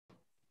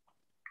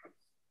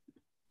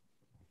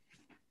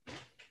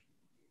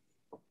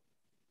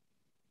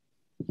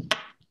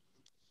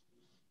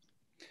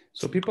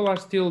So people are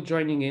still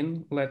joining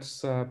in.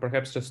 Let's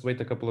perhaps just wait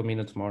a couple of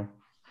minutes more.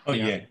 Oh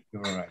yeah,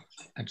 you're all right.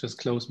 I just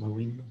closed my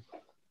window.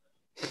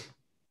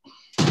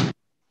 Let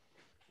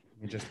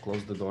me just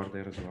close the door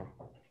there as well.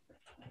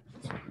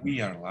 We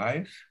are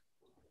live.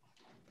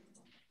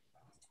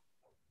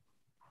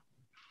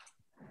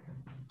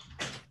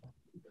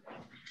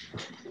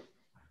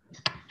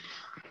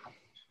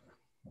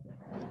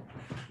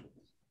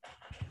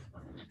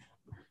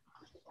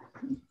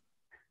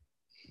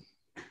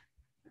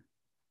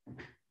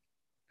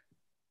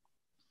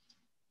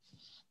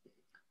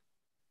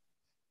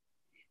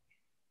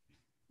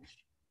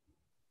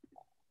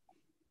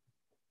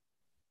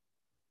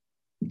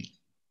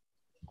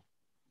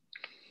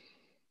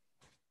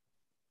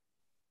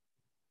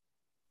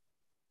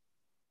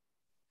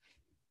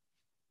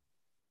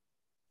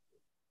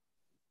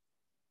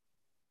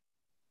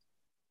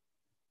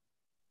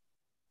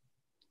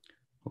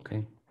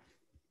 Okay.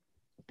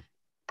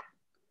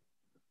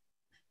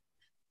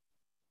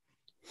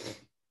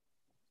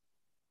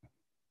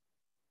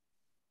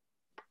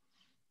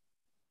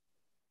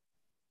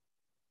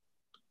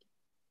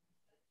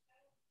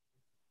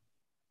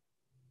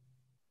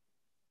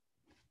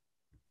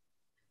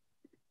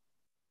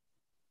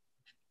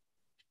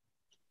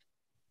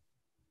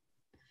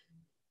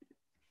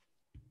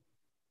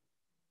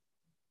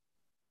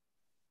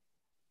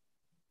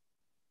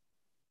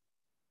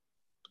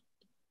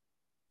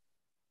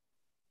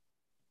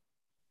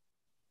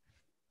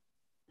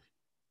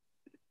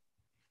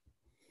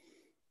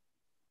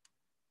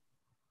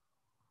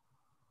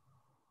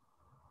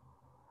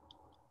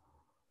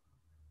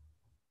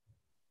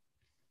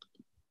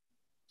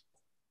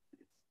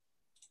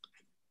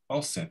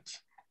 All set.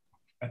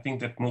 I think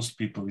that most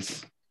people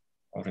is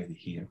already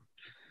here.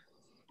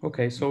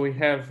 Okay, so we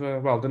have,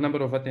 well, the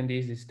number of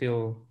attendees is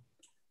still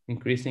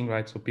increasing,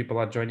 right? So people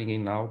are joining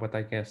in now, but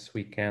I guess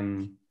we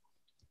can,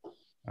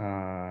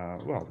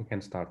 well, we can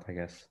start, I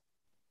guess.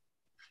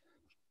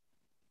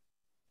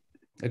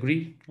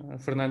 Agree,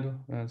 Fernando?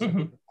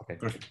 Okay.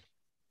 Perfect.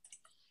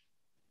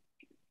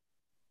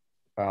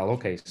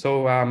 Okay,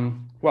 so,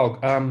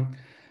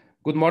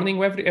 good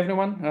morning,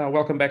 everyone.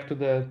 Welcome back to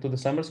the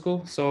summer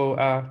school. So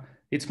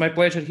it's my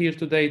pleasure here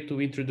today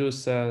to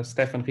introduce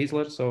Stefan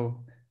Riezler, so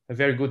a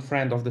very good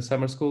friend of the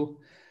summer school.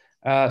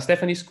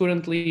 Stefan is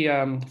currently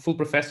full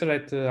professor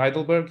at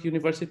Heidelberg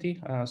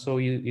University. So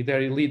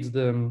there he leads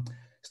the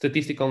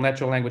Statistical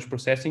Natural Language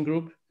Processing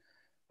group.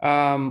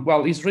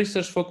 Well, his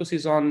research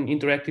focuses on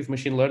interactive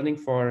machine learning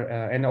for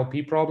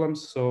NLP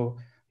problems. So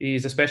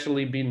he's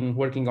especially been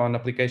working on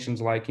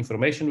applications like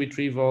information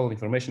retrieval,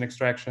 information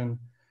extraction,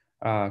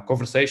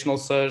 conversational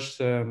search,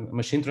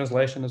 machine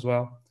translation as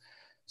well.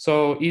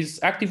 So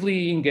he's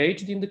actively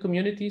engaged in the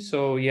community.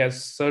 So he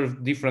has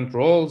served different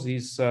roles.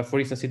 He's, for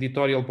instance,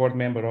 editorial board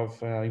member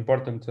of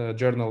important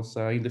journals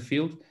in the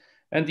field.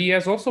 And he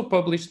has also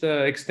published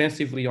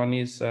extensively on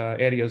his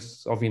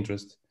areas of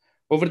interest.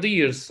 Over the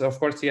years, of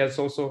course, he has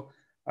also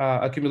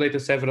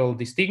accumulated several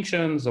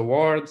distinctions,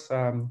 awards,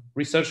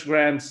 research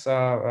grants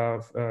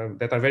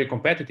that are very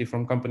competitive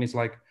from companies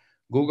like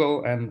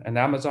Google and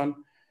Amazon.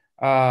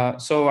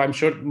 So I'm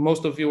sure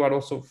most of you are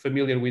also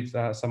familiar with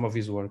some of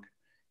his work.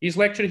 His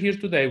lecture here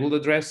today will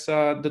address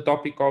the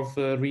topic of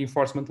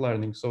reinforcement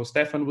learning. So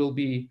Stefan will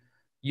be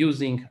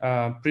using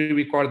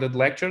pre-recorded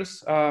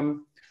lectures.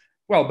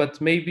 Well,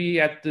 but maybe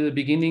at the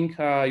beginning,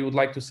 you would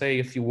like to say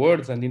a few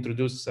words and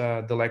introduce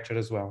the lecture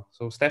as well.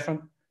 So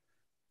Stefan.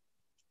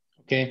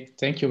 Okay,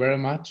 thank you very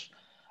much.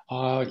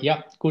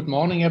 Yeah, good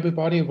morning,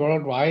 everybody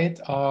worldwide.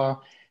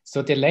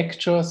 So the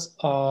lectures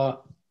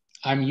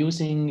I'm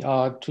using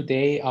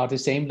today are the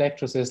same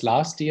lectures as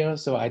last year,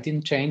 so I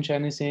didn't change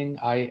anything.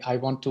 I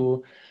want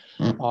to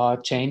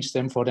change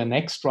them for the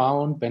next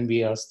round when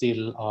we are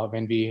still,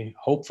 when we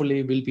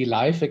hopefully will be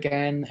live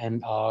again.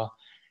 And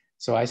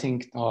so I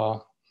think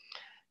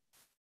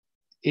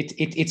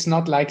it's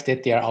not like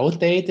that they're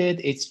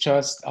outdated. It's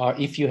just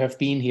if you have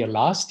been here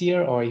last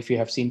year or if you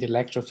have seen the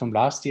lecture from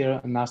last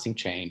year, nothing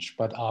changed.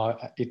 But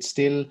it's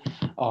still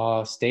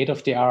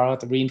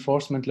state-of-the-art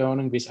reinforcement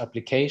learning with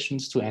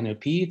applications to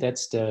NLP.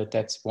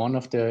 That's one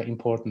of the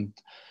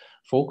important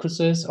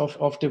focuses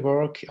of the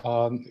work.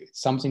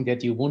 Something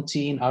that you won't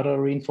see in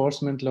other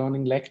reinforcement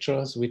learning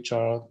lectures, which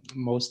are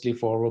mostly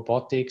for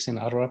robotics and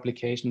other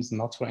applications,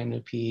 not for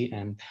NLP.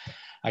 And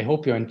I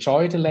hope you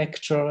enjoy the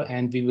lecture,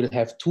 and we will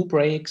have 2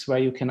 breaks where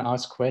you can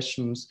ask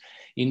questions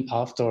in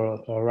after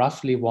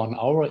roughly 1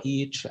 hour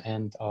each.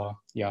 And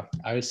yeah,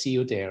 I'll see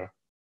you there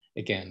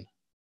again.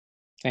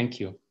 Thank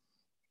you.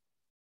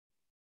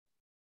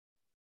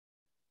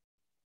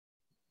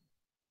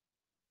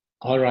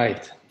 All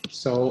right,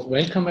 so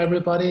welcome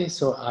everybody.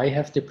 So I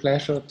have the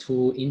pleasure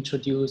to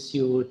introduce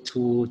you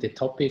to the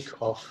topic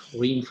of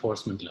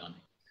reinforcement learning.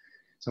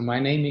 So my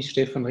name is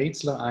Stefan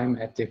Riezler. I'm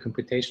at the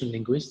Computational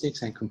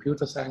Linguistics and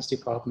Computer Science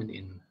Department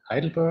in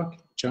Heidelberg,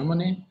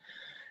 Germany.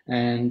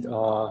 And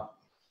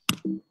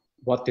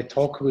what the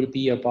talk will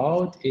be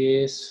about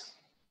is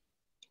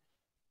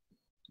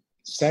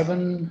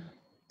 7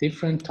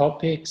 different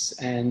topics,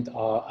 and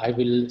I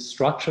will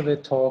structure the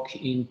talk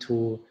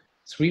into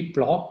 3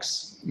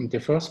 blocks. The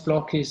first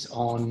block is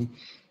on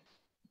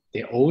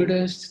the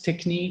oldest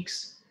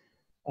techniques,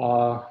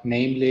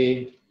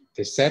 namely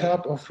the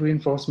setup of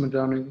reinforcement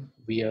learning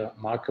via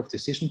Markov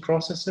decision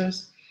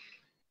processes,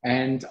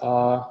 and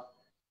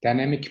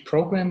dynamic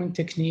programming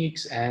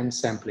techniques and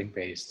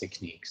sampling-based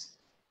techniques.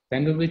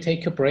 Then we will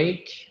take a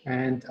break,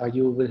 and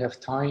you will have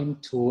time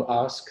to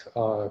ask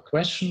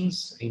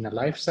questions in a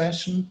live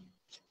session.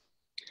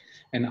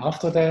 And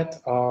after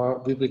that,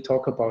 we will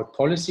talk about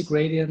policy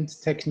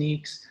gradient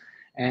techniques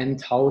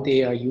and how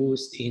they are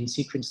used in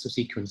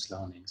sequence-to-sequence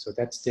learning. So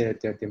that's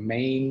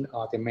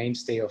the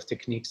mainstay of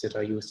techniques that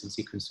are used in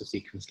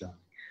sequence-to-sequence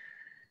learning.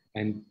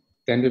 And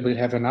then we will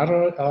have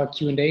another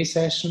Q&A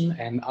session,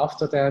 and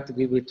after that,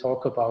 we will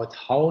talk about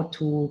how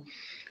to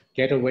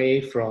get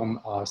away from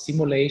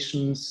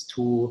simulations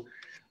to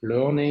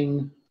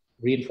learning,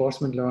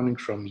 reinforcement learning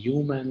from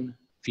human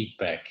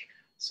feedback.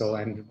 So,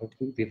 and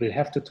we will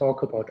have to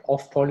talk about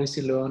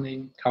off-policy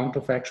learning,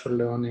 counterfactual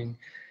learning,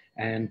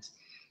 and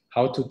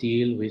how to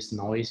deal with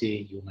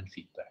noisy human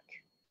feedback.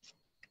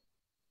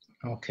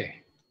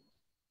 Okay.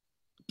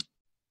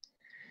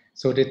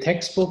 So the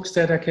textbooks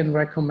that I can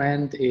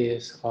recommend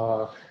is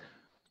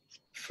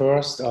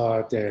first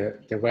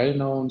the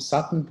well-known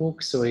Sutton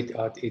book. So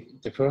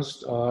the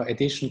first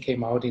edition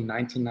came out in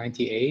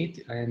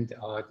 1998, and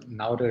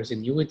now there's a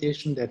new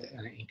edition that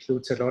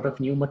includes a lot of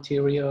new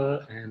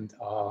material, and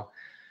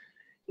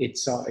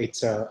it's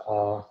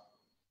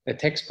a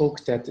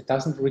textbook that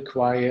doesn't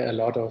require a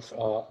lot of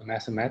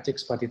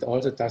mathematics, but it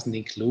also doesn't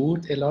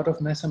include a lot of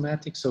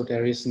mathematics. So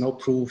there is no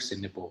proofs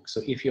in the book.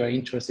 So if you are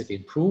interested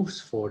in proofs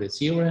for the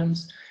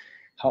theorems,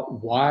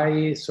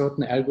 why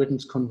certain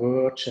algorithms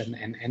converge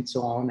and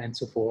so on and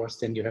so forth,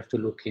 then you have to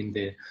look in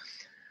the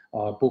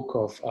book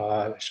of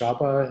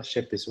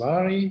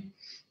Sheba-Shepeswari,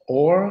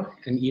 or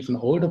an even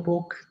older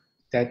book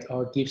that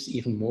gives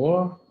even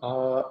more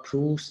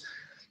proofs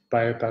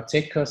by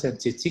Bartzekas and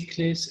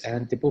Tsitsiklis,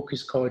 and the book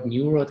is called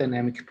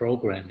Neurodynamic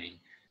Programming.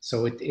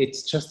 So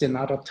it's just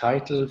another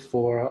title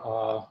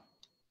for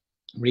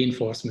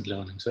reinforcement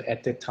learning. So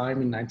at that time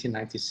in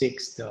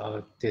 1996,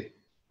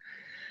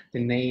 the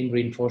name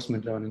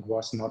reinforcement learning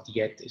was not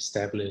yet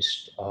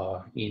established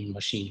in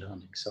machine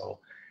learning. So,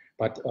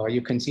 but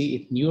you can see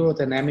it,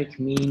 neurodynamic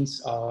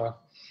means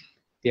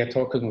they are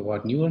talking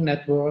about neural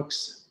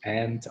networks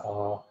and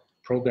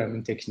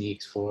programming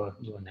techniques for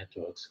neural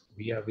networks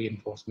via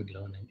reinforcement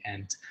learning,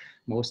 and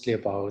mostly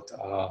about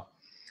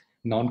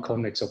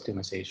non-convex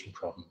optimization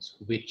problems,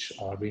 which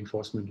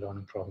reinforcement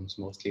learning problems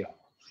mostly are.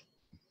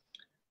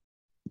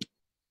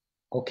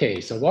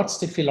 Okay, so what's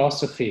the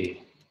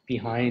philosophy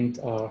behind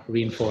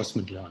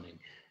reinforcement learning?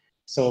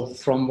 So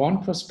from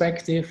one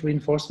perspective,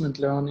 reinforcement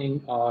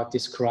learning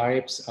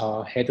describes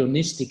a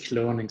hedonistic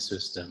learning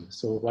system.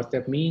 So what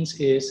that means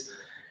is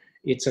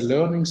it's a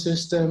learning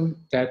system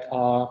that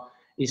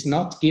is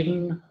not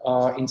given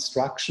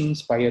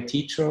instructions by a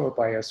teacher or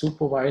by a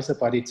supervisor,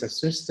 but it's a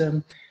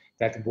system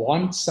that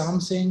wants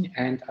something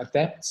and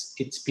adapts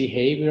its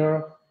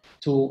behavior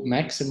to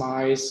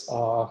maximize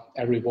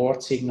a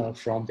reward signal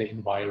from the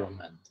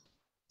environment.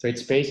 So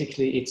it's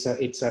basically, it's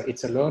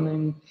a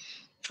learning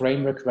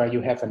framework where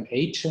you have an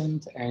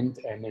agent and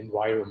an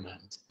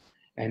environment.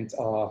 And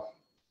so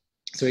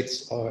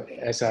it's,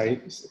 as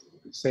I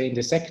say in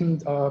the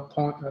second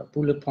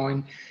bullet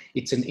point,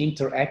 it's an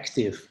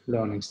interactive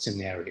learning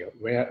scenario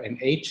where an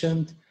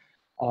agent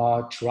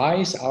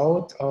tries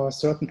out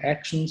certain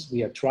actions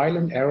via trial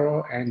and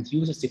error and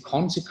uses the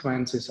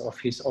consequences of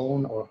his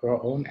own or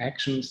her own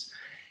actions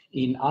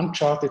in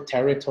uncharted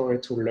territory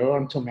to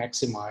learn to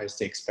maximize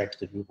the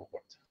expected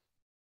reward.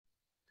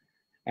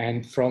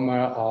 And from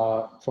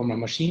a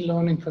machine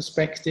learning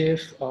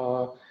perspective,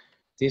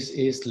 this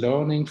is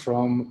learning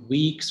from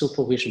weak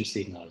supervision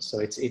signals. So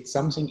it's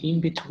something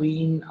in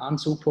between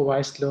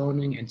unsupervised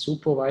learning and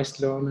supervised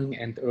learning,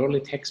 and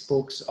early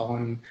textbooks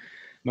on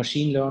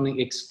machine learning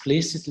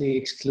explicitly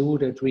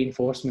excluded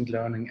reinforcement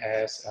learning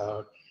as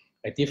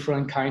a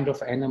different kind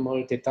of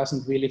animal that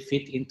doesn't really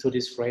fit into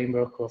this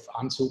framework of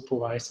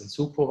unsupervised and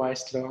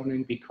supervised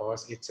learning,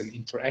 because it's an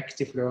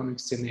interactive learning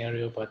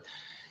scenario, but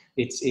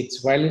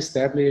it's well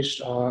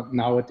established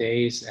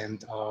nowadays,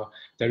 and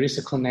there is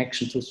a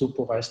connection to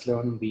supervised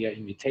learning via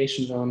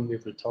imitation learning. We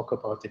will talk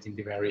about it in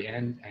the very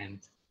end, and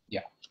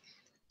yeah.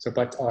 So,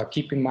 but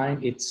keep in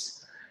mind,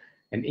 it's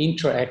an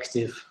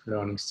interactive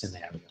learning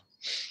scenario.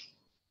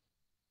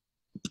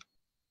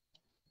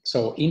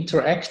 So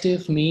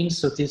interactive means,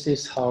 so this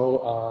is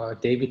how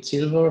David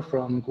Silver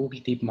from Google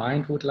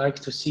DeepMind would like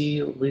to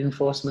see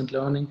reinforcement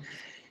learning.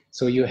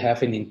 So you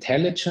have an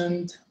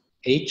intelligent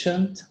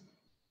agent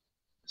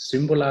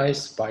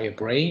symbolized by a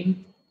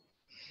brain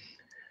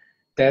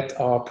that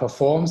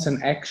performs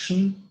an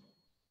action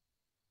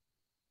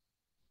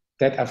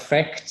that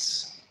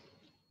affects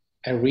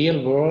a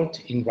real world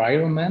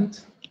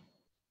environment,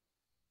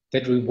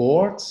 that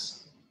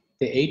rewards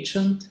the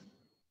agent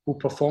who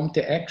performed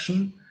the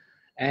action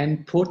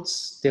and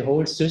puts the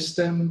whole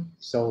system,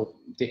 so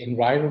the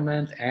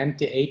environment and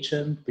the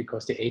agent,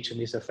 because the agent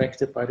is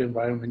affected by the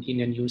environment, in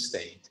a new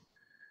state.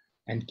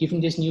 And given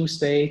this new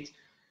state,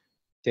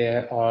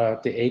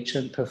 the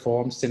agent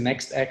performs the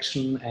next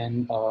action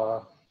and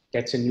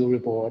gets a new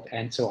reward,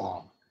 and so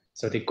on.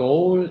 So the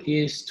goal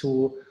is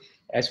to,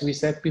 as we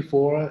said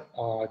before,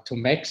 to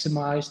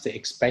maximize the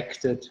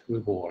expected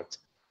reward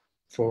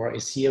for a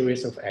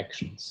series of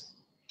actions.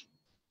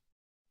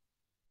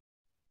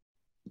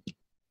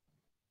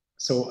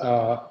 So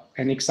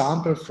an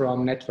example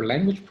from natural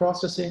language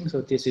processing.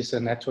 So this is a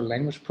natural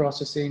language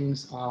processing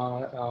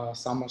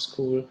summer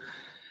school,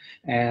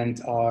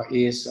 and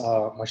is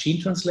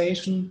machine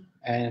translation,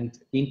 and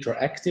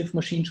interactive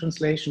machine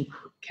translation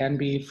can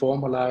be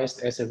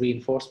formalized as a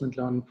reinforcement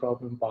learning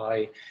problem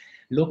by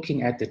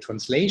looking at the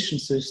translation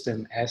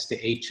system as the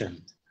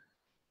agent.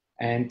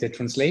 And the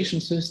translation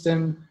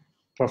system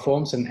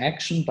performs an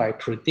action by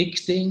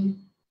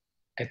predicting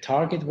a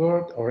target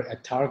word or a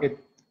target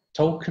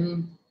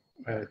token,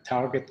 a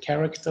target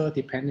character,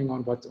 depending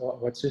on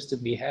what system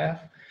we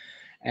have.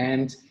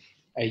 And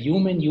a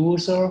human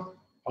user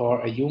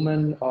or a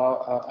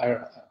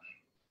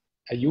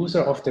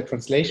user of the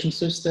translation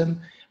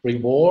system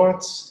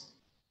rewards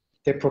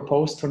the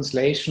proposed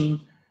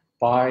translation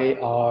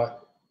by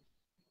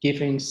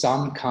giving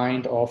some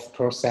kind of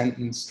per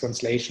sentence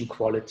translation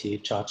quality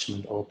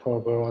judgment or per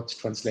word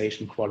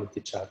translation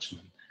quality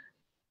judgment.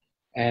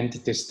 And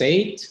the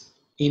state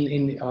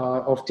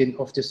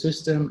of the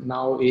system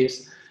now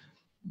is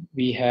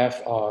we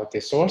have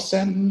the source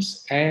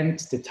sentence and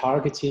the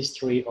target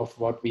history of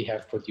what we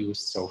have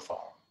produced so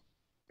far.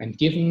 And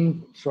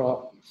given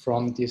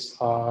from this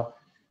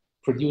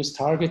produced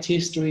target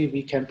history,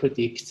 we can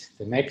predict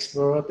the next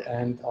word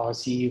and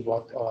see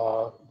what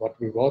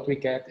reward we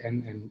get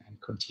and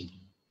continue.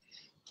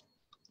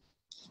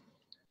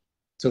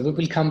 So we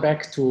will come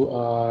back to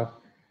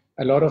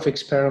a lot of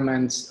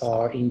experiments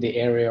in the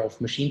area of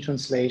machine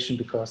translation,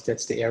 because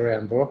that's the area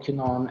I'm working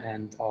on,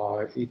 and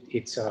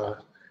it's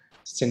a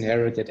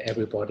scenario that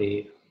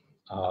everybody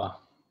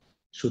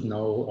should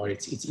know, or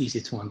it's easy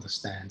to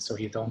understand. So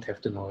you don't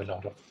have to know a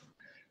lot of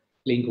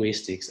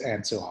linguistics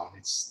and so on.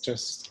 It's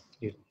just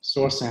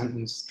source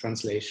sentence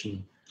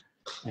translation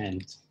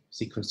and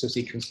sequence to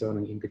sequence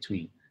learning in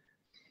between.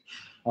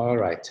 All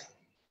right.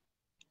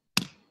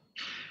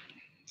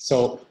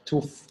 So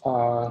to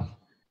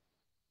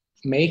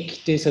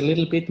make this a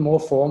little bit more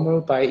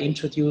formal by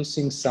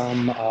introducing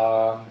some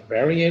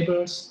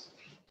variables.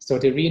 So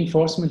the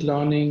reinforcement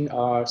learning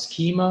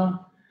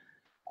schema.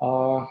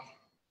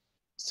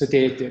 So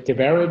the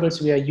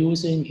variables we are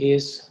using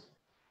is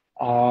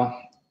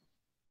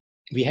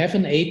we have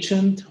an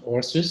agent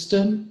or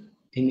system.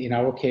 In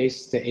our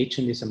case, the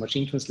agent is a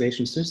machine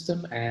translation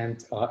system,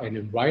 and an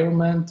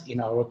environment. In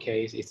our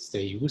case, it's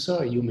the user,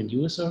 a human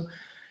user,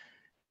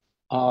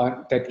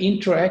 that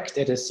interact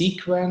at a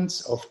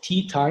sequence of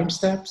t time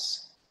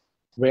steps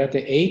where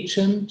the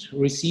agent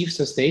receives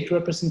a state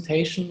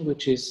representation,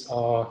 which is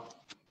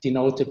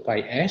denoted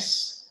by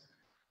S,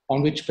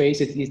 on which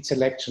basis it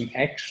selects an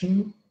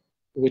action,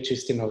 which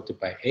is denoted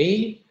by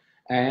A,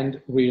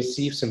 and we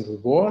receive some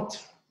reward.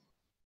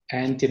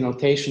 And the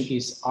notation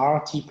is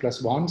RT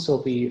plus 1.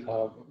 So we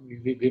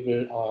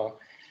will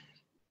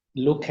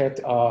look at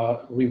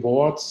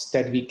rewards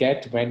that we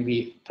get when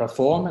we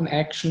perform an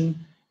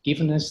action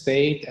given a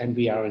state and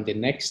we are in the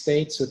next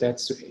state. So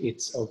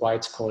it's why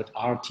it's called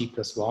RT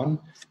plus 1.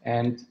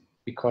 And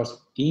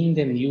because in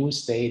the new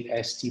state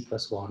ST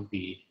plus 1,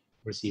 we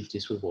receive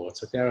this reward.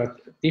 So there are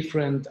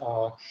different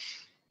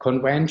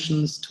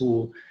conventions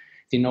to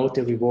denote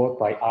the reward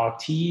by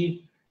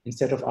RT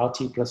instead of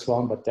RT plus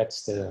 1, but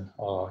that's the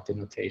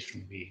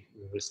notation we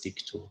will stick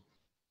to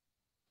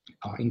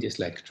in this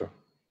lecture.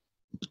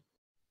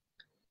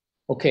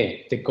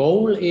 Okay, the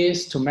goal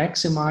is to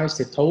maximize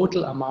the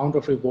total amount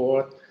of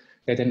reward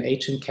that an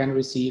agent can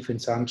receive in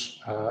such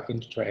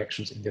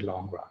interactions in the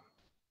long run.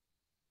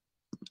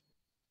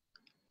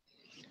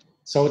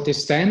 So the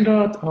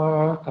standard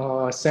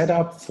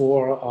setup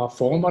for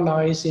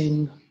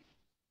formalizing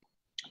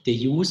the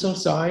user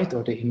side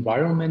or the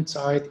environment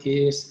side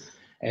is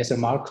as a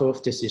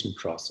Markov decision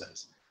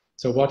process.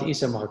 So what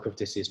is a Markov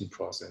decision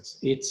process?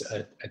 It's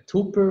a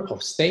tuple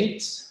of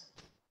states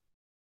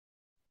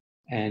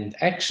and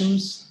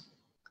actions,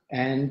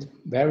 and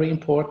very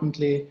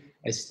importantly,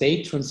 a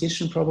state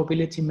transition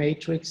probability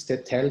matrix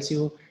that tells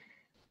you,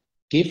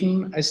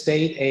 given a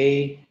state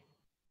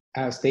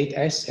a state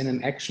S and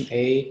an action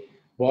A,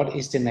 what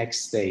is the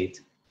next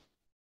state?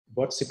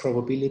 What's the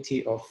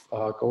probability of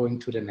going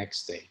to the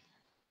next state?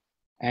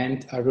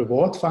 And a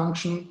reward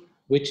function,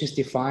 which is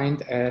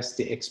defined as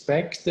the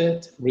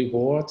expected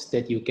reward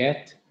that you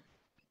get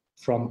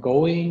from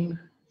going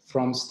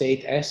from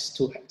state S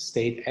to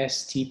state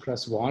ST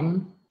plus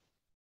 1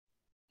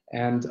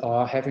 and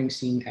having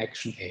seen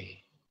action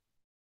A.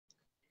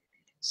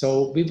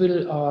 So we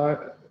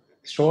will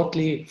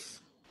shortly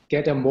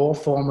get a more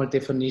formal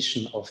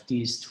definition of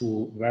these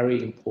two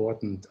very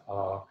important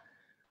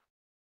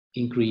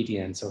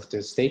ingredients of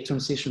the state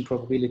transition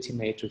probability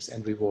matrix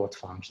and reward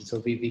function. So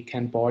we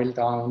can boil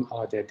down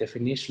the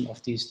definition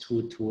of these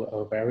two to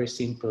a very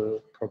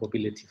simple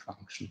probability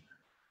function.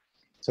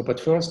 So, but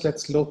first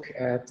let's look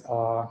at,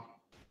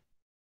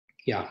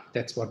 yeah,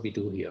 that's what we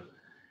do here.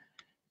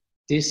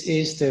 This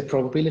is the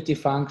probability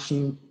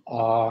function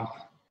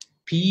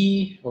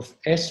P of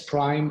S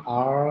prime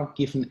R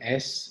given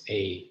S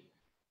A.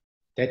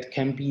 That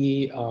can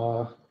be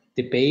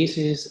the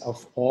basis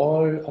of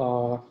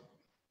all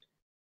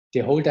the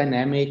whole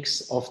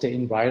dynamics of the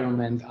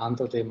environment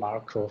under the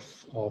Markov,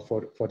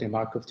 for the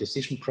Markov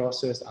decision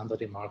process under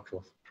the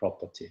Markov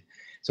property.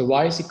 So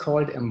why is it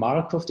called a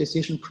Markov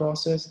decision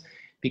process?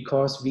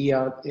 Because we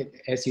are,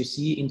 as you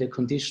see in the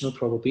conditional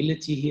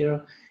probability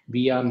here,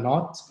 we are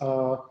not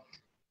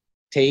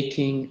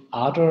taking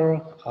other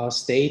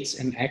states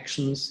and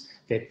actions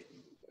that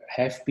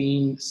have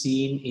been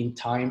seen in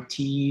time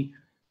t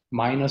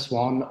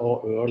 -1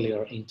 or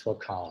earlier into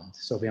account.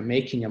 So we are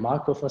making a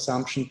Markov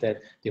assumption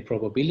that the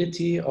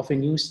probability of a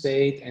new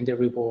state and the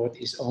reward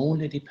is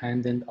only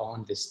dependent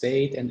on the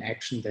state and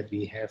action that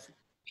we have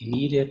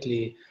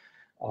immediately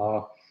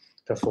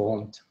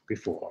performed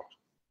before.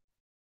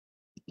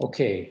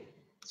 Okay,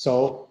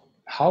 so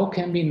how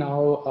can we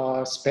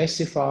now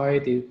specify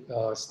the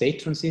state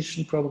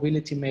transition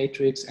probability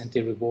matrix and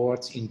the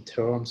rewards in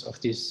terms of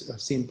this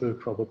simple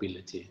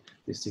probability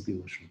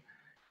distribution?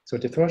 So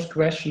the first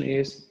question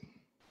is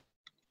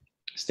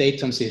state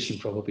transition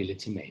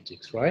probability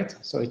matrix, right?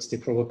 So it's the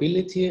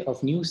probability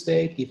of new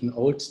state given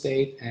old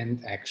state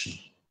and action.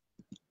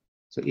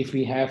 So if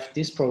we have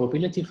this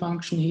probability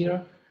function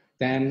here,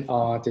 then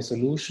the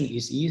solution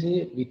is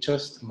easy. We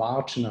just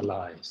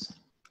marginalize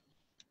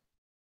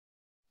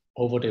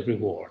over the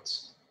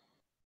rewards.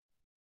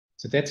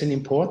 So that's an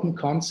important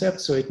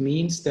concept. So it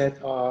means that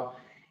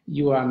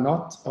you are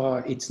not,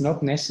 it's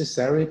not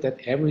necessary that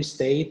every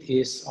state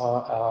is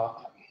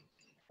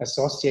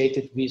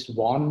associated with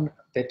one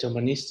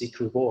deterministic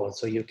reward.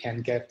 So you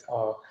can get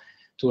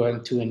to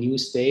a new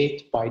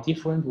state by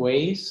different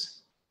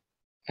ways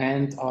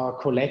and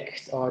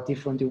collect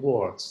different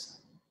rewards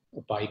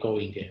by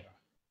going there.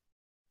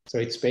 So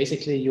it's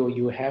basically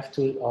you have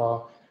to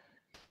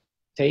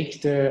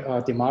take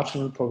the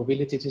marginal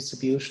probability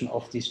distribution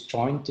of this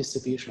joint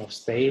distribution of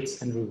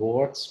states and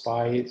rewards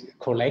by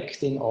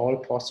collecting all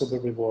possible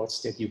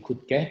rewards that you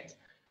could get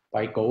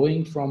by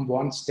going from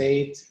one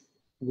state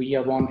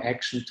via one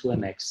action to a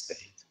next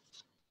state.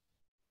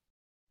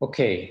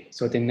 Okay,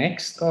 so the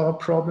next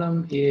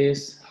problem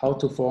is how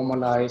to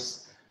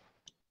formalize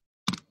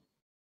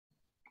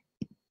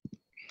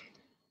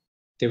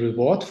the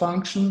reward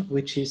function,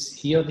 which is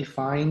here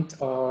defined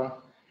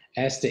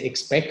as the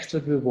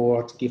expected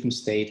reward given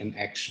state and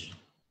action.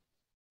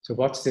 So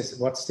what's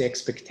the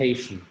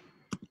expectation?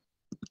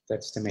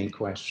 That's the main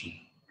question.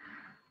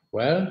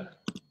 Well,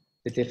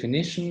 the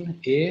definition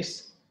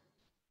is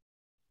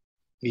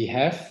we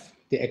have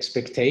the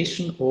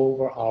expectation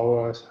over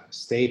our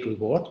state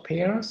reward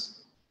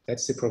pairs.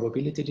 That's the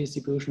probability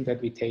distribution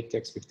that we take the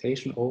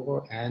expectation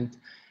over, and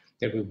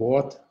the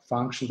reward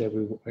function that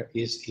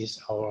is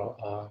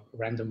our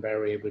random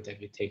variable that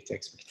we take the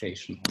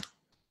expectation of.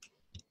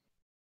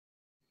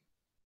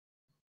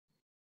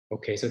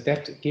 Okay, so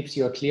that gives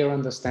you a clear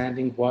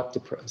understanding what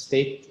the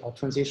state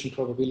transition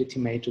probability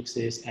matrix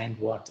is and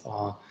what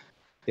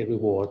the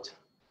reward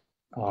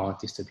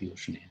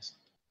distribution is.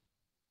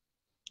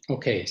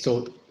 Okay,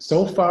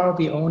 so far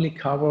we only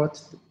covered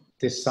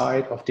the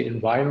side of the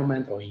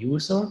environment or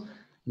user.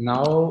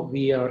 Now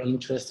we are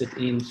interested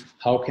in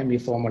how can we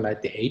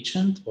formulate the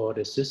agent or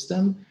the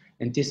system,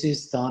 and this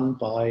is done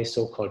by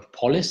so-called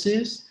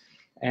policies.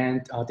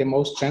 And the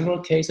most general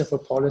case of a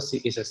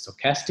policy is a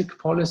stochastic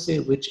policy,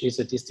 which is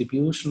a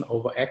distribution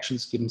over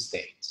actions given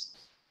states.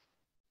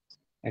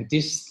 And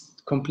this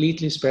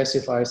completely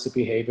specifies the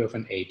behavior of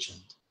an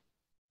agent.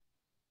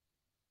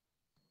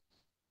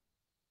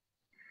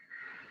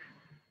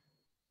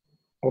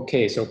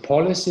 Okay, so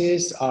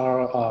policies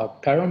are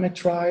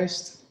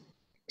parameterized.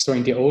 So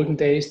in the olden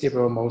days, they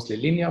were mostly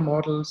linear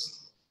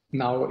models.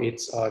 Now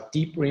it's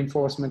deep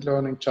reinforcement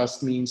learning,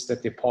 just means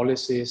that the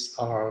policies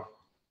are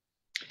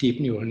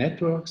deep neural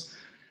networks.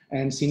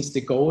 And since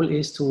the goal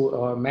is to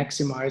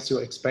maximize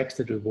your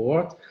expected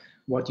reward,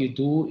 what you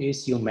do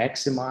is you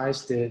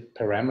maximize the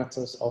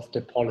parameters of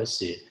the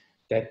policy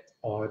that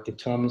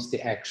determines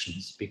the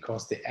actions,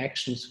 because the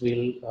actions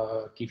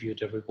will give you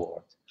the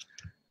reward.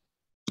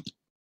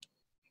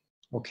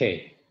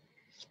 Okay,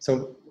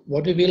 so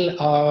what we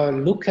will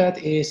look at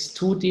is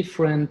two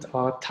different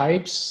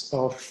types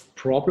of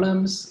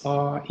problems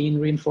in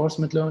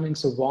reinforcement learning.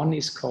 So one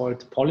is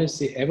called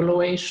policy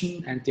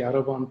evaluation and the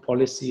other one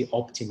policy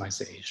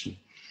optimization.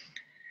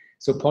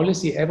 So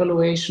policy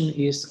evaluation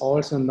is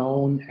also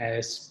known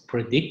as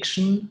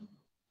prediction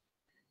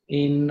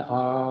in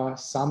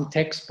some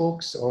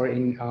textbooks, or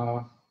in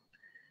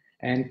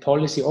and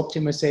policy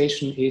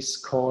optimization is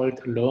called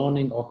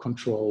learning or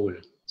control.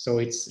 So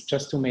it's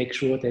just to make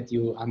sure that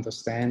you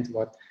understand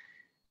what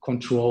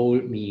control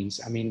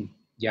means. I mean,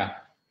 yeah.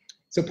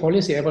 So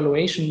policy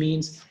evaluation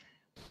means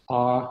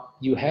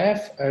you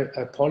have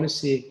a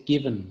policy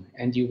given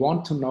and you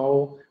want to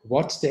know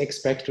what's the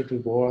expected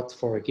reward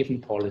for a given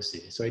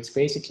policy. So it's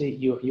basically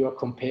you are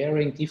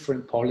comparing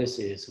different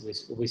policies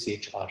with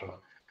each other.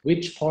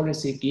 Which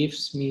policy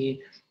gives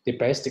me the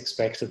best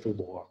expected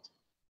reward?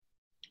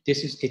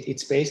 This is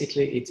it's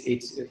basically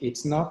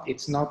it's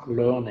not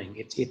learning.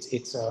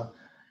 It's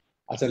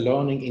a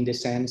learning in the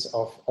sense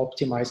of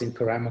optimizing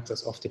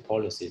parameters of the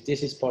policy.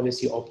 This is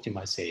policy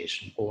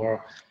optimization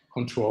or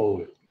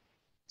control.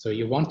 So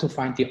you want to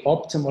find the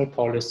optimal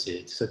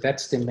policy. So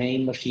that's the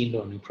main machine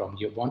learning problem.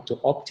 You want to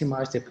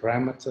optimize the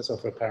parameters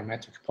of a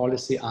parametric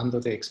policy under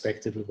the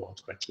expected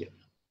reward criteria.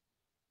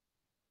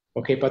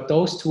 Okay, but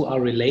those two are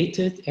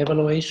related,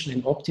 evaluation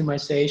and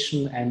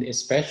optimization, and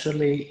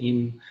especially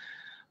in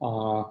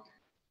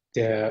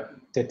the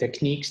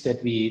techniques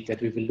that we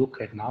will look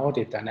at now,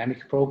 the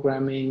dynamic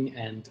programming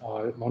and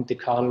Monte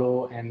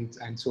Carlo and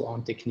so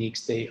on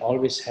techniques, they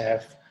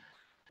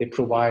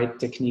provide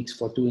techniques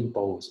for doing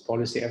both,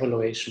 policy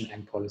evaluation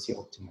and policy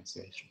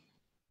optimization.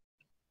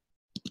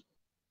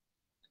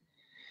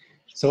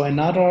 So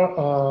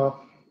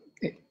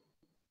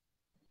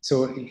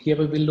so here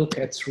we will look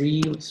at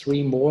three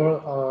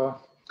more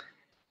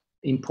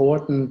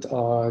important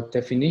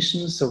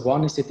definitions. So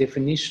one is the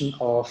definition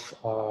of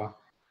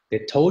the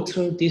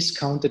total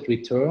discounted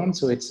return.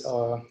 So it's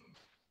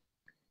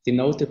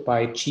denoted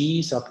by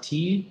G sub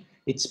T.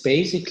 It's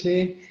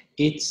basically,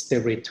 it's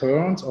the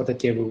returns or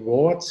the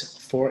rewards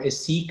for a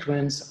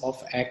sequence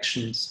of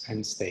actions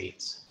and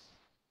states.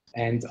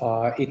 And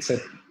it's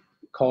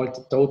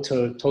called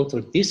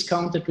total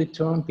discounted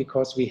return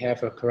because we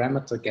have a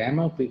parameter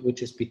gamma,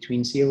 which is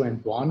between 0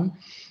 and 1.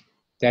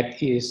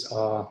 That is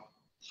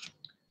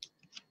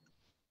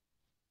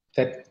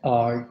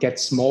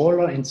gets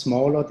smaller and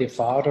smaller the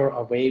farther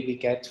away we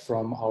get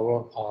from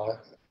our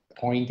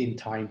point in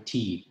time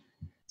t.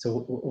 So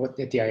what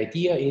the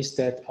idea is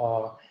that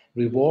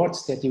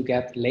rewards that you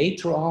get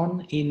later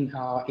on in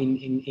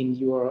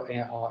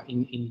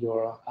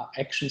your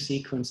action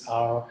sequence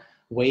are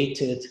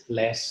weighted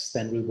less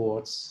than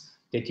rewards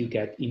that you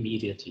get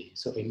immediately.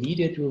 So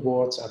immediate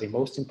rewards are the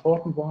most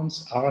important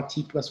ones, are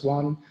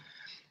t+1,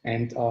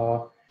 and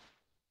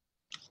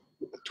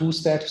 2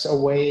 steps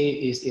away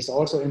is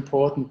also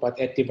important, but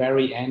at the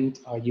very end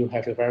you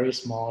have a very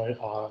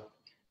small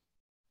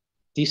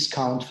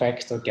discount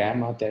factor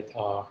gamma that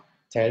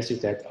tells you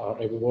that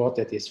a reward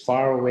that is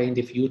far away in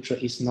the future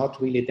is not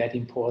really that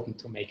important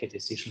to make a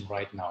decision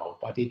right now,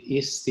 but it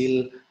is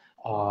still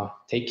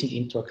taken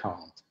into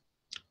account.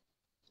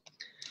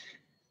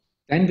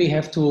 Then we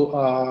have to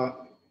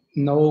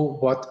know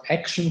what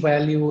action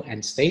value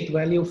and state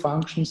value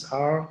functions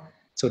are.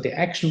 So the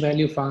action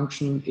value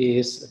function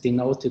is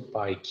denoted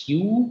by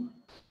Q,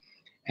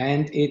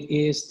 and it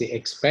is the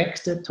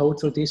expected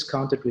total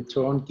discounted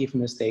return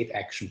given a state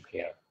action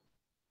pair.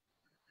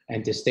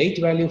 And the state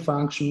value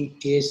function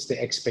is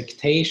the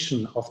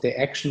expectation of the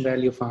action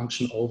value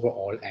function over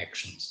all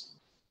actions.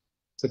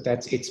 So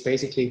it's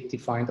basically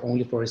defined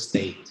only for a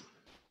state.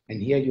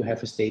 And here you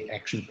have a state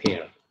action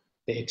pair.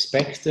 The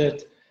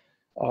expected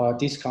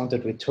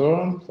discounted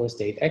return for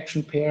state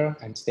action pair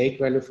and state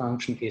value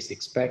function is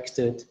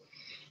expected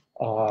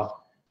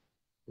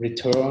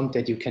return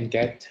that you can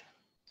get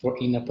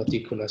in a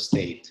particular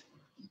state,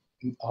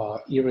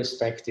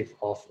 irrespective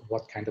of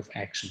what kind of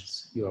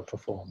actions you are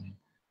performing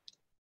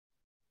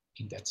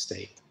in that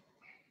state.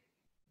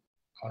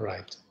 All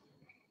right.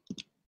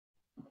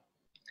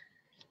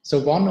 So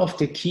one of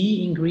the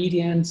key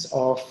ingredients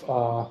of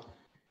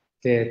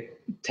the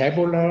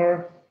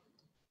tabular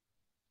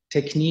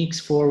techniques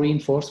for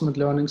reinforcement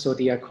learning, so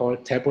they are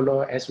called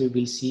tabular, as we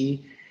will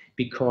see,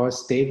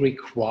 because they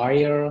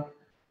require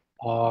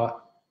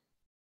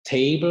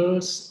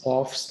tables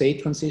of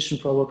state transition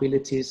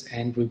probabilities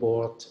and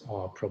reward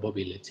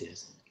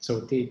probabilities. So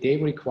they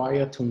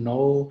require to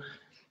know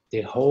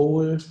the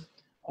whole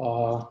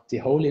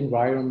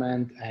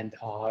environment and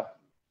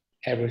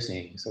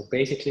everything. So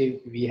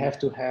basically, we have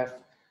to have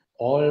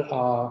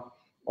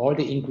all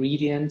the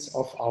ingredients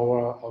of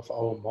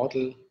our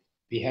model.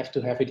 We have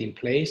to have it in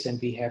place, and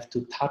we have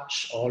to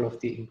touch all of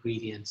the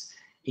ingredients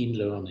in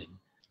learning.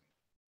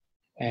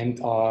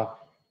 And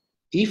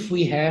if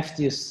we have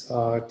this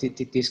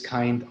this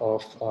kind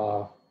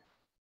of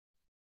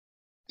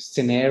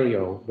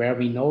scenario where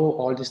we know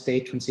all the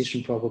state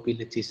transition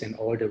probabilities and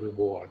all the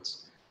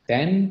rewards,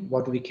 then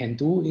what we can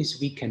do is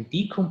we can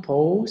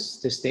decompose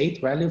the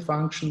state value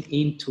function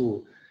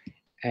into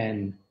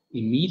an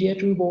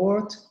immediate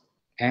reward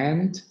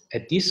and a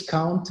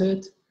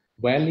discounted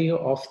value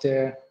of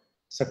the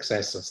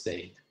successor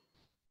state.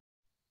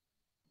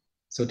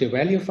 So the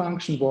value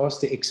function was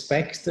the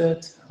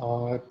expected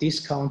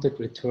discounted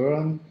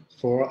return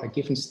for a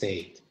given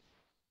state.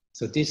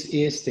 So this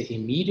is the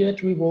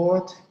immediate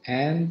reward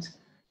and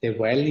the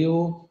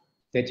value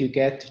that you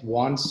get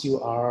once you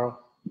are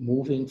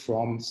moving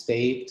from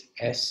state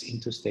S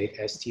into state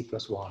ST+1.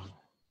 So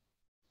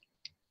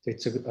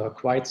it's a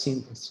quite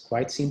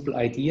simple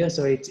idea.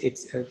 So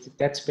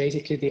that's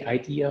basically the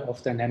idea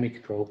of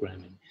dynamic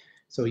programming.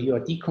 So you are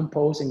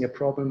decomposing a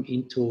problem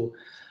into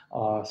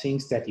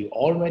things that you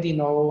already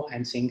know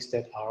and things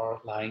that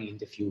are lying in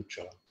the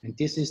future. And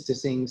this is the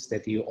things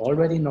that you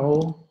already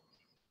know,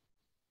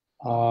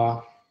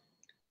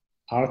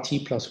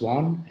 RT plus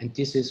 1, and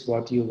this is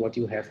what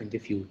you have in the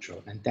future.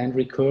 And then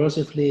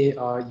recursively,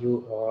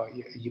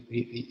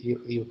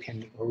 you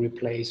can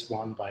replace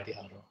one by the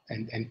other,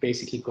 and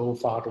basically go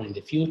farther in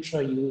the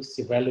future, use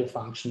the value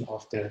function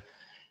of the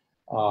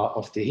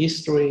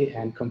history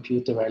and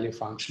compute the value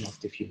function of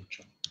the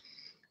future.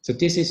 So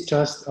this is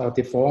just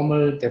the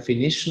formal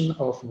definition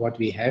of what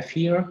we have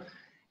here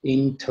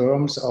in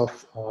terms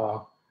of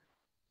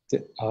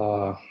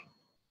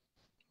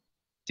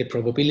the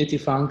probability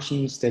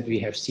functions that we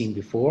have seen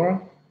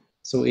before.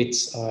 So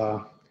it's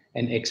an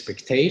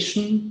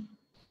expectation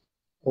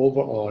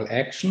over all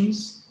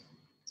actions.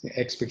 The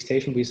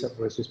expectation with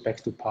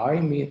respect to pi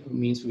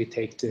means we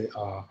take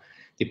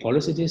the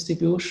policy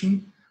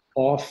distribution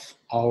of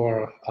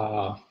our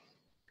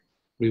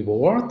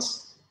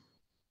rewards,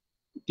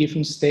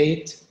 given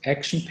state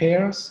action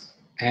pairs,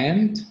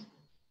 and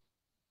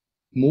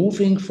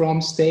moving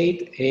from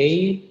state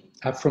A,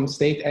 from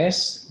state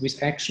S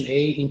with action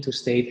A into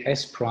state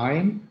S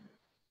prime.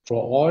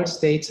 For all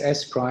states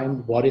S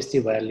prime, what is the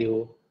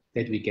value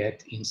that we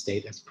get in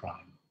state S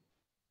prime?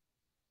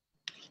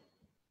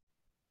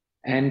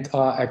 And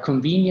a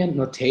convenient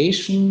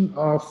notation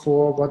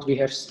for what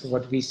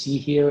we see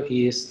here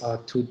is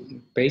to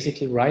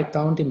basically write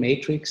down the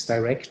matrix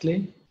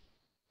directly.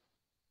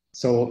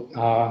 So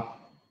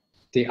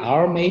the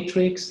R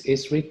matrix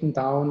is written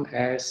down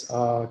as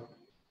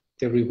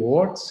the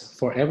rewards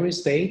for every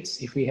state,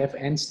 if we have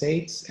n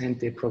states, and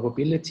the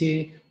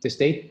probability, the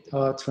state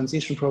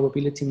transition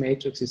probability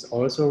matrix is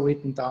also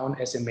written down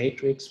as a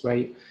matrix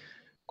where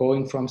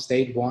going from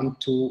state 1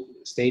 to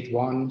state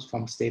 1,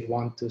 from state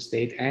 1 to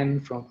state n,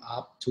 from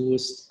up to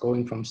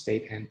going from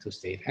state n to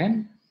state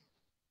n,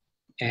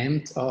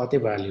 and the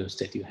values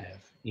that you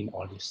have in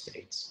all these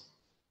states.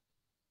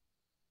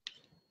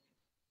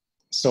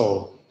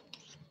 So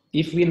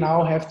if we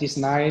now have this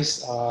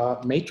nice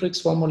matrix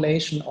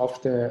formulation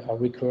of the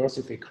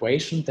recursive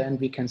equation, then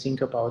we can think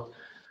about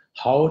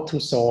how to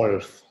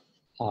solve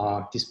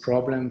this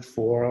problem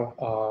for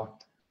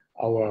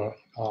our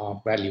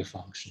value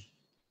function.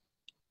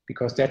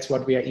 Because that's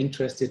what we are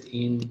interested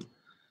in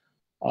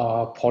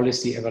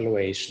policy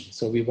evaluation.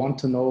 So we want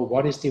to know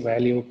what is the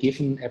value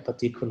given a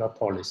particular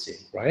policy,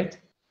 right?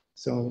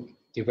 So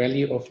the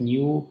value of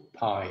new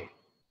pi.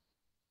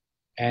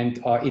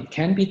 And it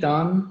can be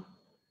done.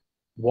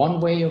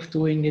 One way of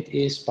doing it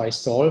is by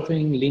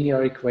solving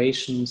linear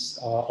equations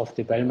of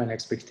the Bellman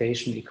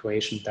expectation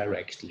equation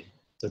directly.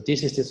 So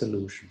this is the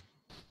solution.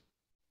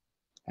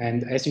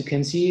 And as you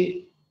can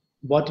see,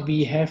 what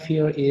we have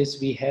here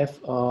is we have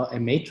a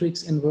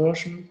matrix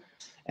inversion,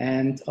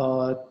 and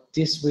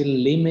this will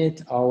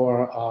limit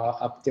our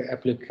the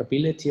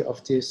applicability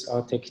of this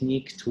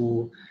technique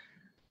to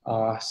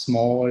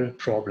small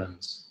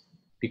problems.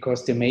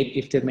 Because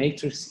if the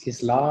matrix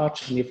is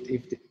large,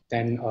 and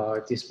then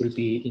this will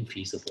be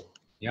infeasible.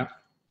 Yeah.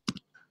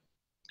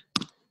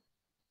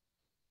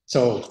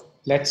 So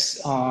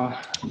let's go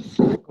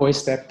a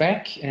step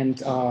back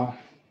and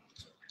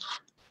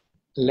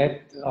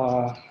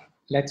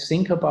let's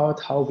think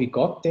about how we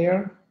got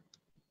there.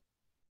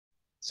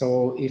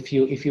 So if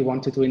you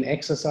want to do an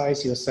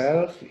exercise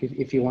yourself,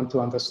 if you want to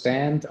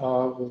understand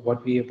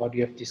what we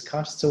have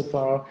discussed so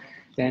far,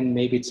 then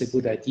maybe it's a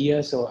good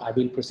idea. So I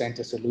will present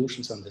the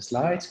solutions on the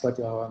slides, but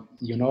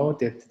you know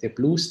that the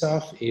blue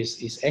stuff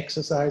is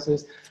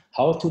exercises,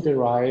 how to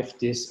derive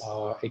this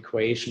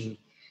equation,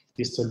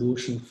 this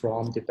solution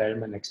from the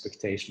Bellman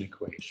expectation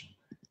equation.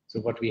 So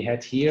what we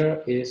had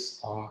here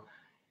is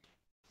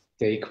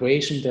the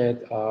equation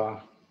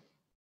that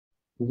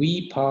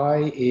V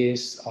pi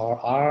is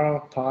R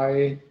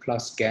pi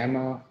plus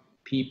gamma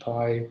P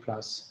pi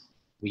plus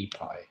V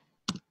pi.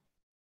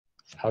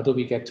 How do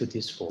we get to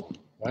this form?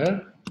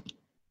 Well,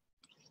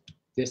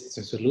 this is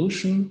the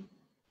solution.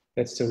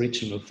 That's the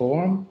original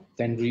form.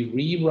 Then we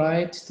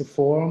rewrite the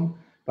form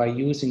by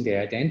using the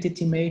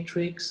identity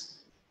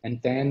matrix,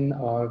 and then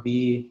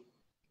we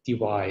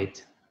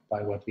divide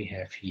by what we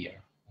have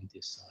here on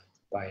this side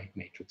by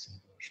matrix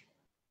inversion.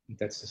 And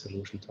that's the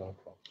solution to our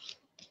problem.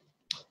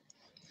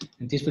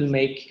 And this will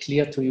make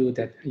clear to you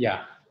that,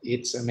 yeah,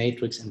 it's a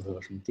matrix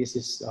inversion. This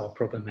is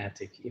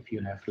problematic if you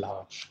have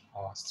large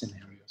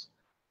scenarios.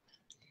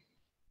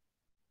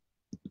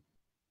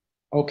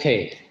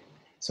 Okay,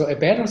 so a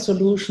better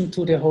solution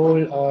to the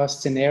whole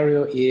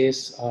scenario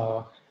is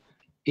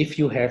if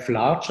you have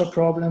larger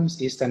problems,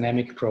 is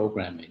dynamic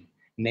programming,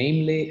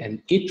 namely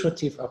an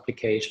iterative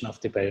application of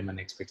the Bellman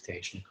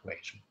expectation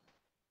equation.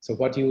 So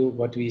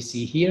what we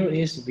see here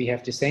is we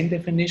have the same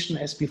definition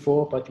as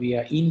before, but we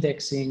are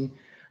indexing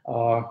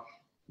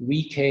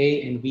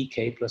Vk and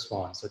Vk plus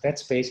 1. So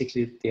that's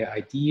basically the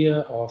idea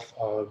of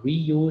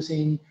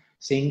reusing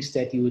things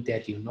that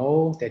you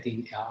know that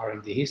are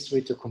in the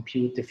history to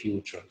compute the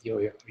future.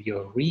 You're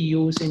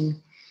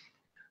reusing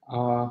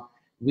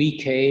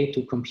Vk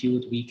to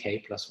compute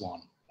Vk plus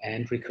 1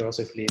 and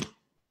recursively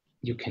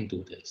you can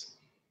do this.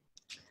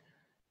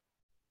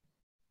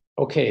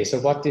 Okay, so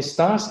what this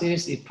does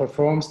is it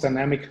performs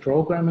dynamic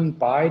programming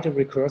by the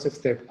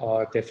recursive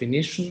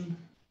definition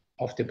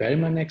of the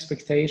Bellman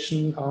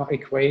expectation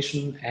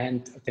equation.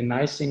 And the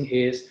nice thing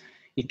is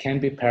it can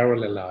be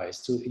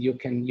parallelized. So you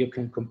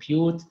can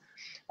compute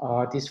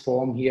this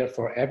form here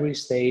for every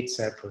state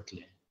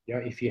separately, yeah,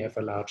 if you have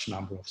a large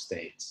number of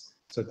states.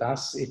 So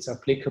thus it's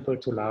applicable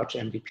to large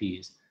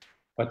MDPs.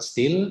 But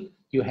still,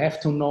 you have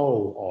to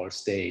know all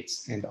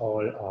states and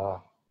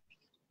all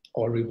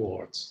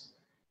rewards.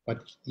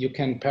 But you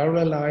can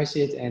parallelize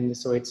it, and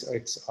so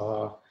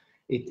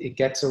it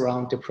gets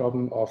around the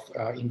problem of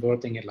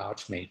inverting a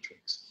large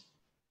matrix.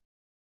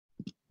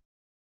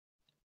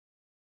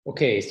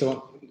 Okay,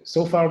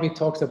 so far we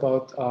talked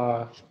about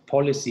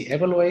policy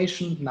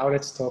evaluation. Now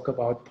let's talk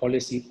about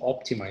policy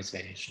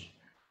optimization.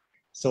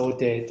 So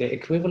the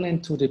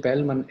equivalent to the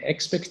Bellman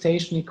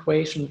expectation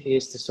equation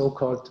is the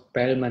so-called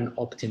Bellman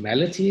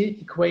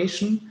optimality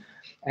equation.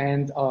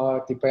 And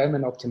the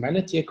Bellman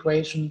optimality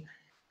equation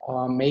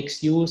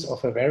makes use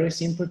of a very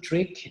simple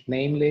trick.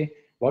 Namely,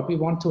 what we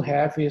want to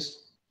have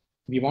is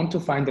we want to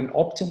find an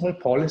optimal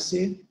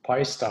policy,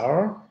 pi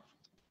star,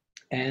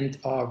 and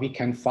we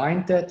can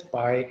find that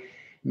by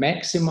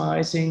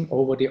maximizing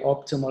over the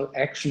optimal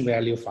action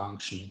value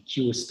function,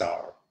 q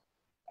star.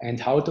 And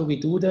how do we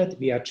do that?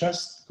 We are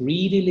just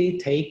greedily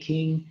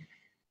taking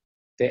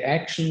the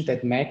action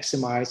that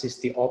maximizes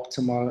the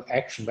optimal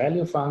action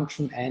value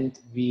function, and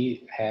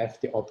we have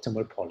the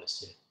optimal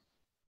policy.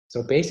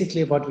 So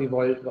basically what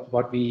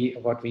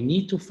we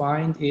need to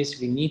find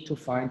is we need to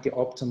find the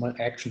optimal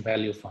action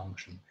value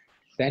function.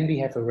 Then we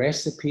have a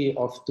recipe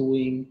of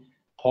doing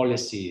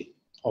policy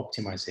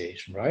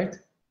optimization, right?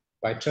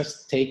 By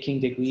just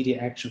taking the greedy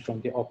action from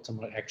the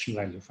optimal action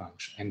value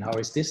function. And how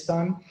is this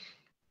done?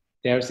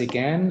 There's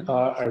again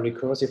a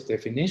recursive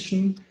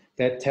definition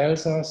that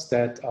tells us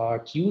that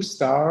Q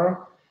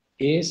star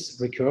is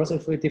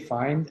recursively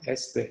defined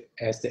as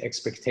the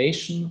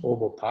expectation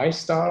over pi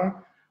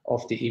star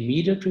of the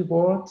immediate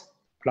reward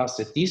plus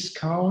a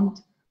discount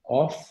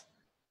of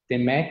the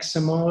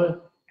maximal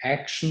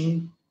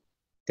action,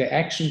 the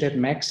action that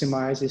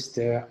maximizes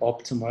the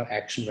optimal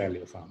action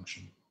value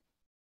function.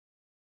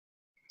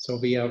 So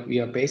we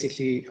are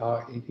basically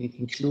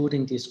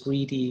including this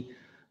greedy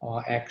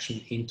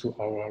action into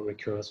our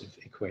recursive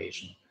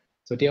equation.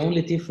 So the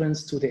only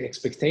difference to the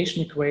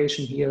expectation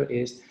equation here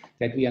is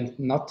that we are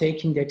not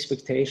taking the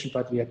expectation,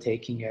 but we are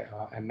taking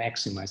a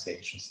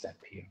maximization step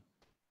here.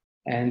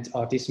 And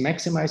this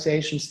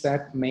maximization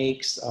step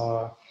makes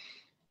the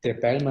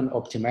Bellman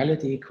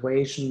optimality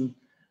equation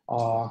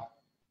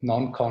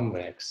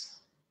non-convex.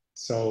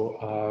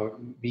 So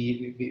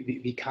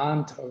we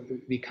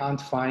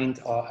can't find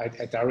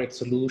a direct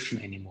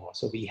solution anymore.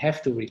 So we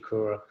have to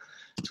recur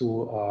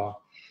to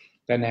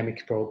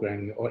dynamic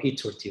programming or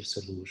iterative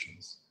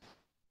solutions.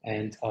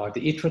 And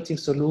the iterative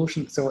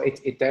solution, so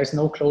there's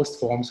no closed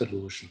form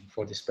solution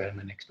for this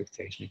Bellman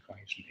expectation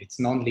equation. It's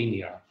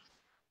non-linear,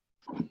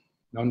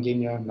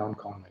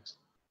 non-convex.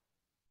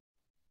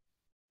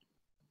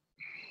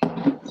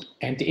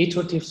 And the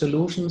iterative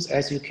solutions,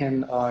 as you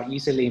can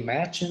easily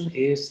imagine,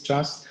 is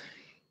just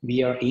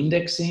we are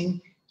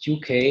indexing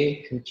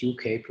qk and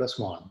qk plus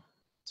 1.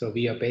 So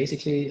we are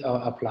basically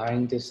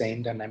applying the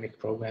same dynamic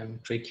programming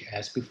trick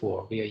as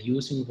before. We are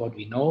using what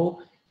we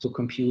know to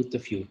compute the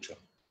future.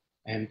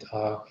 And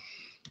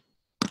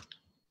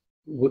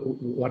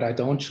what I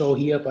don't show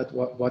here, but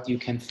what you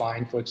can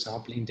find, for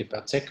example, in the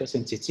Berzeckers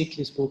and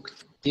Tzitziklis book,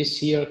 this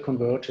here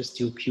converges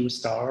to Q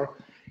star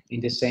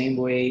in the same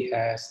way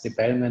as the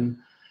Bellman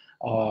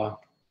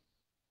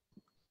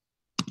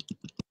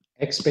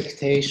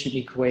expectation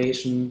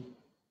equation,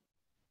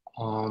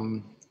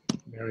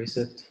 where is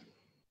it?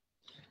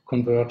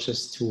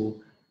 Converges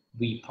to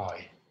V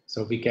pi.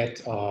 So we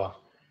get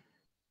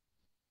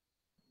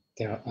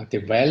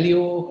the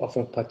value of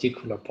a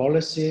particular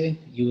policy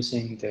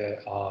using the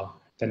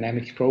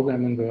dynamic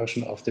programming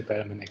version of the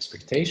Bellman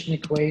expectation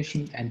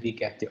equation, and we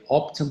get the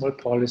optimal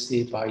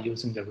policy by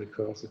using the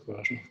recursive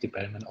version of the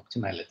Bellman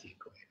optimality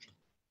equation.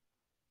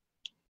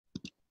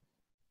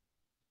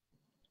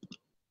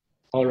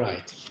 All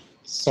right,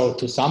 so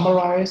to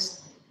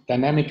summarize,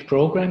 dynamic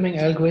programming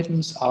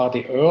algorithms are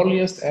the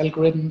earliest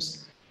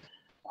algorithms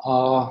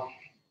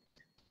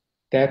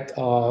that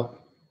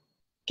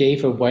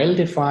gave a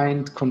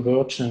well-defined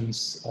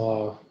convergence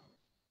for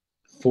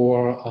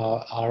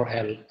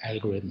RL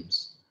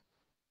algorithms.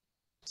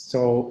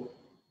 So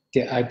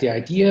the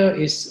idea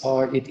is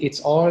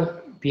it's all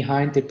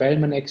behind the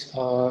Bellman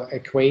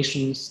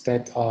equations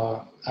that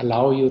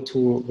allow you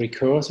to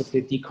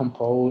recursively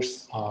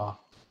decompose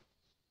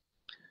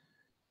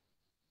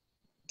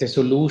the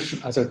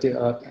solution, also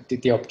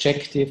the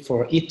objective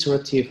for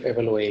iterative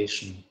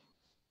evaluation.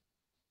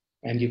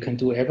 And you can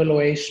do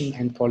evaluation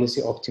and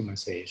policy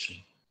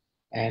optimization.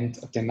 And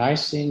the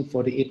nice thing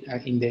for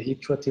in the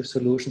iterative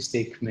solutions,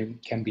 they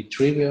can be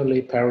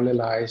trivially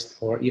parallelized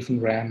or even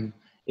ran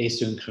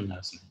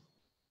asynchronously.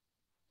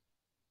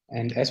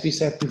 And as we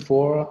said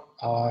before,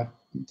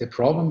 the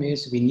problem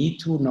is we need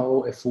to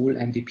know a full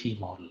MVP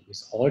model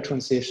with all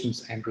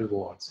transitions and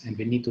rewards, and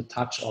we need to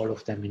touch all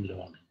of them in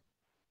learning.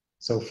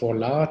 So for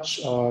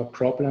large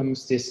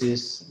problems, this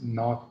is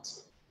not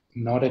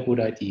a good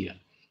idea.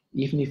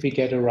 Even if we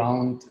get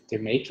around the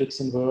matrix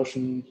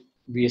inversion,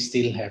 we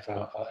still have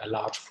a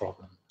large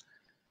problem.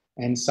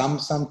 And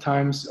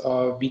sometimes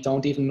we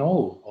don't even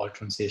know all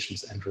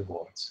transitions and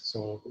rewards.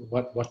 So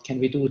what can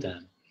we do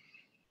then?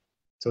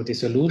 So the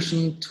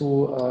solution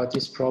to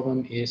this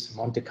problem is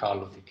Monte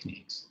Carlo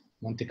techniques,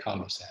 Monte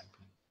Carlo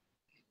sampling.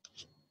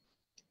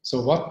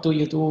 So what do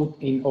you do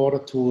in order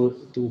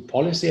to do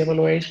policy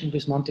evaluation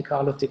with Monte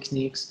Carlo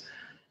techniques?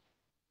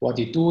 What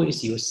you do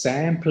is you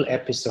sample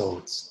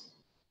episodes.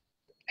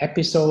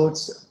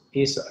 Episodes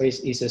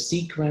is a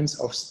sequence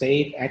of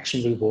state,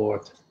 action,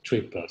 reward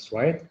triples,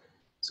 right?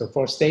 So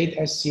for state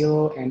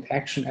S0 and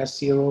action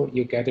S0,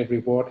 you get a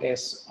reward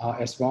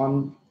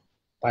S1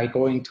 by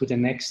going to the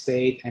next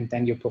state, and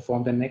then you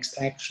perform the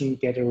next action,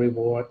 get a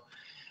reward,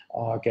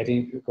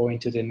 going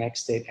to the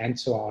next state, and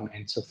so on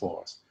and so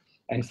forth.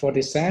 And for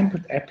the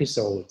sampled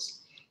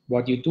episodes,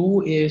 what you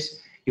do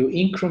is you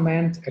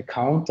increment a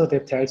counter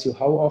that tells you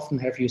how often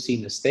have you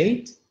seen a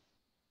state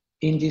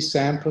in these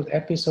sampled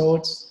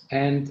episodes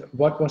and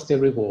what was the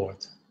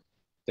reward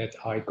that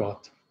I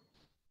got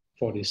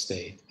for this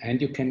state. And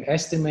you can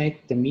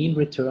estimate the mean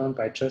return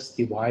by just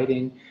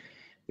dividing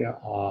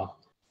the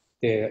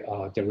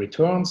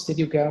returns that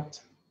you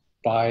get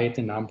by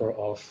the number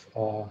of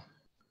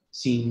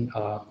seen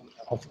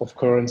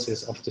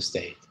occurrences of the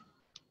state.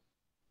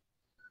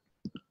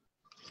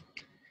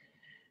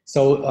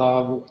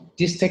 So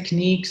these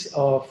techniques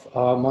of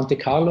Monte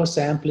Carlo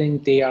sampling,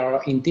 they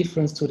are in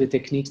difference to the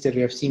techniques that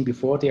we have seen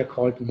before. They are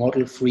called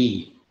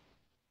model-free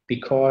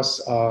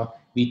because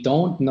we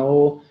don't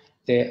know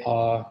the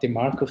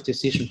Markov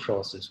decision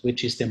process,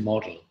 which is the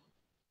model.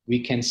 We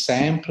can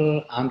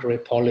sample under a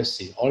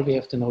policy. All we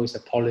have to know is a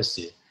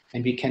policy,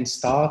 and we can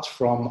start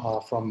for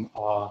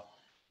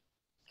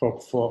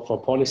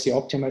policy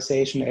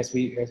optimization, as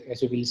we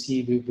will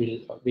see,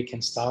 we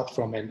can start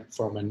from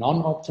a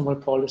non-optimal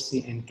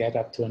policy and get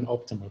up to an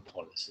optimal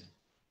policy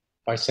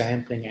by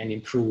sampling and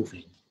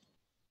improving.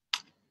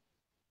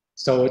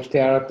 So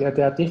there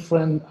are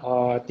different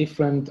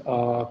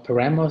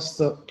parameters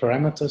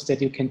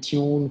that you can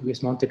tune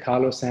with Monte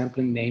Carlo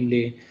sampling,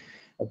 namely,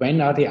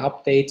 when are the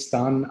updates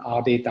done?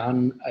 Are they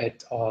done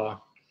at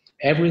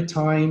every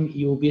time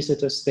you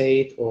visit a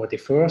state, or the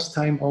first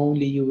time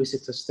only you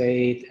visit a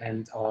state?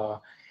 And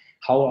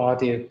how are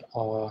the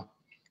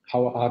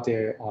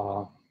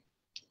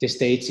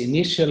states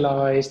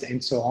initialized,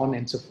 and so on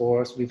and so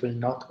forth? We will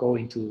not go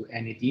into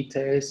any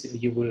details.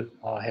 You will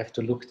have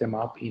to look them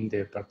up in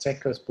the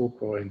Bartzecker's book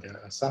or in the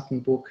Sutton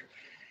book.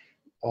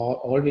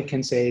 All we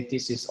can say,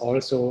 this is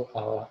also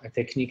a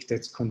technique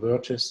that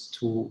converges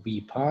to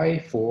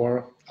VPy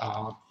for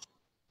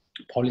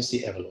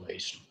policy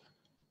evaluation.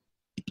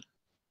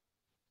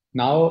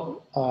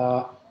 Now,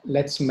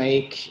 let's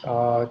make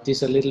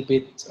this a little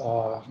bit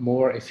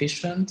more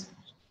efficient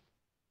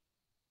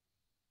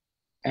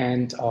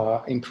and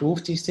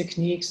improve these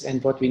techniques.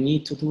 And what we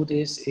need to do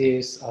this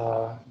is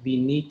we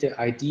need the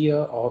idea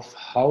of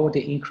how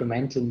the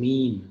incremental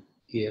mean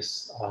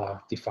is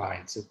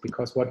defined. So,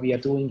 because what we are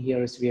doing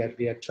here is we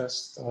are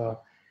just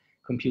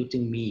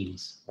computing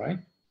means, right?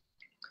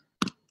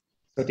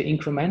 So the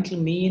incremental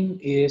mean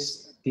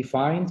is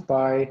defined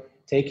by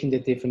taking the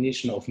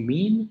definition of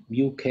mean,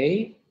 mu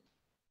k,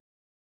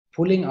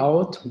 pulling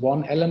out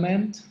one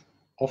element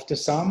of the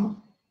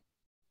sum.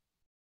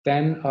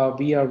 Then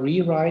we are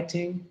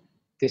rewriting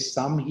the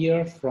sum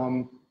here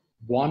from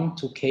 1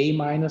 to k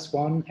minus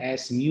 1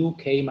 as mu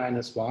k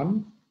minus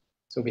 1.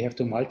 So we have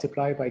to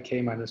multiply by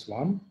k minus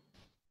 1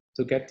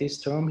 to get this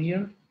term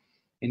here.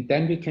 And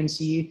then we can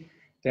see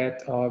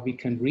that we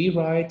can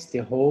rewrite the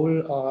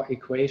whole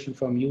equation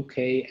for mu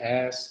k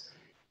as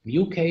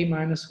mu k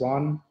minus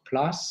 1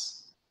 plus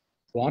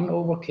 1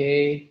 over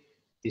k,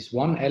 this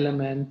one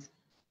element,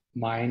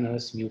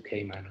 minus mu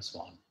k minus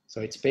 1.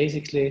 So it's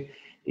basically,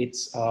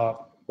 it's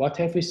what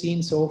have we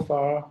seen so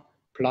far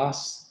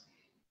plus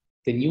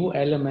the new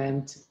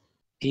element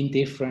in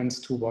difference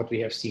to what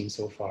we have seen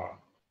so far,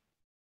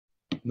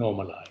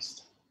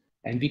 normalized.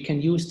 And we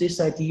can use this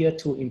idea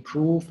to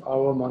improve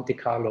our Monte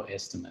Carlo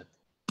estimate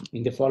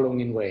in the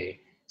following way.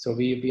 So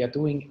we are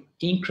doing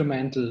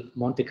incremental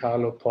Monte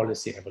Carlo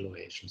policy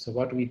evaluation. So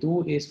what we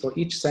do is, for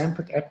each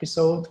sampled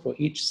episode, for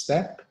each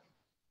step,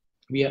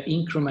 we are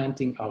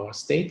incrementing our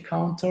state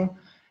counter,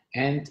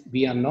 and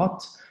we are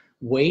not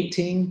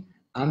waiting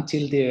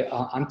until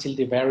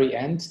the very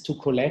end to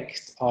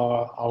collect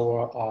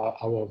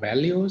our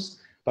values.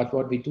 But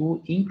what we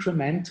do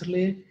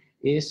incrementally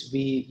is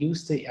we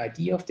use the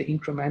idea of the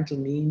incremental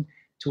mean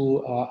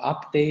to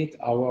update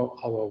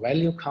our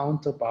value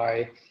counter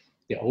by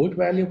the old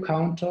value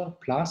counter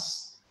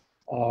plus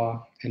a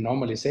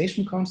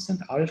normalization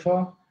constant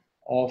alpha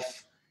of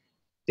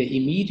the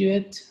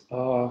immediate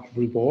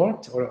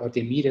reward or the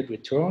immediate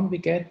return we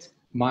get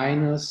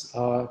minus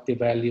the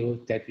value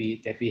that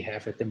we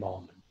have at the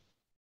moment.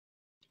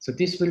 So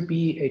this will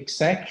be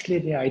exactly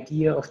the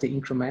idea of the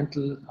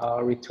incremental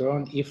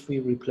return if we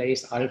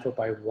replace alpha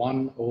by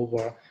 1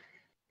 over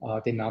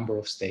the number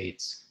of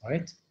states,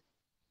 right?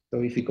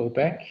 So if we go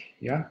back,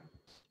 yeah,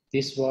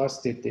 this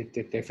was the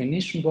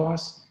definition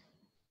was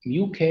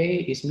mu k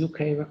is mu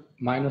k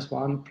minus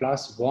 1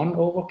 plus 1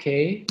 over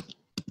k.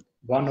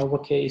 1 over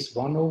k is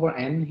 1 over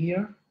n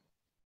here.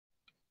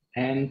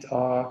 And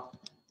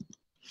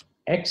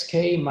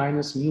xk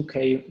minus mu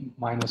k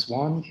minus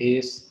 1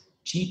 is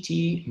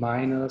gt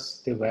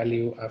minus the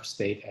value of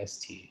state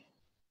st.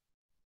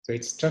 So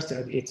it's just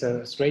it's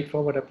a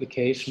straightforward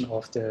application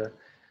of the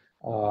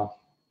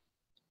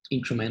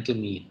incremental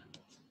mean.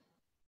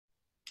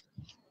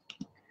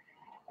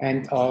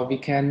 And we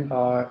can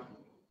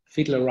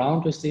fiddle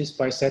around with this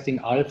by setting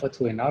alpha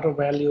to another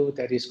value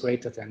that is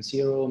greater than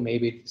 0.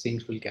 Maybe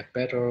things will get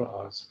better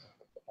or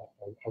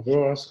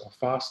worse or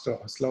faster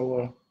or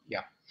slower.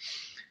 Yeah.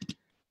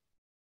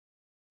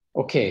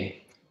 Okay.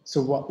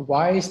 So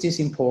why is this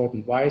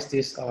important? Why is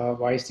this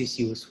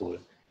useful?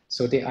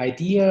 So the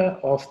idea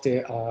of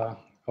the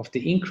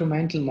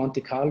incremental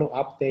Monte Carlo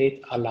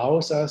update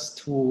allows us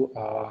to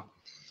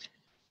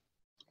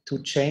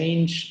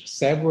change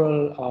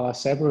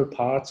several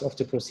parts of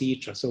the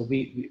procedure. So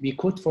we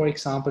could, for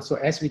example, so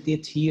as we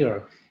did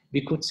here,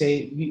 we could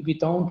say we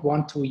don't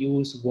want to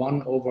use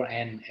 1 over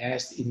n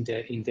as in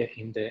the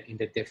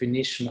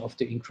definition of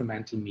the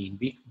incremental mean.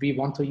 We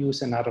want to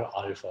use another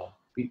alpha.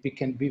 We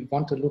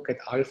want to look at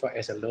alpha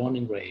as a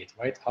learning rate,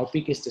 right? How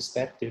big is the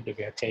step that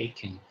we are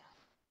taking?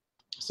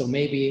 So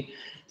maybe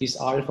this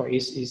alpha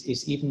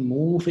is even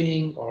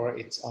moving, or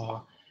it's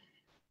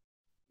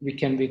we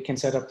can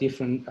set up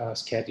different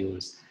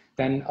schedules.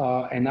 Then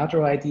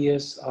another idea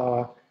is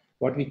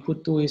what we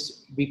could do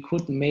is we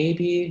could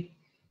maybe,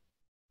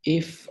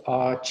 if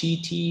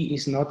GT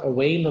is not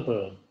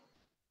available,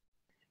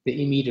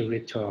 the immediate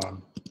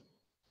return.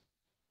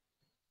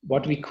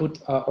 What we could,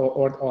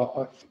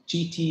 or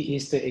GT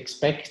is the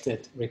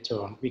expected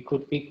return. We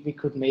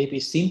could maybe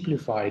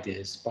simplify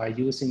this by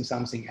using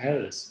something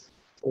else.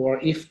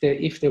 Or if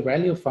the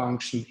value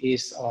function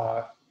is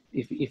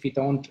if we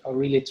don't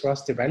really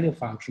trust the value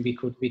function, we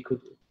could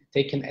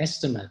take an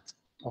estimate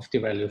of the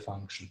value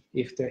function.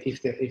 If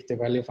the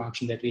value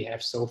function that we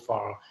have so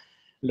far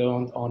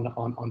learned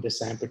on the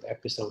sampled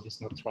episode is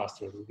not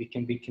trustworthy, we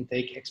can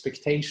take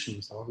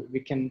expectations, or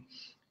we can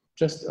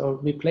just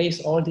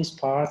replace all these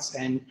parts,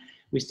 and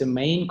with the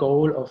main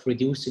goal of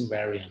reducing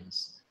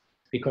variance.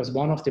 Because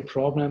one of the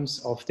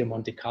problems of the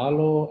Monte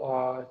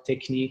Carlo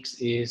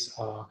techniques is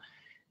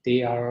they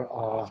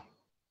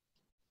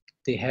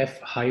have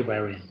high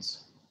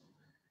variance.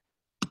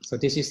 So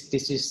this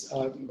is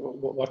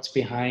what's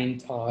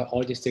behind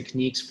all these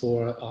techniques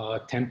for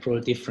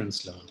temporal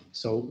difference learning.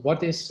 So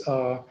what is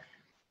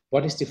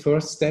the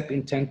first step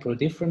in temporal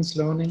difference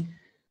learning?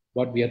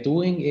 What we are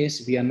doing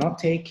is we are not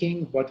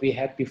taking what we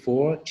had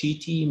before,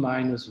 GT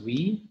minus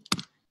V.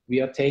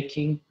 We are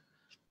taking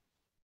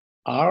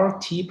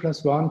RT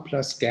plus 1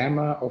 plus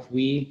gamma of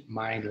V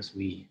minus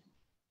V.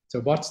 So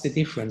what's the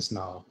difference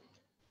now?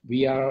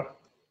 We are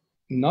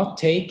not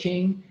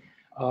taking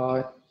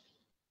the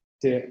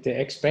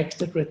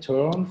expected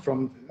return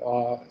from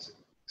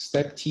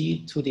step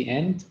t to the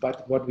end,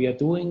 but what we are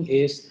doing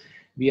is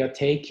we are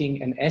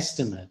taking an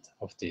estimate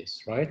of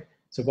this, right?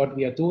 So what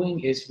we are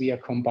doing is we are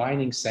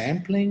combining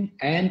sampling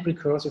and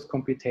recursive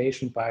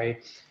computation by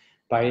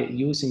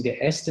using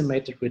the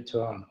estimated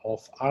return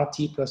of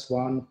RT plus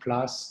 1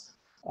 plus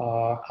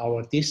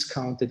our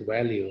discounted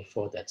value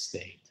for that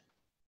state.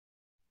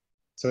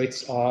 So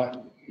it's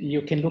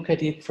you can look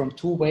at it from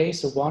two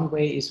ways. So one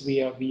way is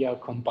we are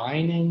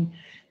combining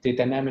the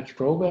dynamic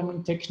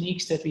programming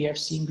techniques that we have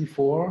seen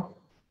before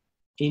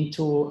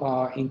into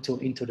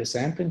the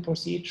sampling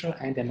procedure,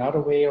 and another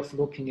way of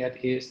looking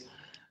at is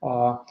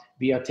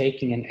we are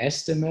taking an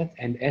estimate,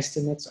 and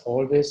estimates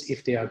always,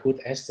 if they are good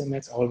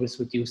estimates, always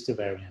reduce the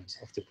variance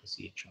of the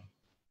procedure.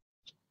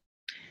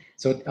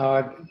 So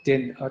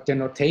the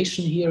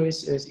notation here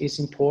is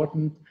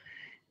important.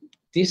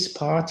 This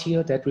part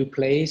here that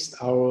replaced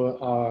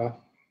our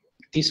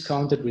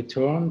discounted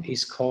return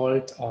is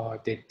called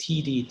the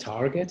TD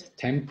target,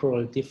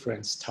 temporal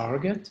difference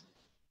target.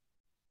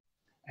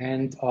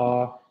 And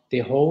the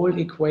whole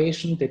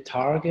equation, the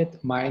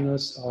target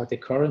minus the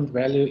current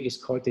value, is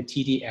called the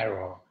TD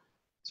error.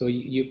 So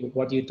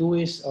what you do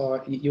is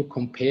you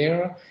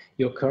compare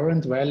your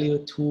current value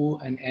to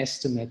an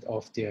estimate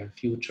of the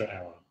future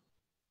error.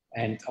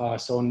 And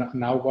so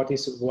now what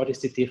is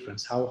the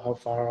difference? How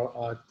far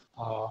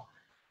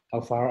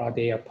are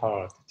they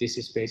apart? This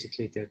is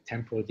basically the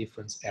temporal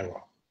difference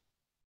error.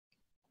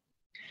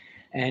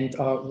 And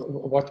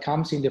what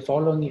comes in the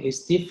following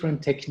is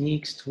different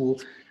techniques to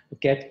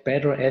get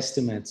better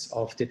estimates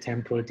of the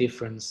temporal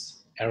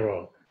difference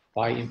error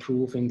by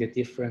improving the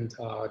different,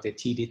 the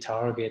TD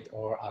target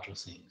or other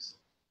things.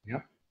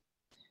 Yeah.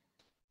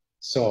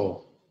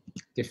 So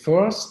the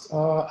first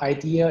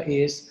idea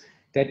is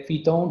that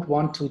we don't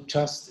want to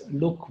just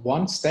look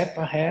one step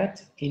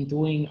ahead in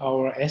doing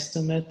our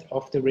estimate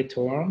of the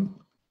return.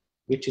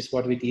 which is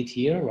what we did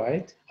here,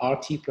 right?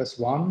 RT plus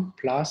 1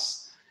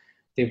 plus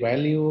the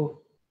value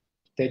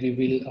that we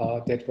will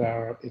that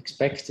we're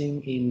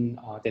expecting in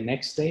the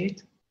next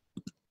state.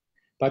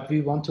 But we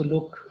want to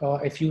look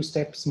a few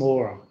steps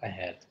more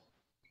ahead,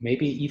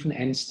 maybe even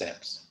n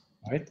steps,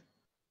 right?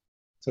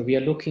 So we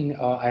are looking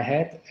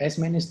ahead as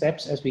many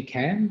steps as we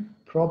can,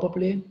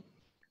 probably.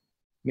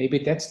 Maybe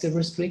that's the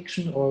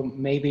restriction, or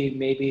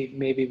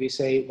maybe we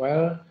say,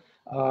 well,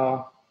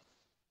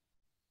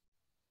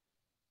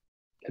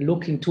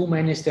 looking too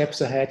many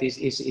steps ahead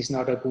is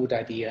not a good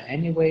idea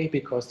anyway,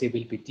 because they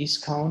will be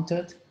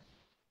discounted.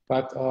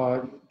 But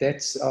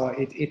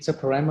it's a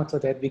parameter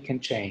that we can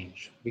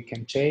change. We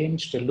can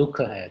change the look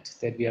ahead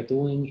that we are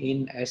doing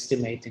in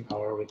estimating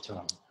our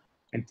return.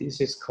 And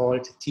this is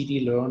called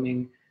TD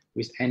learning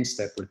with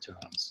n-step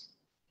returns,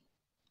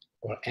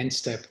 or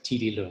n-step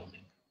TD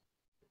learning.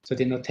 So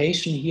the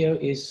notation here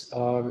is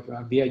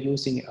we are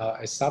using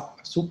a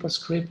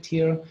superscript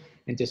here,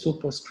 and the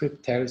superscript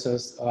tells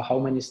us how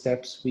many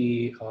steps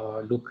we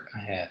look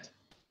ahead.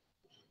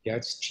 Yeah,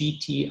 it's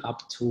GT up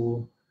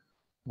to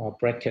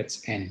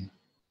brackets n.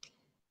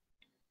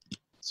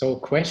 So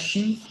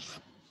question,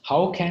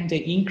 how can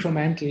the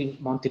incremental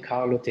Monte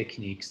Carlo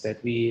techniques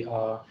that we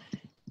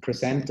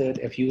presented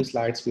a few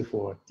slides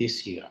before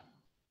this year,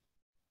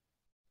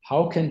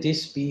 how can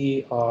this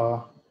be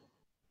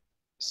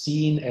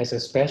seen as a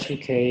special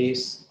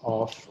case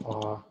of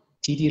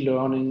TD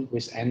learning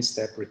with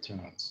n-step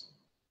returns?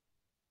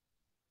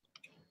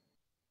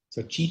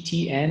 So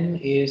GTN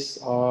is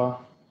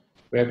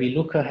where we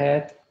look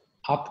ahead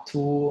up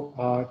to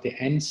the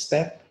n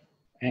step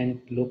and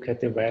look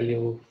at the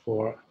value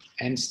for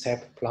n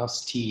step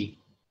plus t.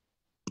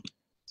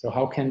 So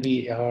how can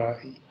we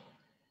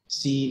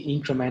see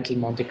incremental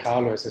Monte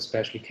Carlo as a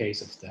special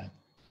case of that?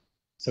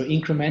 So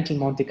incremental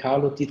Monte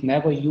Carlo did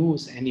never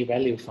use any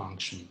value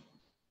function,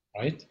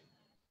 right?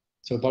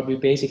 So what we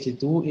basically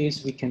do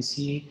is we can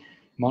see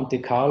Monte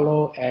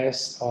Carlo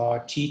as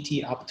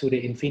GT up to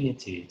the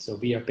infinity. So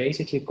we are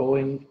basically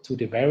going to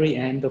the very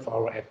end of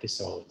our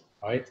episode,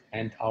 right?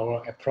 And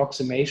our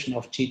approximation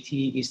of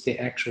GT is the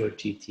actual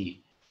GT.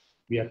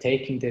 We are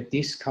taking the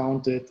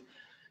discounted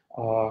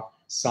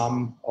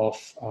sum of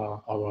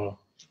our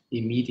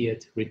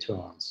immediate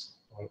returns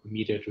or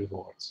immediate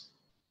rewards.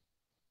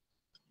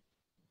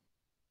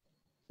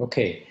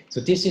 Okay,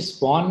 so this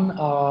is one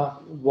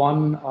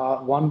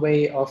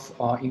way of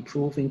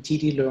improving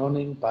TD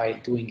learning by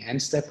doing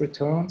n-step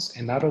returns.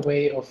 Another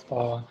way of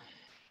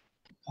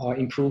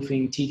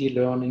improving TD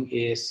learning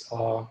is,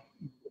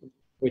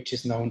 which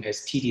is known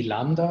as TD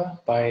lambda,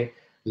 by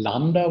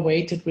lambda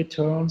weighted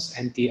returns.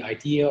 And the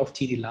idea of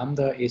TD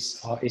lambda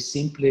is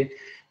simply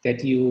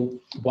that you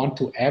want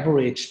to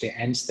average the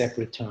n-step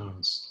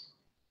returns.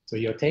 So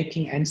you're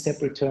taking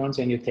n-step returns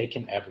and you take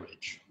an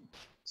average.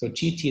 So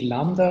GT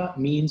lambda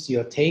means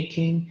you're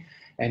taking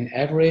an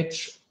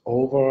average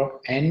over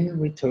n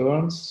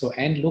returns, so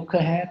n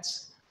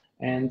look-aheads,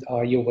 and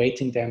you're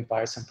weighting them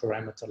by some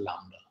parameter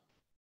lambda.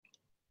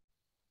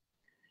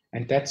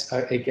 And that's,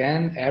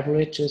 again,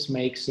 averages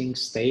make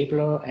things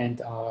stabler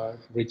and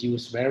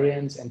reduce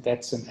variance, and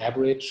that's an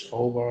average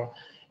over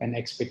an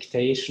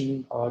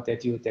expectation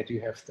that you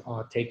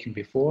have taken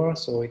before.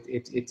 So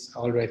it's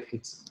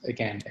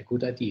again a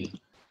good idea.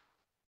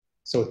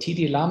 So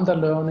TD lambda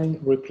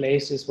learning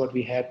replaces what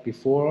we had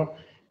before,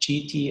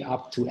 GT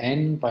up to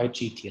n by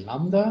GT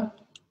lambda.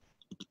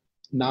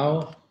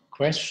 Now,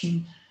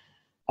 question.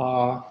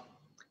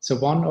 So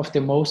one of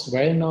the most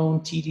well-known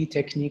TD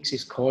techniques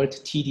is called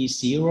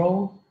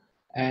TD0.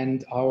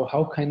 And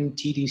how can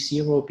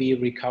TD0 be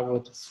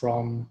recovered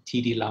from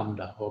TD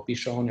lambda, or be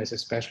shown as a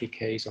special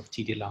case of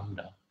TD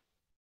lambda?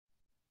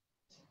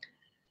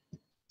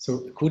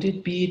 So could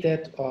it be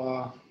that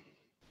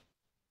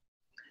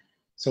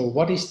so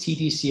what is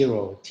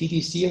TD0?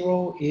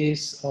 TD0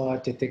 is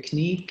the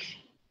technique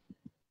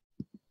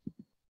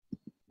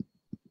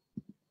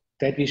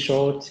that we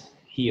showed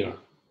here.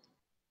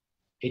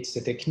 It's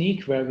the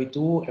technique where we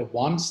do a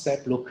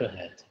one-step look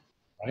ahead,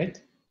 right?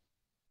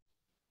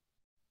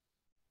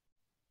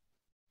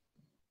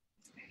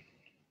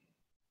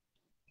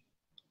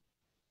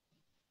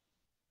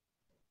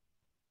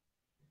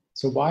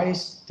 So why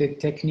is the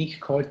technique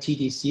called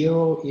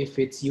TD0 if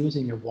it's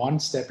using a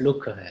one-step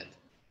look ahead?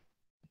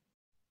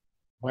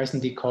 Why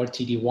isn't it called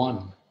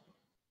TD1?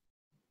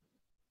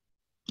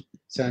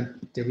 So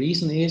the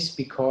reason is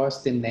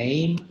because the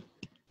name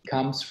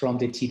comes from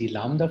the TD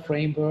lambda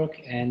framework,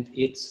 and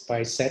it's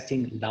by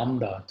setting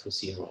lambda to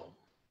 0.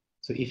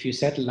 So if you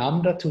set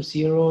lambda to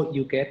 0,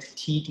 you get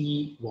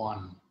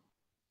TD1.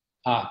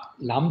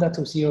 Lambda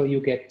to 0,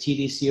 you get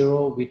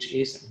TD0, which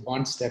is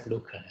one-step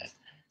look ahead.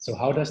 So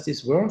how does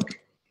this work?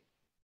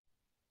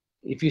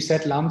 If you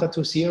set lambda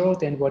to 0,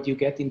 then what you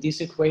get in this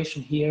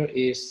equation here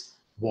is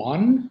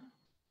 1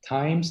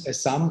 times a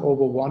sum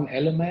over one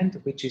element,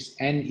 which is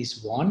n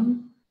is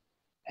 1,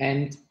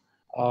 and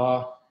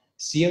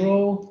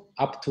 0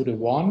 up to the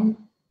 1,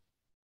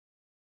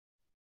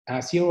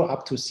 0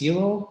 up to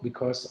 0,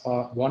 because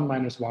 1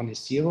 minus 1 is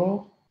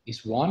 0,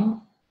 is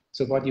 1,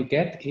 So what you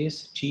get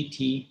is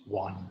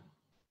GT1.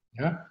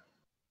 Yeah.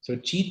 So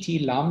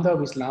GT lambda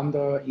with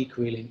lambda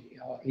equaling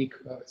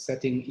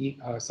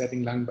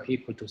setting lambda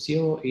equal to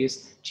 0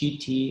 is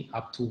GT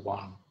up to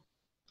 1.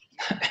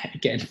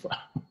 Again,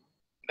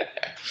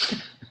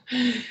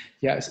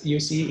 yes, you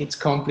see it's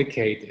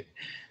complicated.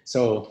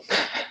 So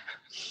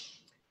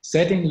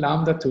setting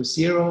lambda to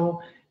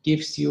 0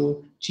 gives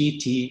you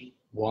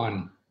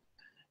GT1.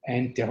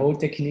 And the whole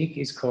technique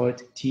is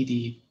called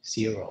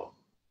TD0.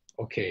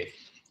 Okay,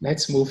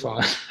 let's move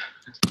on.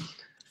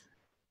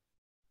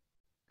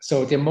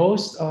 So the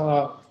most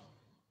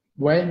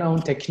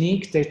well-known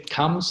technique that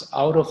comes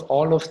out of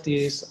all of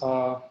these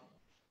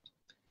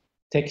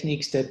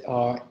techniques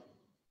that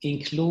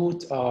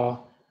include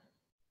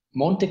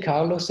Monte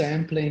Carlo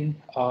sampling,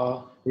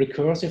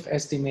 recursive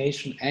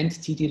estimation, and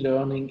TD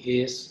learning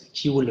is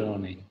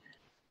Q-learning.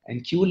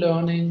 And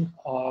Q-learning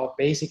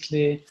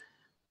basically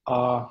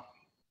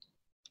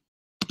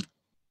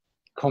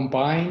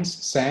combines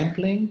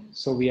sampling.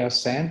 So we are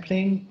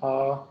sampling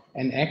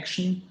an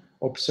action,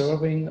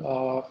 observing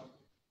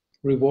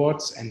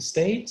rewards and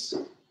states,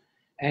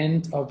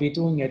 and we're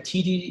doing a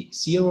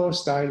TD0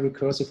 style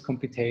recursive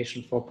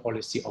computation for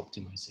policy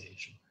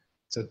optimization.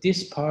 So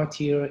this part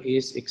here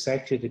is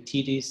exactly the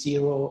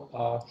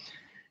TD0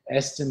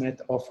 estimate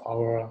of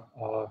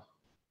our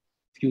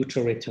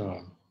future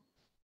return.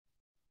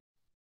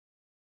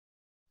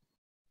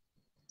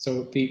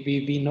 So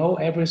we know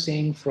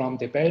everything from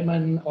the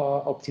Bellman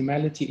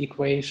optimality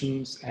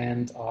equations,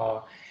 and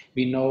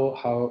we know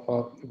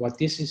how what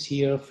this is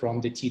here from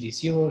the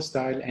TD0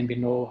 style, and we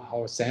know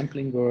how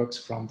sampling works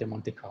from the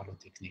Monte Carlo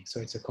technique.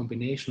 So it's a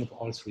combination of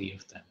all three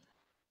of them.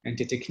 And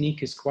the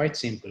technique is quite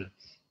simple.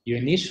 You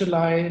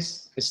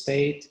initialize a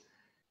state,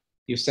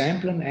 you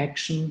sample an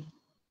action,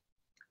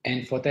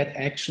 and for that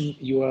action,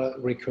 you are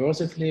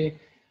recursively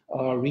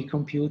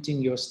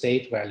recomputing your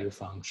state value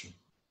function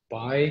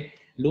by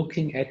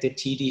looking at the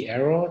TD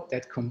error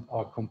that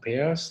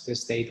compares the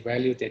state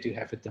value that you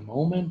have at the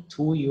moment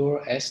to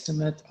your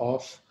estimate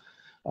of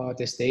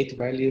the state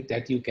value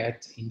that you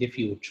get in the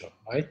future,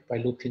 right? By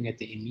looking at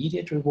the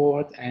immediate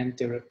reward and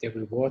the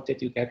reward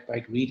that you get by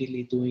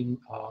greedily doing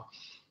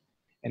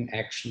an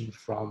action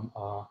from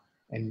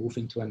and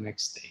moving to a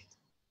next state.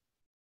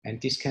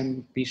 And this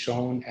can be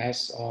shown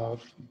as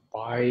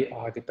by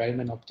the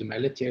Bellman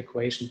optimality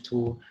equation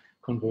to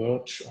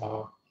converge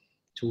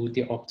to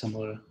the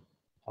optimal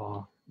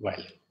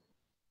value.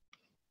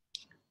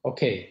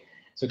 Okay,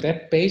 so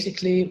that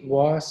basically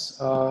was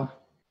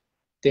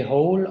the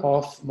whole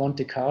of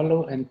Monte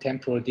Carlo and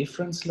temporal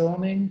difference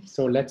learning.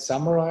 So let's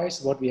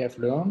summarize what we have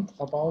learned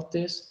about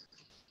this.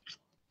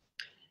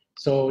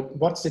 So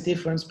what's the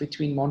difference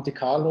between Monte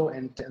Carlo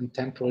and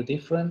temporal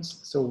difference?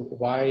 So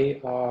why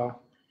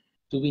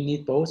do we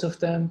need both of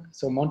them?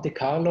 So Monte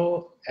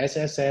Carlo, as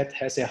I said,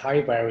 has a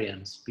high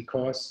variance,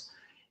 because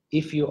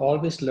if you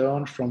always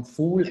learn from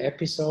full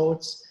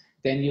episodes,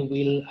 then you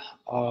will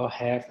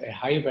have a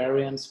high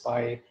variance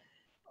by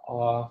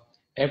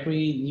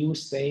every new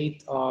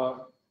state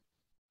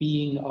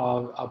being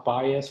a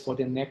bias for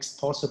the next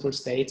possible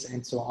states,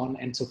 and so on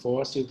and so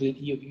forth.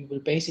 You will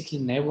basically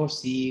never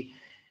see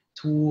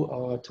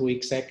two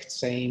exact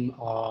same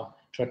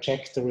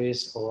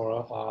trajectories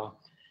or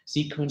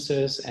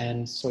sequences,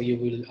 and so you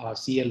will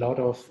see a lot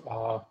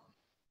of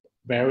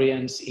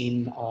variance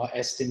in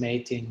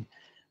estimating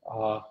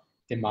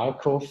the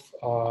Markov,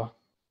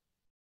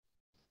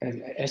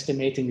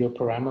 estimating your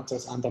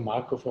parameters under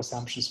Markov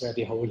assumptions, where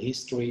the whole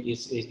history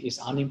is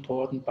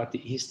unimportant, but the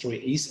history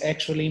is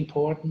actually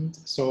important.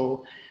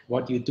 So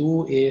what you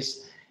do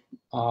is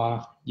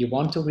you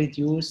want to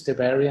reduce the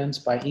variance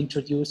by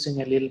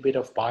introducing a little bit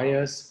of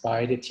bias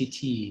by the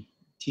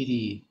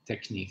TD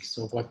technique.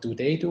 So what do?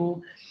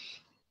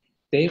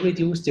 They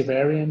reduce the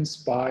variance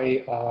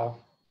by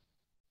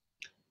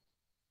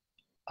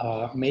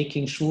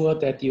making sure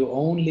that you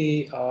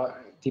only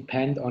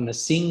depend on a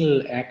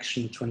single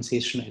action,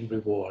 transition, and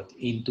reward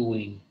in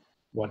doing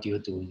what you're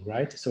doing,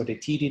 right? So the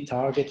TD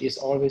target is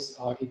always,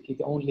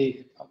 it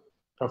only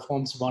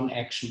performs one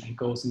action and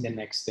goes in the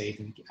next state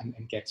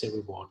and gets a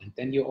reward. And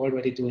then you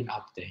already do an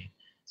update.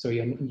 So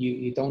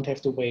you don't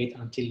have to wait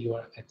until you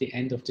are at the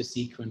end of the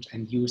sequence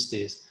and use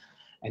this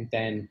and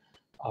then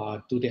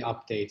do the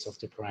updates of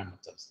the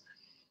parameters.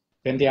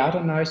 Then the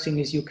other nice thing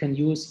is you can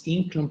use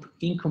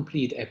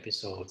incomplete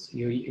episodes.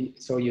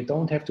 So you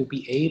don't have to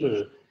be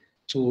able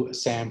to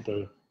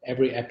sample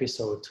every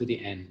episode to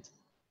the end.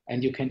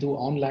 And you can do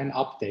online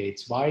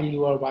updates while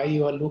you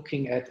are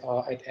looking at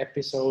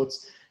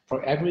episodes.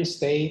 For every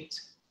state,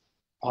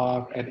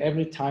 at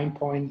every time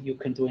point, you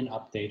can do an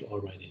update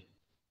already.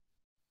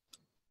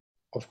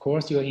 Of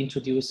course, you are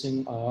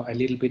introducing a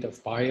little bit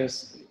of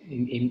bias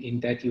in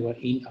that you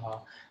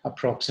are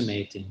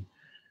approximating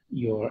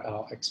your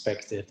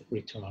expected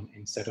return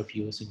instead of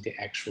using the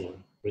actual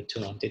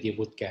return that you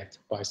would get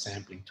by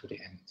sampling to the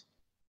end.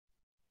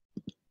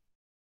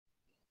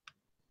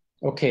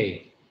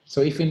 Okay,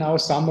 so if we now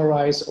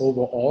summarize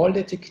over all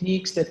the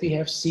techniques that we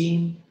have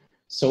seen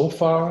so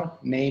far,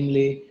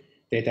 namely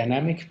the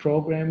dynamic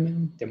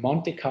programming, the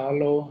Monte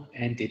Carlo,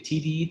 and the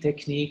TDE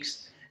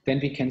techniques, then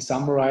we can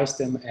summarize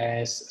them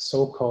as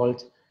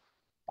so-called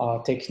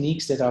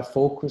techniques that are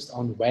focused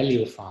on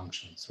value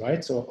functions,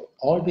 right? So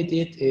all we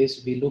did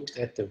is we looked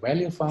at the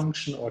value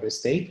function or the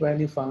state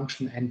value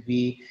function, and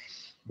we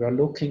were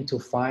looking to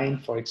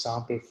find, for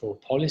example, for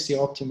policy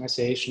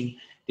optimization,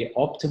 the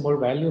optimal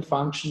value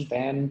function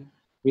then,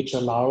 which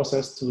allows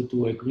us to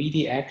do a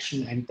greedy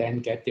action and then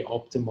get the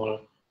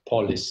optimal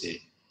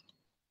policy.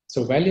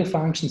 So value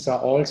functions are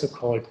also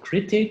called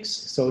critics.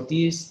 So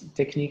these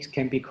techniques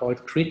can be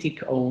called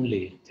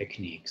critic-only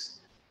techniques.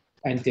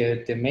 And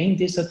the main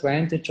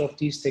disadvantage of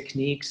these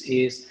techniques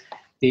is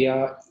they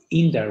are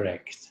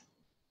indirect.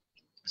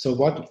 So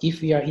what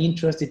if we are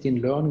interested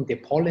in learning the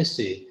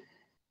policy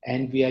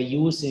and we are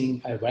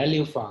using a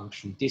value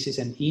function, this is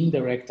an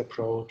indirect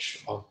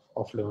approach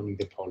of learning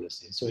the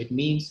policy. So it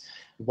means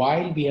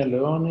while we are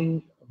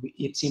learning,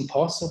 it's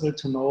impossible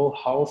to know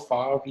how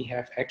far we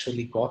have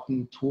actually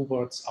gotten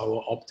towards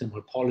our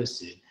optimal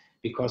policy,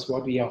 because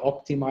what we are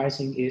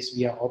optimizing is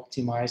we are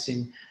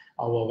optimizing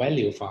our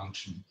value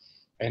function.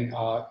 And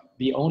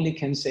we only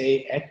can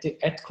say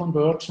at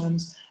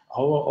convergence,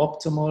 our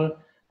optimal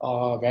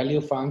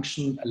value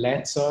function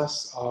lets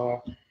us,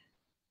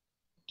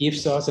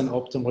 gives us an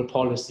optimal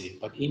policy.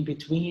 But in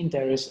between,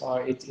 there is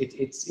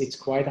it's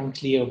quite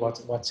unclear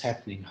what's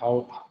happening.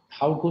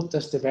 How good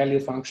does the value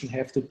function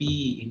have to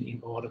be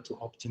in order to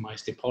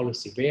optimize the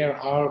policy? Where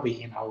are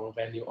we in our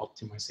value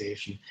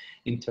optimization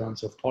in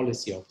terms of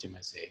policy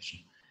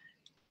optimization?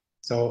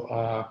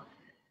 So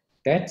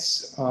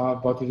that's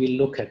what we will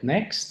look at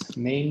next,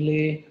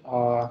 namely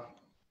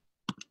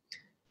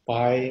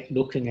by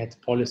looking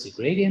at policy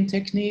gradient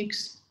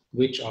techniques,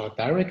 which are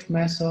direct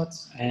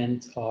methods.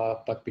 And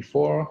but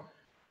before,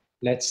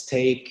 let's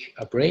take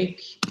a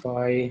break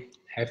by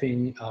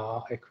having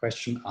a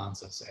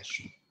question-answer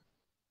session.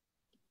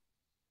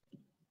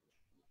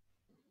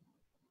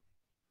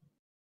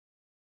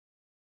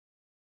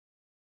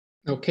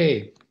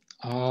 Okay,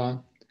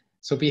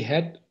 so we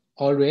had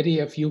already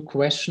a few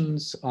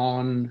questions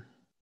on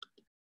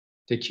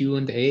the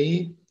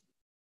Q&A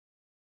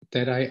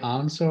that I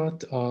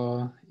answered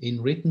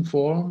in written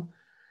form,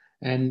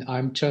 and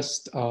I'm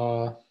just,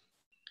 so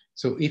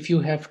if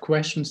you have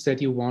questions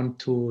that you want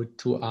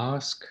to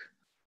ask,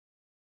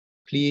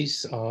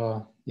 please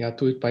do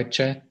it by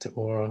chat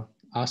or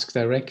ask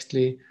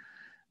directly.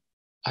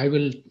 I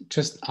will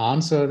just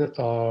answer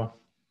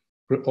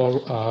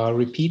or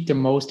repeat the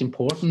most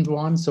important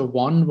one. So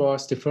one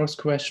was, the first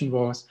question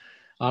was,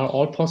 are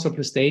all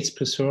possible states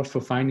preserved for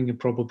finding a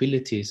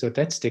probability? So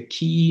that's the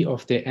key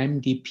of the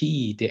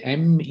MDP, the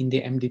M in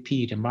the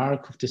MDP, the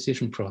Markov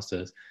decision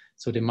process.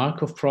 So the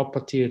Markov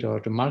property or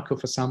the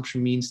Markov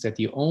assumption means that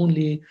you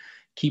only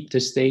keep the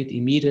state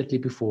immediately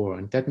before,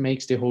 and that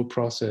makes the whole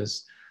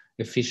process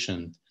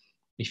efficient.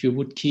 If you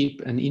would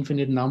keep an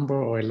infinite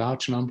number or a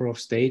large number of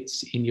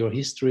states in your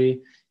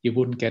history, you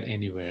wouldn't get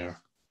anywhere.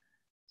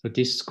 So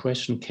this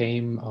question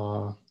came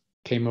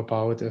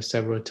about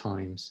several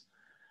times.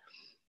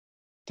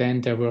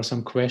 Then there were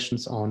some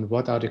questions on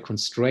what are the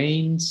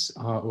constraints.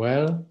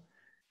 Well,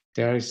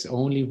 there is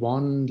only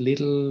one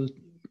little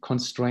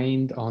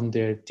constraint on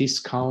the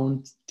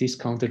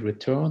discounted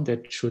return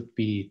that should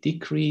be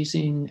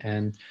decreasing,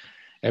 and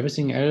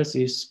everything else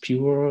is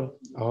pure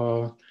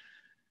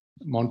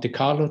Monte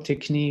Carlo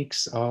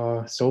techniques,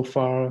 so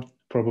far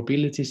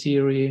probability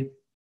theory,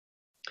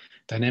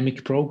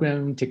 dynamic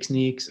programming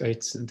techniques.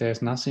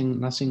 There's nothing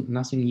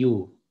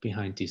new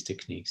behind these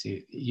techniques.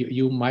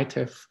 You might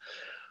have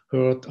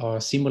heard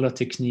similar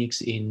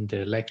techniques in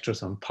the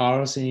lectures on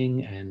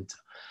parsing and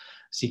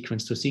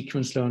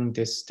sequence-to-sequence learning.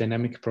 This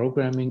dynamic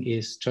programming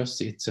is just,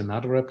 it's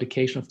another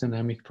application of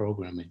dynamic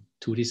programming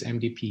to these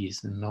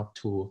MDPs and not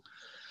to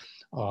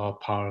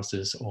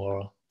parsers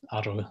or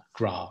other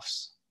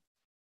graphs.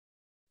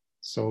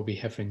 So we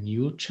have a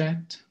new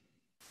chat.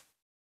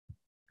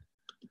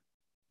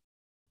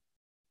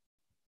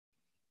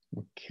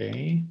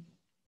 Okay.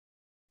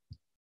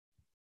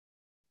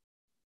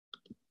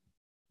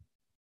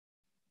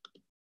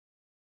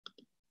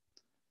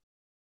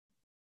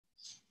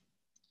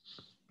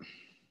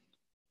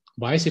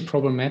 Why is it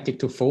problematic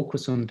to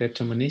focus on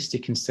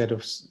deterministic instead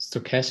of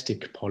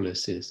stochastic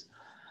policies?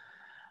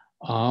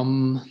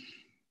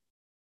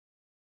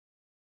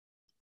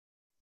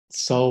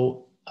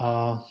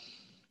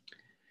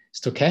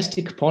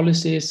 Stochastic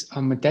policies,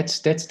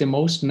 that's the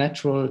most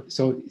natural.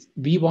 So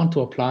we want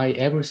to apply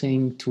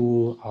everything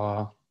to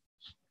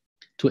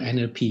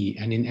NLP,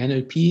 and in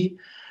NLP,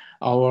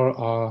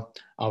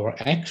 our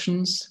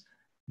actions,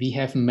 we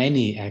have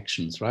many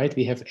actions, right?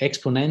 We have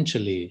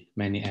exponentially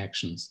many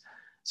actions.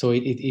 So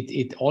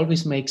it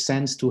always makes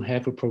sense to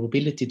have a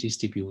probability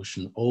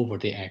distribution over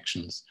the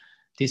actions.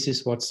 This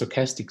is what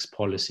stochastic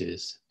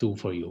policies do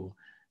for you.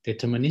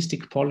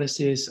 Deterministic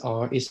policies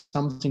is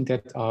something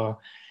that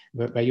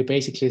where you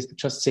basically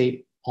just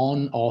say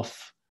on,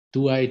 off.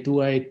 Do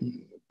I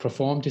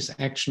perform this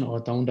action or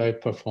don't I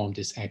perform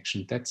this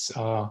action? That's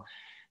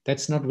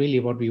that's not really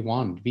what we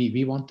want.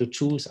 We want to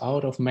choose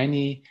out of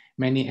many,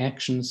 many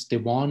actions, the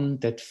one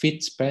that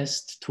fits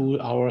best to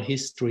our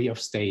history of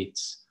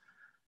states,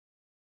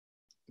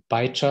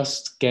 by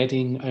just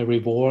getting a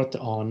reward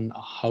on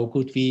how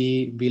good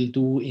we will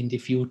do in the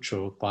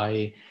future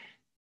by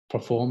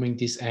performing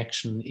this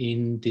action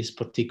in this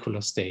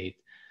particular state.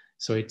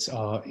 So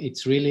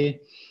it's really,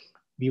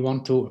 we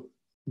want to,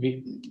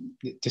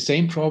 the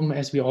same problem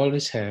as we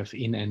always have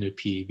in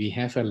NLP. We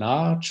have a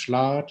large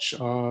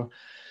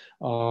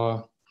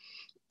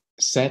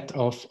set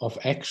of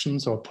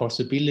actions or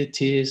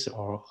possibilities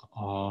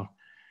or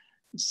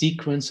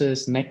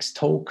sequences, next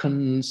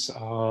tokens,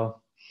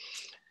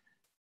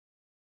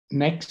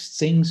 next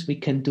things we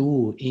can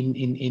do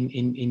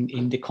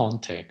in the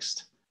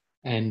context.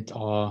 And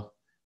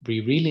we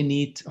really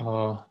need,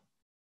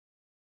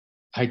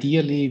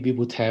 ideally, we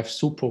would have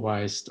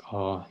supervised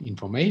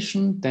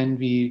information. Then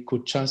we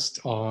could just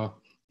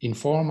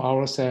inform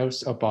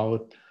ourselves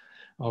about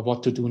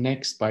what to do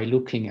next by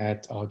looking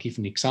at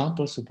given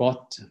examples of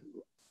what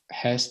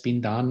has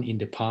been done in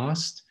the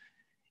past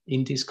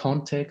in this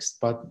context.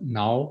 But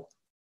now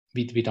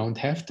we don't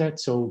have that.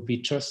 So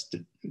we just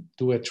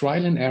do a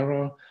trial and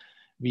error.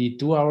 We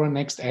do our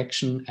next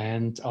action,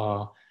 and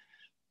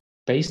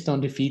based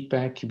on the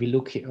feedback, we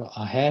look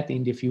ahead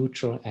in the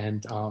future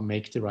and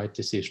make the right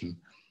decision.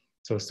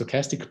 So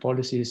stochastic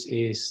policies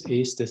is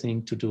the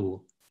thing to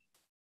do.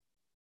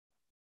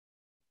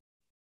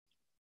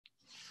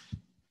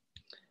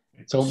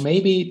 So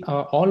maybe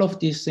all of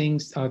these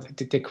things,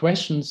 the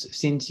questions,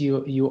 since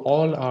you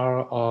all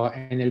are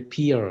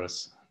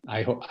NLPers,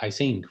 I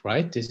think,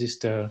 right? This is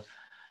the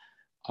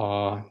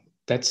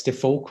that's the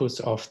focus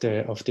of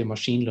the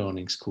machine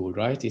learning school,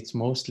 right? It's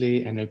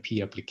mostly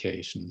NLP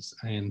applications.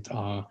 And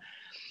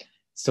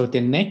so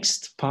the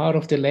next part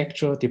of the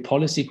lecture, the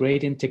policy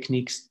gradient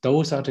techniques,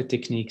 those are the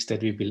techniques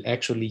that we will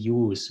actually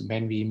use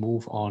when we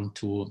move on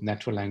to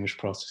natural language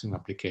processing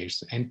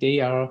applications. And they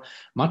are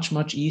much,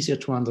 much easier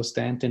to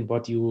understand than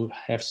what you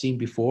have seen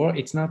before.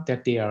 It's not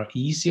that they are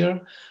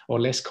easier or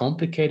less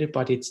complicated,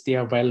 but they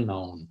are well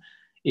known.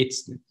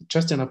 It's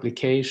just an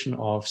application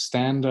of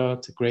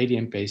standard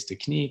gradient-based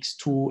techniques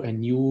to a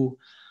new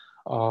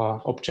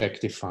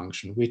objective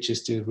function, which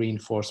is the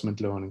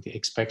reinforcement learning, the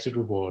expected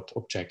reward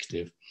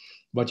objective.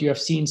 What you have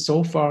seen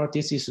so far,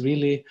 this is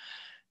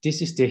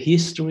the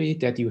history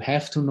that you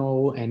have to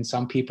know, and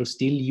some people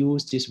still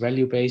use this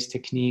value-based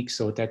technique,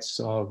 so that's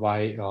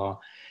why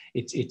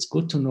it's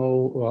good to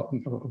know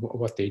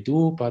what they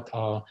do, but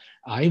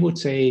I would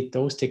say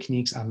those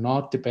techniques are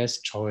not the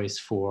best choice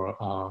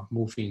for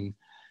moving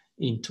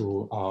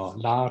into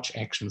large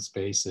action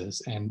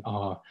spaces and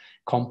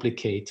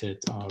complicated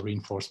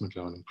reinforcement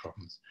learning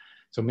problems.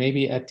 So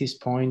maybe at this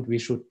point we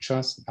should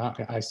just,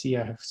 I see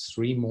I have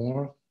 3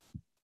 more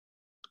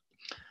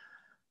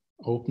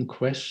open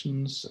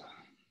questions.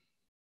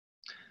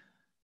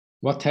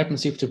 What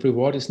happens if the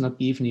reward is not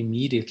given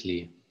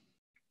immediately?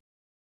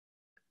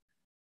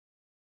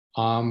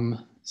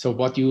 So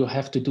what you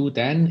have to do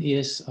then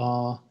is,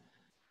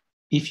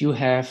 if you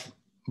have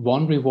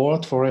one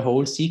reward for a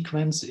whole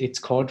sequence, it's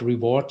called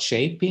reward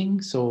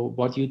shaping. So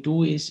what you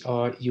do is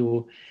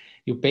you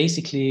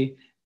basically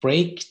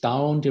break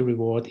down the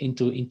reward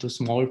into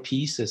small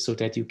pieces so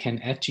that you can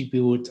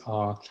attribute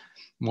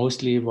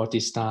mostly what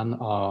is done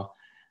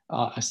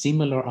a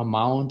similar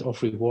amount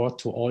of reward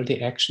to all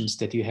the actions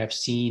that you have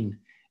seen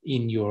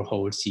in your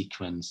whole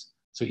sequence.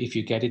 So if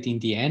you get it in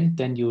the end,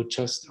 then you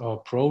just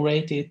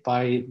prorate it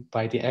by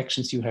the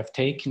actions you have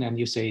taken, and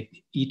you say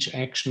each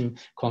action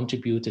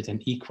contributed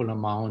an equal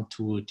amount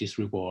to this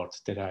reward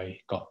that I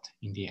got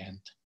in the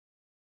end.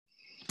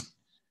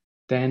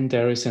 Then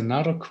there is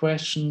another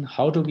question: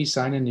 how do we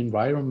design an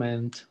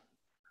environment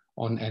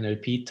on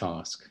NLP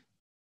task?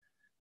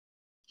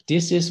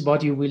 This is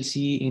what you will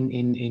see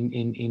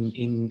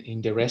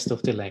in the rest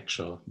of the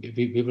lecture.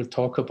 We will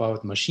talk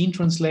about machine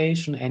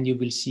translation, and you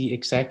will see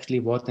exactly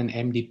what an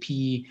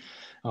MDP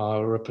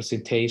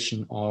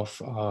representation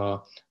of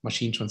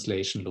machine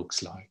translation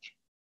looks like.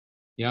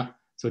 Yeah,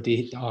 so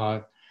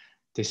the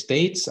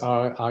states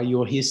are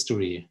your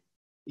history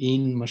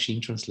in machine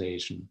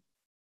translation.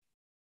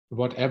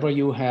 Whatever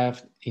you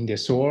have in the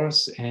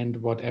source and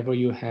whatever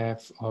you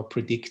have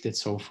predicted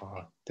so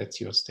far,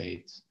 that's your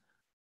states.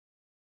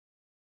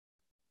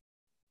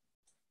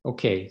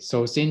 Okay,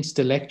 so since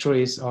the lecture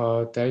is,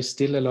 there's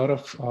still a lot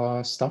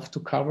of stuff to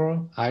cover,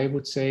 I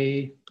would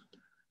say,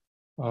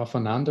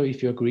 Fernando,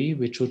 if you agree,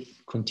 we should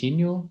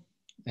continue.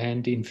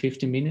 And in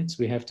 15 minutes,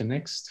 we have the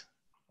next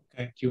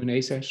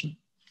Q&A session.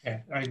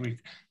 Yeah, I agree.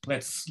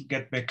 Let's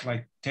get back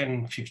like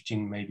 10,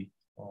 15 maybe,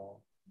 or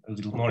a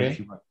little more if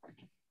you want.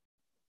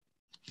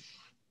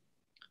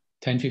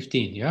 10,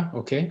 15, yeah,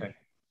 okay.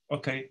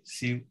 Okay,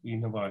 see you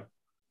in a while.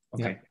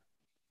 Okay. Yeah.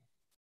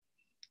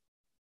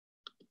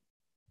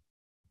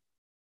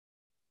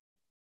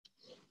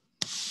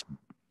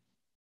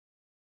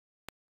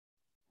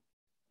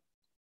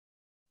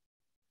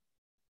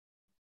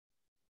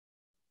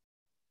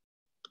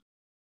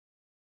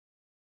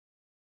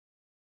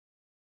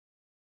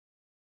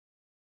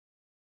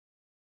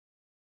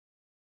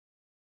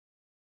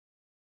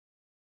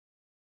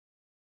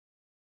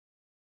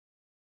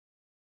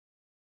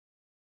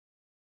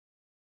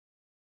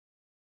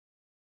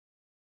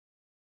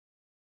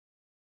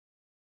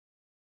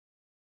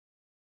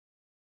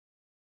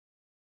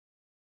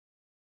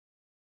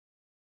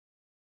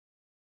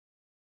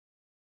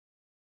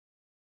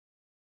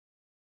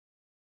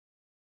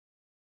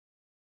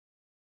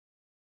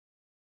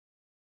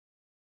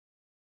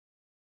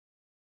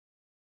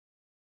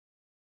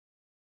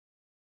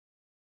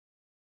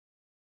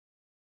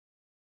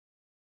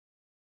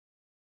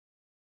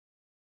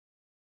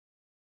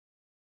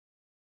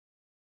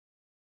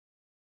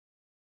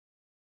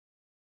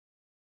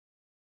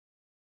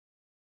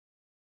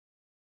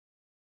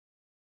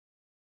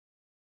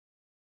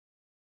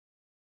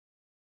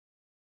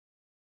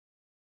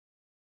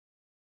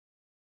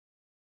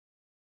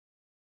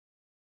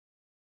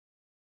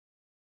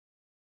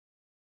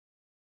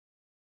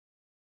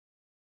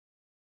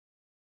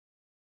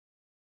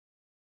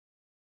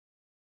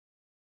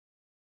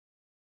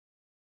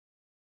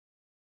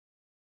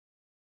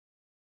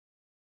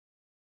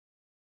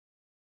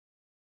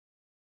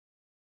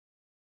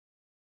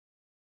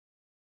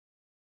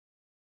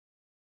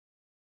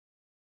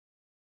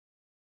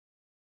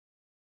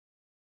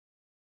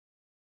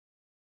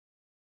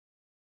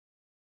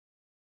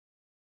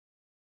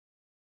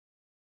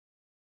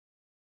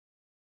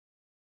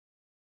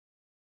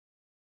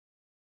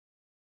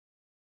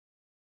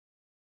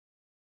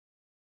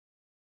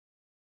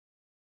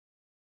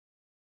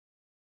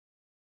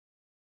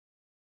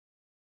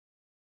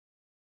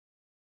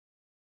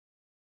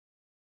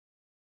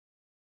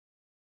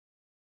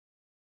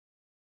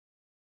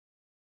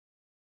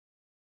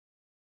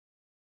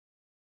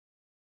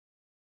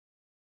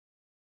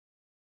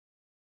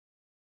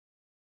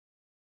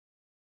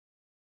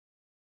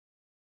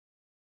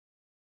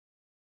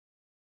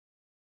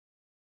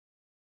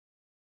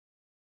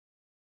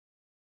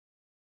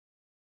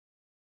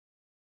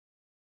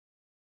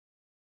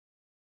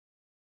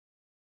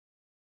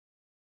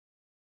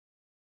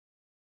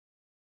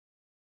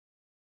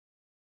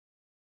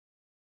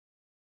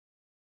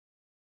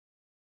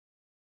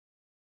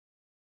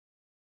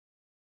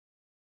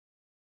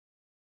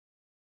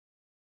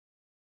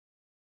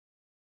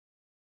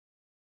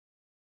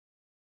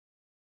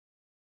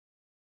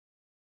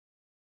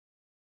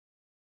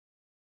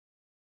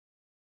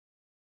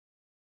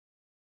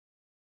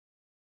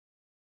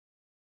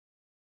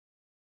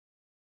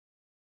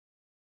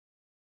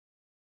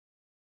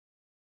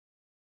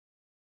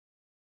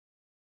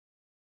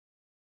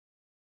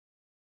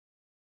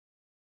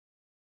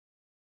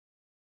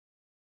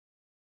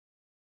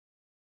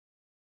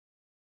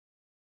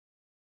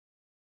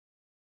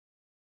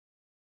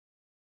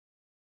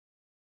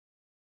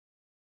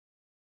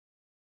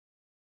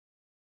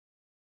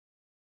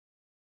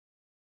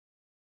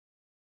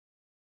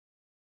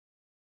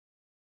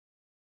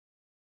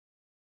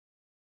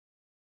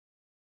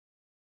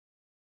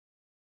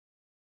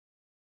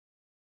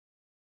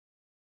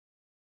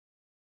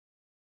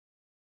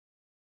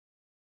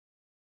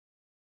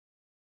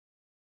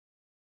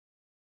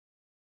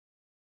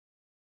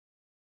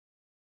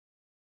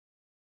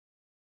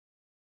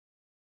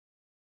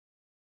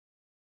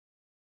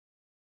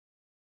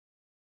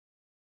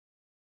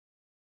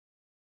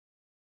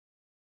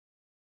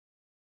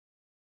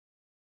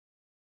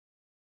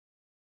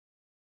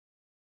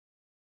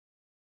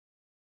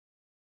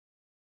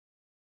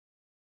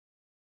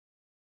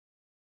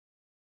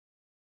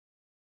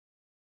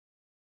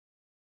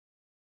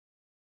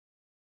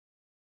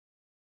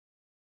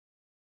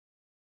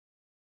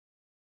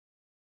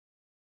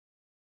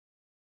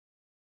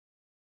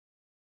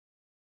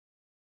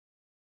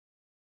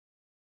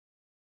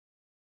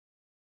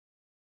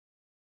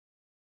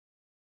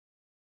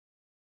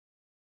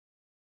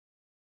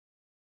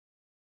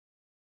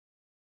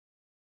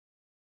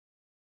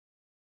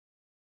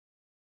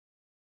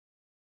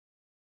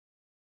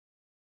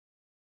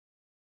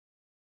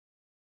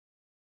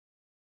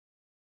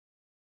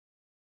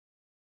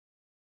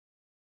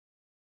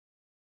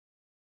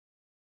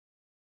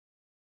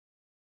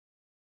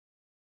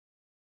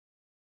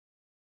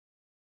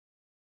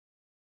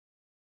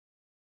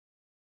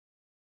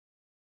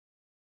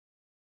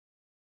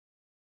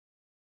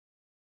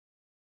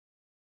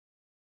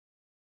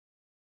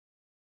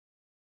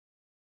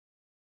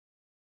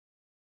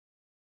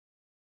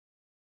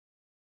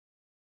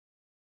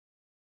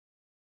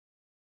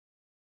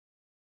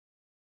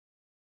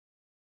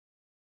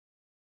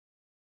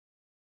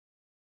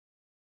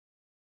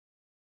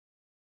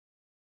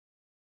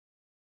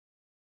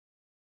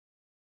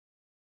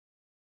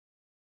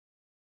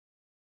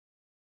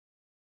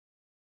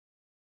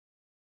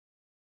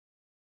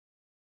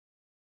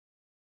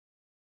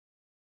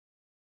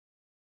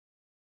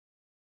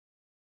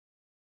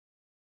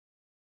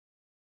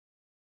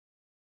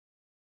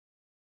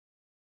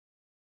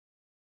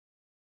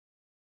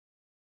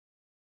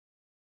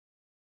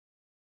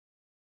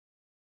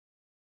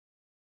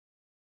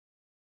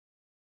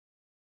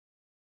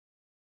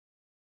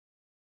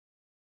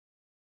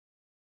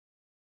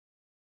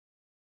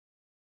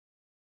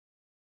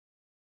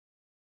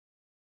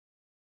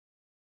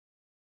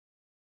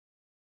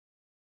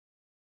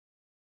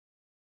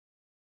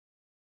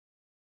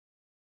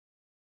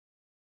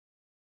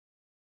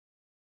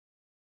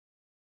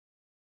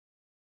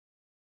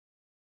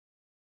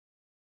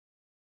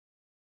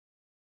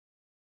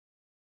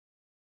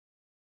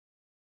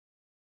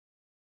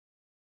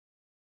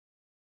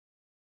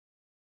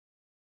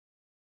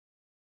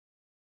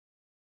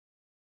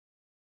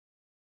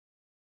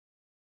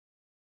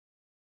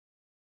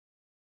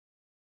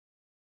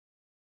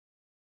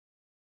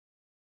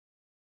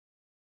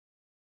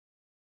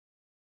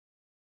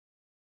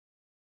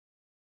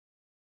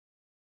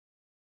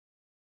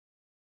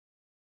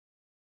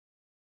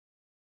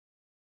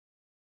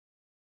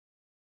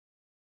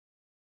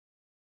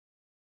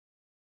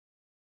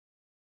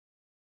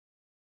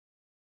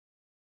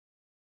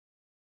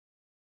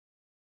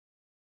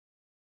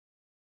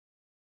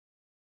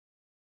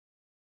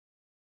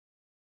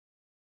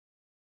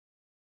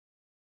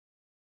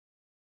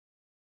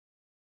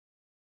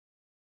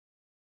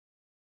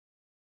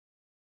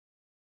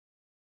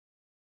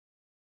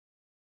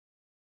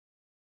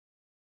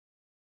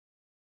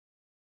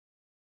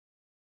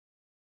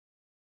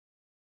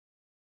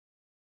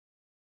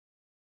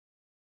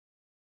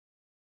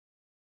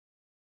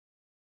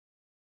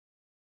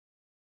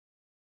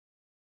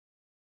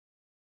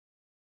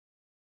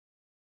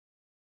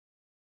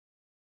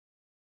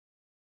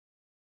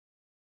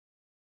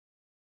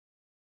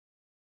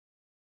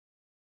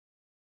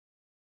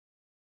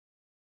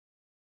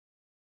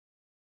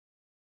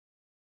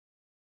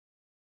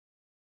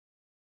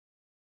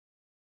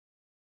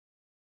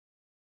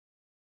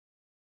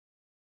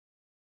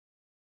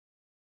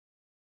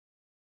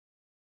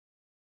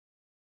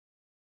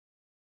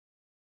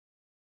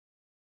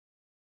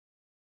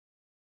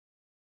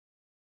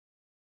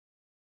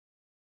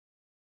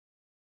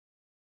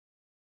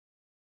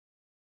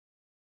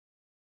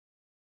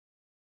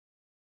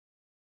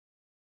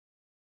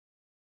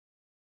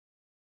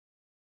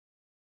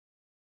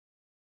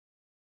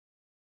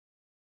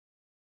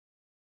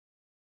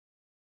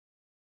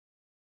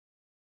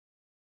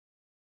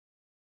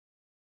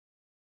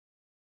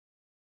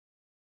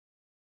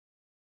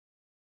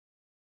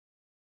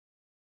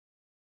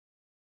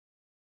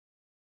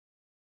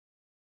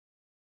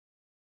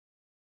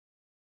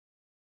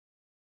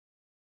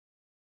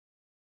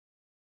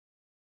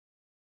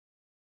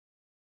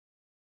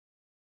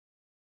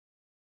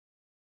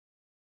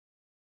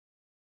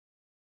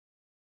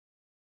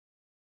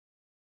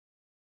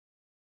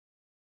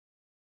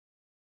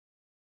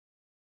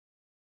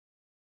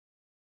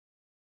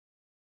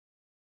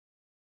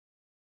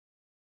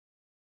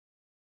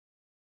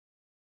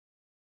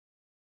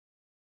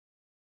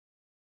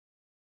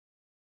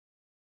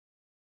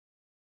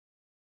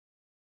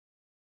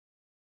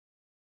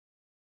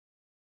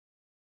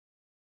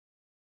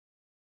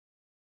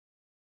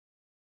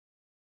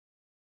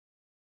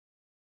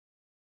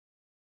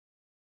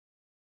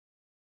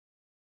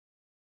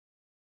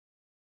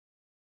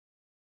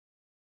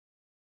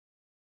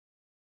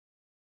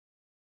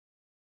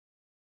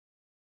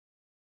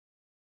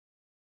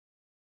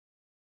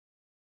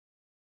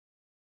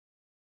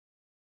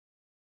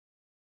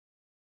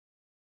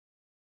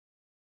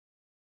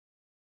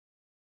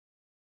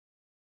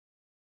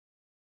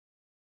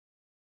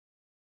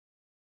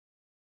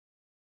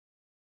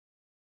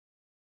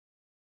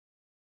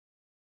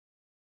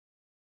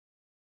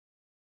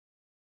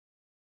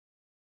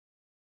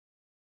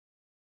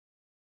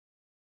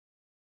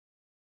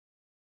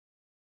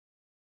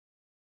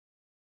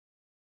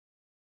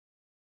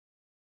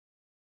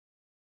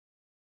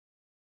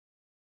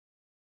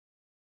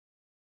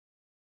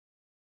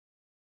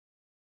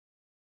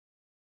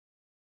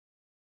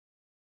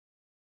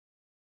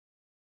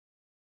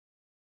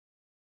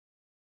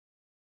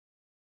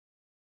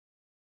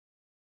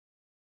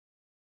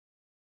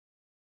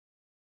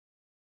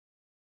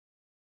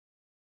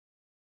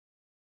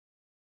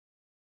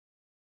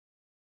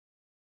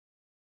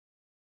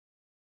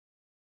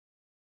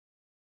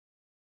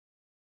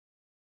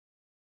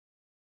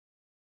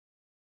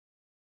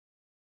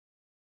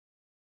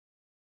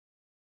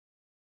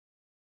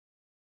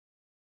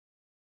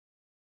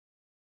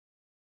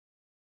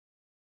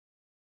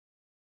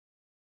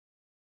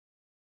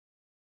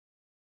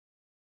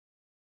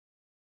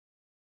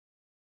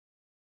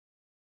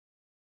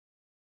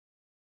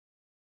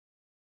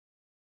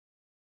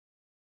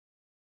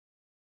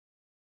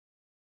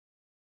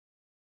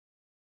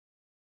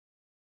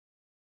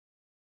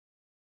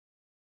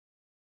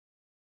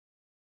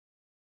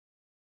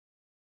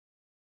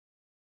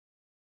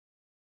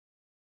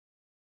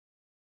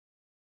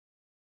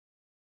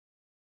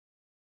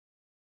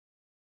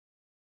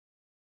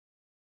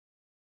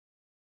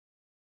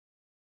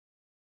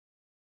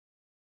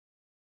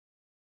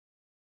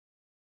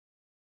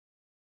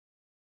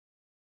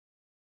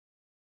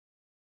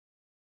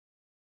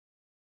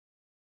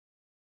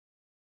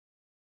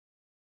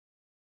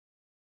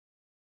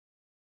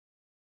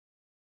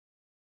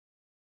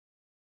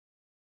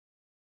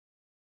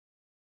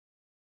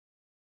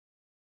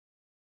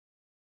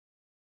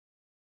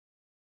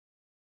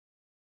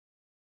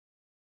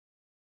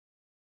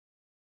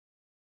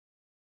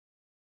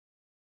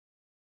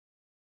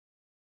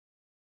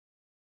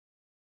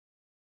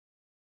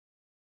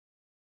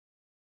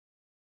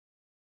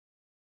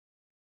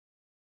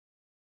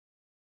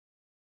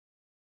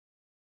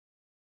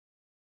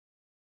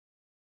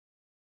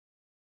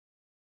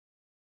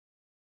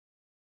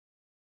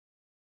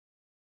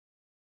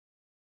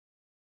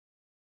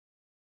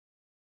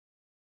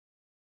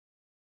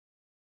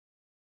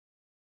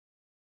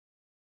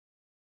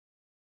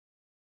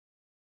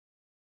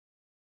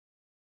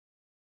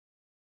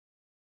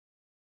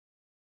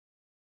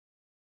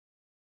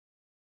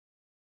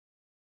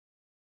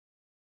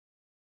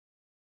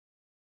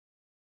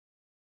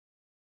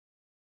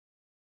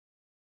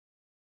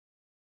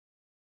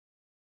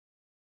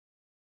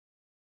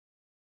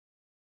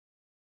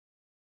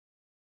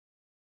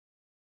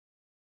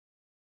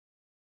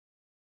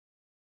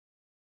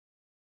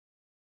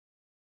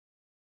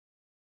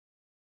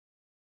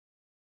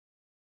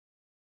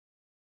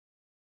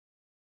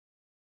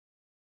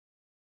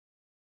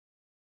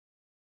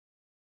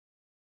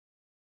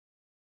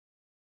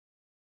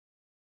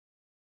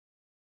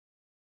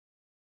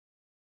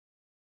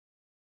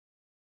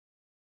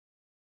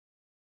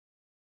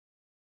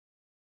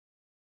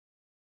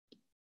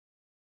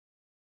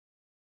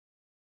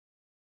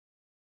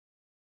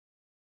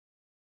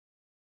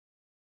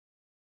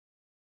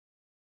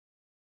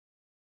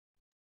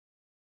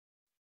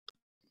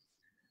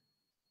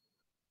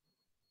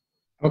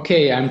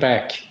 Okay, I'm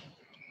back.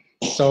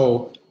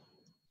 So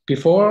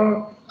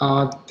before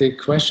the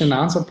question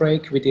and answer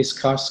break, we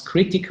discussed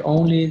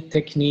critic-only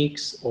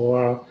techniques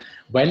or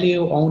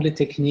value-only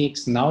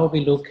techniques. Now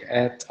we look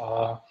at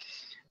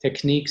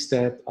techniques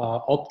that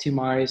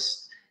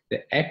optimize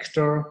the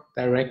actor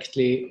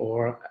directly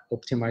or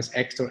optimize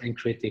actor and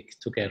critic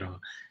together.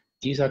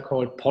 These are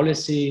called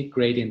policy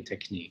gradient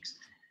techniques.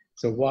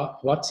 So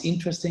what's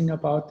interesting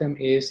about them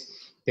is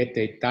that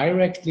they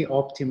directly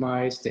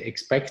optimize the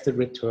expected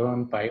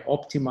return by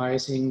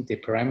optimizing the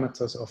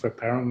parameters of a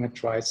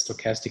parameterized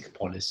stochastic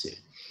policy.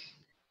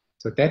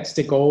 So that's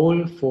the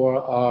goal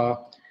for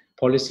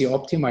policy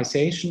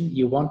optimization.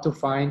 You want to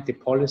find the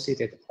policy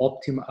that,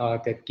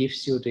 that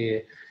gives you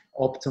the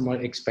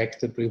optimal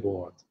expected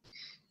reward.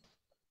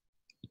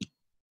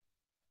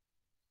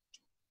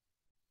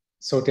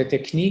 So the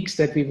techniques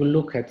that we will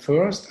look at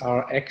first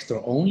are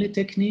actor-only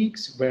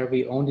techniques, where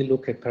we only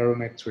look at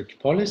parametric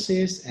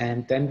policies,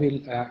 and then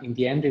we'll, in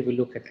the end, we will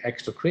look at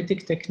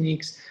actor-critic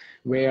techniques,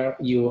 where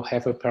you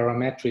have a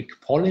parametric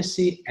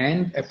policy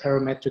and a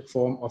parametric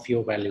form of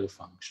your value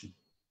function.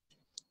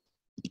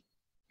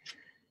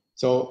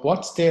 So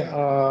what's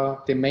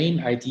the main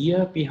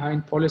idea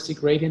behind policy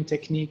gradient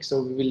techniques?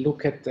 So we will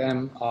look at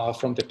them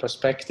from the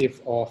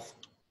perspective of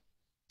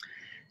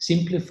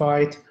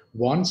simplified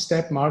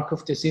one-step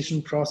Markov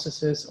decision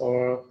processes,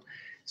 or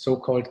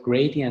so-called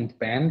gradient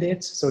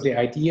bandits. So the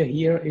idea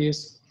here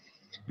is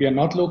we are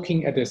not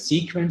looking at a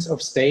sequence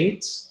of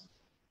states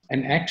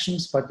and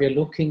actions, but we're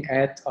looking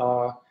at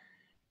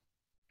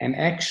an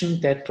action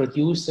that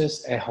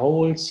produces a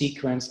whole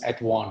sequence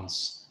at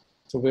once.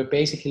 So we're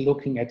basically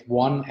looking at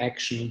one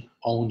action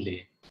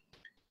only.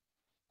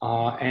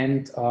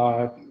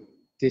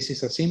 This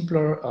is a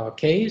simpler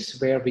case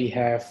where we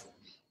have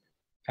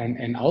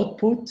an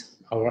output,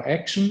 our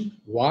action,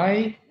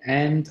 y,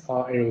 and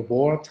a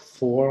reward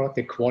for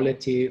the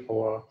quality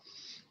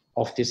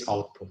of this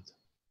output.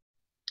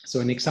 So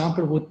an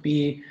example would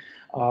be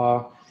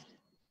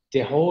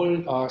the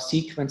whole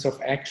sequence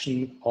of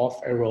action of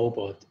a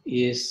robot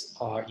is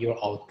your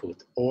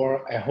output,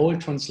 or a whole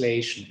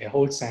translation, a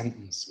whole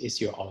sentence is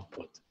your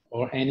output,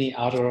 or any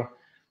other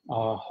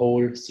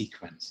whole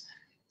sequence.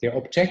 The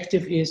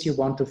objective is you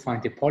want to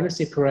find the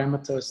policy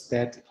parameters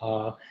that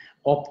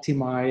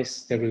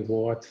optimize the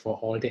reward for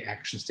all the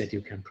actions that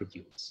you can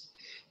produce.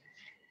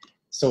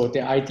 So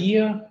the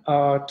idea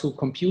to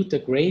compute the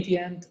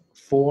gradient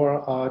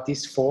for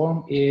this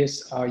form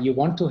is you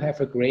want to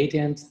have a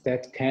gradient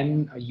that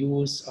can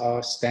use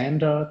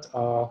standard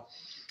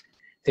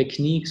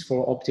techniques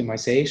for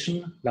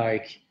optimization,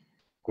 like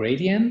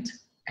gradient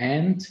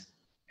and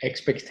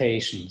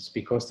expectations,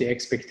 because the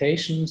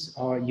expectations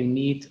you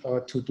need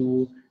to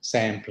do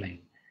sampling.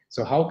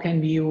 So how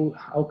can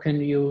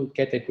you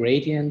get a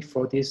gradient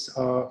for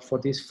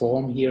this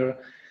form here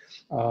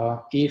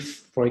if,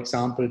 for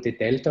example, the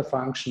delta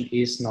function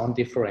is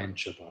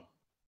non-differentiable?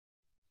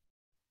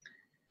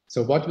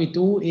 So what we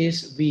do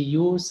is we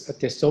use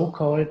the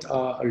so-called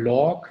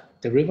log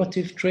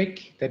derivative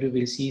trick that we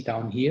will see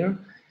down here,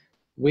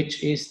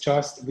 which is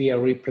just we are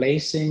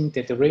replacing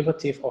the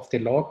derivative of the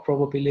log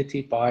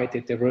probability by the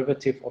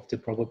derivative of the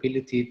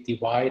probability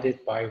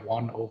divided by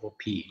 1 over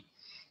p.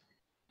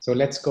 So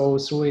let's go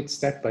through it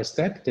step by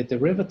step. The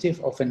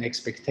derivative of an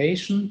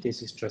expectation,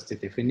 this is just a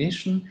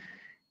definition,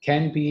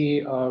 can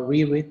be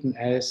rewritten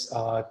as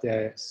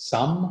the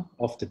sum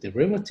of the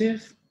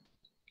derivative.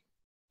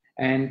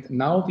 And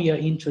now we are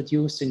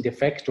introducing the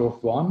factor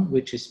of 1,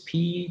 which is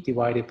p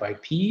divided by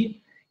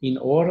p, in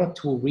order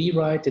to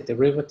rewrite the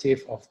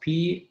derivative of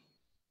p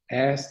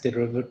as the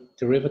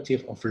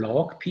derivative of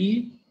log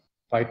p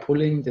by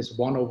pulling this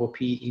 1 over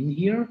p in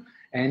here.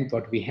 And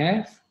what we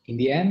have in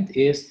the end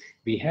is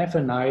we have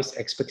a nice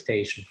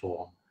expectation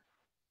form.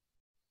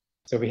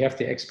 So we have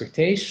the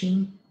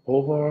expectation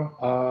over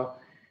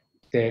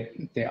the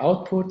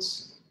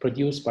outputs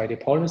produced by the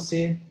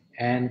policy,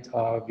 and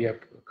we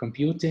are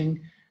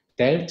computing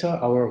delta,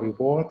 our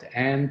reward,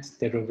 and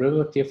the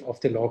derivative of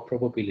the log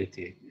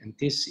probability. And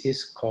this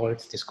is called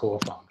the score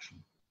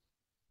function.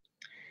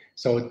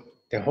 So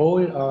the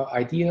whole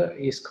idea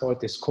is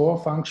called the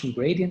score function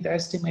gradient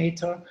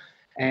estimator,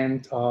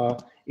 and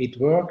it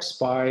works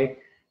by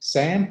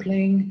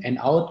sampling an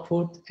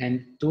output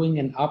and doing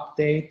an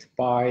update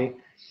by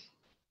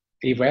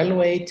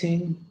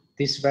evaluating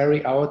this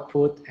very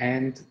output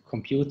and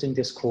computing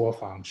the score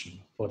function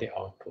for the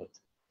output.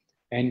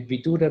 And we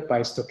do that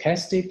by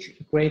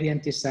stochastic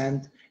gradient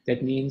descent.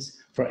 That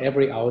means for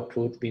every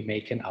output, we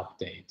make an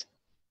update.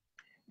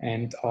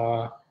 And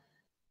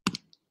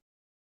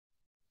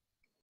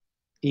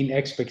in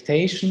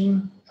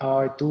expectation,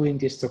 doing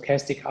the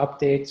stochastic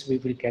updates, we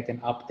will get an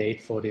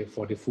update for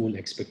the full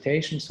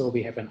expectation. So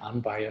we have an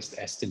unbiased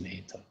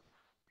estimator.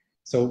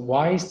 So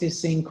why is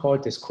this thing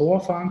called the score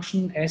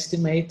function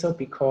estimator?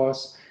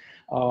 Because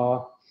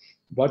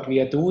what we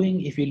are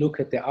doing, if you look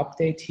at the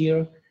update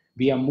here,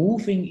 we are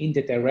moving in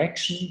the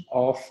direction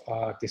of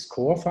the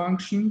score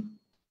function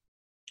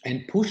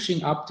and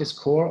pushing up the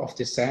score of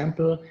the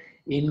sample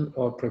in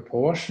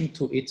proportion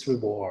to its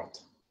reward.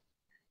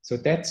 So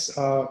that's,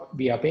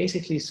 we are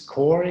basically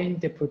scoring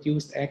the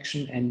produced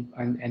action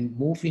and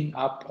moving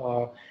up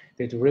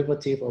the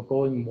derivative or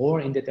going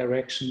more in the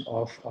direction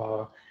of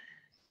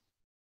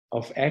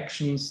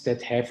actions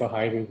that have a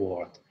high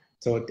reward.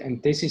 So,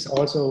 and this is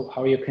also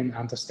how you can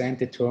understand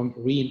the term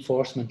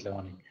reinforcement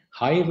learning.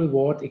 High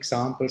reward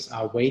examples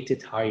are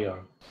weighted higher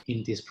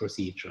in this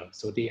procedure.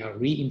 So they are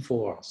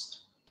reinforced.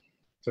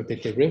 So the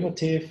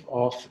derivative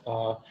of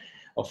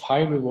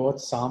high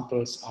reward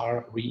samples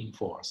are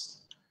reinforced.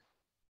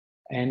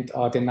 And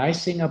the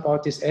nice thing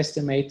about this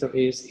estimator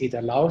is it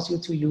allows you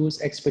to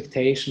use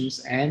expectations,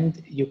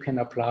 and you can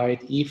apply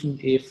it even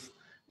if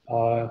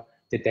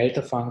the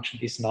delta function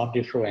is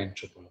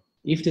non-differentiable.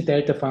 If the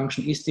delta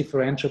function is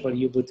differentiable,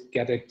 you would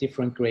get a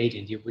different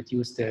gradient. You would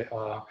use the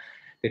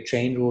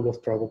chain rule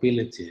of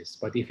probabilities.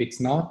 But if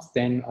it's not,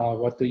 then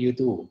what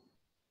do?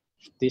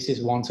 This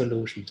is one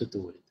solution to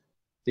do it.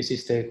 This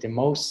is the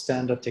most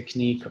standard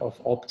technique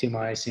of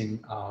optimizing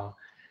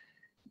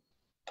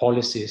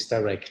policies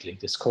directly,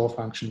 the score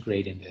function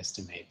gradient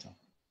estimator.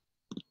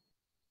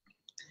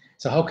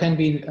 So how can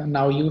we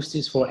now use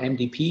this for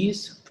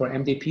MDPs? For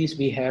MDPs,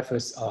 we have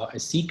a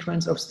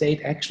sequence of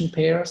state action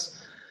pairs.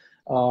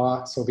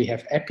 So we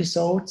have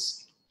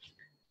episodes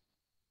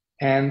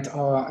and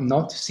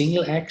not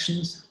single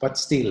actions, but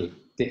still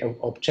the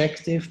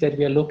objective that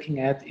we are looking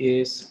at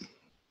is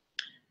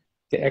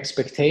the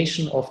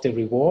expectation of the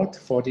reward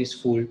for this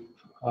full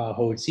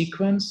whole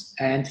sequence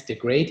and the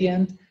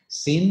gradient.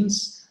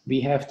 Since we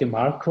have the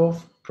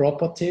Markov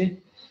property,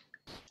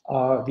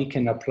 we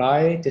can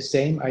apply the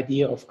same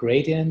idea of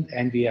gradient,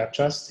 and we are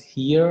just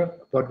here,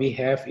 what we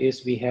have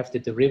is we have the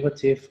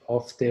derivative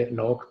of the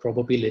log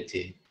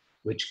probability,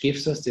 which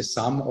gives us the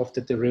sum of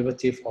the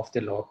derivative of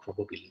the log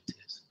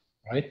probabilities,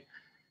 right?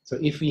 So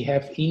if we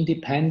have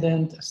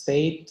independent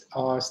state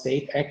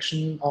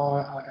action,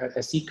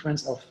 a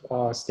sequence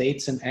of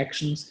states and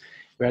actions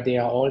where they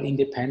are all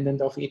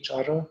independent of each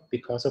other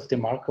because of the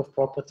Markov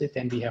property,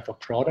 then we have a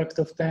product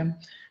of them,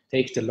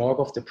 take the log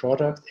of the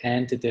product,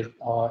 and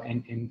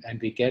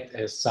we get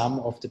a sum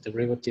of the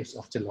derivatives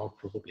of the log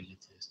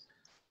probabilities.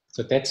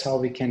 So that's how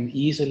we can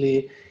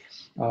easily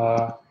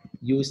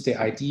use the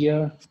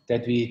idea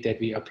that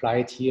we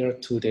applied here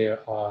to the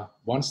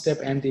one-step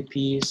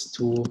MDPs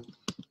to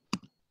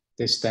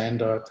the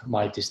standard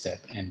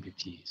multi-step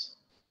MDPs.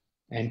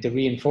 And the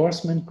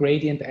reinforcement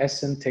gradient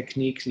ascent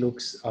technique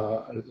looks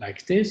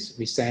like this.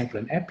 We sample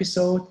an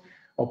episode,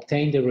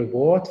 obtain the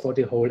reward for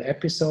the whole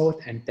episode,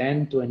 and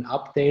then do an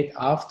update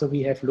after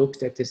we have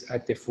looked at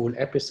the full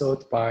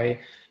episode by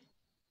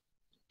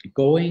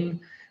going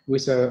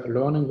with a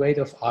learning rate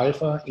of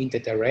alpha in the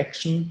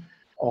direction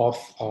of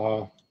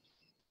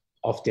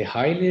the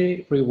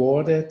highly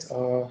rewarded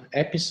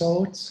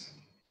episodes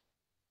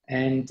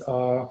and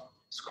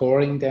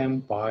scoring them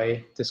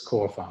by the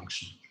score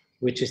function,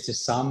 which is the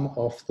sum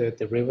of the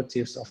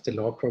derivatives of the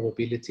log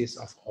probabilities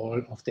of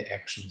all of the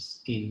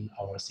actions in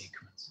our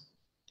sequence.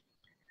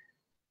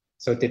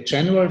 So the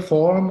general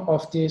form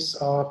of this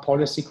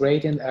policy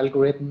gradient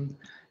algorithm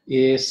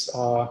is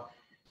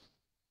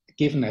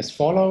given as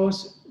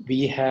follows.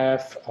 We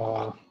have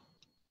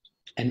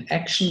an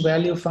action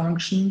value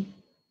function,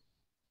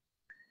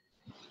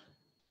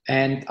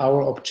 and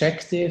our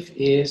objective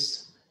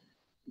is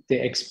the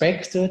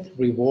expected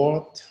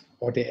reward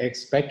or the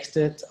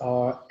expected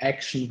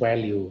action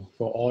value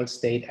for all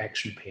state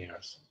action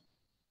pairs.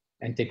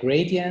 And the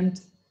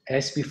gradient,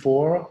 as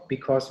before,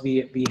 because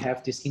we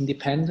have this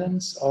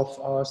independence of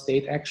our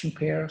state action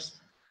pairs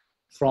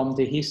from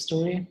the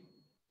history,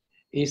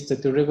 is the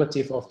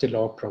derivative of the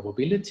log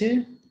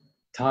probability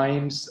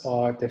times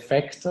the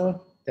factor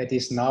that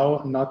is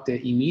now not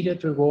the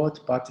immediate reward,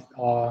 but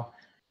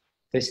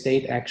the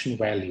state action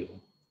value.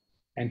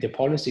 And the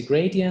policy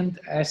gradient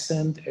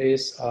ascent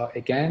is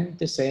again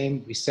the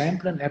same. We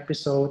sample an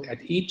episode. At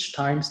each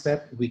time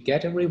step, we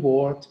get a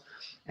reward,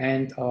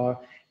 and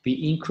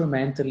we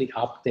incrementally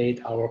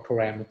update our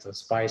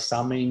parameters by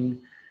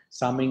summing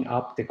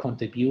up the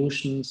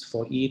contributions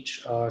for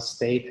each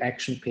state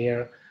action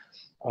pair,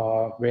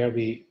 where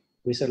we,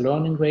 with a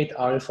learning rate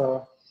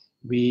alpha,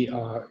 we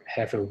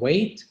have a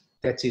weight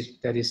that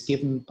is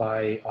given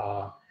by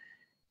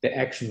the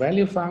action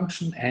value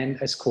function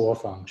and a score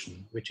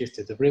function, which is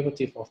the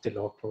derivative of the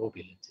log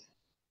probability.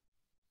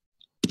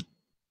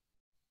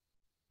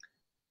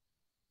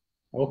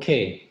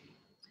 Okay,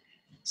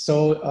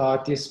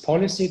 so this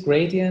policy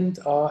gradient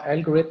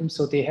algorithm,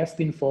 so they have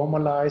been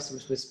formalized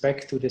with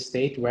respect to the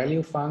state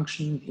value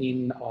function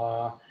in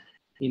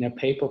a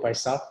paper by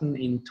Sutton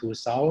in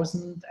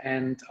 2000,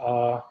 and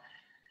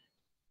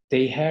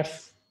they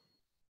have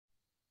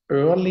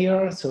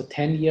earlier, so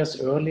 10 years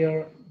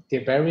earlier, the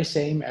very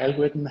same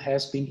algorithm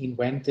has been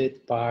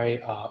invented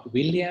by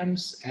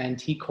Williams, and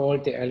he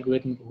called the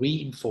algorithm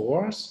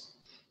reinforce.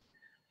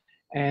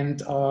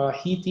 And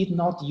he did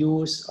not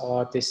use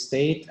the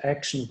state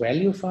action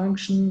value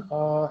function,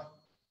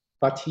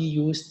 but he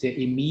used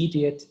the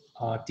immediate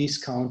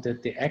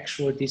the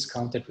actual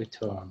discounted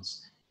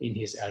returns in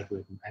his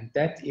algorithm. And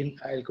that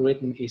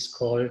algorithm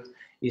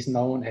is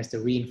known as the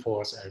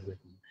reinforce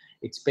algorithm.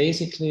 It's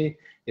basically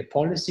the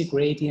policy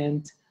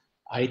gradient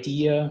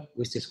idea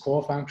with this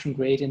core function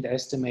gradient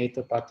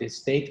estimator, but the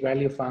state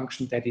value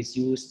function that is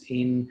used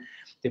in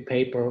the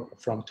paper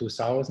from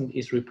 2000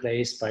 is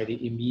replaced by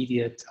the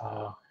immediate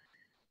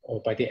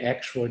or by the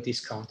actual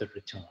discounted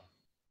return.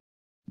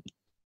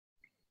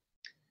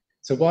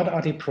 So what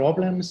are the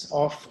problems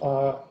of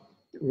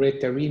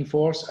the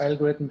reinforced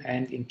algorithm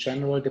and in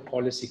general the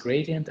policy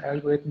gradient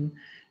algorithm?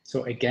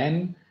 So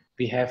again,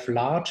 we have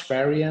large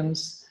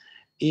variance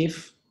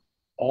if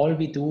all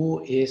we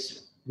do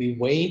is we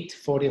wait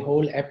for the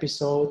whole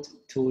episode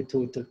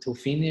to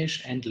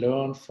finish and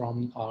learn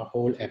from our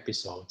whole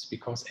episodes,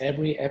 because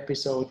every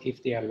episode,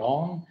 if they are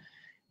long,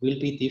 will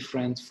be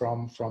different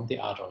from the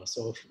other.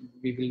 So if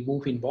we will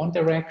move in one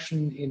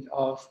direction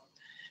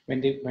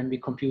when we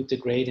compute the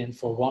gradient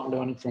for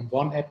learning from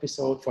one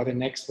episode, for the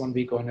next one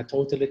we go in a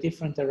totally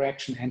different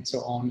direction, and so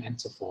on and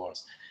so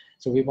forth.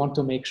 So we want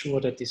to make sure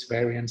that this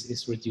variance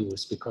is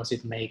reduced, because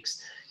it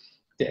makes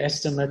the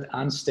estimate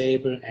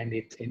unstable and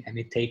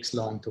it takes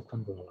long to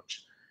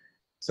converge.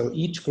 So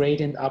each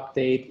gradient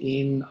update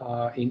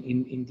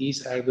in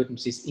these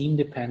algorithms is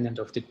independent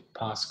of the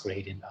past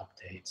gradient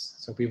updates.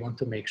 So we want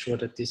to make sure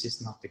that this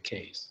is not the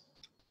case.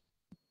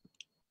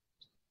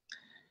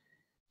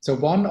 So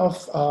one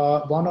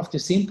of the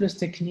simplest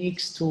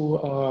techniques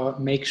to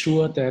make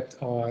sure that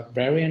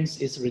variance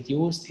is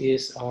reduced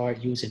is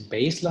using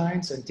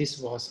baselines, and this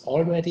was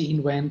already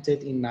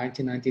invented in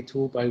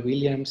 1992 by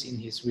Williams in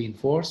his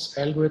reinforced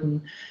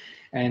algorithm.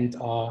 And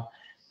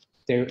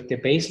the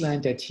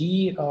baseline that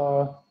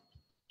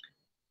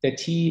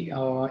he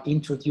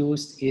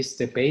introduced is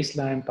the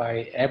baseline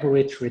by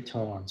average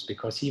returns,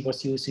 because he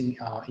was using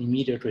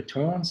immediate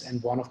returns,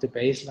 and one of the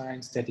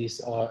baselines that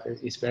is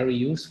very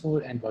useful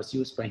and was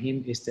used by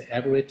him is the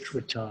average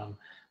return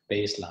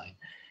baseline.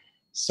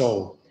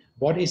 So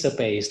what is a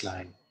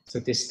baseline? So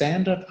the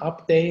standard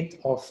update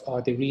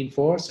of the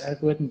reinforced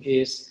algorithm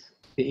is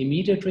the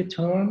immediate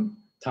return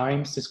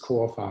times the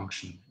score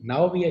function.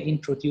 Now we are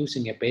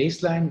introducing a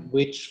baseline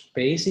which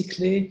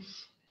basically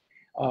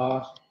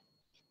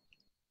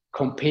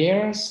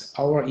compares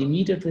our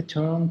immediate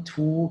return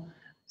to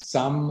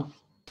some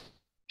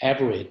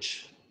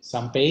average,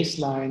 some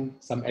baseline,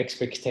 some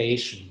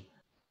expectation.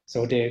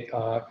 So the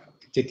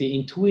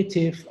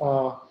intuitive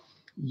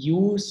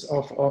use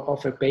of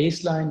a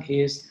baseline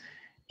is,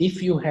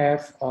 if you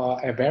have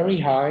a very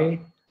high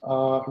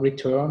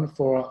return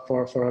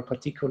for a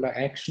particular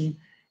action,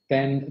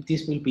 then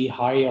this will be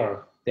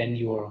higher than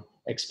your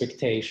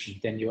expectation,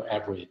 than your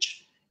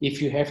average.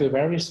 If you have a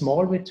very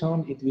small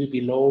return, it will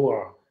be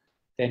lower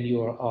than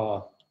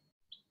your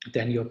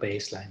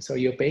baseline. So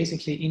you're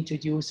basically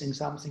introducing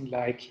something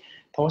like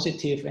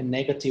positive and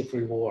negative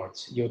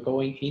rewards. You're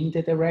going in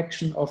the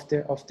direction of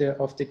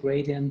the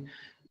gradient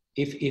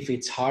if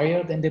it's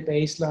higher than the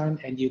baseline,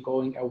 and you're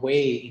going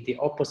away in the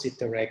opposite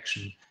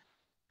direction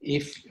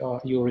if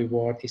your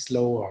reward is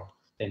lower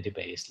than the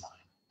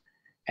baseline.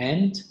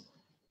 And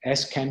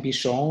as can be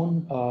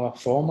shown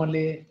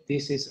formally,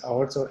 this is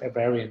also a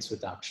variance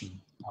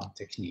reduction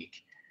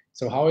technique.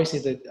 So how is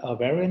it a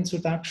variance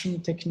reduction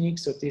technique?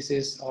 So this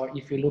is,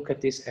 if you look at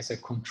this as a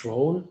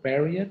control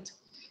variate.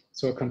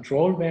 So a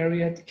control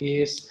variate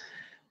is,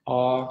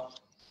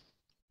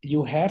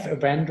 you have a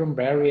random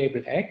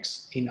variable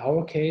x. In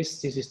our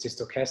case, this is the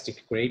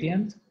stochastic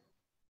gradient.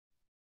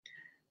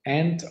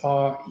 And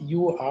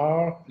you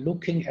are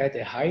looking at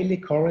a highly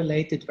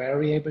correlated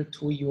variable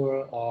to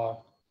your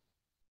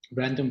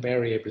random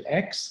variable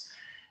x.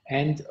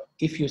 And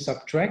if you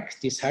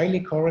subtract this highly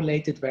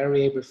correlated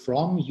variable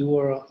from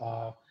your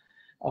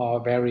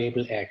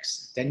variable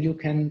x, then you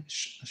can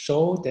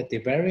show that the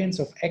variance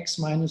of x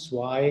minus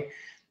y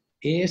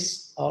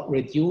is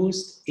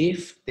reduced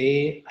if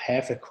they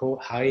have a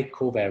high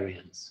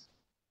covariance.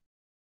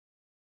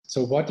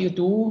 So what you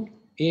do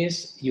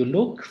is you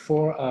look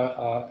for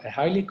a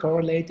highly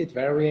correlated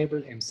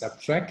variable and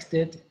subtract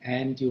it,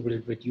 and you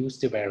will reduce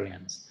the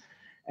variance.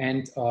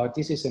 And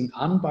this is an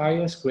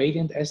unbiased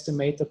gradient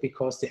estimator,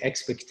 because the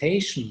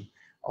expectation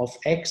of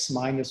x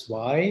minus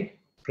y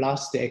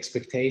plus the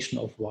expectation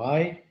of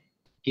y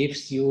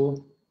gives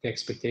you the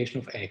expectation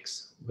of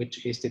x,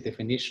 which is the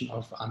definition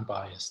of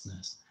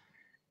unbiasedness.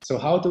 So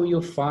how do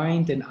you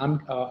find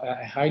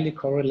a highly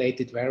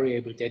correlated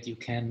variable that you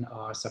can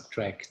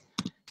subtract?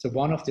 So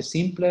one of the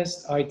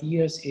simplest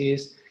ideas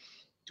is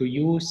to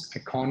use a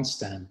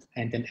constant,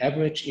 and an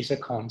average is a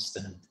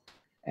constant.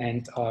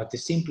 And the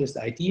simplest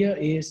idea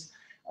is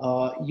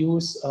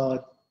use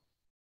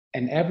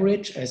an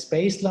average as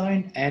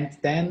baseline, and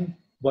then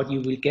what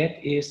you will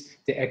get is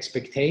the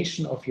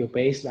expectation of your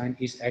baseline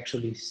is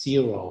actually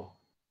 0.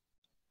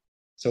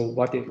 So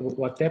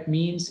what that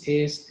means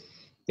is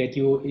that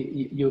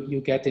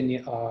you get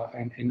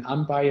an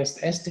unbiased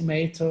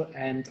estimator,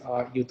 and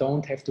you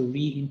don't have to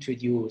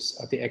reintroduce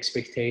the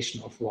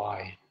expectation of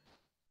y.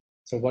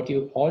 So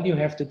all you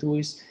have to do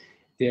is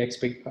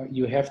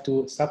you have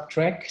to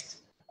subtract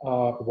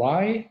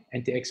y,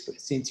 and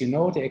since you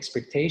know the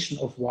expectation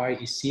of y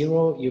is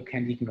 0, you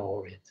can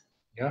ignore it.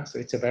 Yeah, so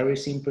it's a very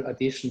simple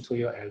addition to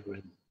your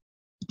algorithm.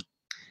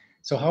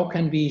 So how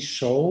can we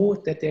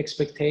show that the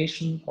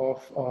expectation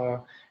of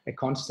a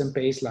constant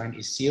baseline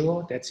is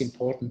 0? That's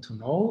important to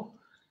know.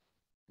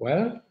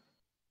 Well,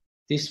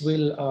 this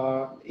will,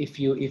 if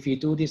you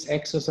do this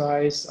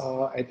exercise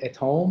at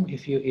home,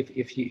 if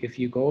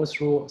you go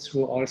through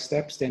all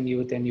steps, then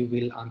you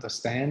will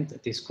understand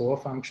the score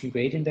function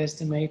gradient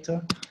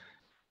estimator.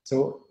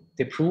 So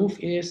the proof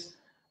is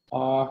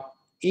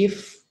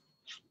if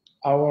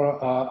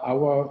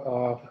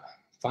our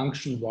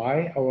function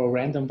y, our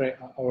random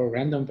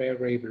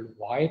variable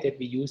y that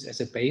we use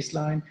as a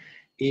baseline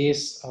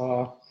is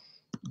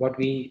what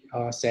we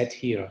said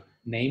here,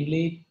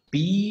 namely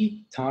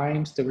b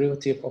times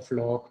derivative of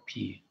log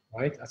p,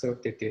 right? So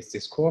this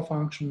score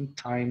function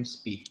times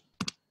b.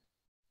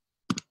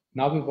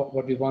 Now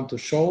what we want to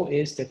show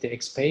is that the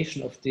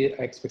expectation of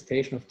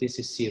this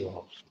is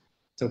 0.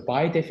 So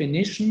by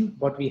definition,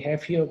 what we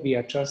have here, we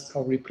are just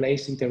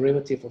replacing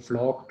derivative of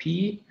log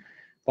p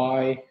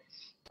by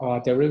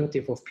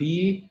derivative of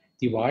p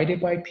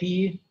divided by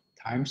p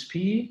times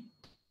p.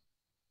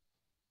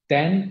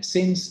 Then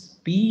since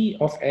b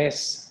of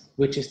s,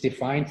 which is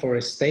defined for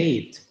a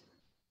state,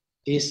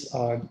 is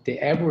the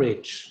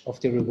average of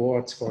the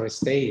rewards for a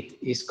state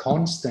is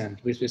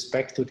constant with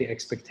respect to the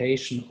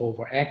expectation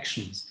over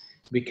actions,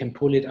 we can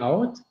pull it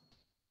out.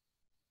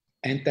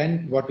 And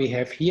then what we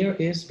have here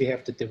is we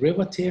have the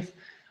derivative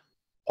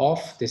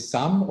of the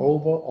sum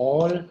over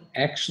all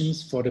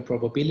actions for the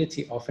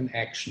probability of an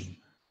action,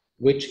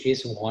 which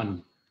is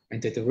 1.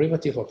 And the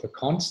derivative of a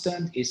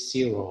constant is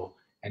 0.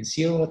 And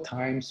 0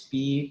 times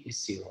b is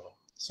 0.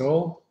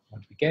 So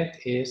what we get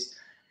is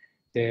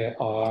the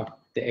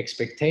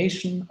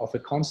expectation of a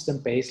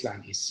constant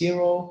baseline is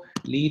 0,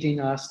 leading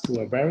us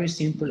to a very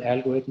simple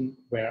algorithm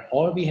where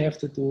all we have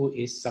to do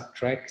is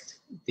subtract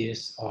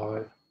this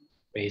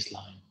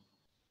baseline.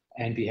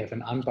 And we have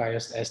an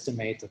unbiased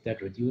estimator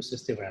that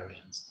reduces the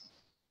variance.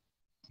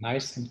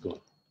 Nice and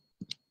good.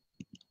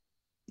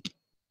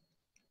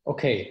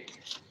 Okay,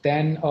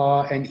 then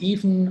an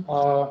even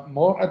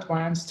more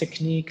advanced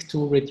technique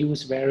to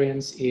reduce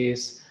variance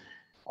is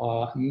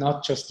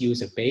not just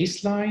use a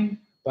baseline,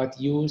 but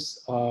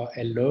use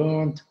a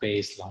learned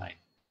baseline.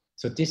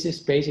 So this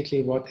is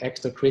basically what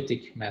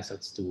extra-critic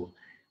methods do.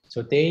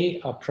 So they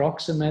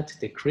approximate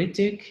the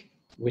critic,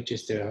 which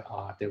is the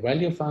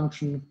value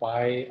function,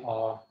 by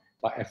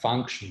a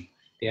function.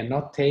 They are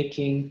not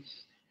taking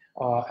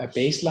a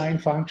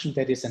baseline function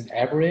that is an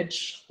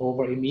average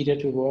over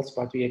immediate rewards,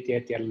 but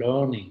they are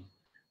learning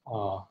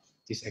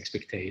this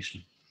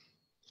expectation.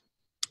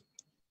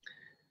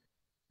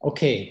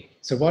 Okay,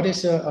 so what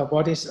is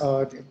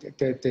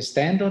the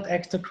standard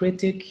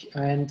extra-critic,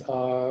 and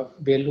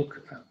we'll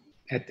look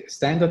at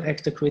standard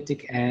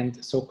extra-critic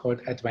and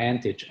so-called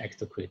advantage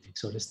extra-critic.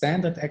 So the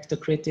standard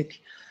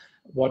extra-critic,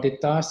 what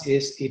it does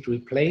is it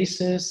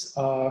replaces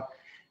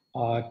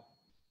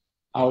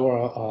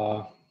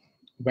our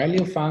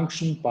value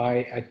function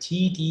by a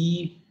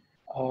TD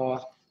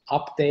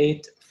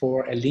update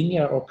for a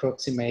linear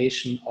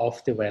approximation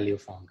of the value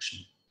function.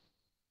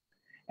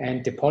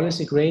 And the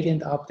policy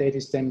gradient update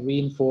is then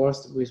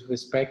reinforced with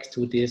respect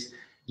to this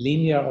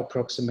linear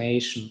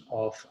approximation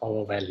of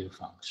our value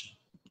function.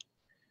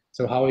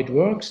 So how it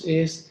works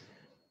is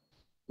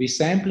we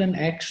sample an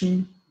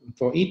action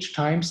for each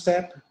time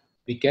step,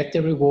 we get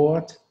the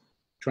reward,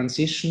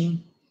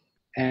 transition,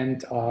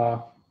 and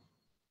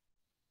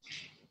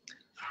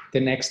the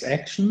next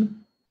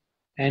action.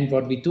 And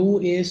what we do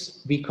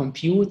is we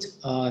compute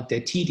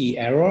the TD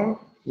error,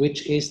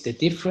 which is the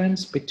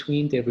difference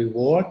between the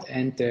reward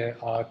and the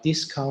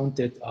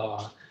discounted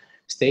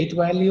state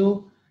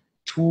value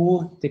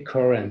to the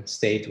current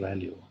state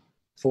value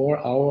for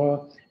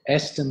our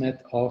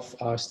estimate of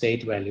our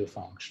state value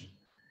function.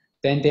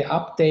 Then the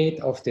update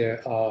of the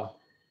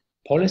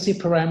policy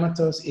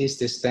parameters is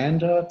the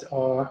standard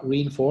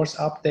reinforce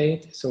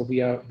update. So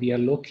we are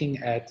looking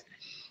at,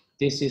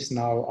 this is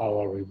now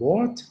our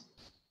reward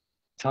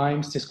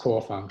times the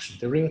score function,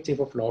 derivative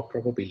of log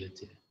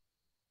probability.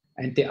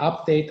 And the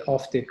update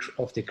of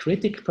the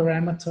critic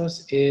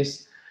parameters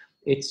is,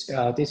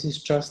 this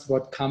is just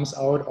what comes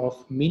out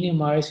of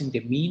minimizing the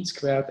mean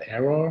squared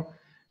error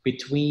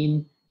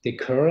between the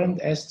current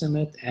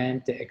estimate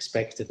and the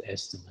expected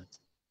estimate.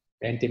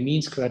 And the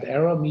mean squared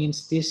error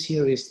means this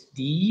here is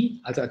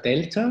D, as a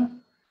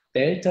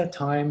delta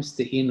times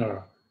the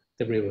inner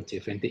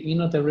derivative. And the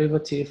inner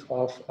derivative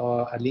of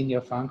a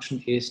linear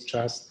function is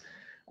just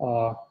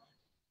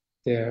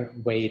the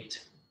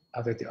weight,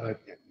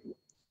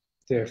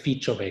 the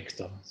feature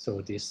vector.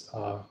 So this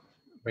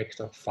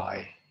vector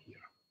phi here.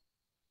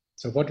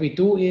 So what we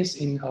do is,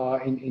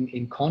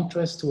 in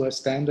contrast to a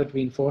standard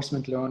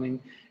reinforcement learning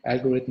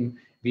algorithm,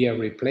 we are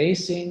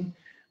replacing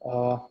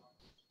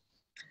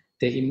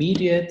the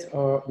immediate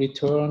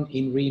return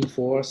in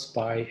reinforce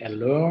by a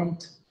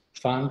learned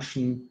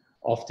function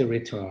of the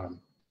return.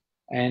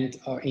 And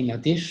in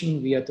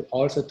addition, we are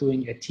also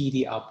doing a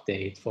TD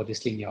update for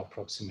this linear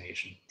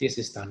approximation. This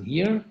is done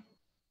here.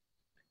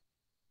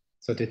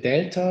 So the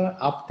delta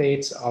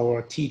updates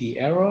our TD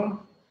error,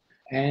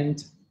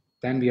 and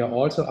then we are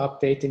also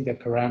updating the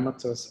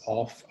parameters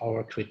of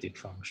our critic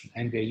function.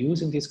 And we're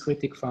using this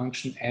critic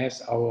function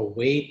as our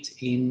weight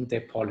in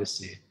the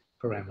policy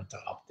parameter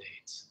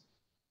updates.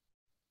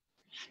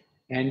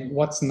 And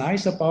what's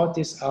nice about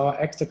this, our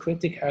extra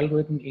critic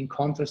algorithm, in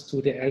contrast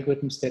to the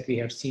algorithms that we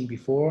have seen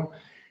before,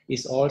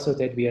 is also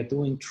that we are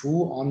doing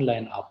true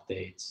online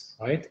updates,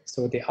 right?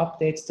 So the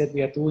updates that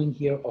we are doing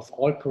here of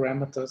all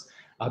parameters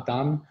are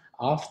done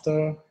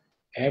after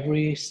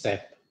every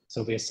step.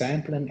 So we're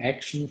sampling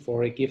action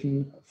for a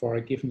given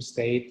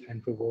state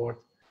and reward,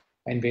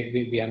 and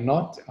we are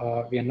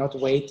not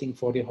waiting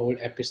for the whole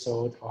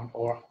episode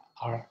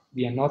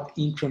we are not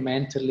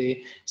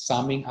incrementally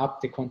summing up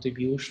the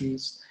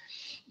contributions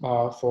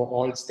for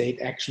all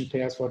state action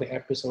pairs for the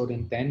episode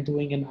and then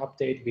doing an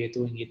update. We are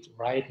doing it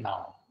right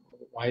now,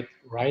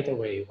 right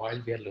away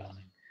while we are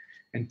learning,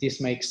 and this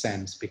makes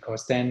sense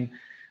because then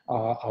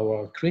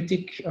our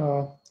critic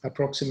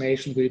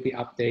approximation will be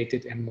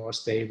updated and more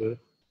stable,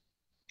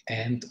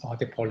 and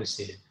the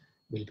policy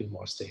will be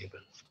more stable.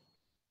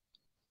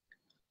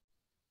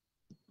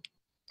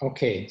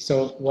 Okay,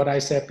 so what I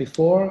said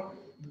before,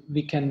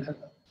 we can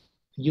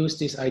use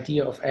this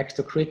idea of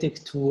actor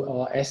critic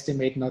to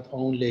estimate not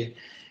only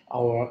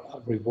our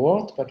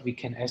reward, but we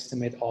can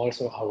estimate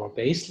also our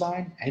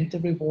baseline and the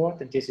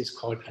reward, and this is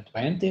called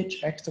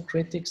advantage actor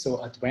critic.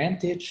 So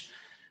advantage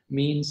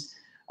means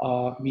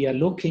we are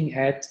looking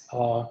at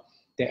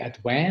the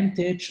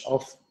advantage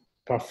of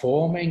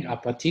performing a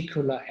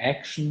particular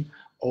action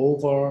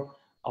over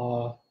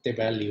the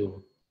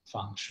value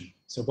function.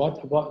 So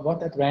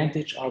what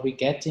advantage are we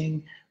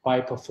getting by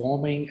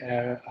performing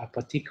a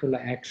particular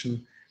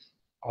action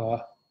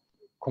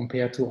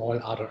compared to all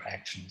other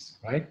actions,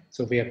 right?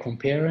 So we are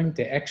comparing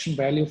the action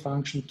value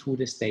function to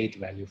the state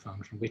value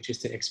function, which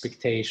is the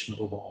expectation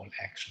over all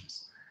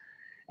actions.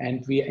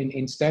 And we,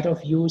 instead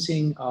of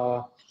using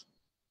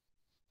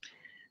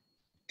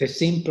the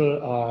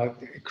simple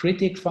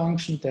critic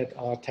function that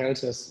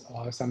tells us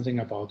something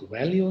about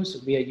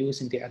values, we are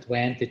using the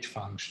advantage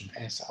function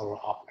as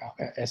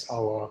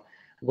our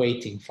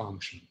weighting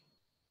function.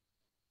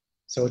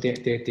 So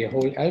the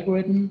whole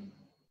algorithm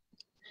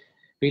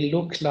will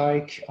look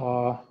like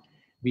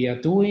we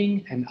are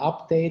doing an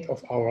update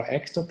of our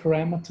actor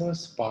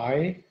parameters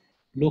by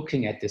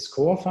looking at the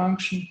score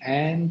function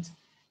and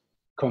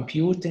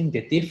computing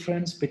the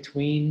difference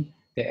between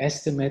the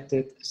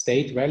estimated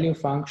state value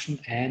function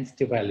and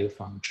the value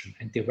function.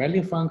 And the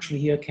value function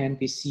here can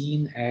be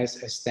seen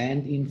as a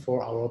stand-in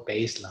for our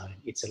baseline.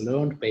 It's a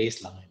learned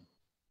baseline.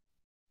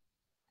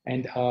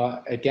 And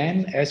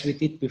again, as we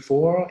did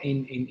before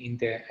in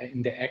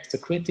the actor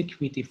critic,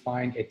 we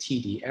define a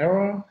TD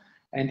error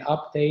and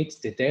update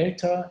the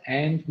delta,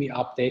 and we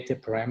update the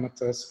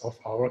parameters of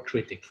our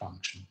critic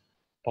function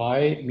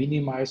by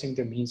minimizing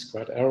the mean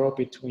squared error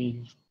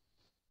between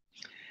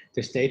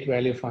the state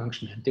value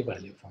function and the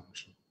value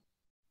function.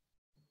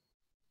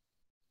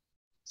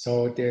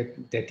 So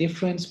the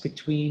difference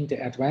between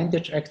the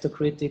advantage actor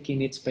critic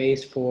in its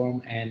base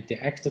form and the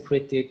actor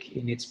critic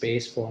in its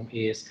base form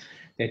is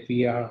that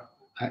we are,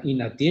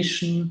 in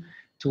addition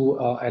to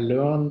a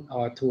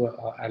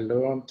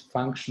learned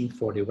function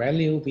for the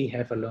value, we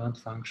have a learned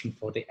function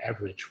for the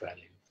average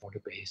value for the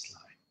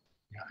baseline.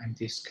 Yeah, and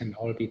this can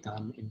all be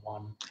done in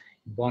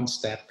one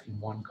step, in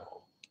one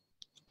go.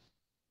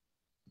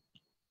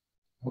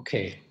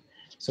 Okay,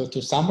 so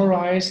to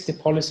summarize, the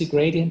policy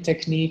gradient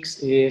techniques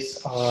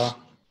is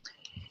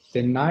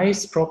the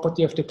nice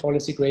property of the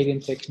policy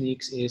gradient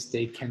techniques is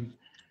they can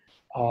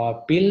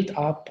build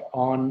up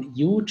on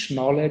huge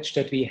knowledge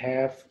that we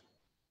have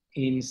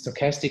in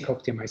stochastic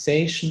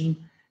optimization,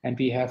 and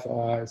we have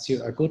a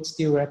good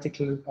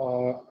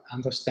theoretical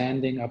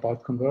understanding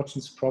about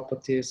convergence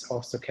properties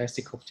of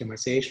stochastic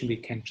optimization. We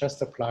can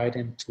just apply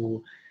them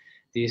to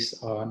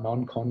this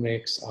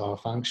non-convex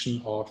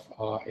function of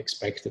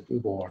expected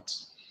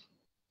rewards.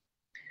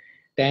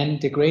 Then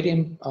the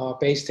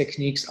gradient-based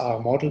techniques are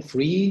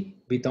model-free.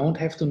 We don't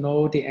have to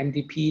know the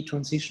MDP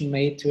transition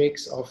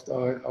matrix of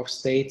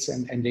states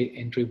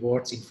and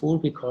rewards in full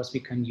because we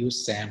can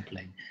use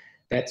sampling.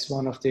 That's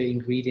one of the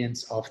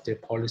ingredients of the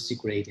policy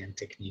gradient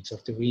techniques,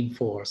 of the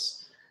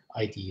reinforce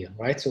idea,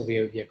 right? So we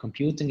are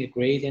computing a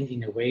gradient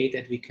in a way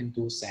that we can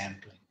do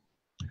sampling.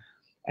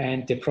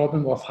 And the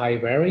problem of high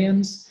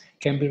variance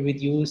can be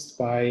reduced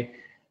by,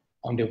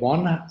 on the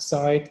one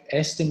side,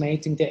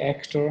 estimating the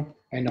actor,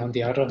 and on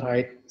the other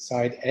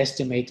side,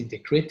 estimating the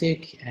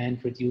critic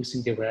and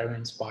reducing the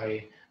variance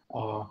by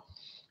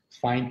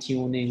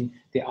fine-tuning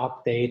the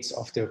updates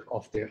of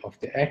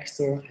the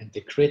actor and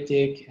the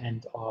critic,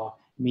 and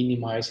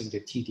minimizing the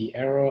TD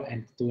error,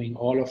 and doing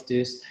all of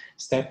this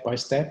step by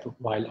step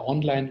while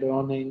online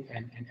learning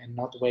and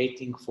not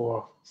waiting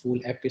for full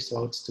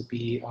episodes to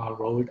be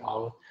rolled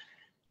out.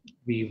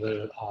 We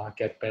will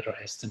get better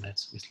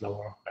estimates with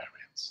lower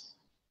variance.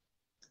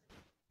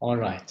 All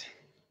right.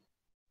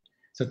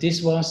 So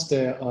this was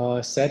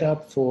the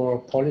setup for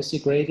policy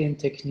gradient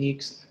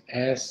techniques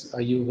as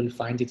you will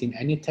find it in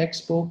any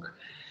textbook.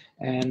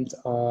 And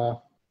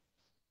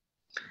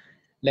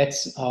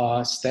let's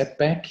step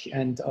back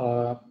and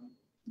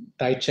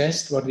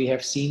digest what we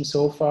have seen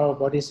so far.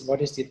 What is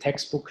the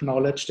textbook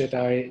knowledge that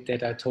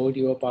I told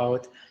you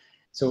about?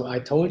 So I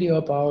told you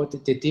about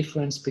the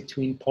difference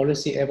between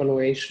policy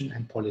evaluation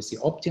and policy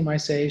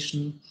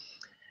optimization.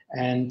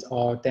 And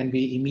then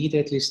we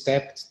immediately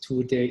stepped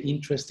to the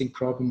interesting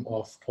problem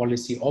of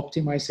policy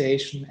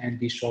optimization, and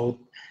we showed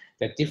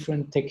that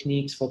different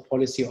techniques for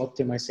policy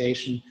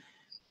optimization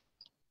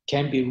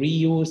can be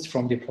reused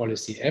from the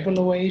policy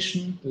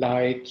evaluation,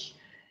 like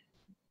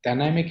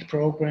dynamic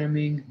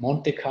programming,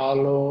 Monte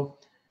Carlo,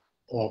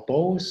 or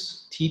both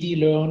TD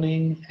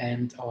learning,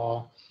 and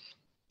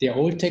the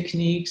old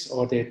techniques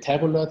or the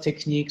tabular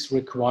techniques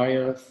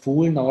require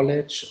full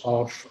knowledge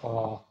of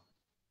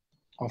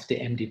the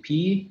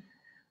MDP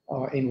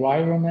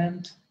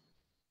environment,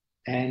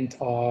 and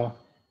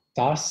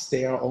thus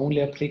they are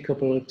only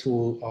applicable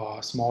to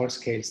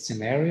small-scale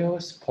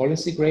scenarios.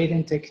 Policy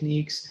gradient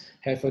techniques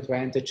have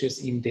advantages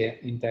in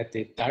that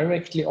they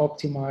directly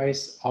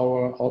optimize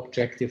our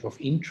objective of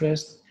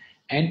interest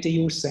and the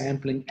use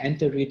sampling and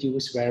the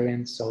reduce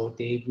variance, so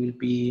they will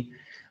be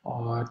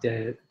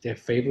the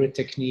favorite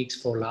techniques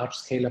for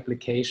large-scale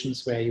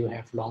applications where you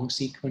have long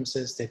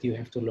sequences that you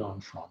have to learn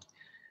from.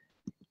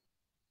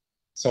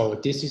 So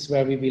this is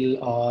where we will,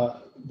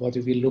 what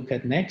we will look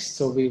at next.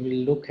 So we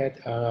will look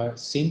at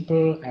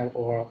simple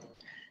or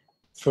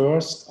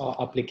first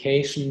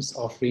applications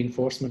of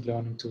reinforcement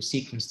learning to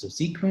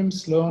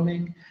sequence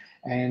learning.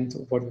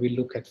 And what we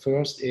look at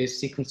first is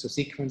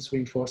sequence-to-sequence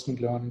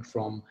reinforcement learning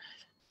from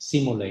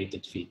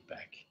simulated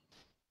feedback.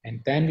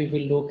 And then we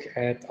will look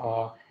at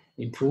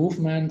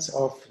improvements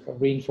of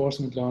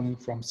reinforcement learning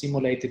from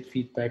simulated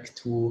feedback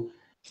to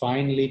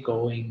finally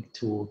going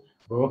to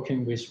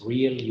working with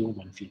real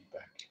human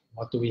feedback.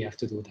 What do we have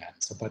to do then?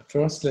 So, but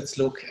first let's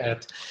look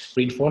at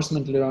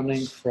reinforcement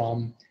learning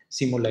from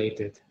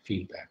simulated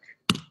feedback.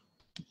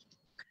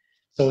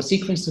 So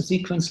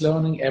sequence-to-sequence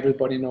learning,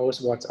 everybody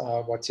knows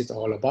what's it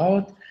all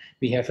about.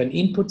 We have an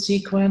input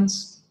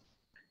sequence,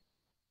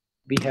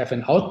 we have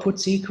an output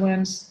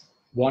sequence.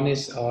 One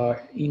is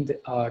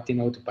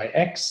denoted by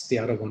X, the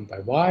other one by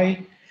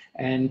Y,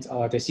 and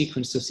the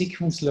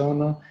sequence-to-sequence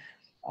learner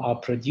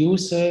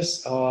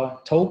produces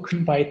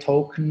token by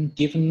token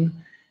given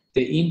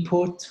the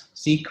input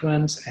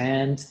sequence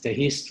and the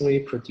history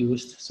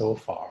produced so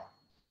far.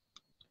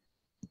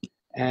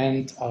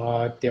 And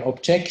the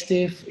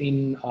objective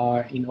in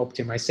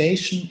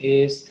optimization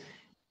is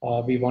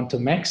we want to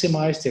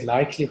maximize the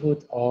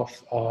likelihood of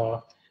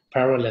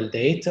parallel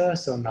data.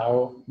 So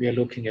now we are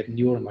looking at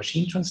neural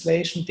machine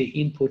translation. The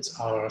inputs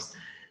are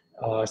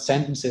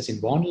sentences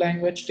in one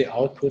language. The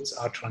outputs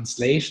are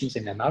translations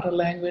in another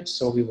language.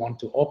 So we want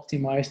to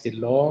optimize the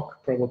log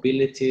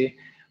probability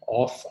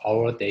of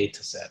our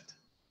data set.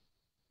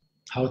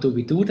 How do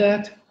we do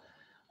that?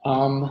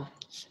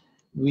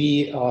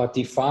 We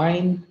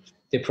define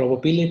the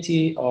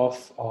probability of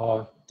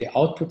the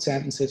output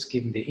sentences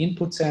given the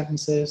input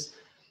sentences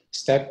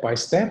step by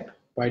step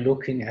by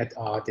looking at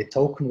the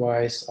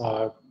token-wise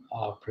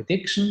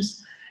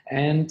predictions,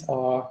 and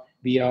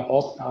we are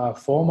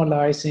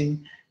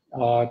formalizing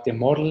the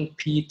model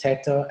P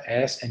theta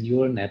as a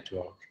neural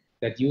network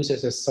that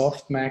uses a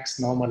softmax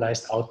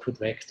normalized output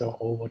vector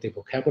over the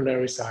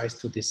vocabulary size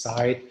to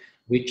decide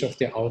which of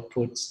the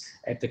outputs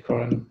at the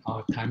current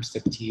time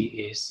step t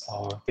is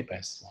the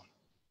best one.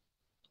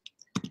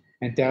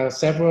 And there are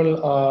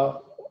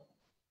several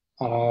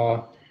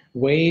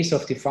ways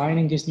of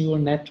defining this neural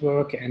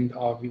network, and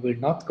we will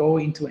not go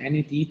into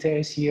any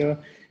details here.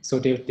 So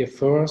the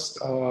first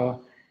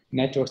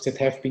networks that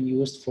have been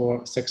used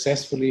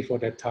successfully for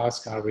that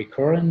task are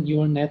recurrent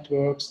neural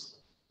networks.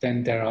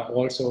 Then there are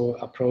also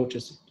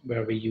approaches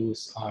where we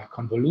use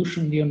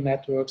convolutional neural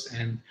networks,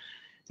 and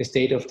the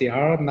state of the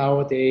art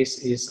nowadays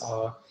is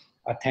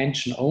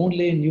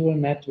attention-only neural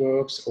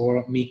networks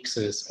or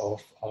mixes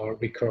of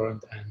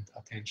recurrent and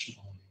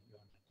attention-only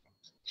neural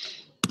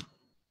networks.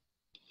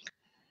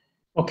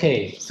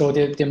 Okay, so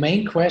the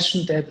main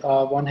question that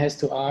one has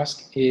to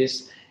ask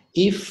is,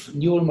 if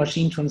neural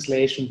machine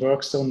translation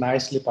works so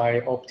nicely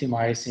by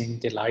optimizing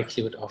the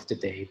likelihood of the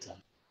data,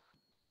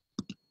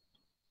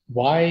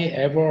 why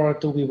ever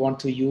do we want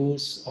to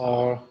use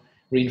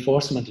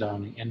reinforcement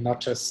learning and not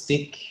just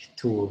stick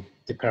to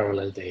the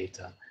parallel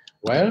data?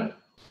 Well,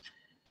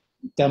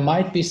 there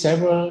might be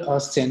several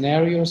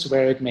scenarios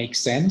where it makes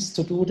sense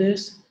to do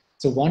this.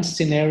 So one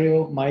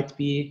scenario might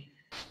be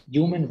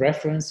human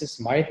references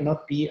might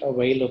not be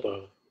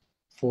available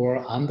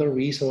for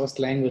under-resourced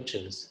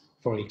languages,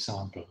 for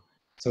example.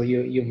 So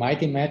you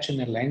might imagine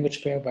a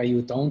language pair where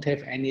you don't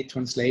have any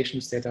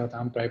translations that are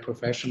done by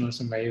professionals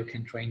and where you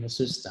can train a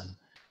system.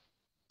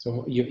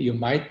 So you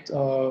might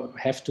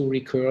have to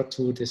recur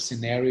to the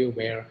scenario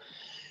where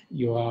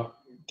you are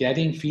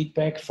getting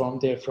feedback from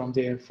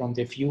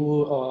the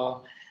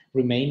few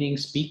remaining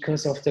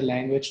speakers of the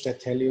language that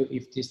tell you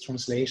if these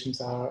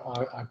translations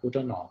are good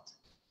or not.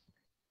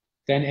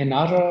 Then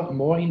another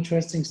more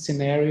interesting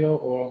scenario,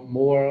 or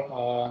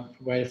more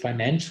well,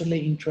 financially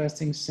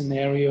interesting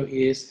scenario,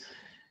 is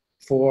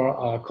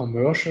for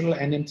commercial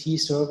NMT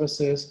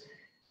services.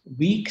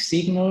 Weak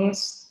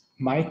signals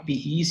might be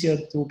easier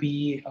to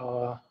be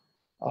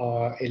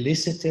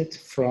elicited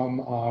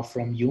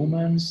from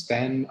humans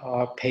than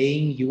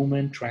paying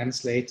human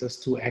translators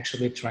to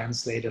actually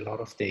translate a lot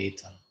of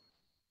data.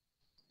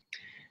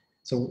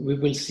 So we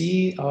will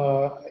see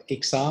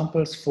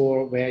examples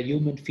for where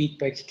human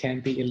feedback can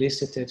be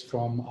elicited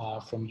from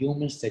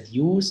humans that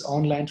use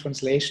online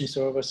translation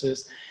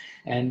services.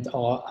 And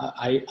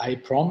I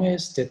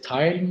promise the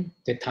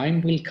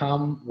time will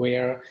come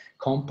where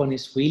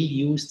companies will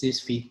use this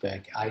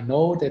feedback. I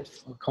know that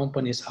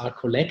companies are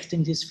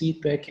collecting this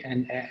feedback,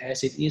 and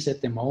as it is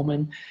at the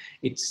moment,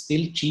 it's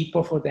still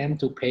cheaper for them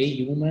to pay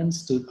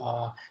humans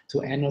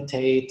to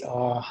annotate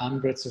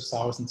hundreds of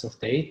thousands of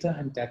data,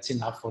 and that's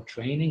enough for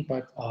training.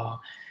 But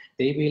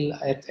they will,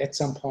 at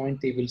some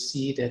point, they will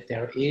see that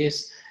there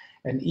is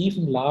an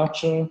even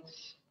larger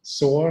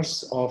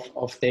source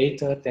of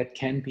data that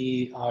can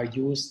be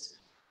used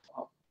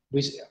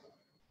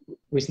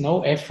with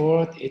no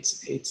effort.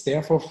 It's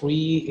there for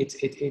free.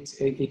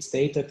 It's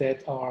data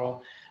that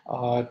are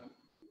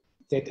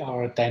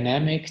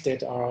dynamic,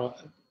 that are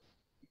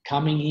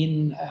coming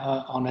in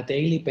on a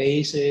daily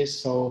basis.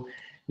 So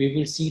we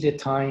will see the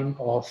time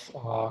of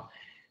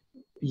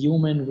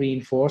human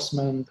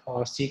reinforcement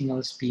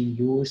signals being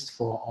used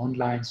for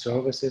online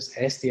services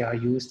as they are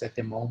used at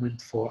the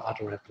moment for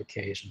other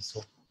applications.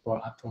 So for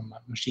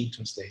machine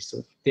translation.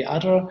 So the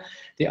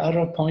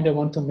other point I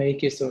want to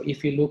make is, so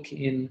if you look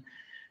in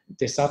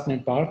the Sutton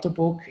and Barter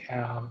book,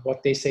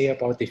 what they say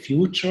about the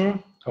future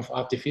of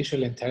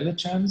artificial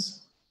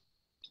intelligence,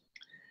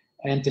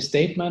 and the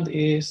statement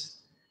is,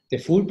 the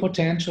full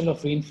potential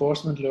of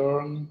reinforcement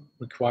learning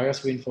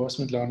requires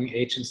reinforcement learning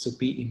agents to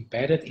be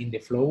embedded in the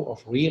flow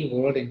of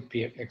real-world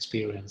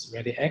experience,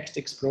 where they act,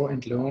 explore,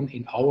 and learn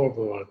in our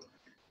world,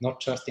 not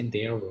just in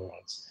their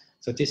worlds.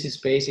 So this is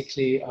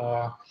basically,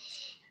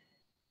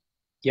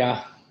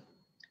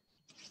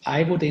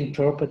 I would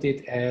interpret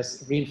it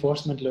as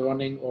reinforcement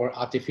learning or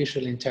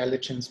artificial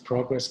intelligence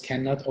progress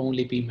cannot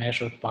only be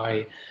measured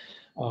by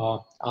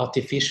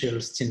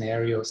artificial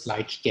scenarios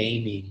like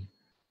gaming.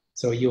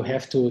 So you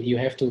have to,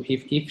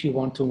 if you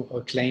want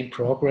to claim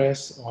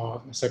progress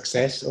or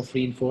success of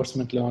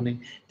reinforcement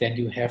learning, then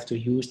you have to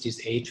use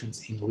these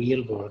agents in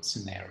real world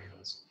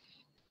scenarios.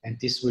 And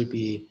this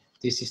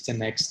is the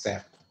next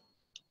step.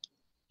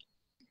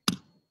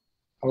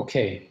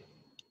 Okay.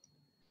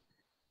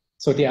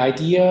 So the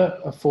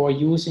idea for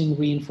using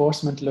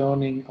reinforcement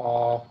learning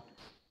on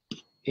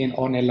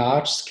a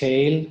large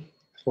scale,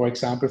 for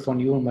example, for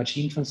neural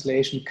machine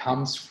translation,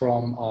 comes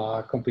from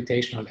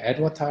computational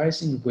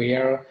advertising,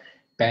 where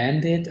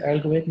bandit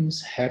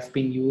algorithms have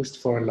been used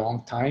for a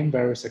long time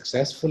very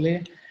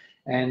successfully.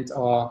 And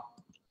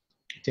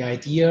the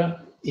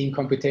idea in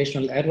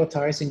computational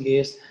advertising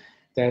is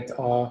that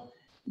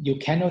you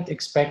cannot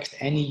expect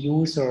any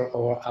user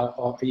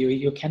or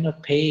you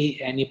cannot pay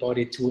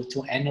anybody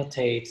to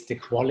annotate the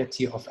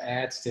quality of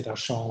ads that are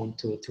shown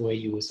to a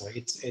user.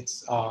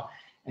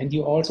 And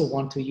you also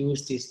want to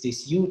use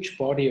this huge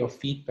body of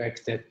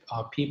feedback that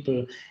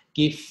people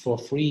give for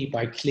free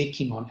by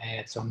clicking on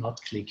ads or not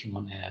clicking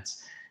on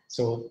ads.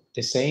 So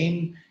the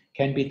same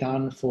can be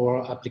done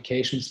for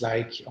applications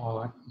like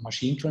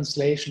machine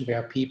translation,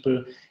 where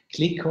people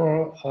click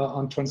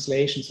on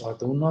translations or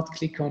do not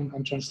click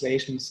on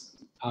translations.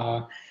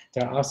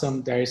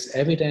 There is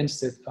evidence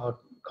that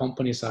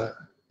companies are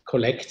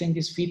collecting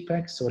this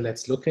feedback. So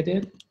let's look at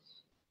it.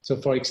 So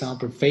for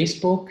example,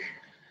 Facebook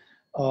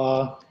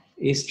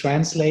is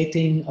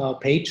translating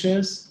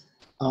pages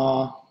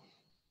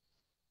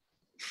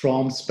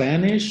from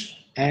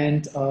Spanish,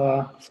 and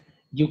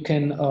you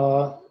can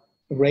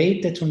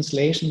rate the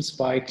translations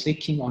by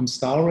clicking on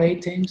star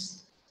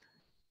ratings,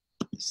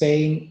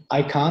 saying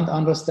I can't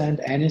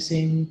understand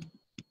anything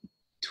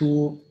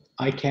to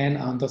I can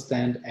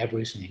understand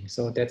everything.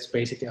 So that's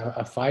basically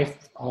a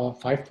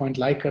five-point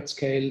Likert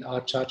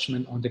scale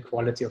judgment on the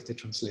quality of the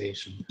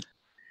translation.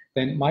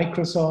 Then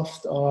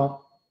Microsoft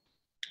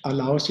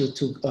allows you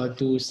to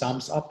do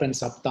thumbs up and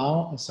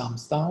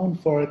thumbs down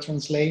for a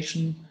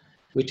translation,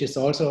 which is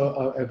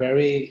also a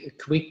very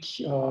quick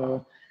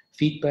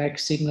feedback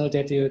signal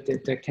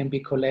that can be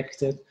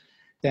collected.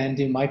 Then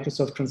the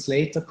Microsoft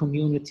Translator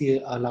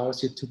community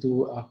allows you to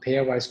do a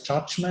pairwise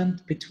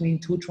judgment between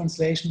two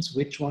translations,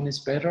 which one is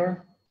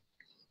better.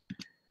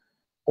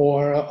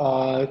 Or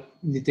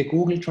the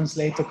Google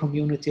Translator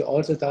community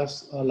also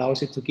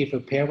allows you to give a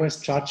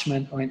pairwise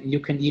judgment, and you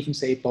can even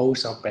say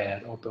both are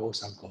bad or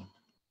both are good.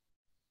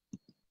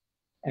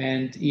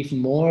 And even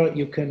more,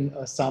 you can,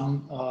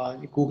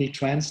 Google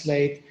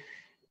Translate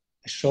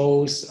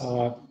shows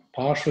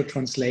partial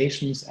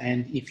translations,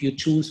 and if you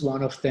choose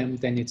one of them,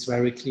 then it's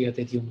very clear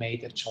that you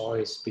made a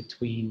choice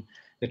between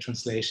the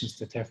translations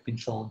that have been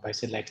shown by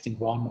selecting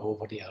one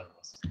over the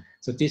others.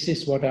 So this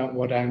is what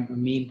I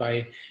mean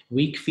by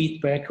weak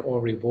feedback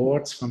or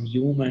rewards from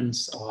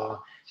humans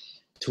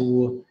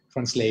to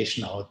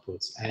translation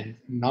outputs. And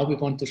now we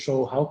want to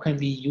show how can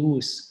we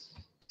use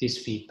this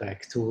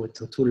feedback to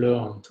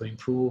learn, to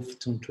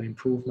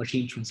improve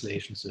machine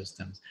translation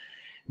systems.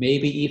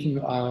 Maybe even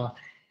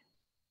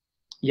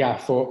yeah,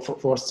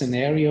 for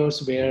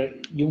scenarios where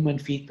human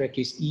feedback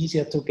is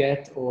easier to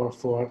get, or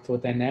for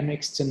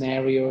dynamic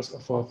scenarios,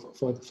 or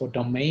for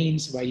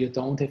domains where you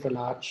don't have a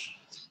large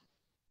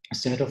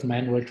set of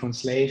manual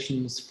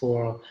translations,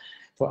 for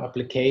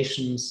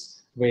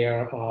applications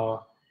where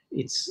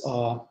it's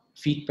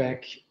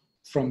feedback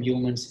from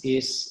humans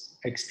is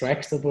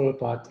extractable,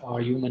 but our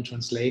human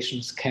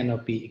translations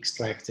cannot be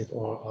extracted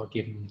or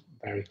given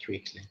very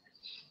quickly.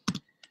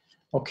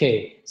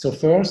 Okay, so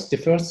the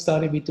first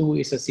study we do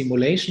is a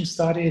simulation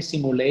study.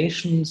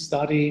 Simulation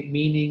study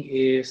meaning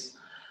is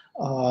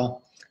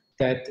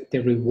that the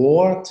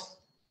reward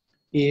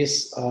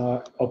is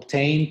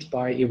obtained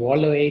by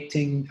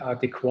evaluating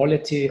the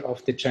quality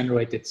of the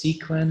generated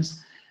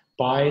sequence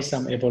by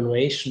some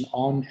evaluation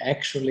on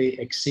actually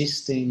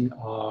existing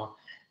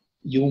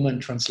human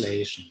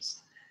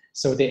translations.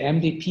 So the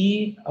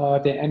MDP,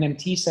 the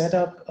NMT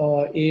setup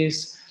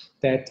is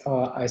that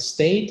a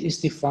state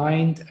is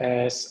defined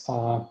as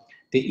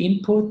the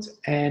input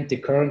and the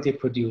currently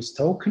produced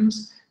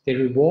tokens. The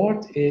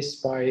reward is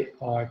by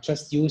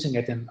just using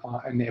an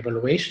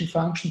evaluation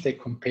function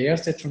that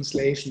compares the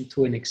translation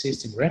to an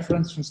existing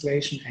reference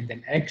translation, and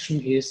an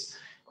action is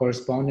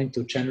corresponding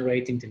to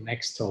generating the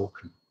next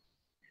token.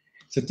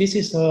 So this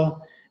is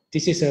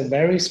a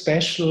very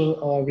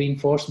special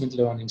reinforcement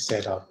learning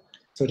setup.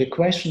 So the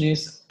question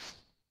is,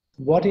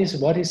 what is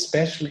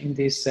special in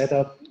this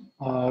setup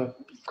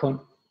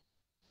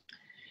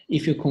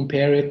if you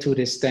compare it to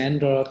the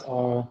standard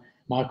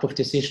Markov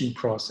decision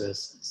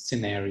process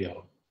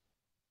scenario?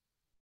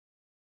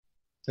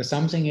 So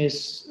something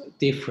is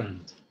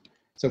different.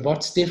 So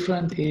what's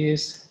different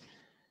is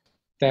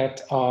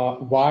that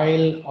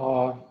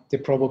while the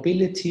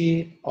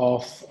probability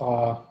of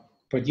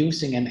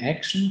producing an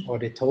action, or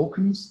the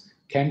tokens,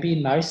 can be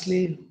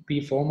nicely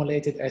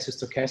formulated as a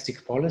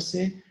stochastic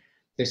policy,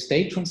 the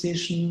state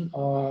transition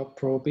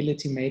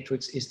probability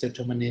matrix is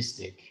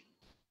deterministic.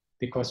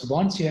 Because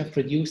once you have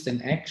produced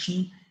an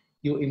action,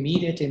 you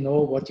immediately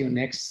know what your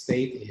next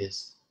state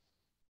is.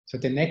 So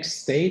the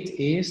next state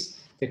is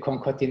the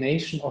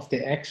concatenation of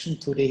the action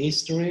to the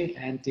history,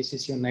 and this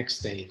is your next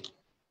state.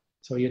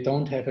 So you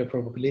don't have a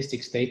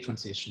probabilistic state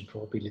transition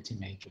probability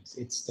matrix,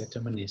 it's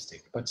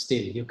deterministic. But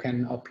still, you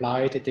can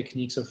apply the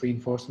techniques of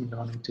reinforcement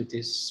learning to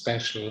this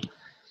special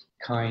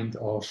kind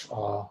of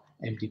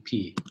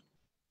MDP.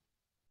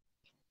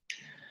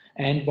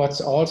 And what's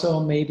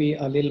also maybe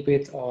a little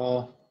bit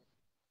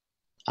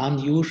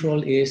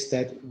unusual is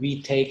that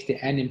we take the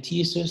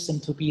NMT system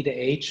to be the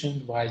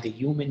agent, while the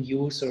human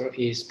user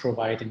is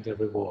providing the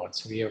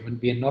rewards. We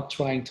are not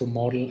trying to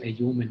model a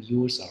human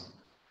user.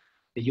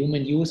 The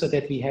human user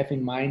that we have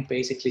in mind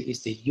basically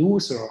is the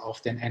user of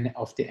the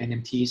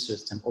NMT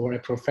system, or a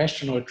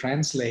professional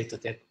translator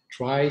that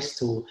tries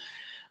to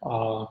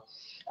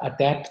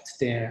adapt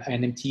the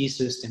NMT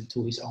system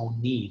to his own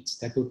needs.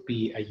 That would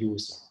be a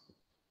user.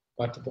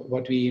 But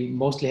what we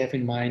mostly have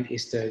in mind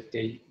is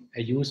a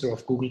user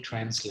of Google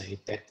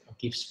Translate that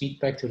gives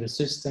feedback to the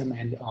system,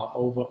 and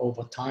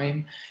over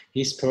time,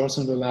 his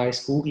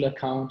personalized Google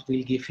account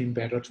will give him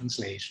better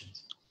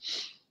translations.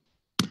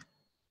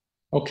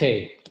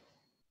 Okay,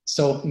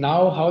 so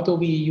now how do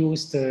we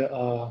use the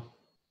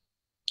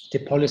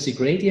policy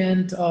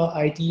gradient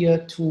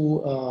idea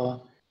to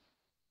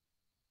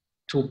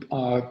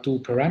do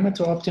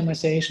parameter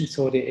optimization?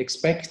 So the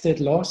expected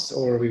loss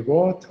or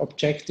reward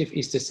objective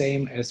is the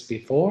same as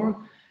before.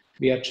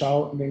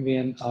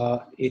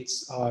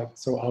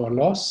 So our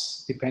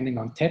loss, depending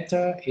on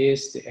theta,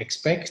 is the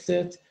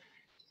expected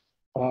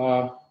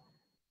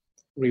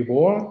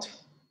reward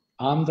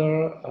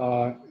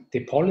under the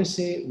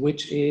policy,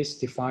 which is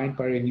defined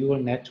by a neural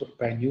network,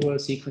 by a neural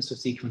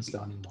sequence-to-sequence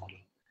learning model.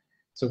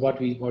 So what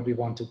we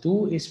want to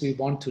do is we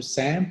want to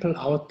sample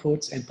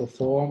outputs and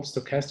perform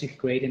stochastic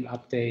gradient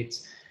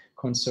updates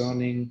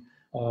concerning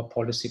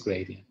policy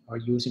gradient, or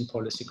using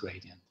policy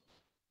gradient.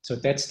 So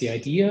that's the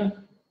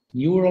idea.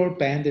 Neural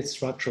banded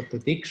structure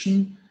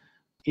prediction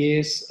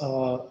is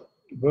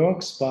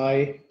works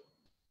by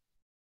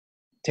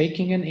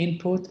taking an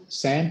input,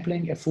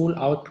 sampling a full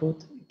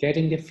output,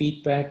 getting the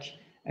feedback,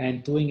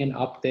 and doing an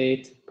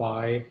update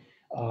by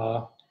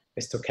a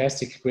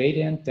stochastic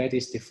gradient that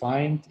is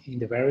defined in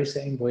the very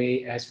same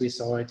way as we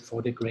saw it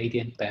for the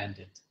gradient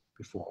banded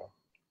before.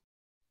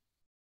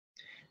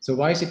 So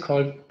why is it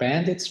called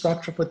banded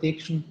structure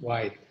prediction?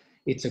 Why?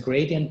 It's a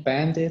gradient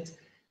banded.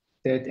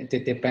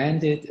 The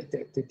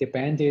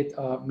banded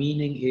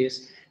meaning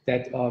is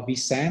that we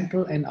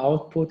sample an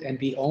output and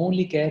we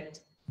only get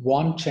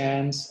one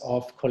chance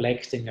of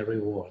collecting a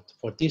reward.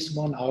 For this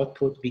one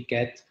output, we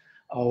get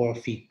our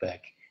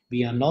feedback.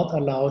 We are not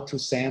allowed to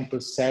sample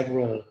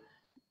several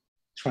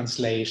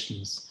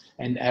translations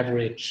and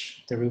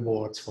average the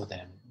rewards for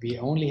them. We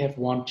only have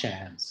one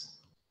chance.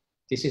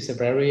 This is a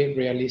very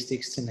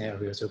realistic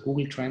scenario. So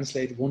Google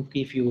Translate won't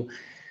give you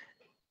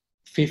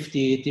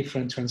 50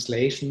 different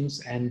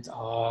translations and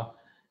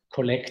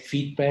collect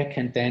feedback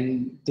and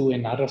then do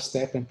another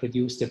step and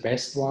produce the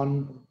best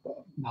one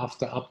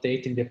after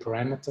updating the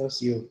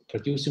parameters. You're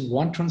producing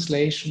one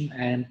translation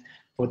and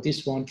for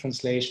this one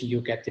translation,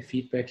 you get the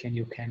feedback and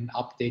you can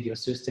update your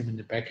system in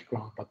the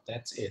background, but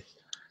that's it.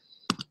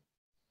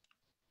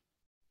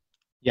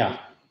 Yeah,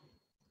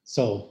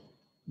 so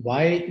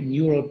why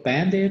Neural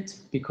Bandit?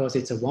 Because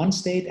it's a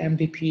one-state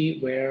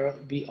MVP where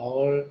we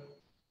all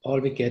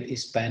we get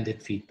is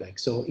bandit feedback.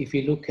 So if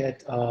you look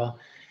at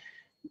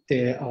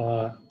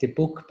the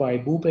book by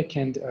Bubeck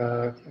and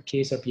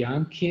Chiesa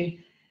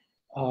Bianchi,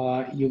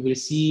 you will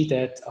see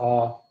that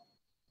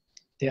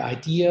the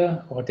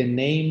idea or the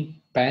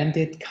name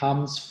bandit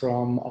comes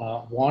from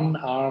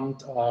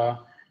one-armed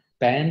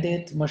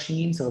bandit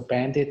machines or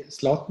bandit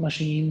slot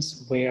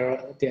machines,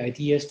 where the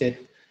idea is that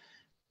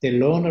the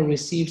learner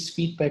receives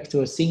feedback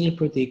to a single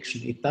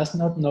prediction. It does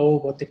not know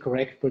what the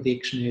correct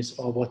prediction is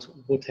or what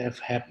would have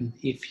happened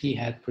if he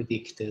had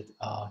predicted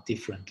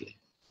differently.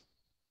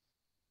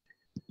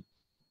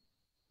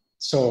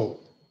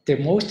 So the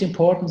most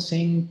important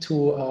thing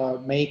to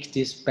make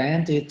these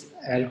bandit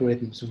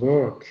algorithms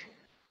work,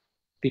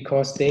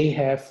 because they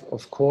have,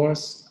 of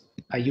course,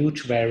 a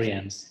huge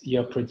variance.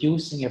 You're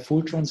producing a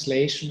full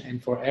translation,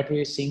 and for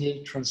every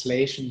single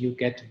translation, you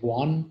get a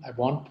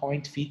 1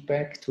 point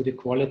feedback to the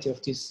quality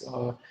of this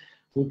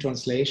full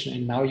translation.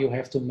 And now you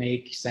have to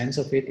make sense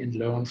of it and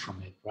learn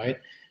from it, right?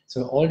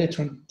 So all the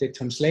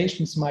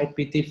translations might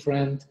be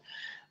different.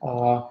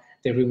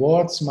 The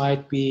rewards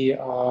might be,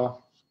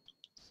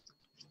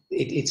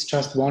 it's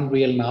just one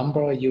real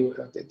number.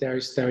 There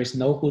is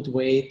no good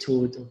way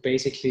to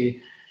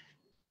basically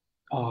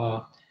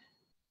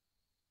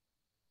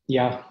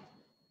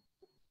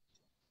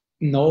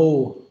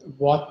know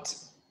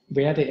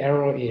where the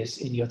error is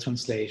in your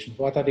translation.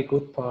 What are the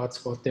good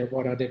parts? What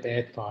are the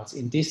bad parts?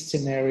 In this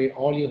scenario,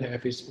 all you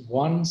have is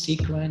one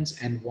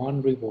sequence and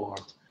one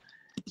reward.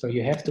 So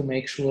you have to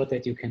make sure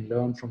that you can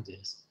learn from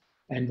this.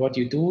 And what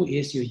you do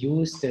is you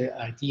use the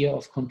idea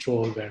of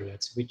control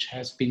variates, which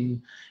has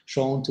been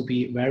shown to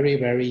be very,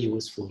 very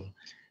useful.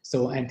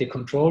 So, and the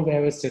control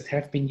variables that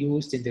have been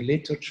used in the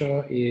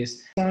literature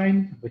is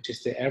time, which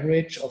is the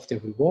average of the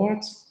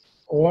rewards,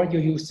 or you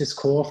use the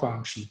score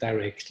function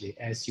directly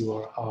as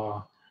your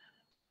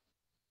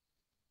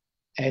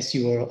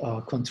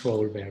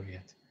control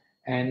variate.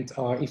 And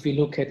if we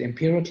look at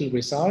empirical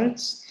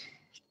results,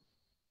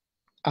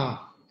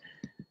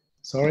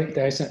 sorry,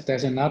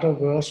 there's another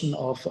version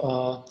of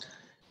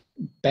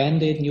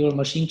bandit neural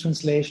machine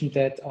translation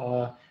that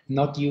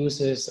not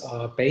uses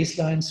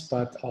baselines,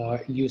 but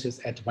uses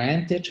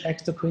advantage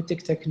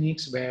actor-critic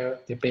techniques where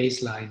the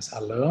baselines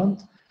are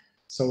learned.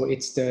 So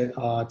it's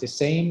the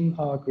same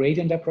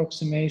gradient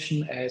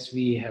approximation as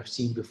we have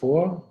seen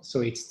before.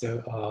 So it's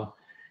the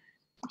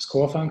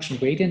score function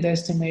gradient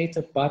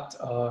estimator, but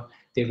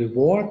the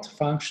reward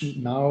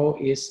function now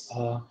is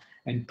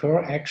an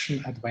per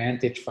action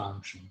advantage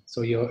function.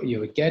 So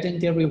you're getting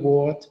the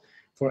reward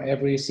for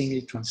every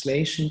single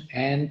translation,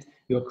 and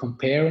you're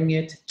comparing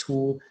it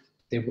to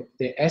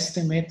the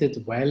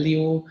estimated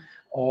value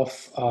of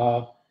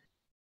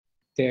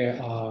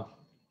the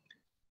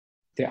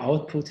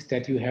output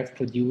that you have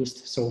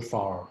produced so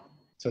far.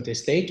 So the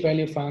state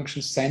value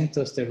function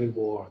centers the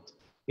reward.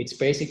 It's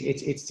basic.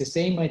 It's the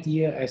same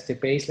idea as the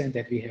baseline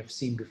that we have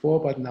seen before,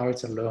 but now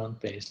it's a learned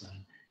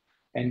baseline.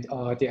 And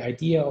the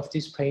idea of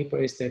this paper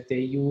is that they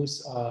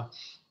use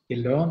the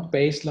learned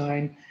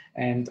baseline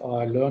and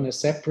learn a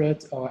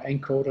separate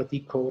encoder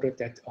decoder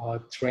that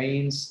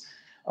trains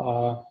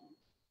or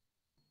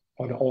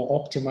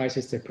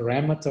optimizes the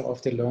parameter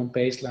of the learned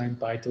baseline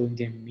by doing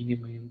the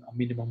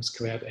minimum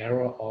squared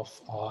error of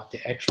the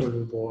actual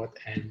reward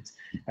and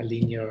a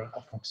linear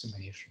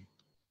approximation.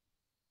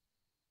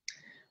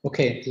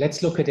 Okay,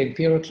 let's look at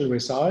empirical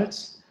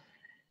results.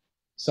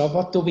 So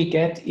what do we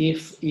get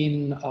if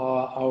in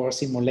our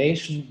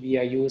simulation we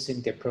are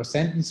using the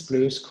 %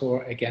 blue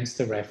score against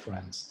the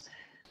reference?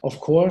 Of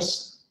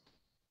course,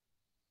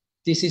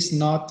 this is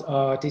not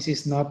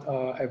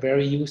a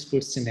very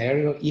useful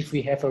scenario. If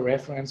we have a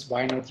reference,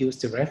 why not use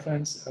the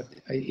reference?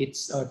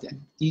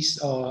 These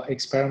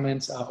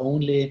experiments are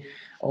only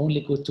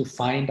good to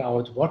find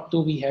out what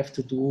do we have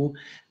to do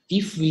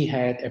if we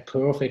had a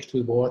perfect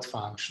reward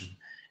function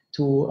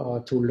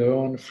to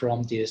learn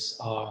from this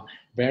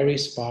very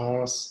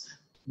sparse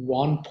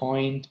 1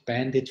 point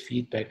bandit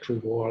feedback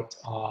reward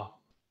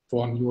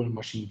for neural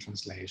machine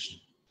translation.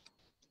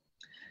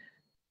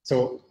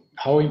 So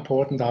how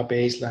important are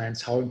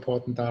baselines, how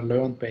important are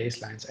learned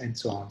baselines, and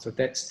so on. So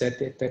that's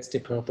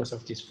the purpose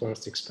of these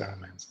first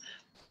experiments.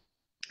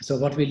 So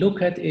what we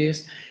look at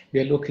is, we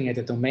are looking at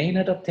a domain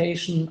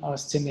adaptation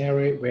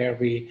scenario where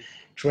we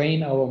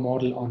train our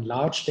model on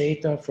large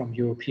data from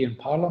European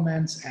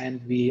parliaments,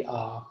 and we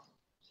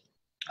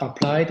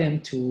apply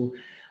them to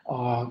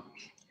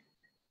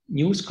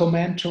news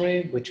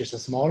commentary, which is a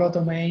smaller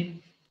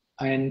domain.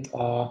 And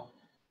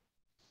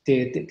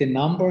the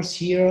numbers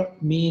here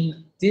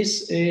mean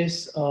this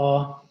is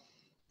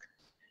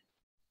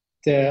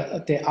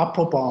the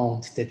upper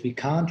bound that we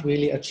can't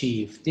really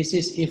achieve. This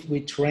is if we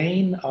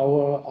train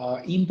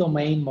our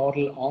in-domain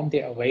model on the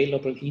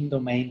available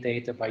in-domain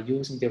data by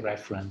using the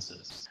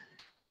references.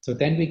 So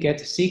then we get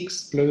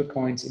 6 blue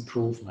points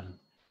improvement.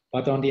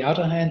 But on the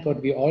other hand,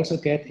 what we also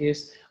get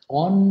is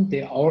on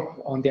the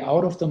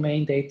out of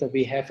domain data,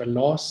 we have a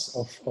loss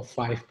of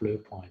 5 blue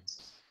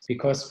points,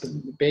 because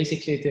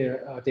basically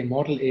the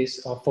model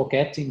is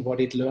forgetting what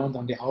it learned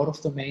on the out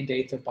of domain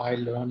data by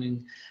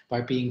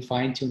being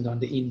fine-tuned on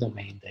the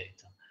in-domain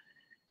data.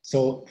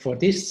 So for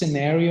this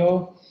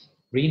scenario,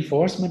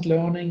 reinforcement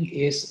learning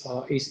is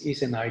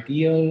an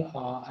ideal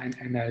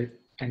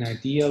an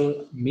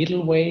ideal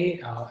middle way,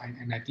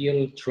 an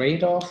ideal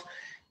trade-off.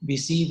 We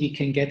see we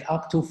can get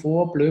up to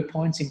 4 blue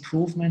points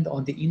improvement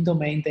on the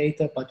in-domain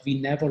data, but we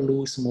never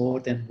lose more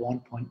than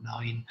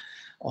 1.9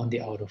 on the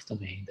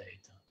out-of-domain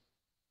data.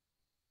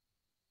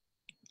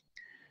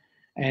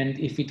 And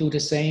if we do the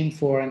same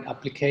for an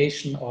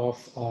application of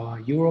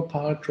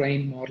Europal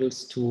trained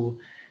models to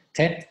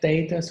TED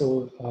data,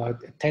 so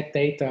TED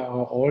data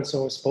are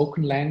also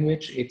spoken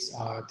language, it's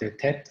the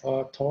TED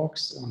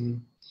Talks.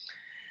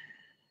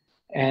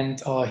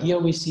 And here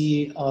we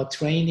see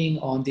training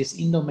on this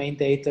in-domain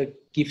data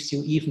gives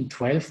you even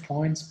 12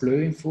 points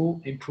blue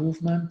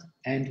improvement,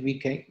 and we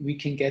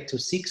can get to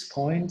 6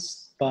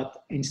 points,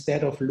 but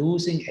instead of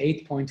losing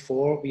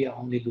 8.4, we are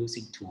only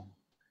losing 2.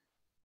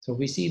 So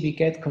we see we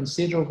get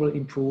considerable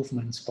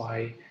improvements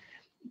by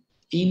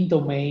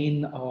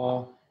in-domain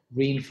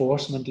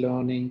reinforcement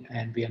learning,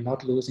 and we are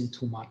not losing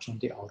too much on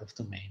the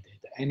out-of-domain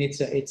data. And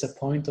it's a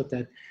pointer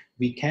that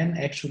we can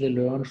actually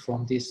learn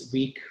from this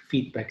weak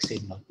feedback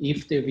signal.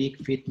 If the weak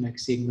feedback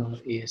signal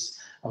is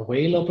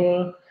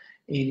available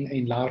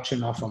in large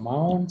enough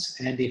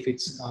amounts, and if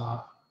it's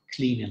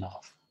clean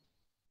enough.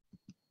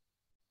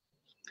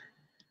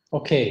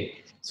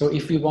 Okay, so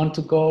if we want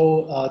to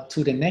go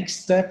to the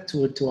next step,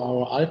 to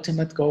our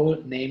ultimate goal,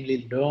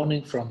 namely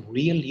learning from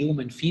real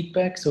human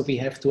feedback, so we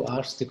have to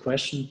ask the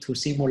question to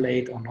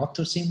simulate or not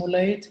to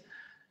simulate.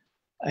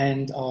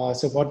 And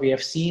so what we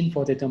have seen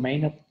for the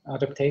domain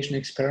adaptation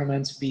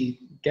experiments, we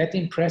get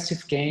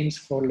impressive gains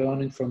for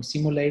learning from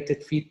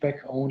simulated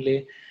feedback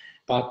only,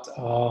 but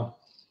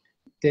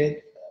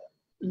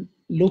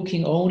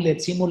looking only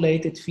at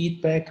simulated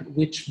feedback,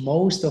 which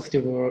most of the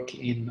work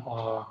in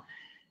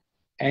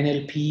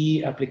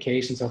NLP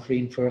applications of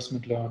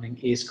reinforcement learning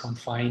is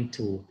confined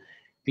to,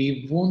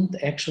 we won't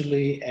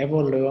actually ever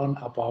learn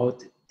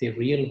about the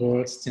real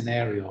world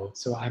scenario.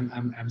 So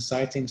I'm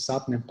citing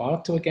Sutton and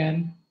Bartow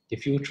again, The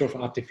Future of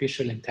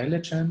Artificial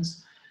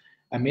Intelligence.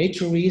 A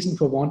major reason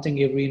for wanting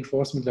a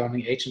reinforcement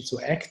learning agent to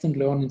act and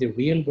learn in the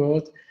real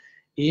world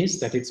is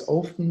that it's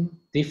often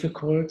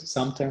difficult,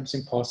 sometimes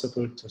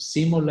impossible, to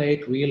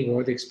simulate real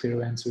world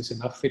experience with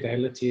enough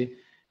fidelity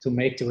to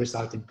make the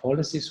resulting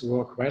policies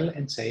work well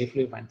and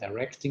safely when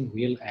directing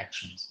real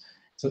actions.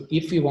 So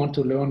if we want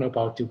to learn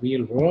about the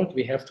real world,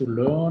 we have to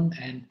learn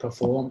and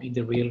perform in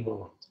the real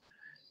world.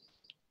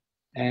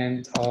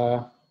 And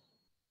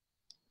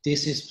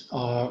this is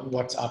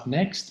what's up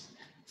next,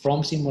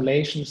 from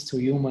simulations to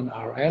human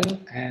RL,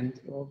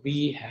 and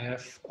we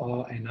have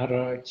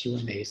another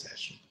Q&A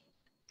session.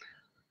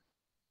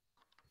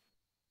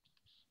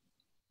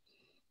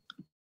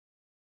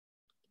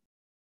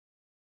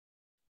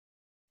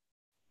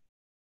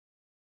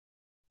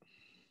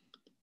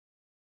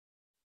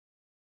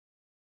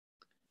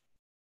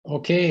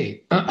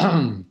 Okay,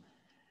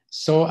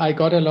 so I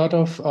got a lot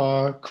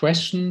of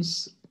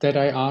questions that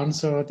I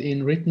answered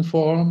in written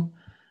form.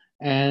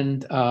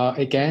 And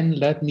again,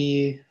 let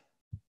me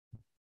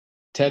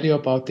tell you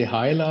about the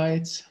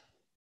highlights.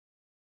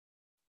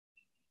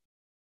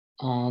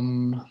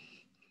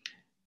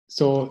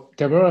 So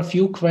there were a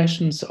few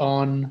questions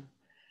on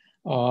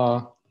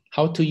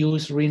how to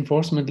use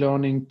reinforcement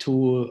learning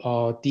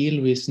to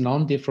deal with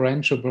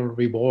non-differentiable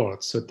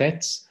rewards. So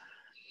that's,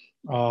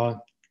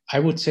 I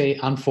would say,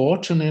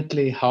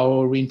 unfortunately,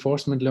 how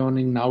reinforcement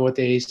learning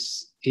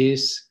nowadays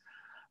is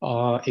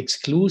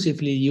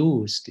exclusively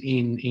used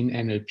in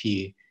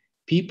NLP.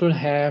 People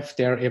have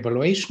their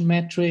evaluation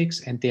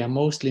metrics and they are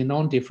mostly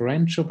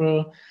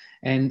non-differentiable.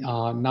 And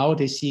now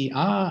they see,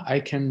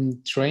 I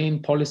can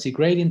train policy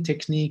gradient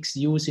techniques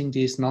using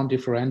these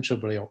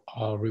non-differentiable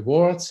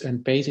rewards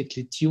and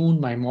basically tune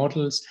my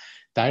models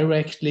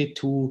directly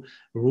to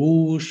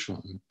rouge,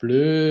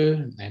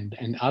 bleu,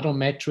 and other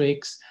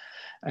metrics.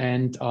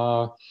 And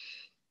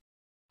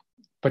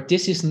but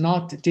this is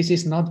not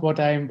what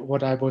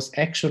I was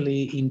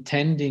actually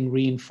intending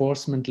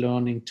reinforcement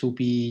learning to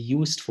be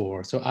used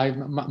for. So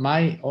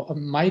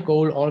my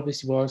goal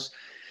always was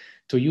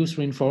to use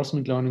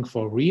reinforcement learning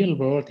for real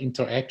world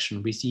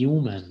interaction with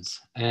humans,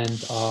 and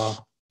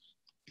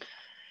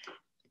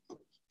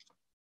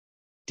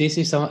this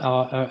is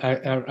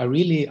a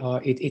really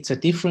it's a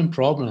different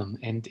problem.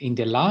 And in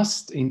the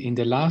last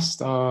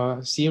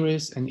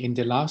series and in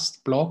the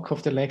last block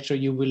of the lecture,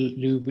 you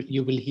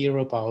will hear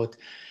about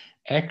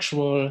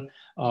actual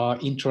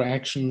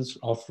interactions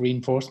of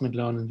reinforcement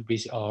learning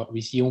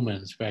with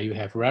humans, where you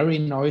have very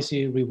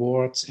noisy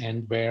rewards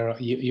and where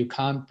you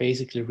can't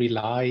basically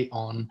rely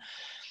on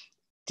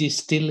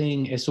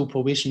distilling a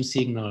supervision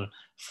signal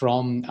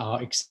from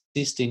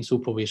existing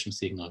supervision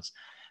signals.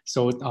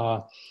 So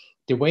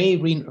the way,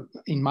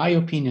 in my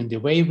opinion, the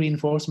way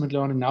reinforcement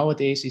learning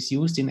nowadays is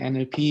used in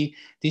NLP,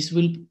 this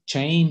will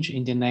change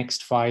in the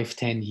next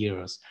 5-10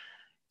 years.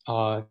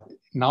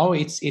 Now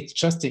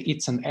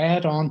it's an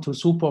add-on to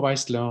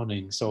supervised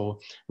learning. So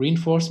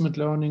reinforcement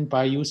learning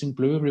by using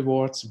blue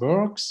rewards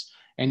works,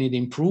 and it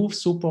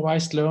improves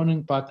supervised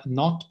learning, but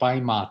not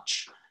by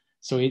much.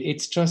 So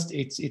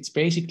it's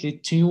basically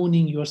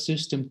tuning your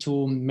system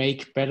to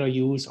make better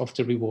use of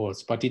the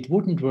rewards. But it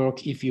wouldn't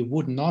work if you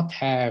would not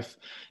have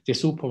the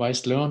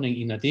supervised learning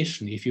in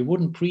addition. If you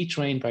wouldn't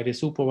pre-train by the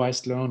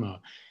supervised learner,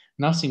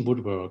 nothing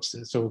would work.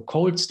 So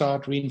cold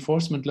start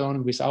reinforcement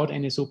learning without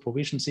any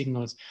supervision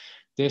signals,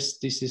 this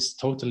is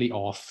totally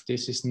off.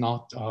 This is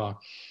not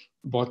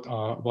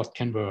what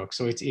can work.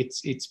 So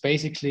it's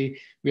basically,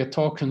 we are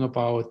talking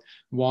about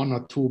 1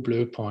 or 2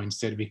 blue points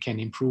that we can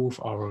improve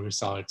our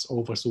results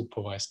over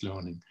supervised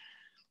learning.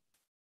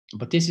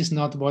 But this is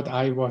not what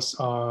I was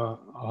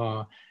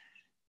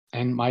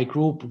and my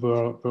group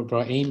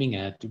were aiming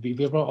at. We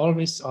were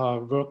always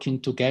working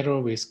together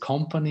with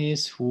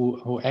companies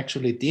who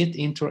actually did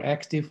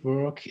interactive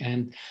work.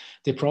 And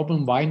the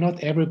problem why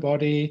not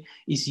everybody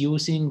is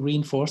using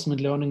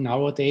reinforcement learning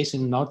nowadays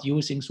and not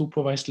using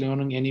supervised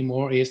learning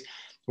anymore is,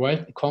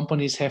 well,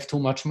 companies have too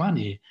much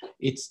money.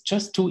 It's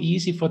just too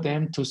easy for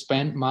them to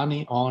spend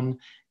money on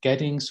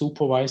getting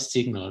supervised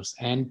signals.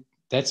 And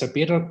that's a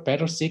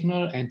better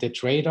signal. And the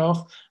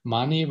trade-off,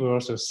 money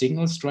versus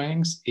signal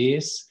strength,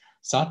 is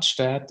such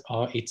that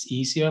it's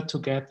easier to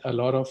get a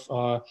lot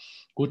of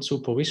good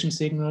supervision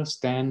signals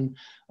than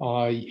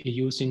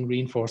using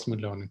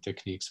reinforcement learning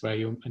techniques, where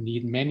you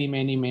need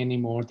many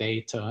more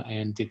data,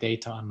 and the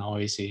data are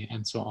noisy,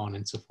 and so on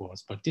and so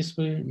forth. But this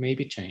will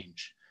maybe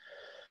change.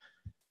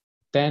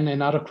 Then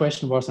another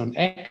question was on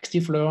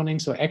active learning.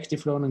 So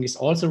active learning is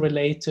also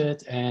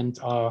related, and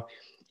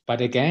but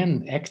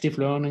again, active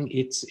learning,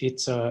 it's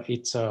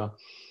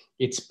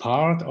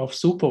part of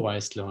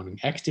supervised learning.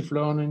 Active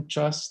learning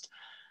just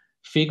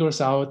figures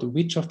out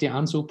which of the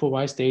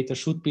unsupervised data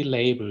should be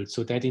labeled,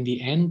 so that in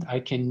the end I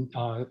can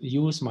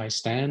use my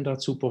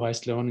standard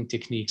supervised learning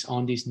techniques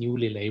on these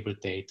newly labeled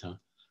data.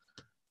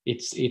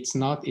 It's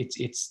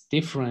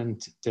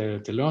different.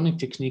 The learning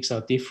techniques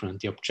are different.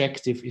 The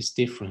objective is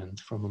different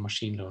from a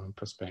machine learning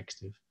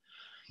perspective.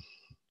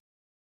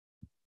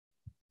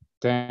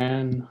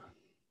 Then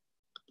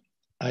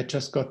I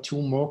just got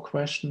 2 more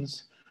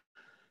questions.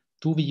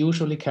 Do we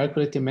usually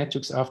calculate the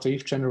metrics after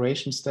each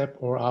generation step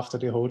or after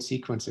the whole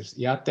sequences?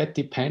 Yeah, that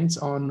depends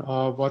on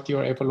what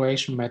your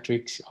evaluation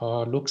metrics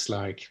looks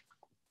like.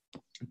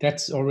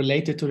 That's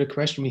related to the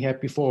question we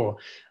had before.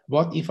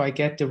 What if I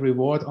get the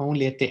reward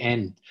only at the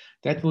end?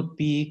 That would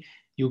be,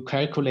 you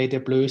calculate a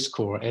blue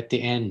score at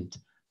the end.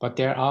 But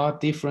there are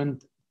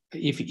different,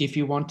 if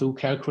you want to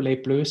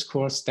calculate blue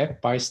score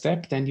step by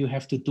step, then you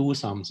have to do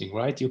something,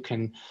 right? You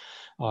can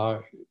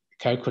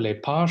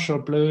calculate partial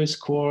blue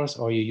scores,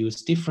 or you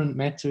use different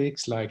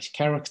metrics like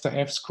character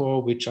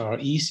F-score, which are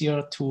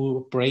easier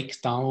to break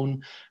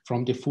down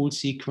from the full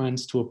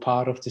sequence to a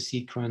part of the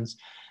sequence.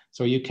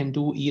 So you can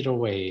do either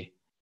way.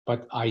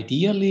 But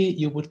ideally,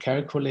 you would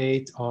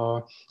calculate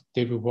the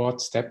reward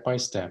step by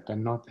step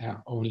and not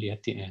only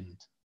at the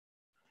end.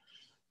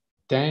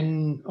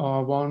 Then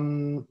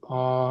one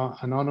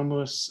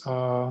anonymous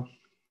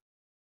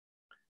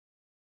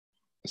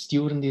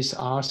student is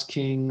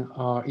asking,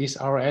 is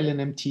our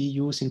LNMT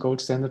using gold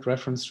standard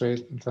reference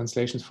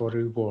translations for the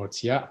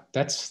rewards? Yeah,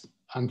 that's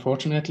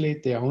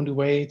unfortunately the only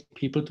way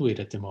people do it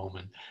at the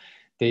moment.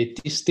 They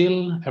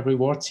distill a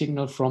reward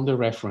signal from the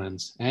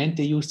reference, and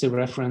they use the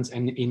reference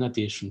and in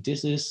addition.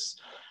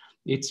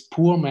 It's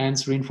poor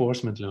man's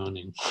reinforcement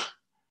learning.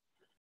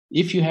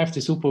 If you have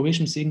the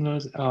supervision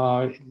signals,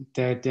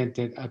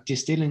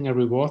 distilling a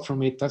reward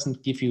from it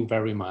doesn't give you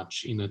very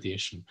much in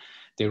addition.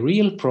 The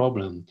real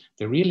problem,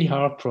 the really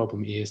hard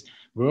problem, is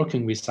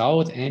working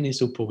without any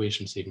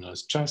supervision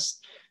signals,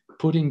 just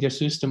putting the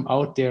system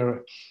out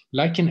there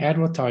like an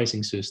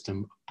advertising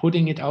system,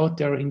 putting it out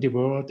there in the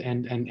world,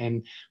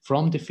 and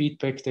from the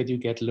feedback that you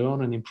get,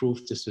 learn and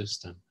improve the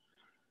system.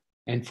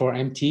 And for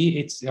MT,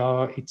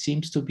 it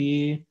seems to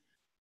be,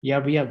 yeah,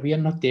 we are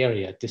not there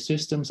yet. The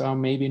systems are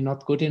maybe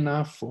not good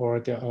enough,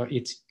 or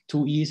it's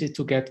too easy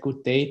to get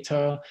good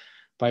data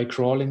by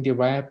crawling the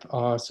web.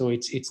 So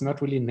it's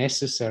not really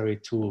necessary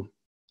to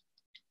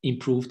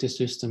improve the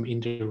system in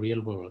the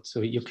real world.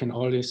 So you can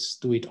always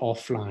do it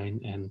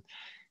offline and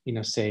in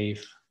a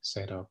safe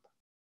setup.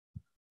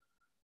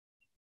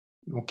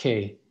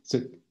 Okay,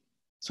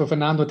 so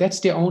Fernando, that's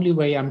the only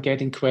way I'm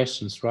getting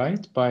questions,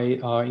 right? By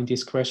in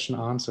this question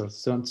answer.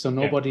 So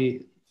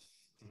nobody.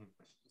 Yeah.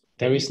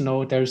 There is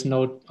no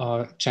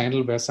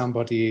channel where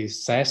somebody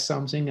says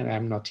something and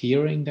I'm not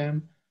hearing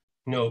them.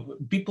 No,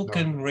 people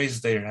can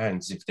raise their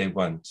hands if they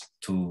want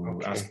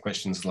to ask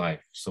questions live.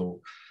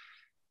 So,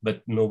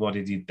 but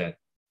nobody did that.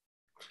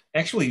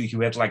 Actually,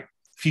 you had like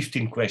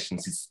 15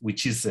 questions,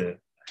 which is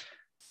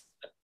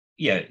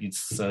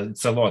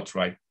it's a lot,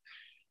 right?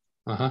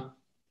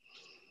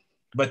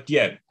 But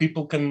yeah,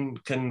 people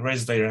can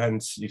raise their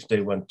hands if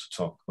they want to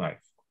talk live.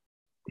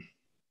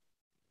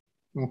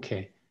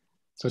 Okay.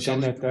 So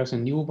then there's a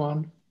new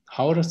one.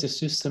 How does the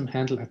system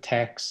handle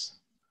attacks?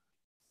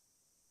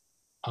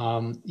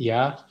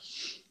 Yeah,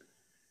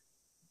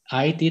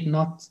 I did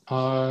not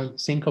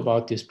think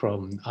about this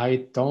problem.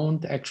 I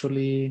don't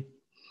actually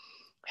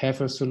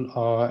have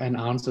an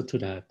answer to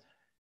that.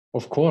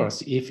 Of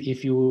course,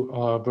 if you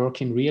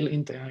work in real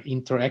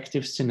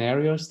interactive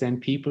scenarios, then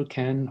people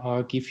can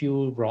give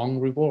you wrong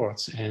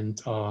rewards, and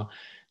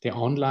the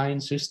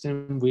online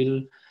system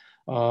will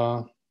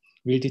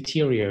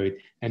deteriorate.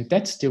 And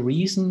that's the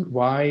reason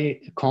why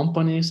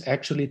companies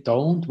actually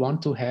don't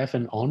want to have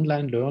an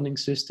online learning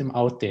system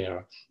out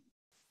there.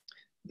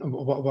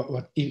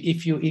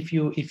 If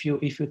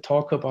you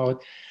talk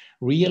about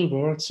real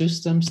world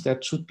systems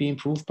that should be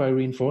improved by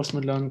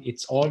reinforcement learning,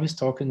 it's always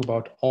talking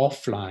about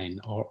offline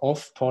or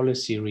off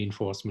policy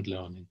reinforcement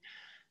learning,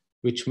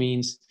 which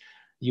means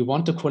you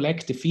want to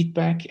collect the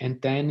feedback,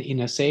 and then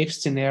in a safe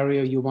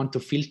scenario, you want to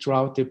filter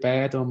out the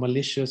bad or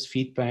malicious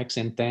feedbacks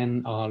and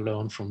then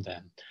learn from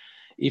them.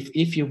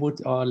 If you would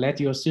let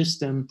your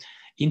system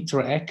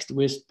interact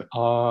with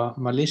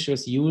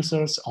malicious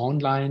users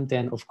online,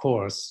 then of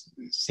course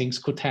things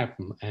could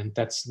happen, and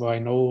that's why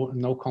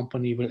no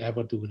company will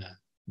ever do that.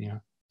 Yeah.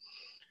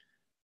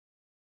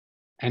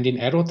 And in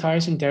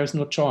advertising, there's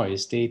no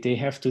choice. They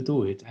have to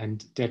do it,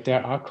 and that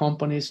there are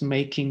companies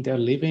making their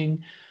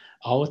living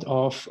out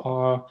of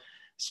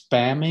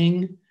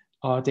spamming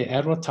the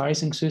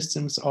advertising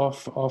systems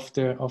of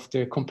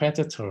the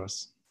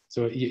competitors.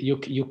 So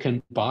you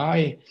can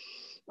buy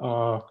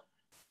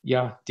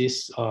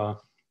this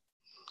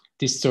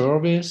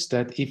service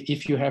that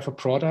if you have a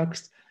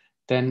product,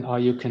 then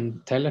you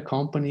can tell a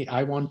company,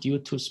 I want you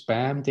to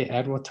spam the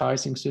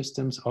advertising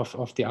systems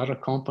of the other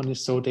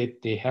companies so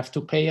that they have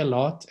to pay a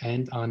lot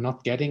and are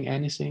not getting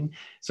anything.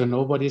 So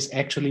nobody's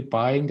actually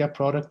buying their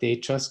product. They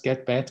just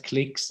get bad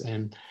clicks,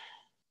 and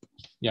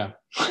yeah.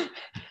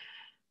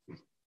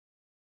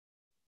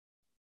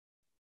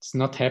 It's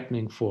not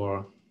happening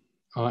for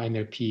our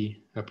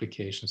NLP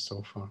applications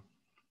so far.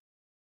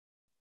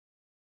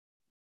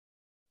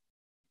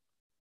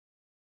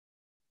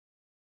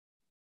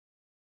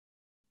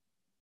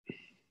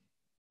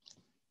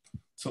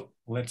 So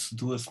let's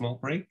do a small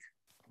break.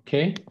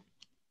 Okay.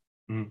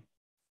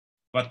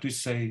 What do you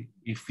say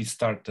if we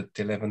start at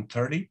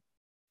 11:30?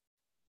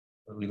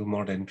 A little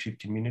more than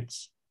 15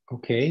 minutes.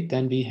 Okay,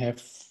 then we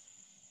have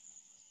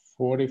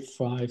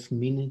 45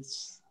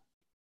 minutes.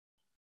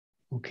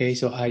 Okay,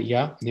 so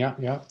yeah.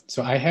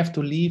 So I have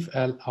to leave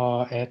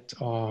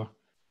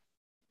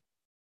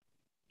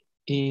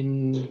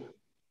in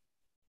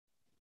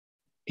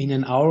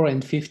an hour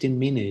and 15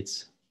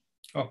 minutes.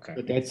 Okay.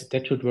 But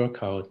that should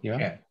work out. Yeah.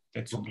 Yeah,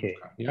 that should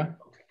work out. Yeah.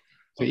 Okay.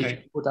 So if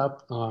you put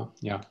up,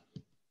 yeah.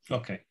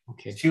 Okay.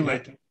 Okay. See you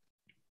later.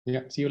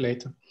 Yeah. See you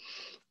later.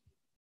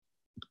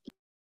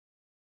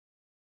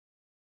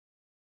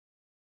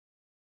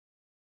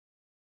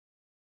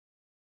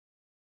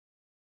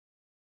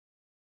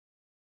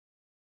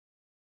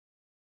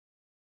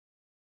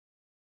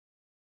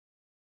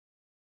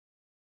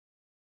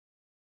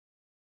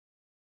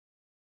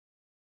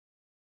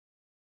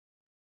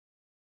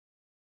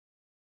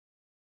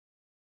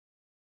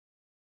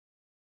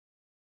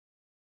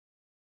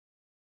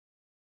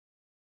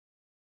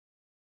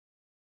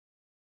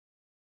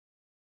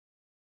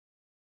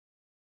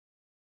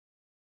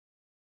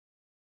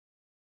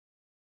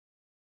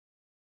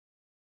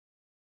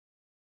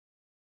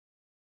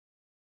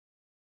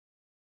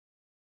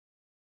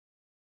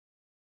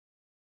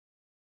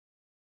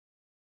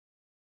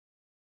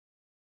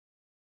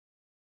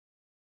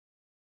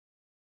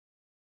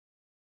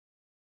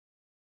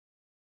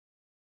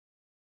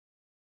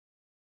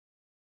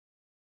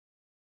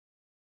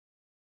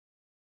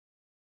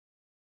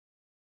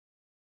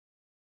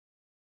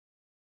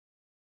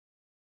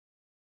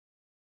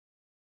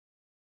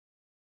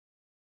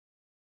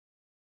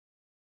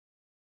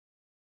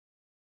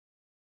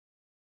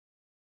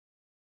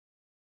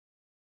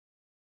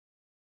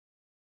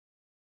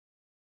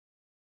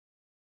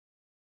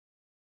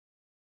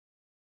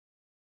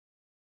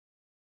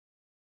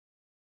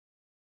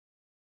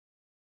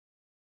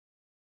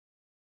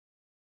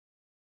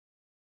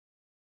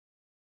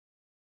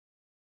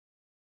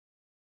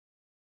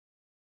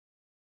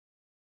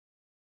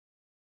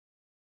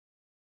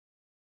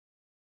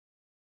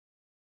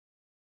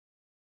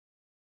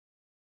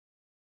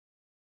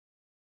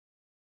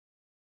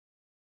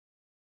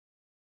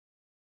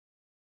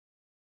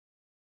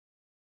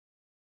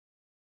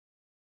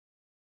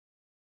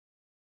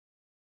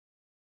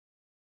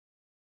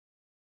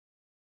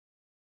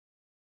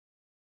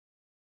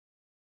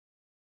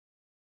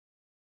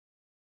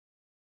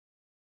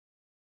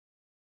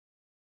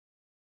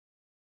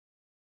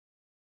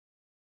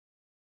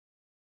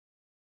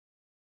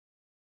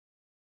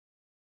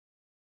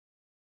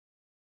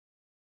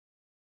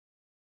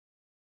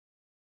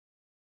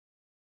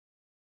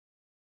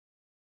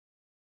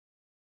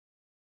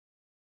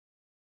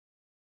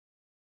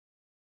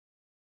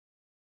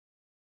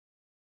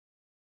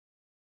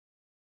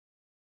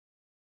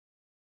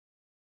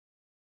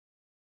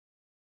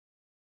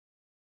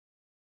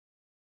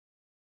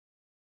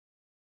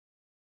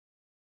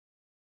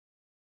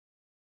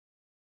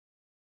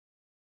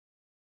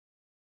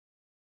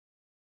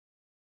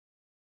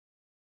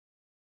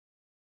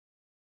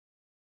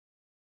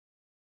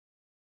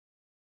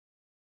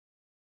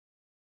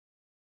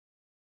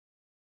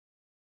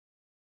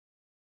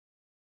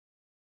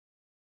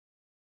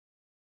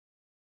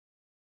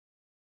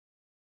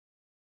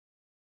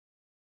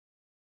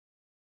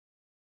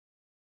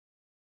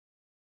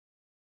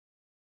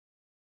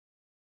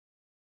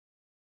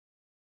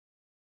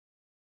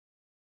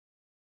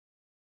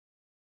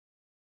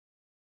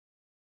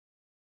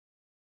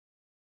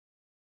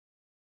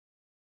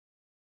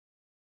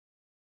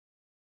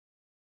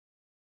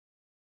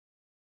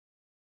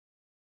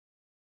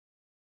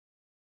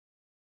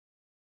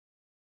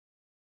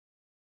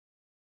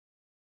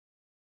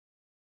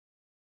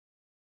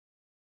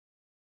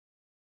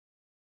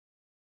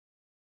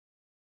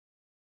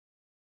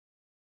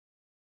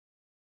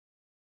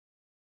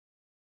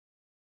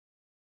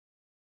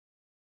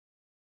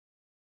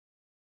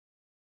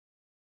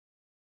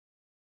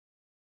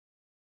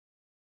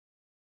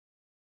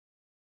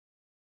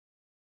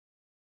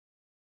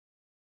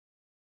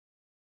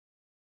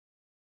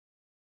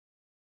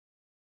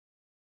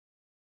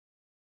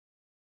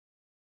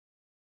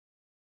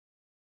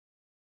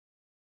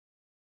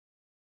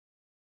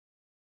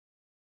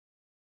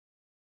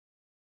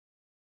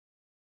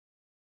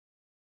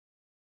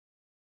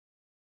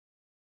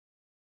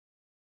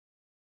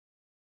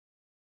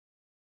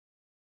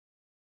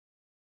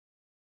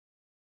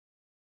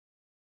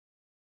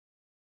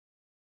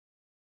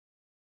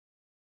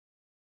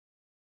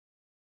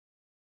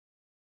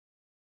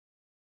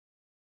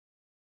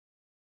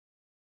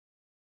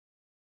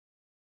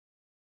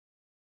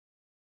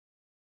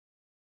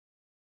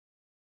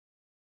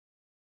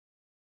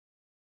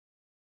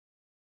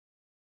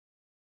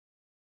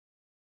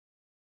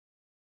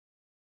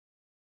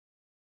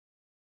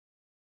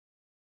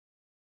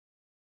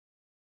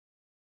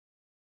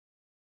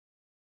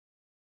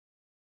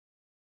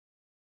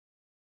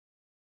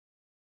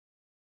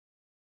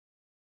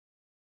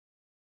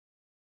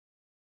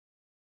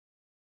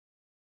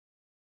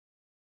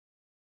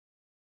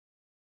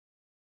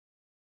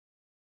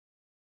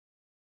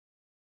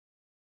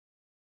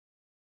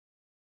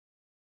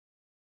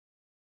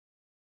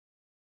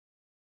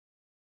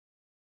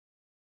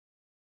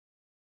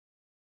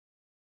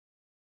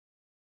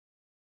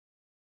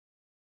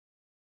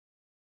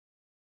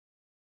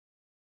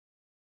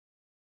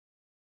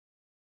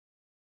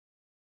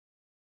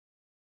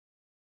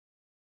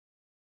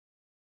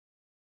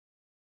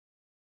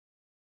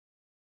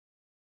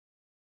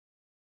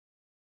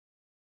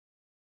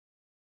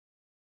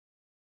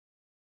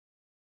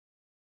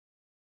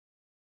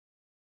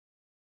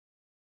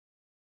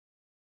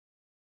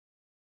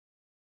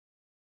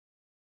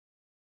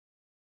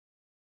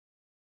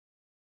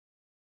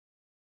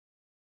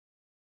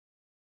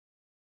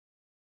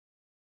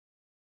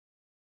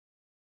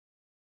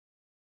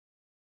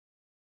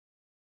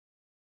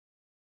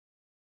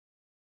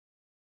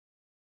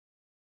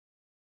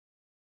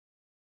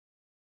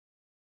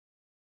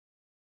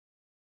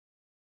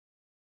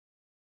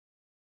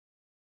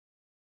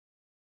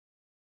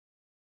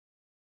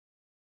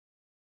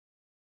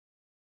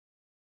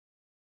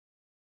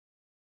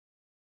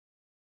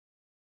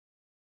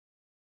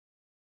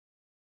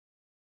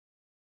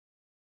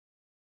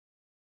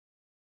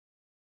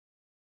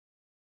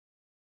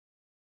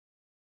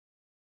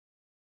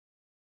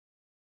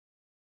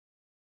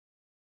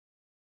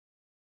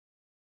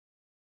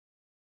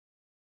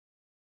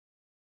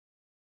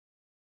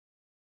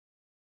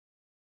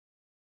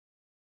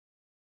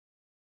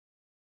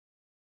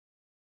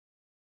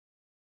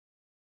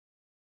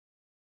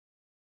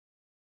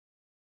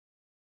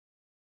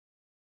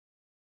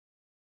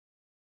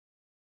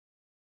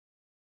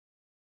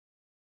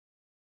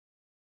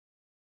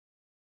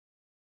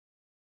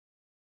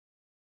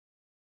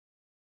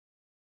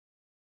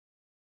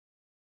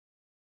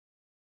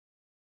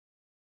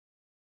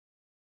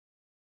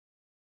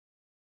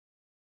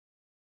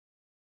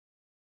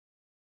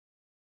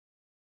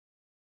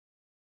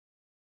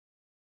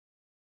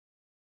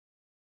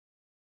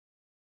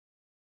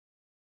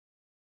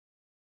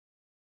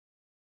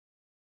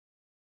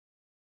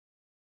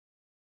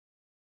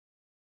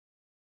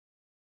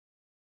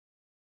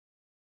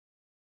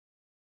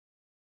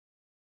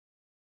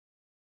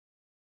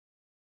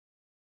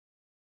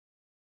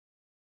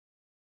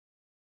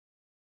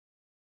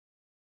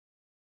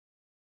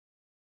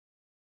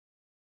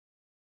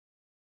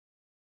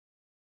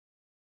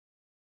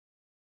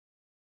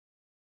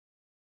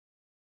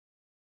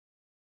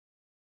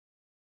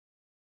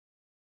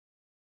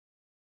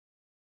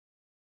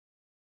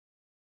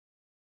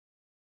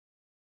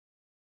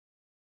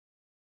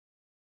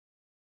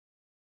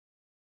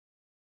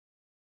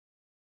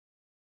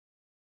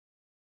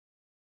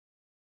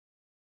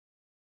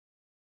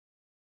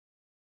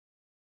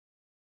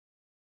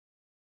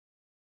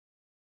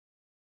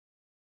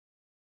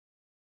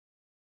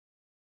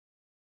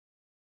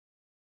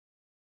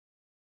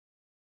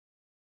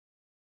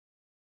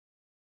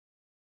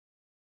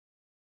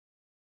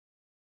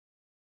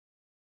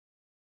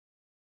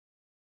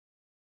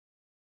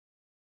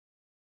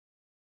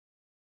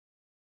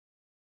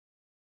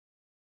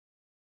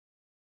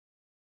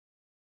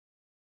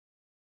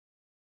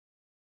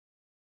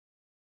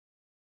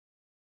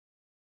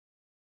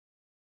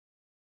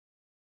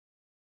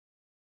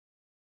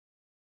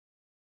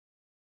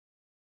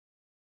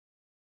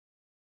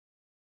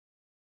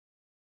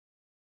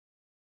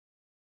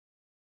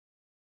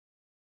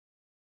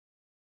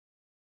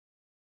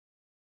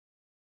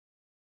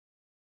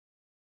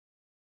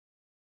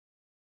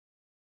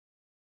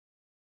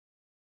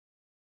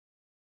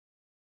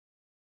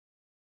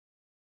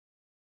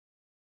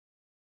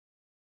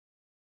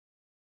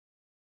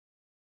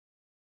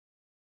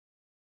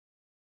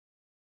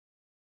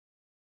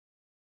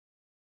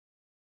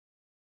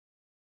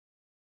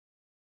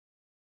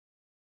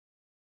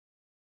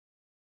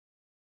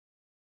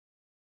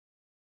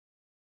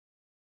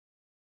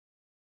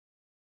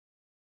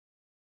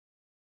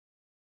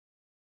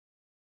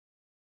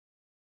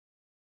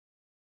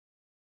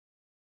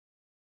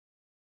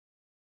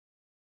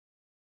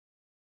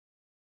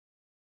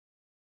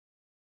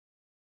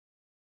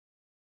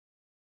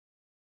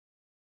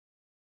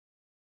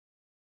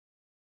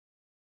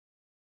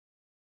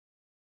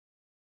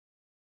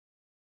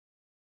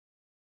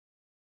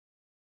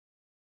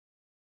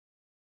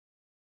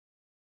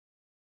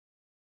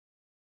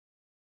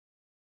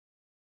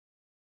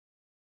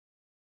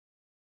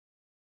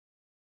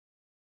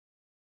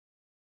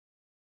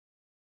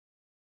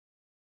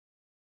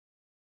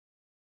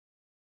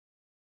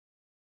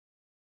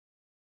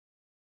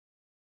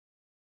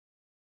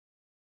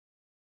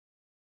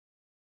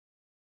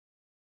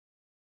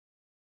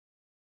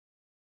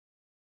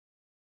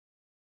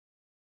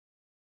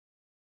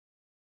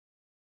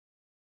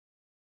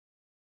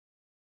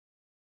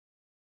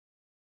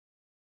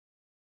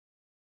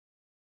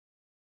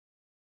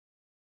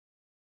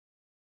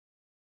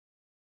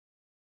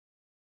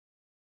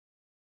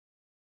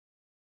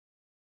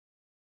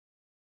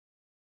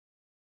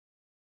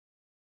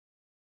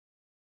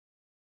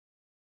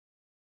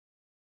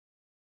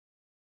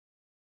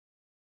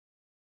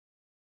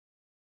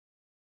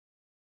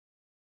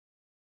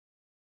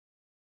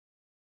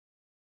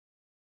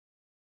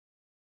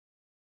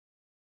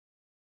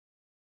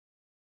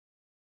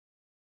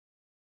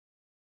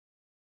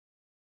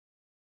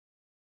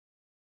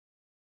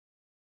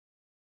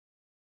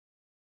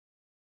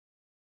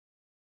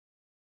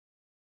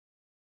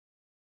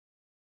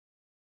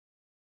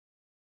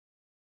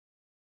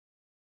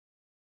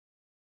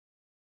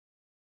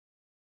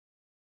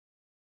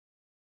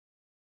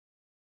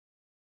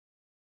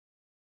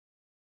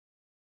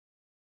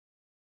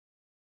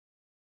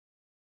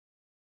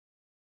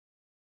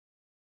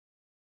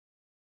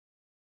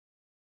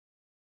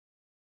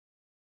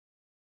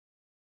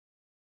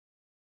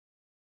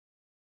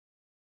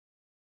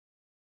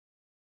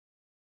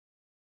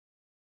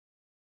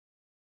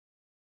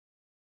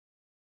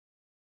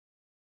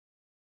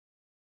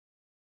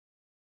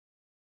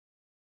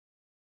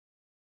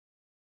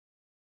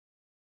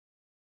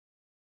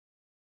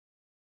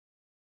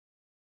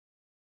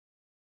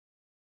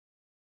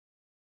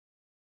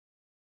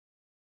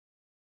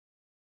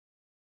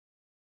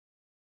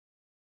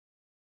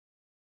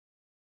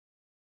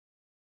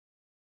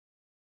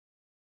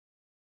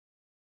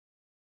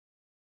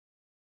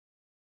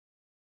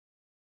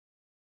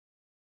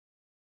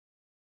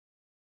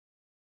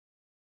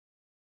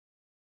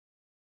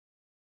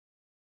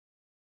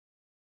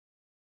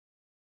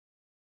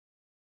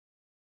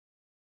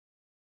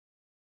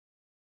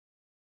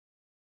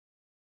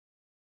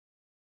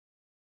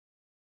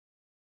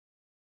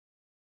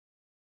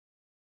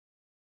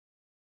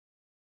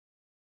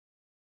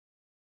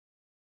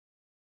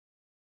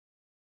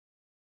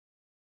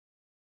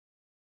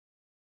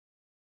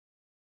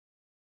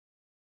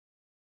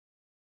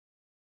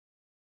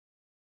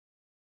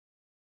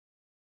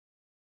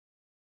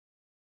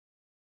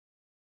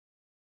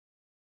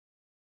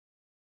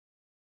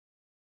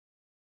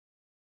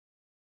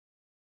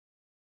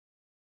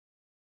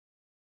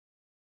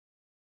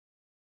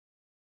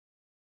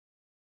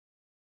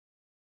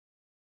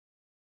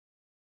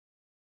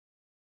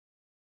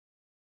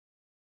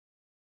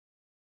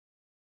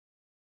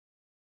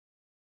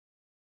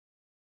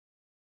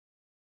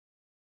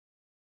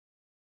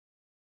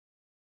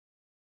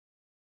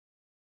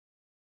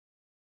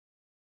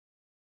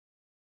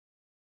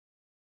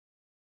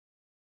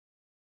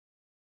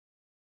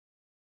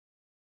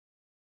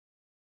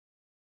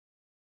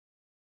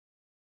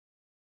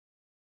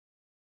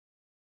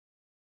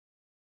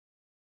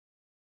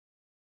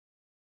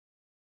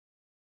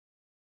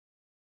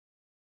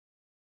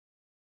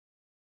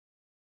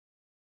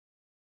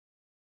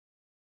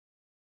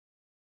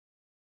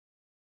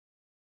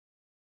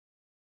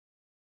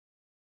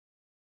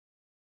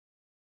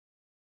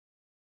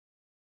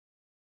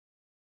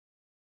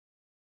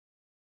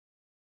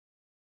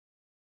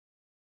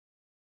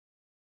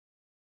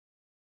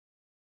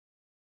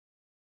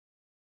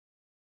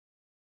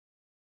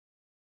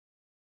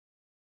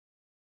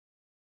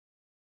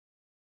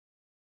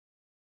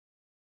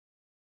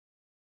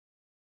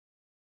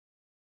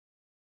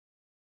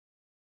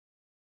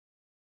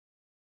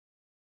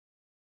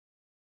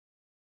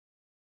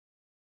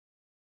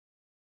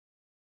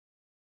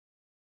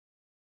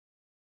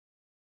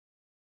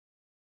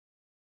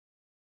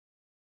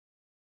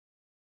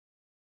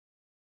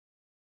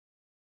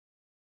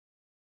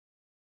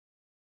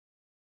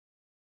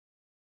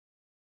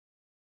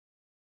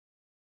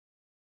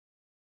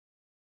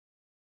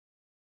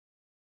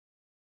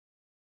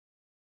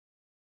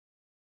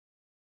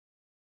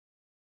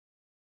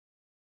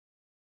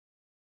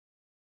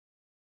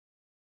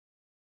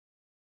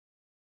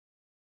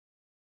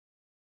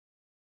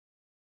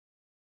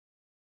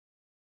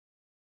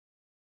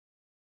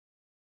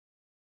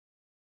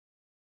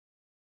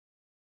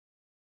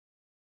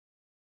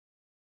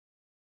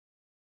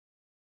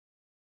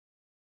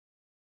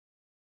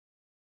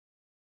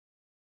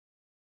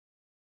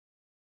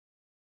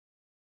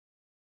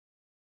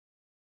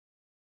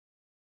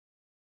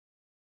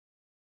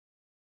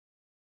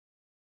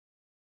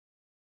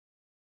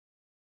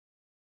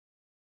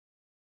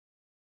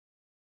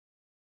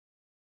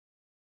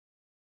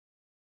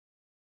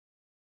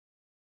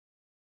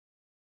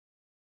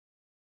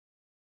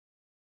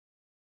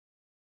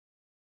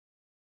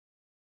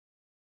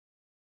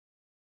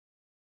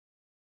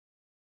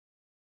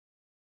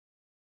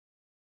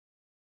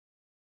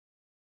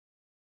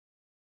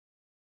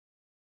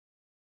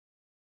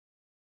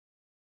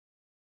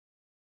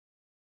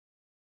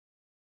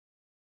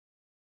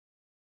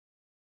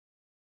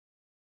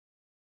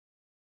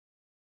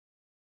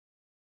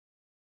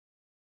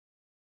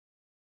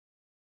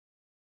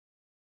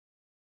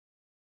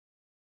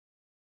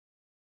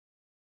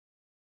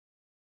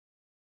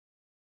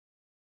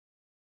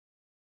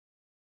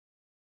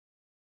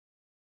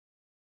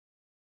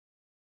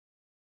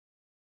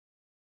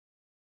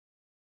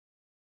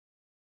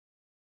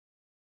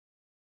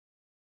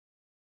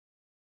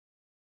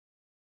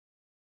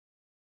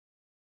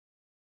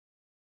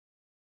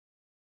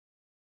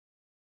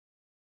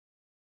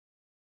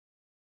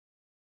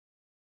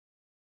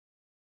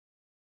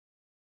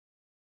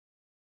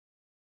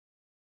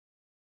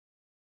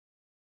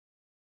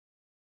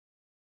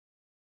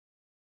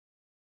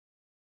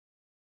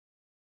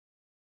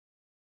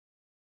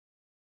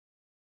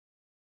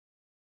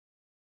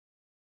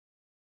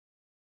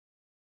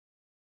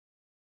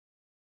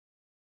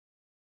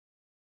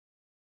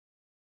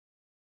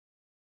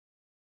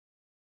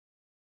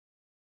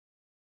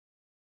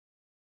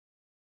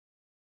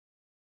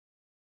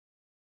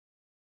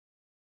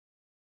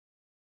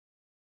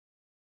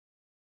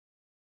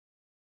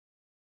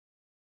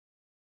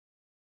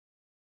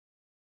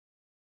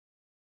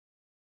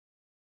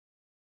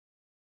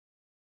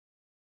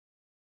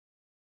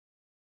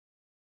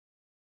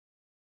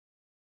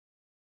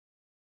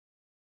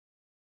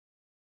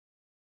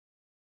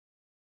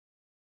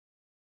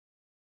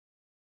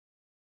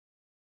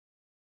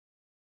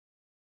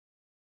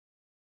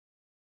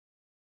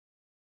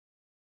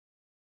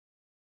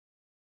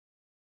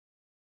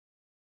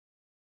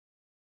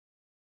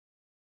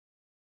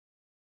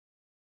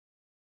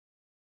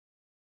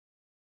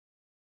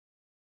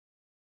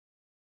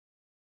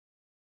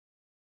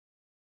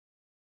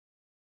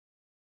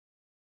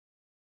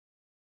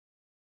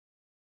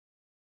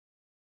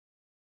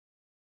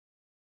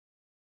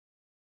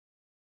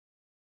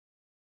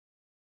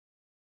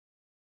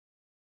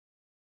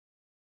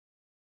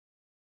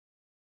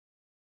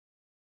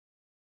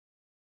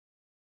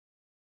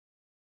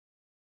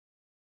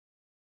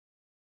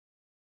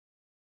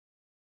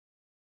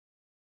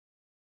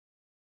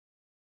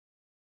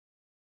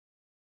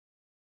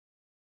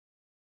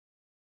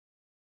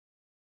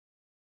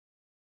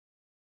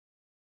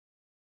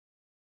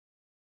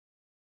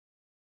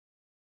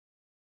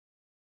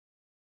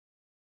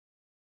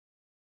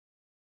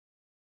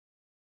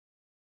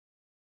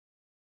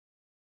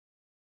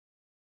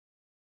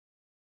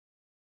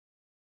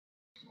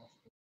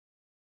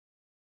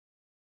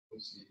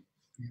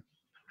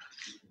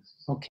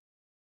 Okay.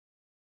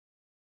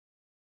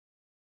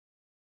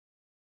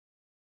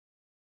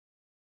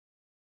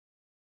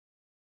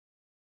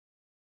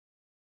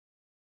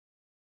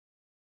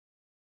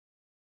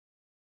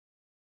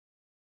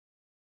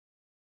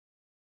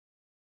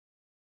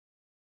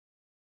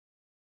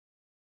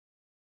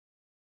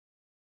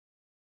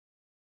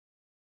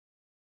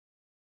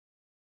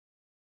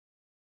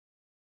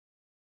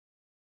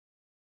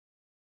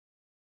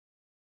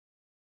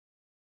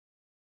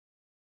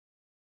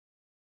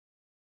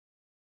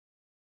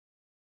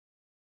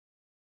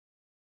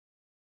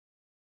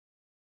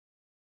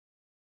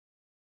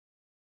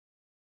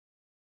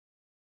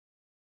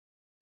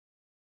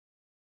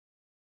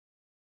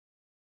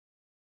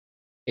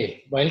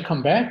 Okay,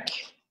 welcome back.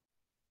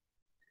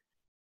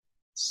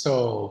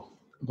 So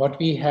what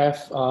we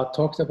have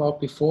talked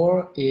about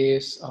before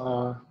is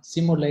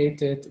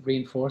simulated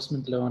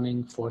reinforcement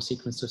learning for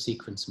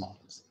sequence-to-sequence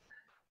models.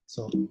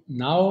 So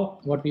now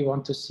what we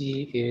want to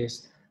see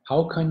is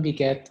how can we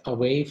get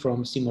away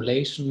from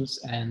simulations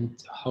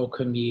and how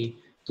can we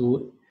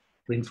do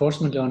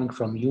reinforcement learning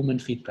from human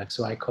feedback.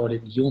 So I call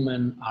it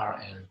human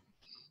RL.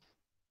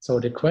 So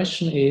the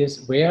question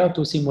is, where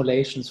do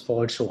simulations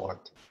fall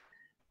short?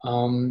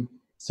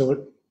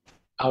 So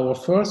our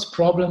first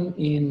problem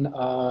in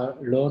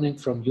learning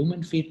from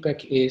human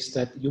feedback is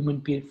that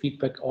human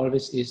feedback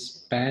always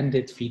is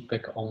banded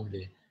feedback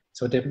only.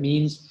 So that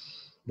means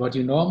what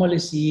you normally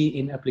see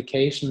in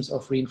applications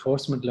of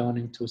reinforcement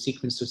learning to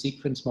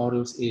sequence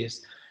models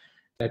is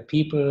that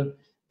people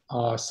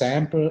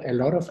sample a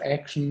lot of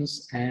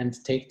actions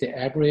and take the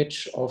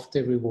average of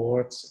the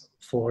rewards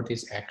for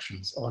these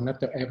actions, or not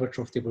the average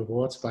of the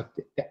rewards, but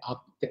the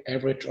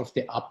average of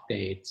the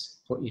updates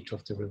for each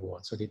of the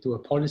rewards. So they do a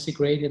policy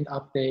gradient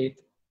update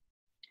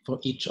for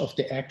each of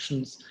the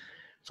actions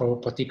for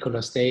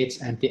particular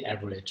states and the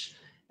average,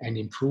 and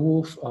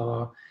improve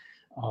the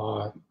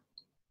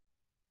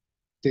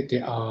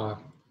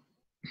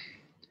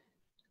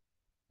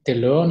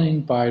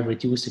learning by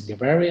reducing the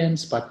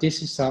variance, but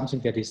this is something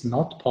that is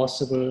not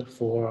possible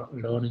for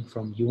learning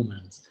from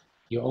humans.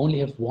 You only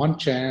have one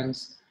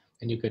chance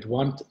and you get a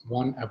 1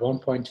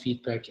 point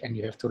feedback and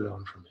you have to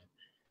learn from it.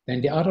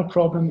 Then the other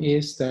problem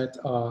is that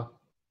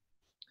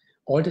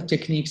all the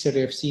techniques that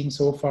we have seen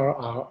so far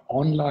are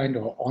online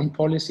or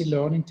on-policy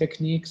learning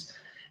techniques.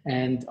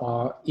 And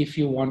if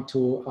you want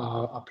to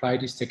apply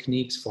these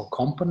techniques for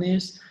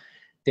companies,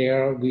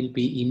 there will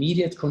be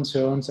immediate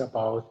concerns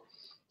about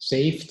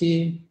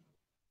safety,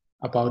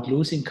 about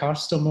losing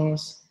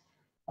customers,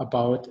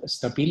 about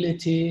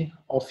stability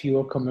of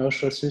your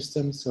commercial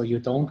system. So you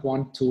don't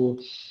want to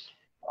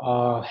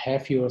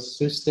have your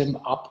system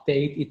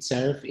update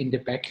itself in the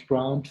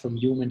background from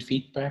human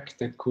feedback.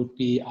 That could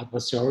be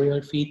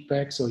adversarial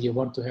feedback. So you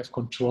want to have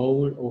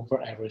control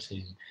over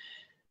everything.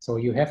 So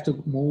you have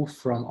to move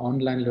from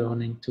online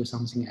learning to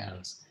something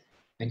else.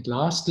 And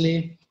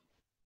lastly,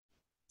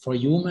 for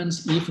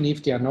humans, even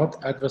if they are not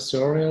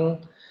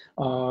adversarial,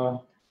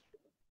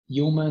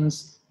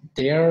 humans,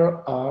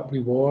 their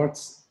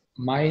rewards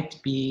might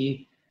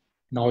be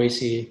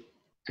noisy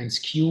and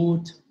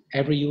skewed.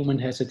 Every human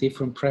has a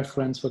different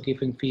preference for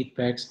giving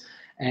feedbacks,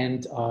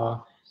 and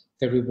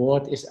the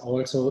reward is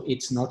also,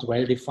 it's not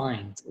well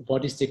defined.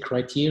 What is the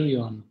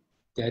criterion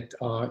that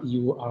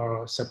you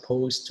are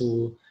supposed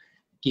to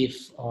give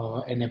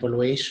an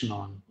evaluation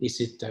on? Is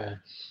it the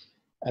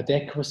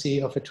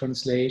adequacy of a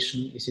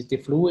translation? Is it the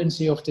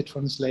fluency of the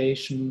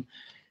translation?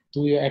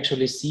 Do you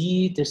actually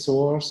see the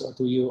source, or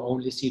do you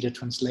only see the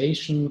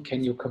translation?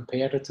 Can you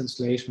compare the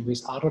translation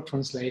with other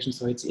translations?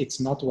 So it's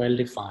not well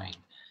defined.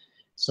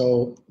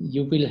 So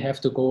you will have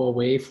to go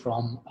away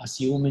from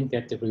assuming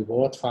that the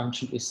reward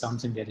function is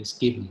something that is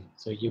given.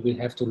 So you will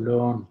have to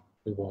learn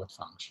reward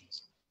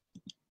functions.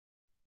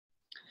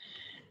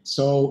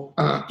 So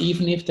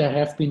even if there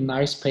have been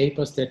nice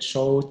papers that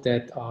showed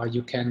that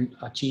you can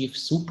achieve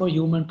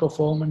superhuman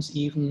performance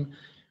even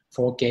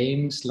for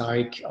games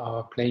like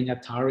playing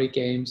Atari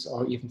games,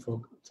 or even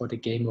for the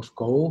game of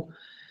Go,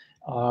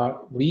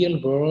 real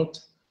world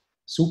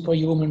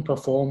superhuman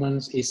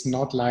performance is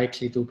not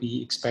likely to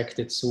be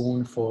expected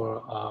soon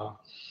for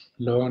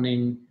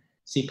learning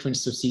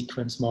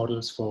sequence-to-sequence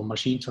models for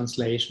machine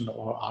translation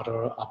or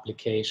other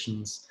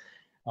applications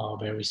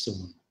very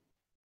soon,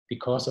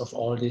 because of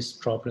all these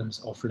problems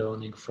of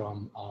learning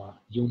from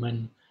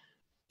human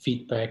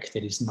feedback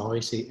that is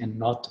noisy and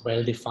not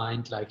well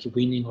defined, like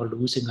winning or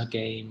losing a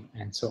game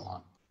and so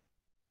on.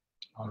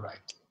 All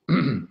right.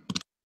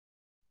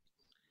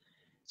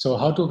 So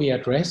how do we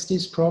address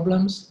these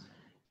problems?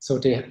 So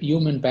the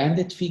human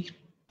banded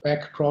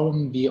feedback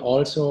problem we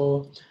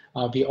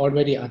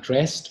already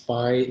addressed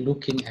by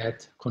looking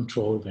at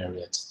control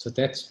variables. So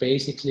that's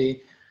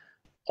basically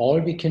all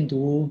we can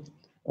do,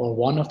 or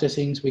one of the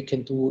things we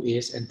can do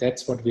is, and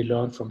that's what we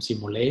learned from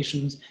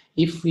simulations,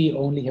 if we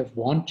only have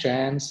one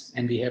chance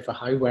and we have a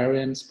high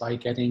variance by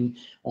getting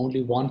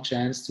only one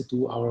chance to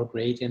do our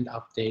gradient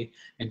update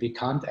and we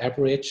can't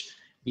average,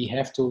 we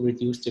have to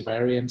reduce the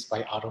variance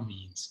by other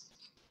means.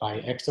 by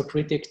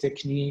exocritic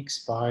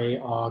techniques, by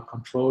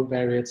control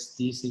variables.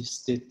 This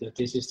is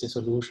the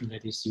solution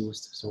that is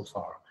used so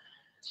far.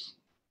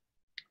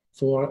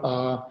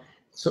 For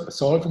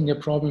solving the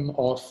problem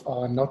of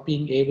not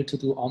being able to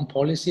do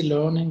on-policy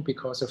learning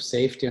because of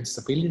safety and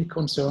stability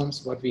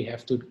concerns, what we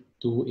have to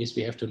do is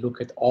we have to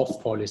look at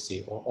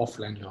off-policy or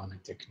offline learning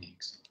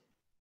techniques.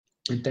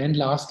 And then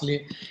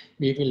lastly,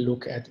 we will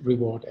look at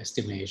reward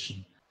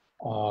estimation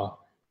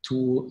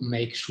to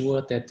make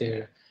sure that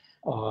the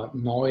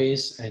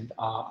noise and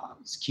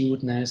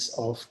skewedness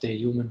of the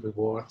human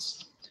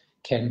rewards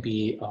can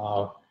be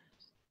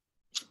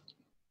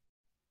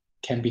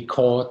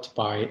caught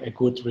by a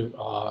good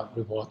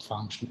reward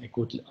function,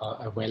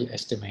 a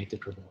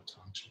well-estimated reward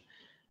function.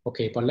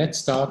 Okay, but let's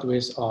start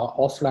with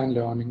offline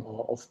learning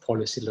or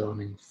off-policy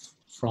learning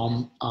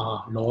from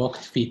logged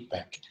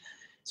feedback.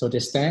 So the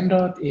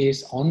standard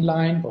is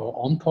online or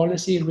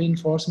on-policy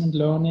reinforcement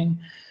learning,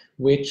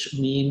 which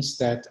means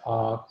that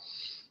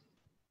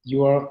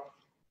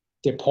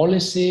the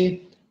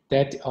policy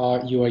that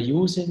you are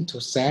using to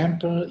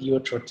sample your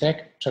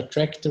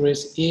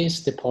trajectories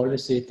is the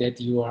policy that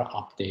you are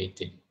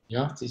updating.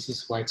 Yeah, this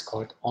is why it's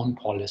called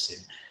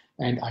on-policy.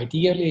 And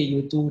ideally,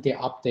 you do the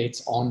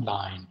updates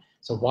online.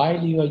 So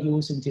while you are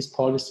using this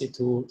policy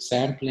to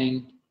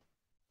sampling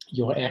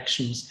your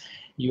actions,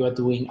 you are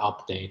doing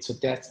updates. So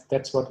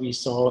that's what we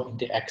saw in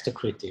the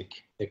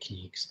actor-critic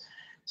techniques.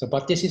 So,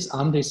 but this is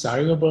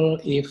undesirable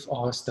if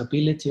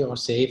stability or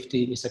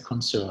safety is a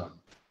concern.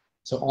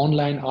 So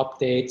online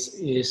updates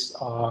is,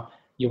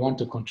 you want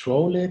to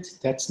control it,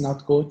 that's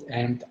not good.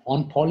 And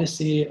on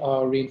policy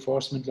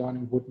reinforcement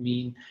learning would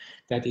mean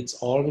that it's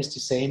always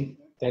the same,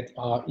 that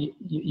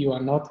you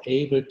are not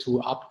able to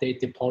update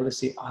the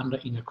policy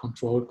in a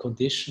controlled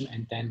condition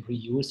and then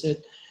reuse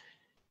it.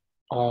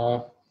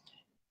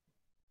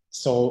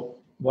 So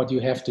what you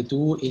have to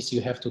do is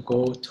you have to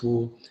go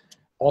to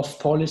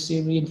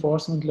off-policy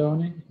reinforcement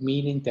learning,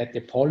 meaning that the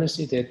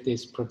policy that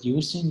is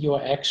producing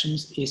your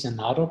actions is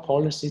another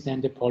policy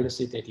than the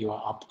policy that you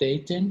are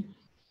updating.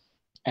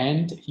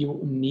 And you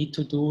need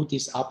to do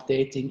this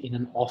updating in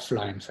an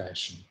offline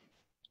fashion.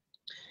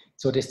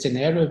 So the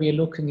scenario we're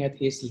looking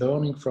at is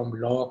learning from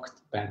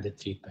logged banded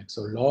feedback.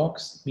 So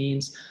logs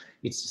means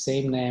it's the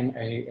same name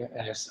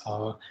as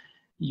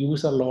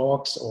user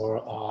logs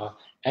or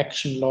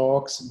action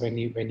logs when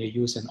you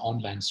use an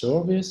online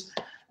service.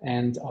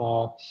 And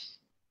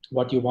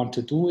what you want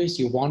to do is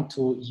you want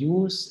to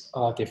use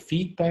the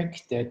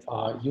feedback that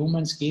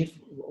humans give,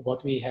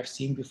 what we have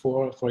seen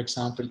before, for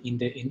example, in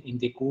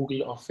the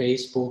Google or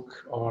Facebook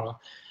or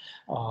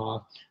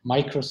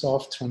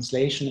Microsoft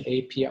translation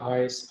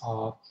APIs.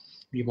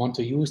 We want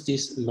to use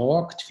this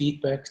logged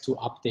feedback to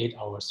update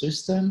our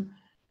system,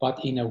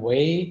 but in a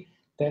way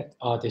that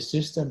the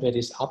system that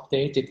is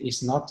updated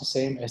is not the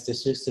same as the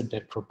system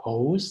that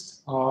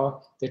proposed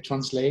the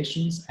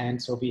translations.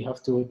 And so we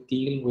have to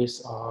deal with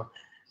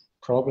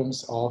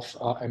problems of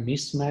a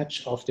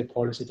mismatch of the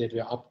policy that we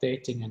are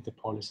updating and the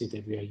policy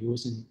that we are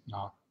using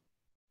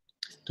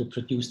to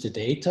produce the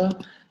data,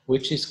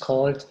 which is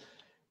called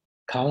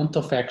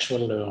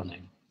counterfactual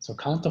learning. So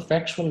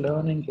counterfactual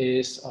learning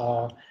is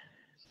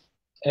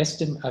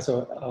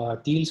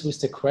deals with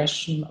the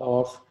question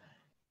of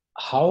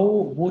how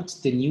would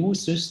the new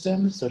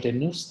system, so the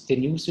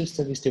new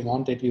system is the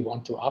one that we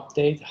want to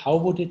update, how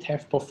would it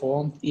have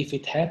performed if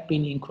it had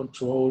been in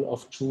control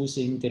of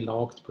choosing the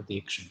logged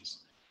predictions?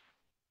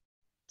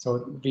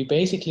 So we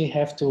basically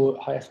have to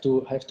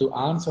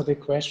answer the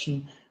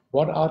question,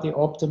 what are the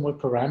optimal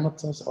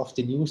parameters of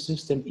the new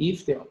system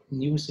if the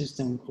new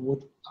system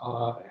would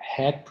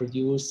had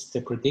produced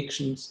the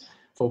predictions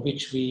for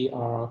which we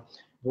are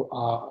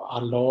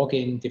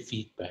logging the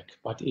feedback,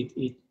 but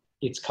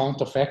it's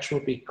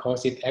counterfactual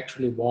because it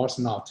actually was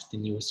not the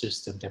new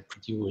system that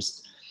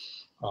produced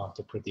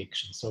the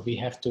prediction. So we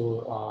have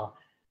to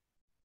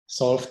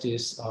solve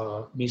this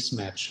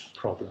mismatch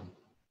problem.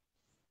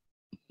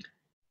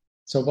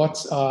 So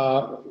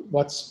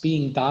what's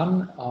being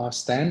done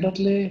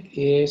standardly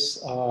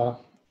is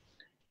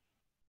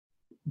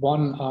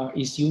one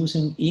is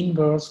using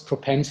inverse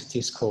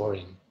propensity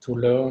scoring to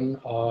learn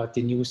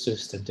the new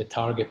system, the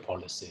target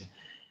policy.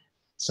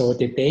 So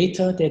the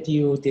data that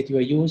you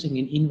are using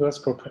in inverse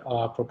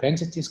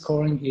propensity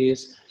scoring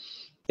is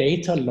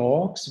data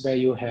logs where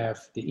you have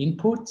the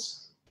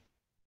inputs,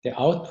 the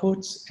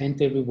outputs, and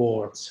the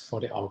rewards for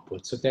the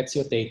output. So that's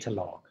your data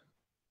log.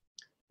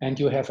 And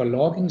you have a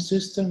logging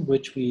system,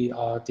 which we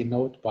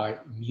denote by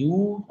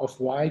mu of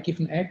y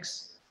given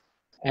x.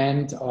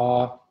 And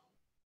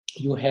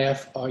you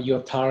have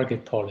your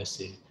target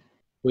policy,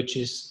 which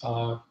is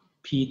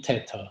p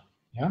theta.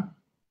 Yeah.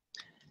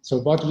 So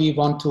what we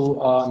want to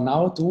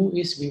now do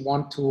is we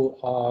want to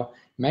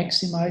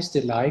maximize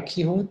the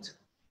likelihood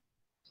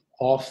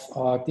of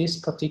this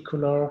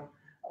particular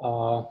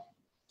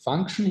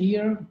function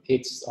here.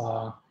 It's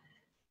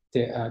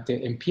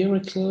the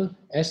empirical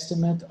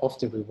estimate of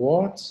the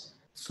rewards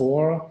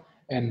for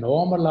a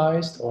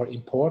normalized or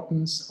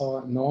importance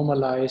or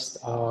normalized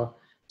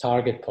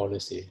target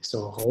policy.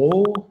 So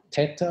rho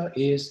theta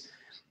is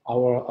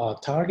our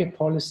target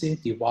policy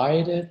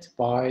divided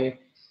by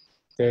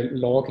the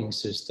logging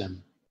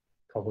system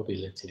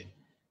probability.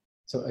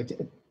 So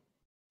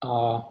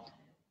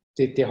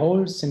the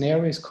whole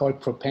scenario is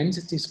called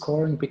propensity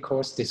scoring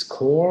because the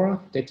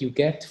score that you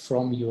get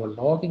from your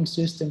logging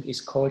system is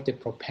called the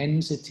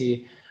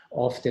propensity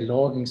of the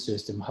logging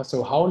system.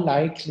 So how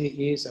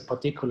likely is a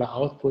particular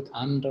output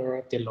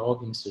under the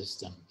logging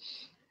system?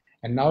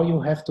 And now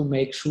you have to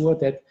make sure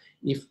that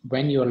if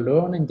when you're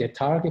learning the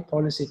target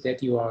policy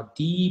that you are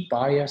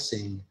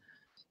de-biasing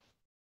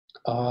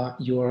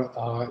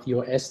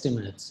your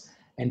estimates.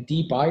 And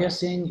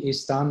de-biasing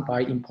is done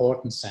by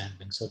importance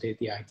sampling. So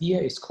the idea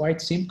is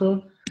quite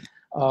simple.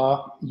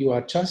 You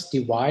are just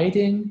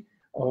dividing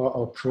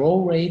or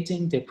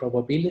prorating the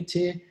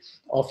probability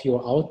of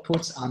your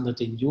outputs under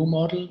the new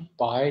model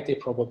by the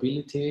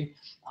probability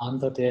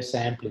under the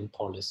sampling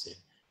policy.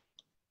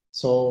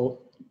 So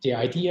the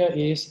idea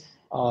is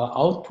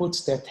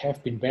outputs that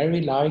have been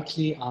very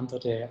likely under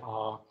the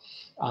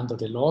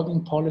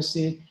logging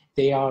policy,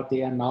 they are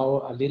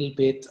now a little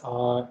bit,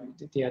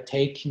 they are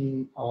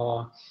taken,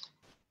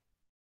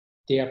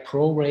 they are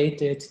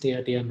prorated,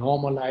 they are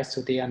normalized,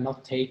 so they are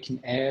not taken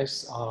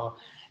as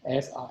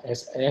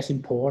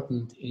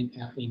important in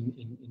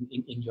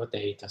your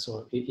data.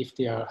 So if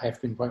they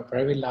have been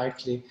very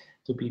likely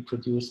to be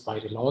produced by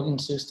the logging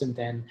system,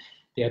 then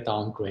they are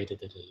downgraded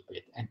a little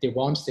bit. And the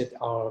ones that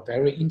are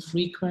very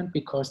infrequent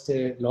because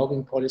the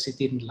logging policy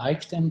didn't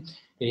like them,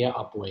 they are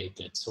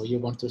upweighted. So you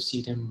want to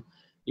see them,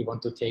 you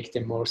want to take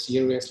them more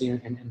seriously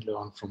and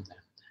learn from them.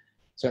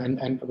 So,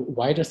 and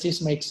why does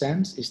this make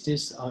sense? Is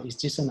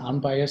this an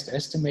unbiased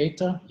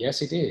estimator?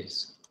 Yes, it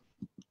is.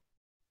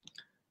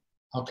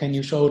 How can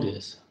you show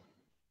this?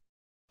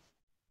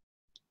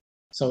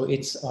 So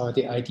it's,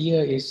 the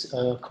idea is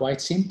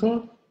quite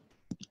simple.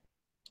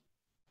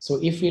 So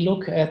if we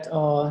look at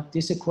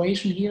this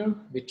equation here,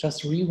 we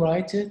just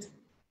rewrite it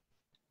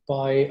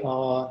by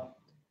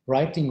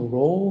writing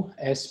rho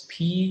as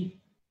P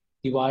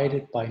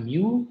divided by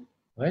mu,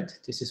 right?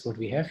 This is what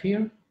we have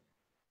here.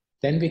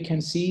 Then we can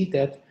see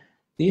that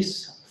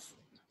this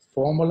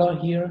formula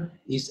here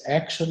is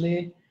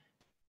actually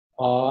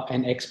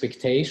an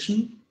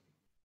expectation,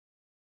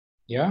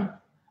 yeah,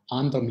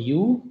 under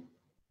mu,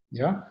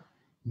 yeah.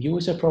 Mu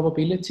is a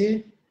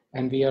probability,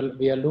 and we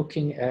are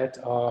looking at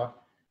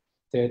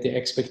the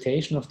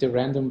expectation of the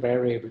random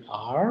variable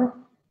R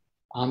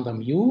under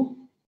mu,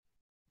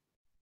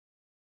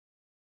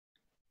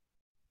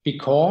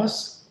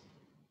 because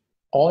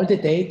all the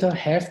data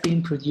have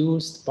been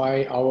produced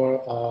by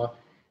our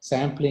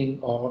sampling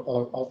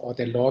or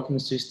the logging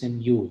system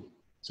mu.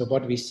 So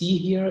what we see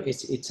here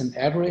is it's an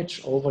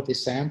average over the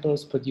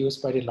samples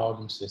produced by the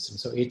logging system.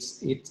 So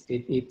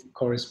it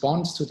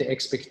corresponds to the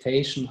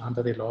expectation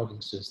under the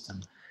logging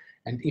system.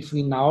 And if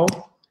we now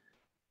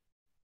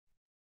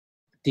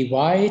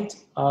divide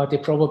the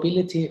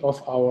probability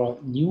of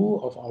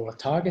our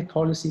target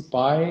policy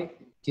by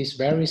this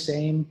very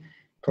same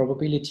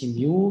probability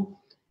mu,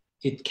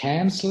 it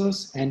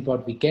cancels, and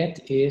what we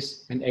get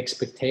is an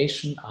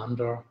expectation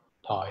under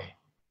pi,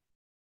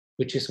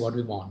 which is what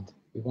we want.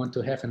 We want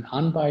to have an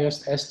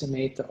unbiased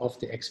estimator of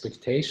the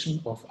expectation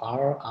of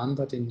R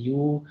under the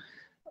new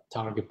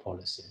target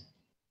policy.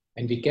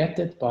 And we get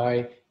that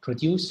by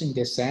producing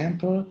the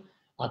sample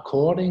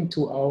according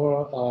to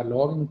our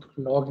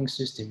logging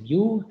system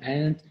mu,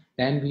 and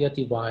then we are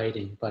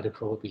dividing by the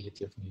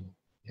probability of mu.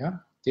 Yeah,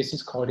 this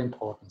is called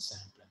importance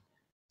sampling.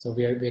 So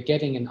we're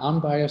getting an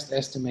unbiased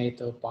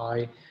estimator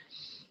by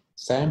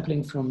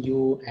sampling from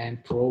mu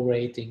and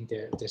prorating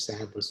the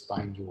samples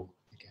by mu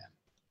again.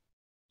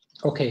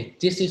 Okay,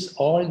 this is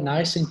all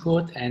nice and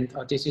good, and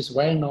this is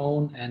well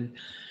known, and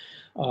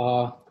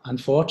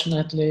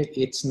unfortunately,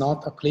 it's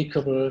not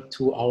applicable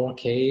to our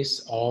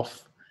case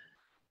of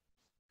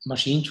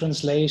machine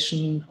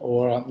translation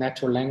or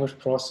natural language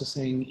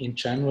processing in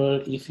general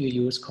if you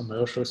use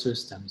commercial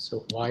systems.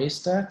 So why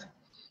is that?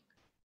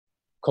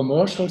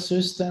 Commercial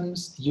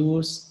systems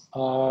use,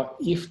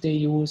 if they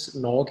use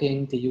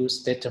logging, they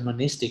use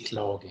deterministic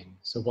logging.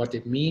 So what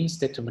it means,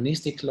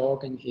 deterministic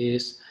logging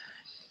is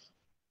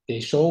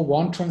they show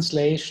one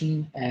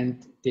translation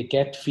and they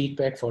get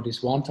feedback for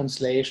this one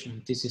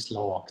translation. This is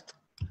logged.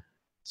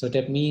 So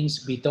that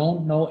means we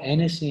don't know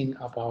anything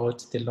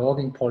about the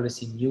logging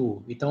policy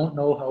mu. We don't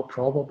know how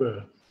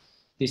probable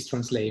this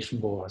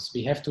translation was.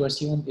 We have to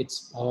assume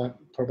its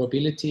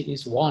probability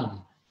is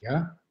 1.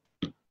 Yeah.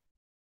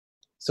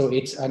 So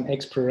it's an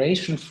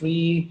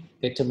exploration-free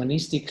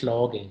deterministic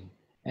logging.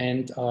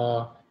 And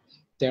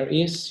there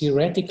is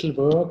theoretical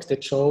work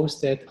that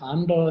shows that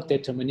under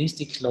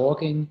deterministic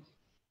logging,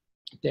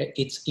 that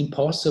it's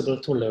impossible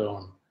to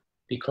learn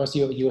because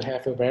you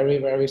have a very,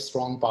 very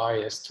strong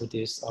bias to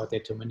these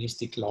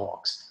deterministic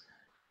logs.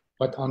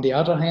 But on the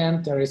other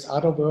hand, there is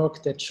other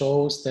work that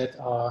shows that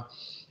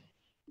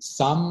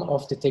some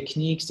of the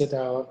techniques that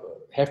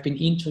have been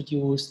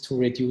introduced to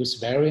reduce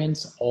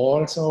variance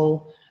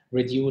also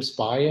reduce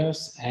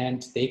bias,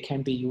 and they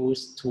can be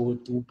used to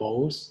do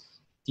both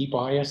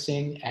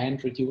debiasing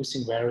and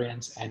reducing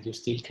variance, and you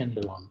still can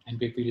learn. And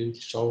we will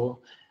show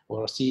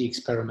or see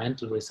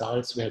experimental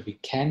results where we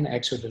can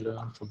actually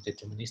learn from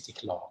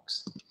deterministic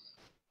logs.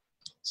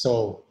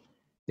 So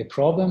the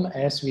problem,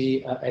 as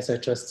I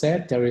just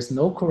said, there is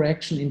no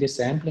correction in the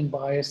sampling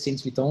bias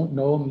since we don't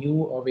know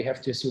mu, or we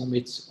have to assume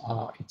it's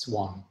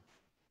 1.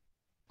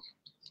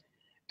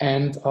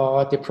 And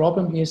the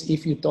problem is,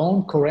 if you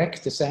don't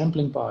correct the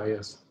sampling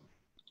bias,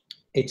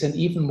 it's an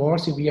even more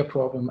severe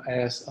problem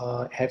as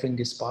having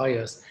this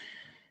bias.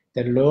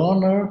 The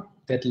learner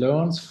that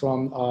learns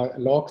from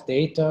log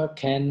data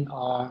can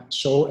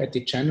show a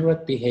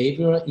degenerate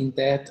behavior in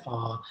that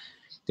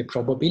the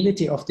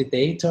probability of the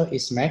data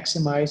is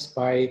maximized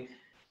by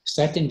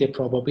setting the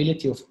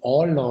probability of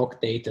all log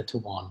data to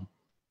 1.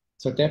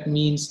 So that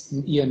means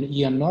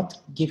you're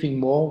not giving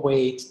more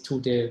weight to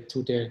the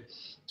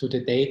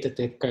data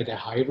that get a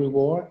high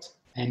reward,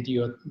 and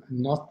you're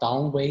not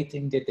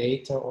downweighting the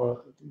data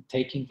or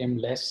taking them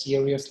less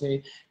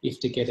seriously if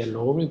they get a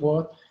low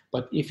reward.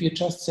 But if you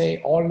just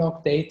say all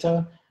log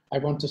data, I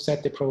want to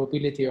set the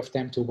probability of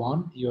them to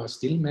 1, you are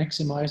still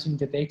maximizing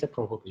the data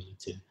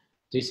probability.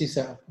 This is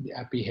a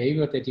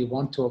behavior that you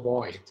want to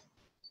avoid.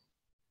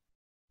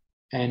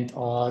 And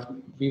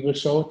we will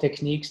show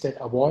techniques that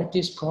avoid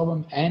this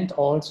problem and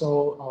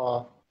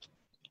also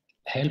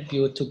help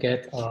you to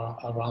get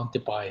around the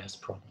bias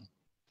problem.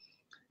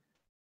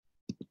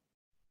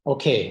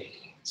 Okay,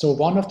 so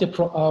one of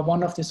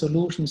the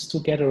solutions to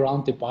get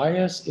around the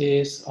bias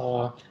is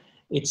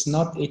it's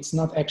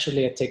not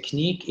actually a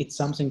technique. It's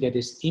something that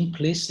is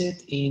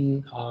implicit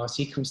in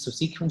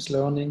sequence-to-sequence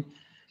learning,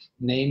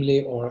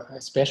 namely or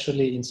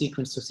especially in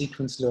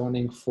sequence-to-sequence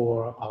learning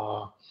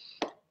for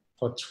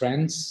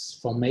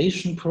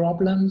transformation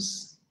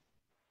problems.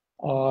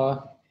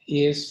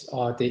 Is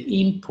the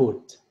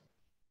input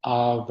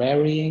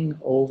varying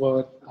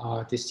over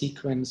the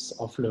sequence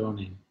of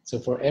learning. So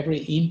for every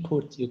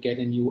input, you get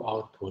a new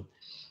output.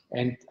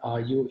 And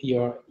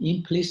you're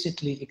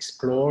implicitly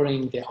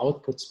exploring the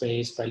output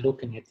space by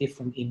looking at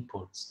different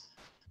inputs.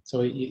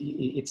 So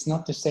it's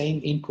not the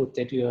same input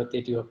that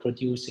you are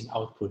producing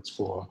outputs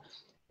for.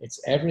 It's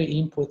every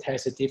input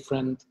has a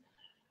different,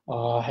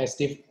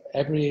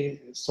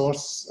 every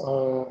source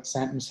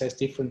sentence has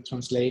different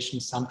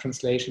translations. Some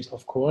translations,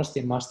 of course,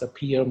 they must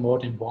appear more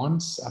than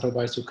once,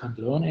 otherwise you can't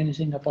learn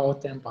anything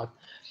about them, but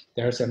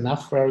there's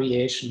enough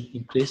variation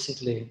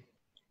implicitly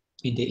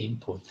in the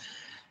input.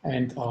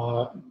 And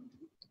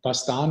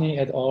Bastani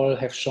et al.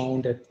 Have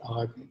shown that,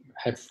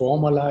 have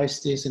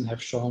formalized this and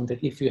have shown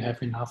that if you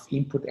have enough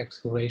input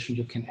exploration,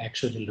 you can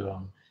actually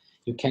learn.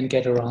 You can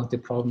get around the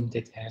problem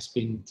that has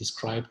been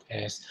described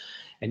as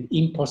an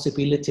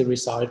impossibility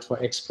result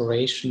for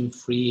exploration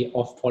free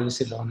of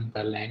policy learning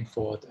by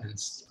Langford and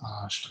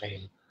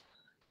Strehl.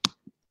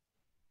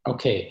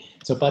 Okay,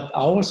 so but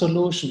our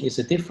solution is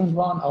a different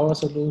one. Our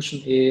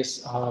solution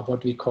is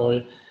what we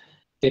call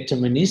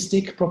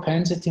deterministic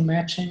propensity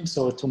matching.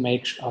 So to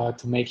make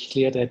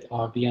clear that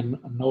we are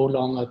no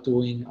longer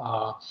doing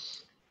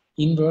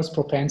inverse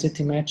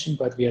propensity matching,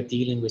 but we are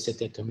dealing with a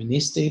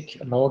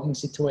deterministic logging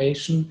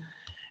situation.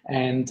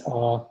 And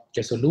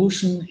the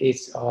solution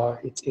is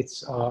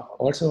it's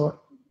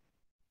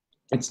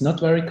not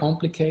very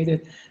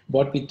complicated.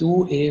 What we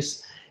do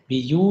is we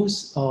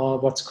use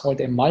what's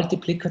called a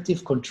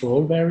multiplicative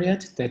control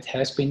variate that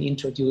has been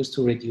introduced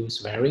to reduce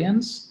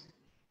variance.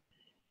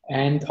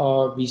 And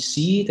we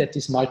see that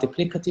this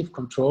multiplicative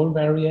control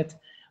variate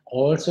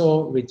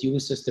also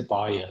reduces the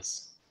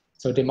bias.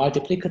 So the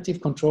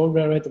multiplicative control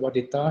variate, what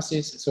it does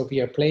is, so we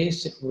are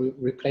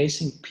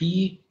replacing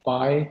P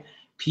by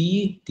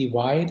P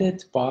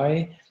divided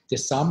by the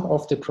sum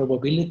of the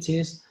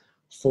probabilities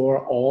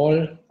for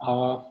all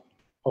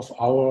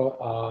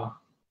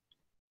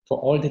for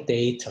all the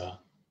data.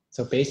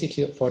 So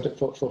basically for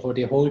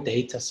the whole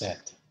data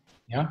set.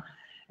 Yeah.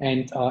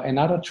 And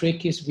another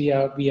trick is we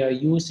are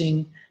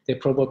using the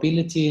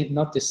probability,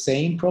 not the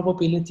same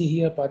probability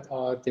here, but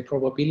the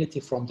probability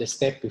from the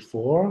step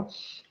before,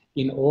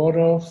 in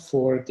order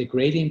for the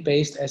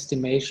gradient-based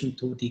estimation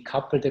to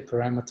decouple the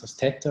parameters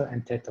theta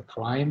and theta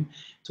prime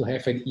to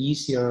have an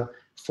easier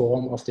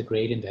form of the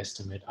gradient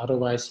estimate.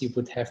 Otherwise, you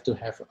would have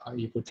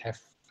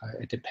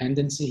a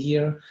dependency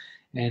here,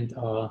 and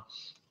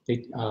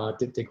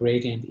the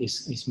gradient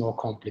is more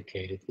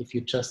complicated. If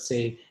you just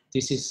say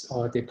this is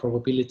the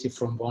probability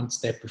from one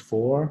step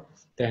before,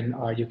 then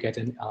you get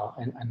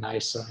a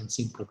nicer and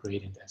simpler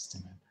gradient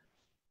estimate.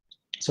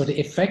 So the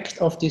effect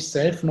of this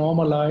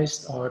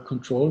self-normalized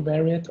control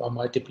variate or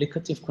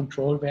multiplicative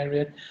control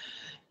variate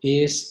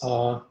is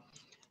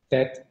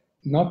that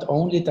not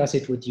only does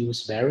it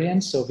reduce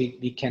variance, so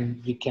we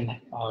can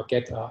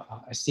get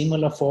a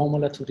similar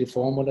formula to the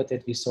formula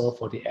that we saw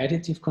for the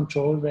additive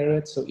control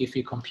variate. So if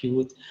we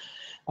compute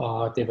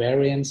the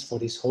variance for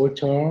this whole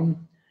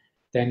term,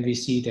 then we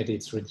see that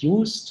it's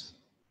reduced.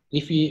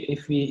 If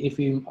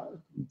we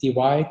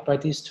divide by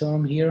this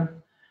term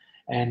here,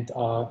 and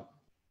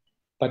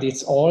but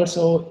it's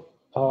also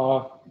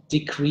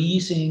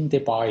decreasing the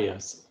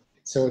bias.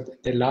 So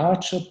the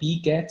larger B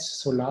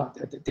gets,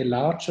 the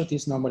larger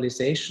this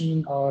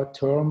normalization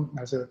term,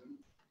 also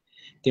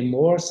the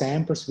more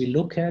samples we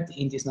look at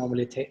in these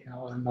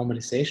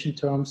normalization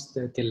terms,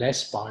 the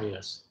less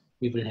bias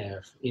we will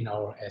have in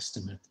our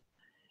estimate.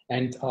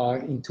 And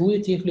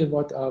intuitively,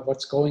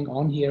 what's going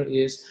on here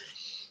is,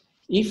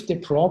 if the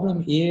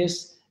problem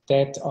is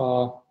that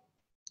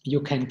you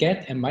can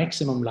get a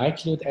maximum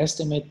likelihood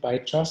estimate by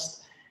just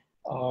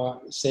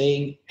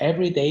saying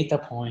every data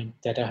point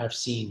that I have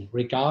seen,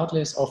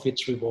 regardless of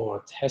its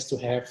reward, has to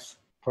have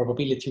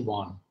probability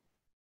 1.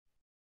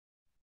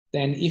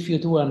 Then if you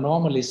do a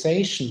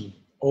normalization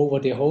over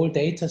the whole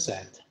data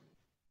set,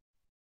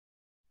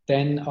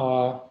 then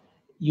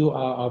you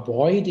are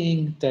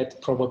avoiding that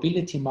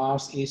probability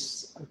mass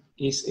is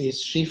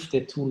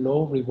shifted to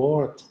low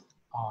reward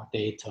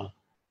data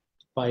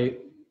by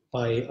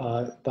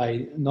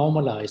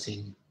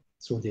normalizing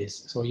through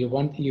this. So you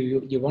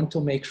want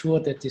to make sure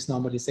that this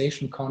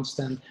normalization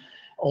constant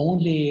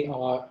only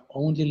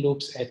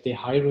looks at the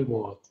high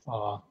reward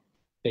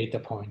data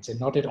points and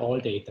not at all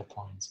data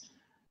points.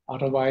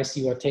 Otherwise,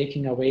 you are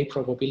taking away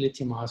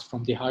probability mass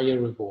from the higher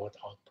reward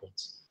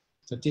outputs.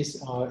 So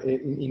this,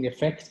 in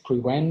effect,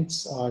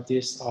 prevents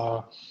this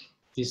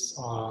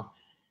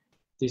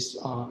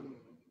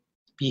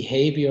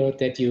behavior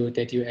that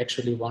you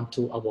actually want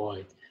to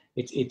avoid.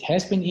 It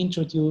has been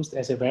introduced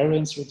as a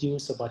variance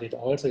reducer, but it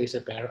also is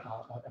a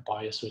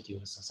bias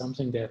reducer.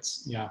 Something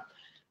that's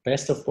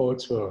best of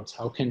both worlds.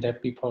 How can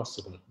that be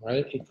possible?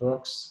 Well, it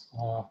works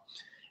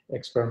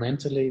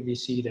experimentally. We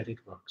see that it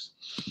works.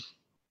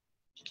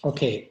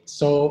 Okay,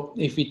 so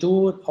if we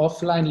do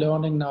offline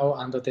learning now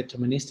under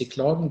deterministic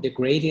logging, the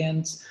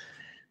gradients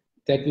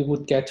that we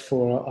would get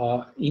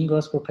for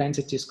inverse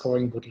propensity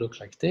scoring would look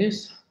like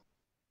this,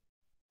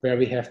 where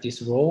we have this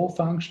rho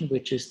function,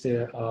 which is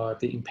the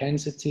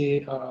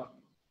intensity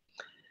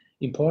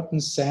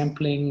importance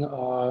sampling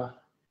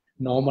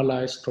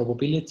normalized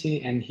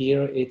probability, and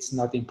here it's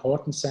not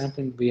importance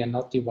sampling. We are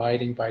not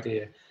dividing by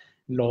the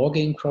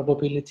logging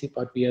probability,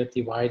 but we are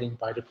dividing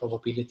by the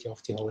probability of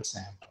the whole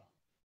sample.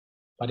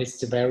 But it's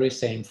the very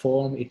same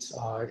form. It's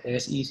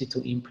as easy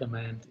to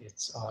implement.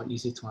 It's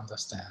easy to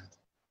understand.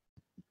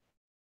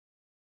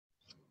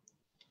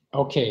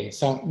 Okay,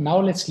 so now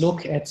let's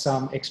look at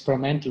some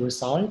experimental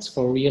results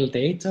for real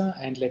data,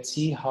 and let's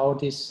see how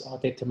this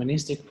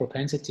deterministic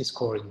propensity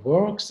scoring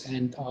works,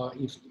 and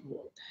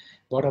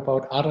what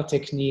about other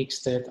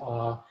techniques that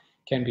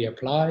can be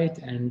applied.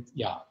 And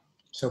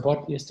so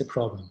what is the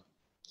problem?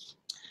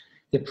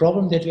 The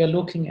problem that we are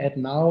looking at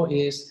now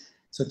is,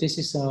 so this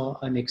is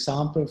an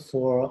example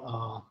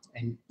for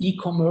an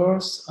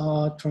e-commerce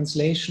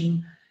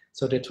translation.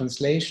 So the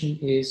translation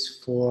is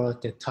for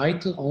the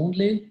title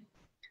only.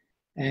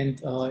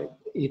 And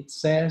it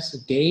says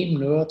game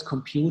nerd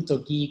computer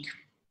geek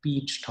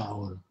beach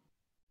towel.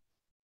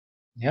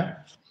 Yeah.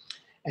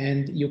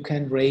 And you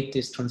can rate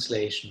this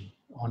translation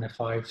on a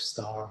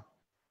 5-star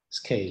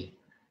scale.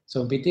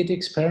 So we did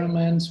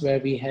experiments where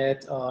we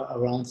had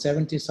around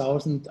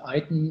 70,000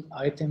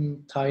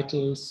 item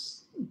titles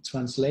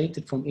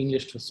translated from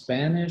English to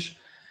Spanish,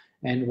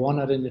 and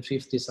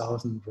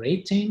 150,000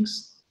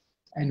 ratings.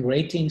 And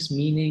ratings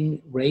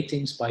meaning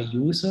ratings by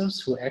users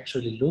who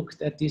actually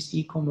looked at these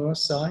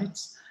e-commerce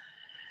sites.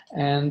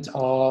 And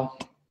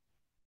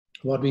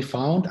what we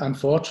found,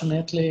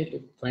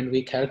 unfortunately, when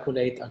we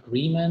calculate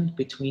agreement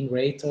between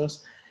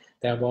raters,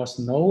 there was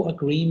no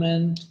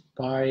agreement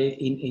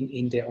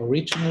in the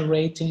original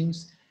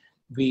ratings.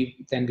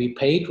 Then we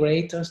paid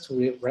raters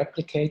to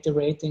replicate the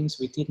ratings.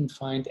 We didn't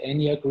find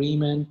any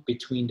agreement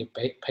between the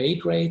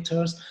paid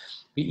raters.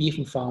 We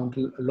even found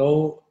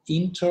low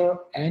inter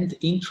and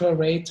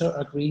intra-rater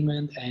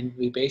agreement, and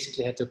we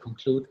basically had to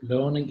conclude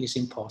learning is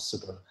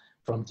impossible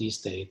from these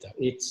data.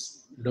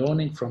 It's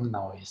learning from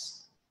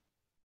noise.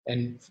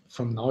 And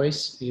from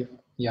noise,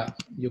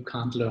 you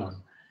can't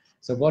learn.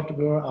 So what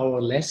were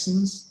our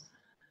lessons?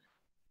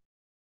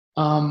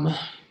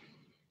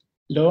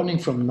 Learning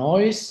from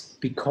noise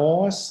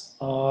because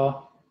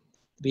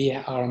we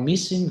are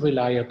missing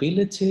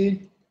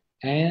reliability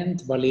and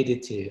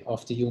validity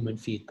of the human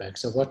feedback.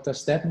 So what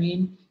does that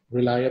mean?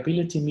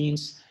 Reliability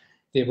means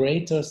the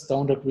raters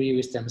don't agree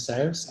with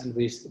themselves and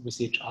with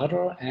each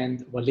other,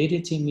 and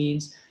validity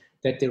means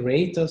that the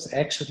raters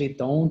actually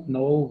don't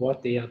know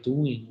what they are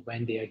doing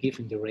when they are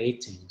giving the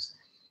ratings.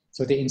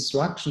 So the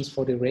instructions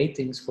for the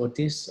ratings for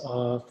this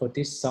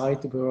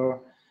site were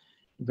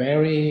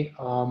very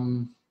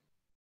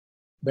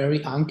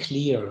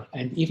unclear,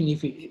 and even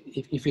if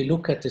you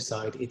look at the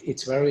site,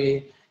 it's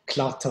very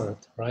cluttered,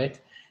 right?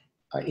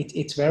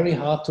 It's very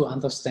hard to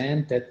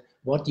understand that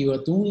what you are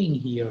doing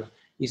here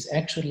is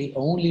actually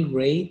only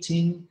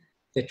rating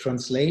the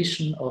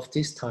translation of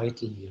this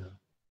title here.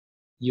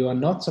 You are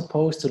not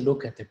supposed to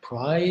look at the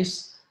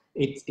price.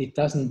 It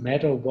doesn't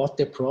matter what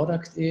the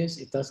product is.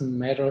 It doesn't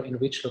matter in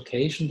which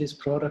location this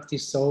product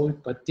is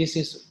sold, but this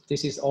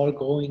is all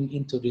going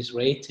into these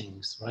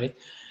ratings, right?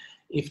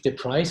 If the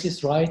price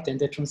is right, then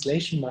the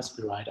translation must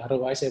be right.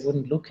 Otherwise, I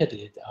wouldn't look at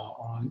it.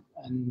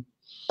 And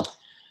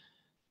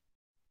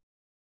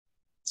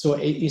So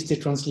is the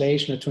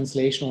translation a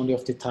translation only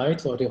of the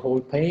title or the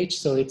whole page?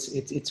 So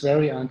it's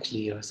very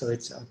unclear. So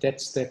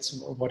that's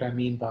what I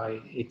mean by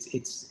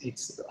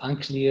it's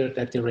unclear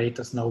that the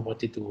raters know what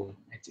to do.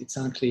 It's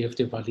unclear if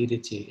the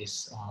validity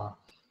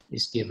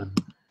is given.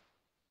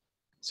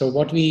 So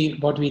what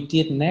we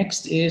did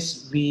next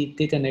is we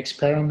did an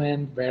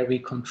experiment where we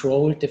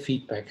controlled the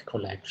feedback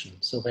collection.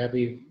 So where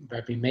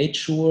we made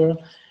sure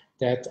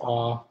that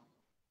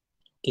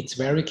it's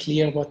very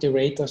clear what the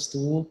raters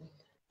do.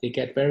 They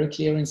get very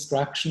clear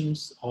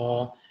instructions.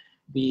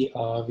 We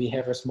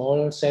have a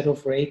small set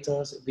of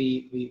raters.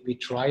 We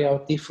try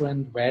out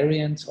different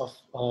variants of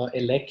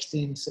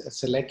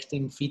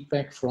selecting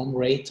feedback from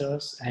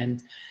raters,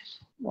 and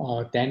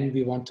then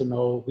we want to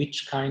know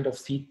which kind of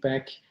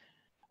feedback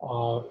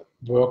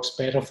works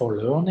better for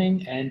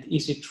learning, and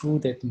is it true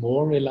that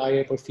more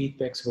reliable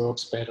feedbacks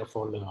works better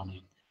for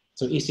learning?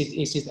 So is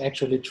it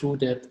actually true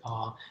that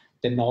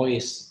the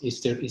noise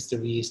is the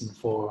reason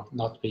for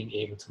not being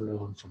able to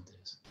learn from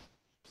this?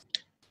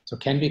 So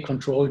can we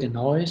control the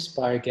noise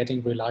by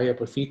getting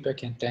reliable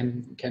feedback, and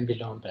then can we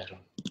learn better?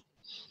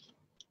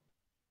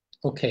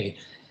 Okay,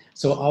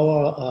 so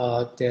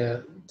our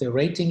the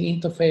rating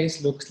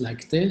interface looks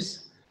like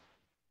this.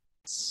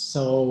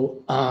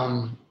 So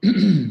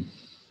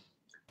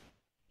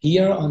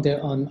here on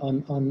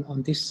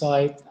this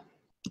side,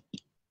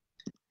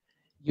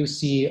 you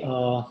see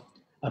a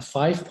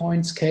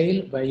 5-point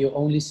scale where you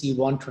only see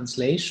one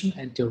translation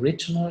and the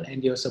original,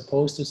 and you're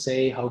supposed to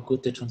say how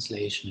good the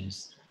translation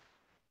is.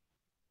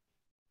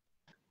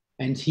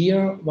 And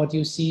here what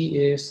you see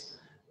is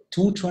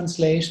 2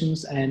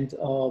 translations, and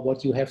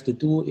what you have to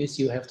do is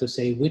you have to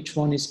say which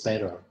one is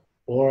better,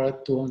 or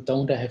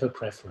don't I have a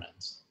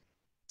preference.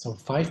 So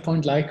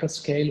 5-point Likert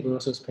scale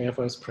versus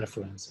pairwise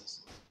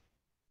preferences.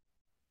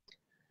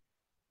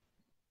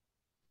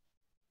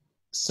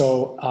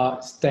 So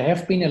there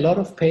have been a lot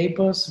of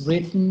papers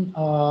written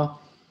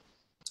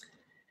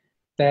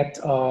that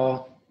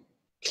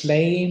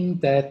claim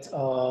that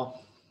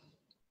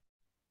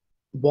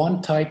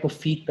one type of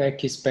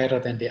feedback is better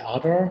than the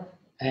other,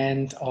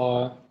 and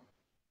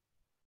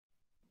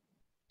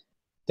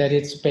that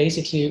it's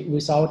basically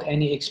without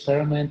any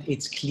experiment,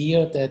 it's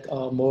clear that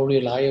more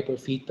reliable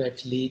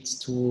feedback leads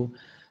to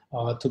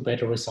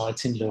better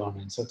results in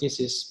learning. So this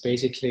is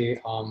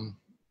basically,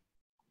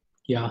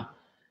 yeah,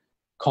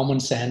 common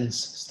sense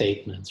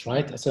statements,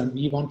 right? So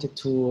we wanted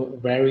to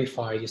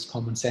verify these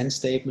common sense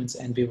statements,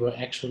 and we were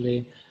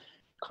actually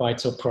quite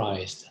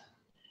surprised.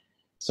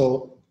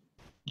 So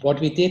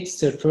what we did,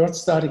 the first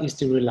study is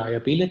the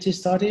reliability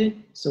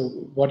study. So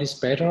what is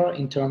better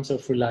in terms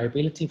of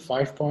reliability,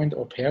 5-point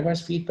or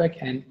pairwise feedback?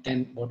 And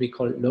then what we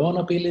call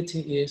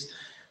learnability is,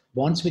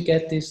 once we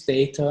get this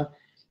data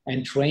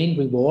and train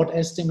reward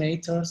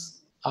estimators,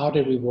 are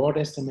the reward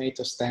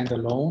estimators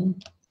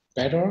standalone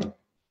better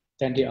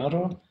than the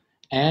other?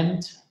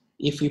 And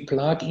if we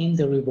plug in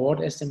the reward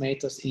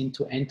estimators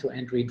into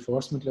end-to-end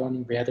reinforcement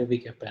learning, where do we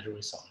get better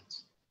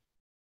results?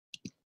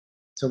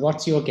 So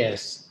what's your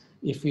guess?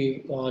 If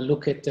we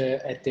look at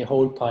the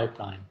whole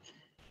pipeline,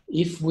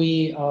 if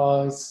we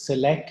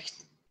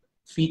select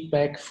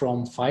feedback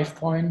from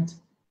 5-point,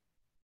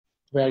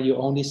 where you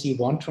only see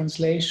one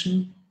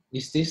translation,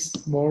 is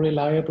this more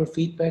reliable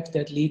feedback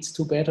that leads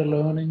to better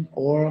learning,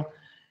 or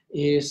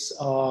is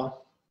the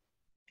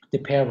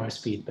pairwise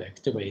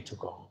feedback the way to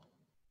go?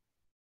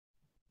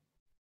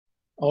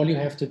 All you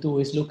have to do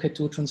is look at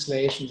 2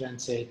 translations and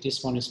say,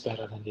 this one is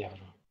better than the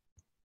other.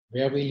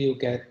 Where will you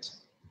get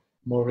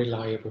more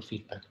reliable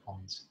feedback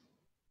points?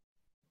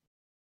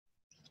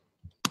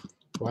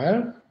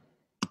 Well,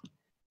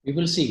 we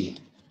will see.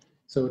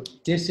 So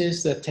this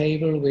is the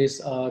table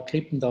with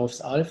Krippendorf's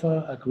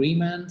alpha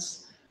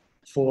agreements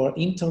for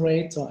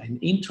inter-rater and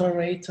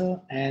intra-rater.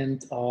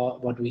 And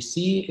what we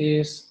see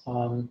is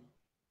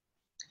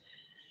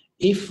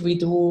if we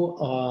do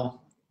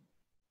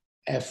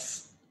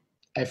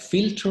a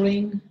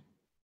filtering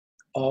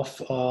of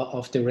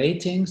the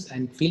ratings,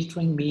 and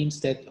filtering means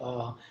that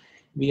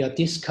we are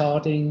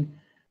discarding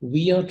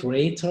weird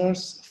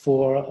raters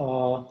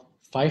for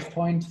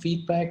 5-point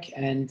feedback,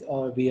 and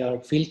we are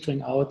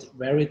filtering out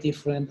very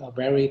different or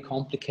very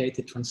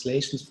complicated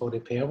translations for the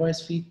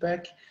pairwise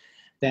feedback,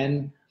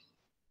 then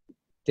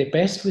the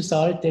best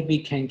result that we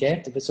can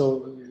get,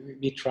 so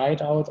we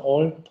tried out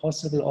all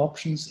possible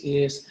options,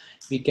 is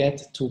we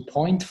get to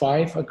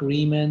 0.5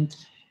 agreement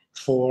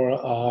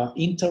for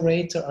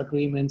inter-rater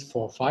agreement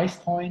for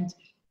 5-point,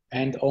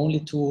 and only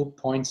to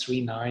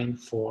 0.39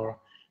 for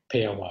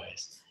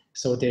pairwise.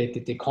 So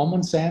the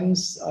common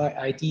sense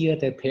idea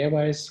that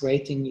pairwise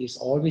rating is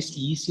always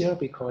easier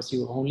because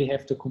you only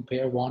have to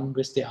compare one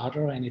with the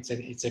other, and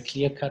it's a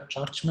clear-cut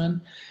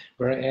judgment,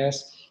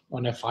 whereas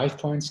on a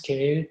 5-point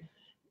scale,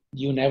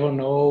 you never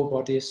know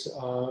what is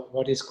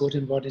good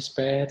and what is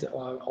bad.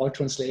 All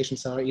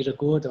translations are either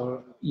good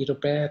or either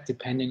bad,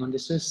 depending on the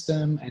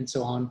system and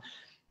so on.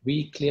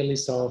 We clearly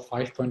saw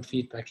 5-point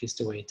feedback is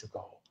the way to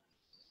go.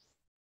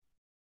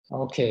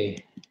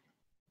 Okay.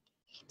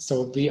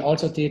 So we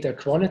also did a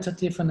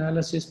qualitative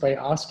analysis by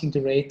asking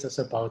the raters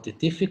about the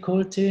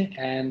difficulty,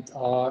 and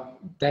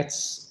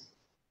that's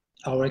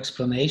our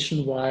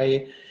explanation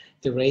why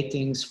the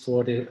ratings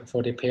for the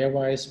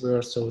pairwise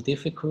were so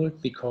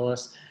difficult,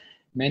 because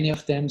many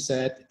of them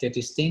said the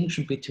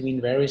distinction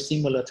between very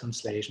similar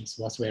translations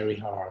was very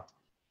hard.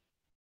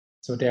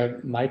 So there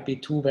might be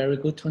two very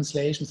good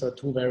translations or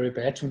two very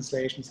bad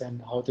translations,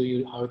 and how do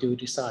you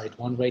decide?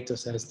 One rater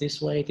says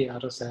this way, the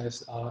other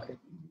says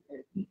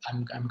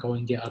I'm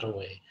going the other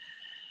way.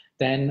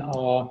 Then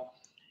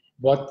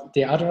what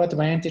the other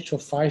advantage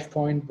of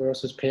 5-point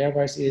versus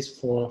pairwise is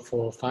for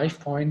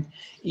 5-point,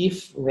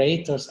 if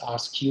raters are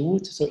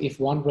skewed, so if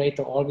one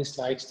rater always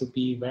likes to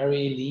be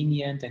very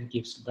lenient and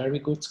gives very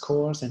good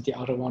scores, and the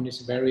other one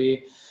is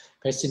very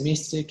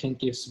pessimistic and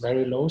gives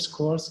very low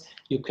scores,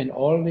 you can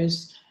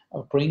always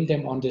bring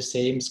them on the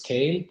same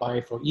scale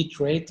by, for each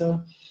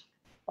rater,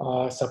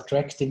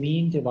 subtract the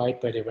mean, divide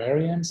by the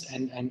variance,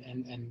 and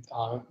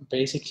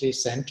basically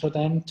center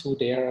them to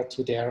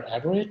their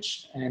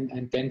average,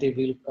 and then they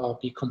will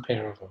be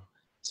comparable.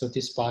 So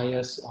this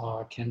bias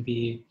can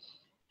be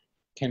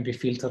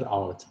filtered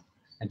out,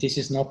 and this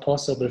is not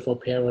possible for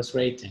pairwise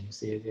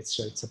ratings.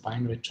 It's a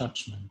binary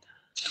judgment.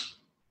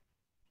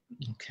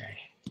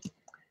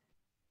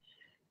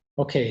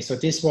 Okay, so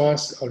this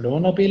was a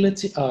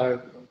learnability,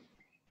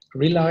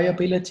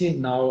 reliability.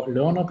 Now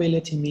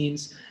learnability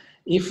means,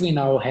 if we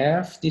now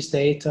have this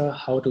data,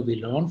 how do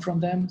we learn from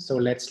them? So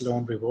let's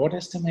learn reward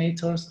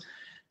estimators.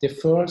 The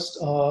first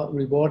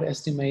reward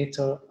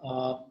estimator,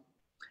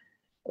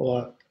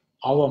 or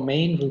our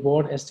main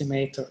reward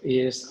estimator,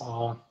 is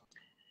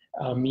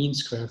a mean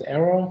squared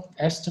error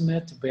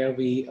estimate, where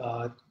we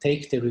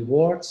take the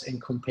rewards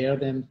and compare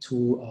them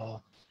to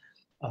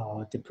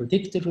the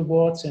predicted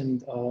rewards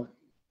and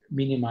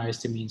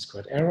minimize the mean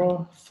squared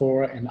error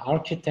for an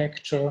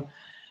architecture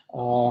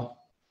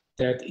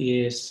that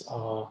is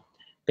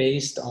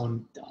based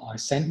on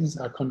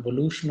a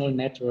convolutional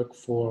network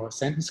for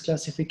sentence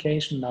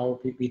classification. Now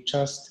we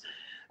just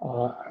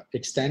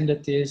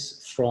extended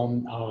this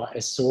from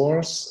a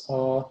source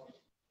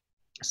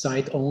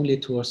side only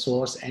to a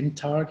source and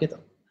target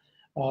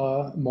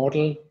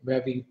model,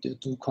 where we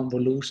do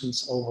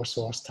convolutions over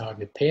source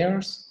target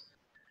pairs.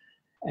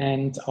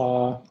 And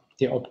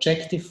the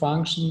objective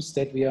functions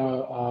that we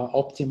are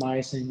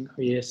optimizing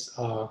is,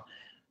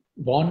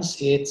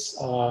 once it's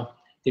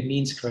the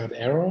mean squared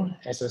error,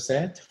 as I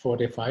said, for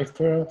the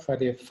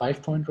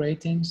 5-point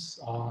ratings,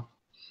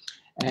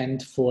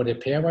 and for the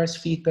pairwise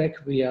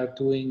feedback, we are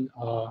doing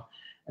a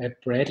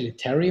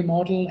Bradley-Terry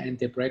model, and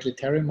the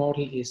Bradley-Terry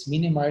model is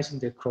minimizing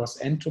the cross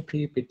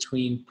entropy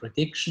between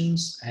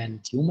predictions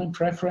and human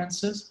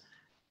preferences.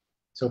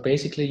 So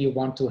basically, you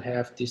want to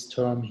have this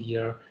term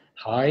here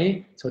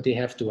high, so they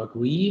have to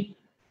agree.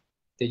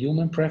 The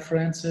human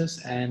preferences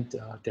and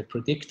the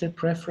predicted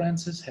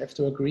preferences have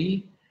to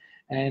agree.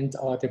 And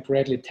the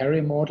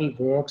Bradley-Terry model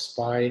works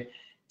by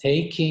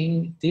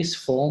taking this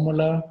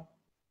formula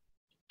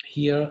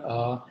here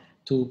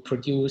to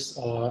produce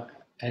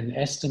an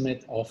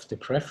estimate of the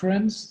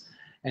preference.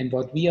 And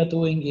what we are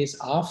doing is,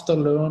 after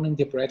learning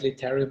the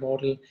Bradley-Terry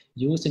model,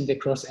 using the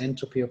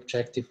cross-entropy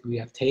objective, we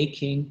are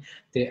taking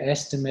the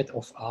estimate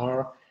of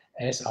R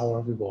as our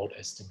reward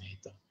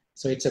estimator.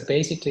 So it's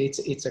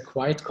a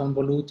quite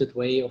convoluted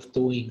way of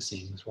doing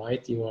things,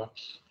 right?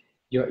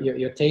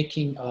 You're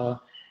taking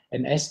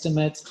an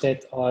estimate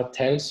that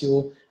tells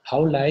you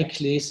how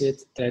likely is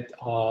it that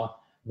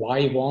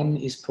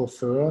Y1 is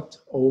preferred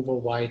over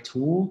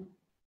Y2,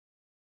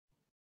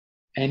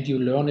 and you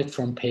learn it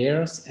from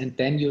pairs, and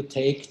then you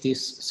take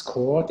this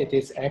score that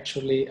is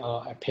actually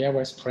a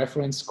pairwise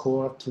preference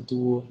score to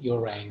do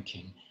your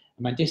ranking.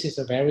 I mean, this is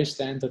a very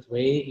standard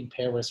way in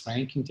pairwise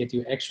ranking, that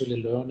you're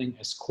actually learning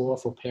a score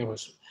for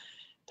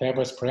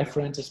pairwise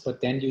preferences,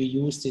 but then you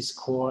use this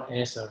score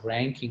as a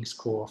ranking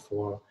score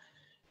for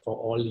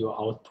all your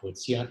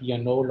outputs. You're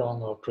no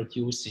longer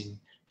producing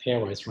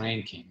pairwise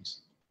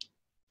rankings.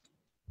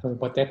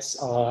 But that's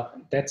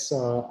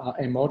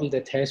a model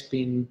that has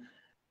been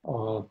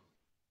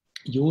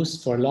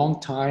used for a long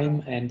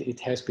time, and it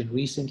has been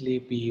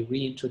recently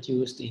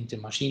reintroduced in the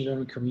machine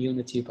learning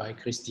community by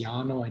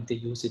Cristiano, and they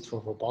use it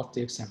for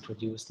robotics and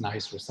produce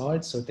nice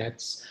results. So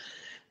that's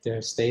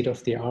the state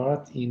of the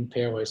art in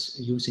pairwise,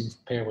 using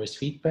pairwise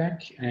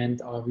feedback, and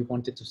we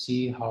wanted to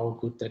see how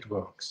good that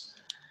works.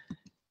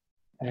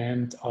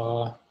 And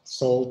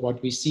so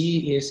what we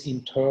see is,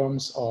 in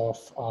terms of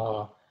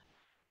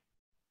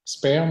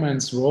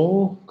Spearman's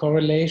row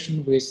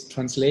correlation with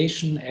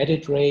translation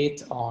edit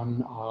rate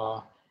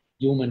on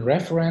human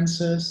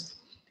references,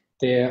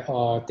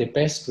 the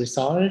best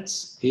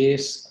results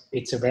is,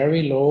 it's a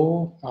very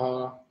low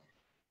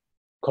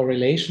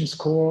correlation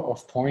score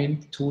of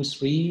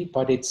 0.23,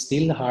 but it's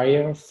still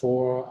higher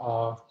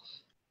for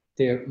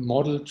the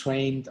model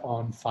trained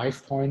on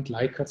 5-point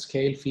Likert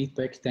scale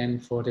feedback than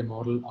for the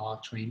model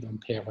trained on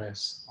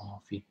pairwise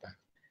feedback.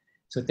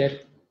 So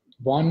that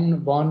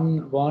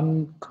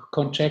one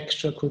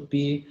conjecture could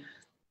be,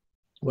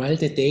 well,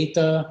 the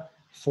data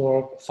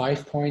for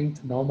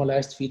 5-point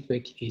normalized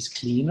feedback is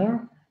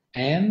cleaner,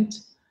 and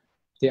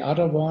the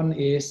other one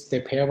is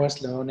the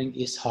pairwise learning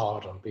is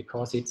harder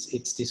because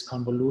it's this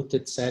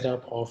convoluted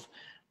setup of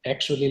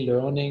actually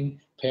learning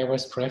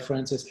pairwise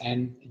preferences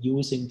and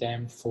using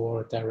them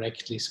for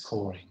directly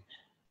scoring.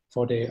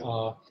 For the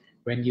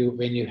when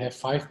you have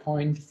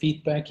 5-point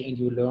feedback and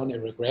you learn a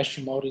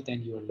regression model,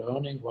 then you're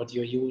learning what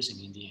you're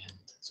using in the end.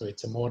 So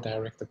it's a more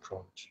direct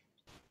approach.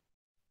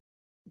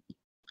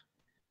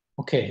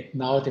 Okay,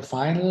 now the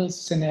final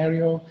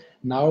scenario.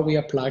 Now we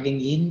are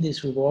plugging in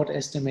this reward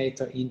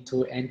estimator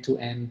into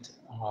end-to-end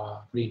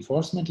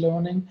reinforcement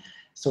learning.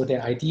 So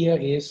the idea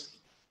is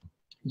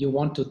you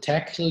want to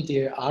tackle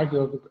the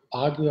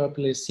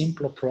arguably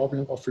simpler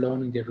problem of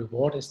learning the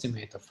reward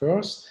estimator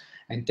first,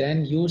 and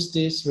then use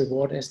this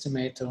reward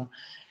estimator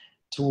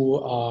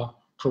to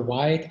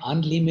provide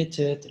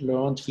unlimited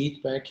learned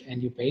feedback,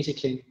 and you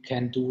basically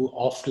can do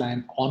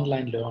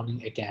online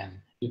learning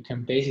again. You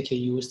can basically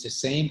use the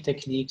same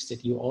techniques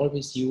that you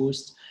always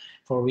used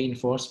for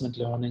reinforcement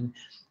learning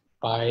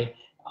by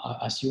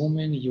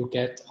assuming you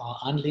get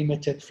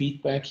unlimited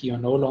feedback. You're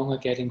no longer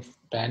getting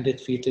banded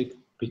feedback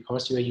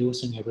because you are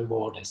using a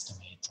reward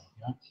estimator.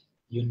 Yeah?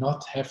 You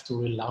not have to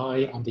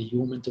rely on the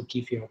human to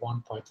give you a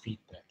 1-point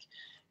feedback.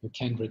 You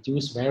can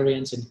reduce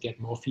variance and get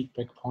more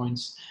feedback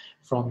points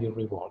from your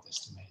reward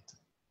estimator.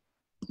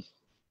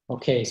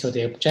 Okay, so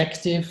the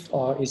objective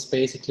is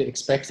basically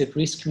expected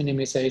risk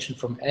minimization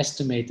from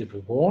estimated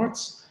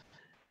rewards.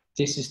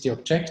 This is the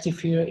objective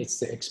here. It's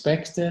the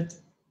expected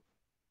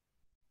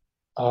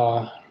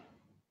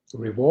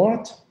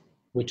reward,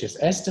 which is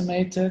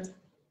estimated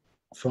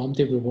from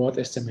the reward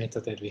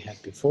estimator that we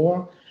had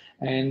before.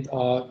 And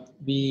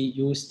we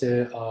use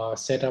the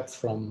setup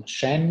from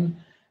Shen,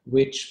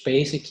 which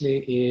basically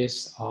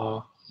is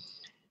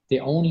the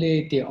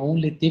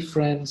only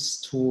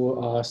difference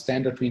to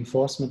standard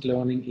reinforcement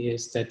learning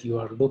is that you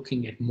are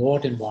looking at more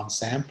than one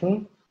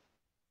sample.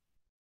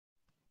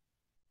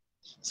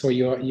 So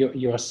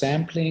you're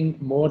sampling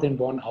more than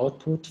one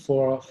output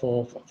for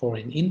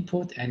an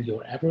input, and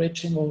you're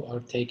averaging or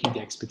taking the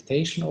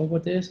expectation over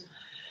this.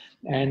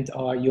 And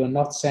you're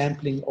not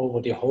sampling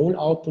over the whole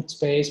output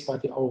space,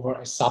 but over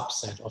a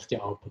subset of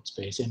the output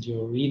space, and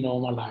you're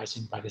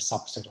renormalizing by the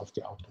subset of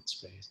the output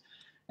space.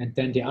 And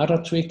then the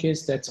other trick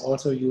is that's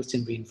also used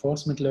in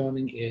reinforcement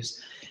learning is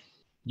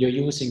you're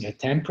using a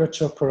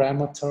temperature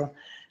parameter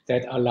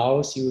that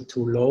allows you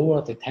to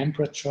lower the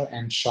temperature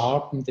and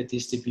sharpen the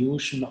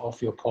distribution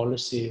of your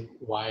policy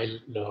while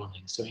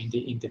learning. So in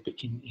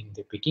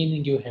the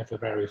beginning, you have a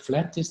very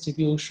flat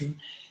distribution.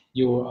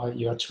 You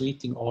are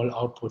treating all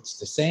outputs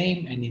the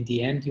same, and in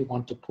the end, you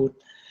want to put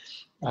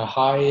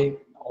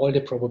all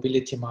the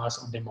probability mass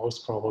on the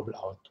most probable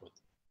output.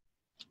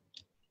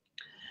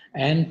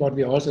 And what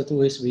we also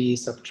do is we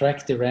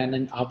subtract the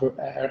random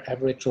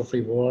average of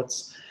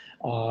rewards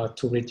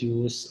to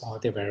reduce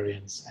the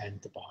variance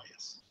and the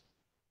bias.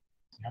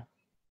 Yeah.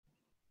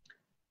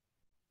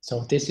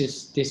 So this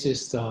is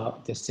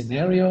the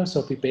scenario.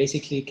 So we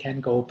basically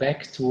can go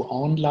back to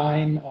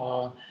online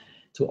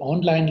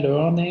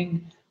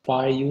learning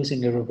by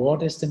using a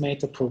reward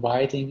estimator,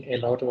 providing a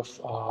lot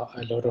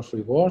of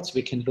rewards.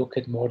 We can look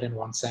at more than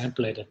one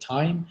sample at a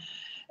time,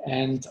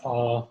 and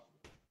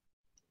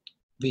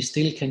we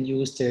still can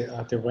use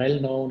the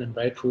well-known and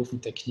well-proven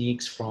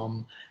techniques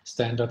from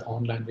standard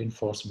online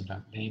reinforcement,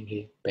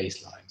 namely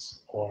baselines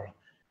or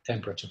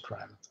temperature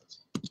parameters.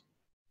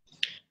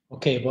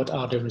 Okay, what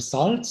are the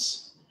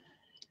results?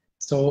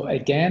 So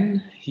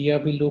again, here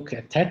we look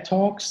at TED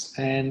Talks,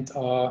 and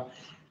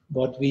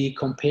what we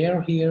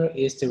compare here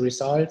is the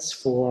results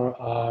for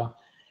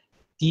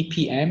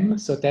DPM.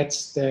 So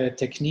that's the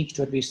technique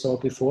that we saw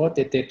before,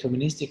 the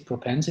deterministic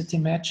propensity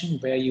matching,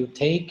 where you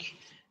take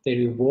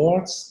the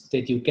rewards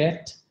that you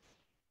get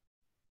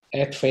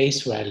at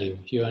face value.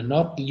 You are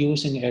not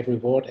using a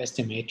reward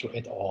estimator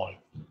at all.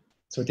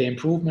 So the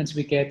improvements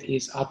we get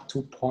is up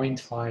to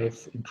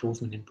 0.5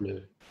 improvement in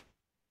blue.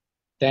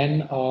 Then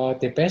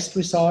the best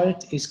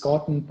result is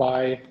gotten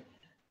by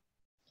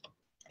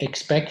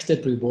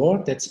expected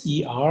reward, that's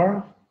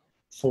ER,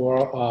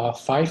 for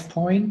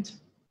 5-point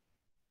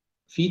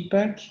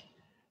feedback,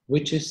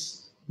 which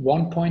is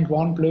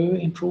 1.1 blue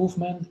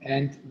improvement,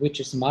 and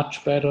which is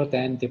much better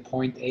than the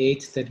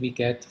 0.8 that we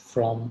get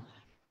from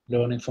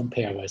learning from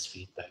pairwise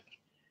feedback.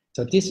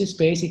 So this is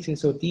basically,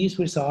 so these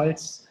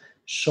results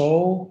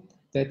show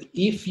that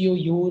if you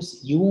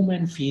use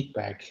human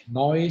feedback,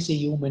 noisy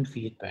human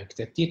feedback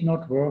that did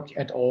not work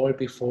at all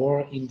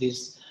before in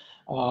this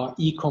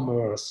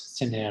e-commerce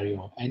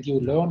scenario, and you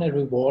learn a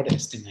reward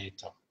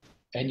estimator,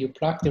 and you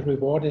plug the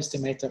reward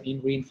estimator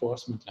in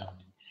reinforcement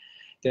learning,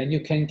 then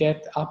you can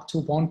get up to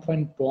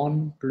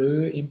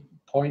 1.1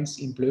 points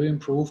in blue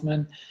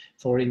improvement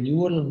for a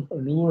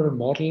neural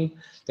model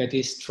that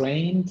is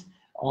trained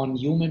on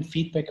human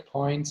feedback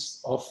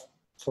points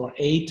for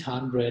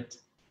 800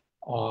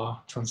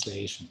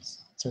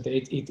 translations. So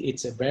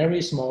it's a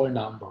very small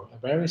number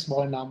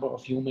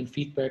of human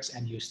feedbacks,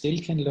 and you still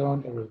can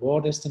learn a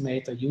reward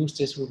estimator, use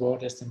this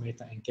reward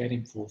estimator and get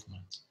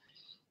improvements.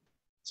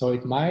 So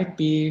it might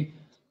be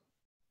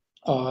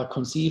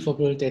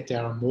conceivable that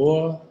there are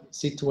more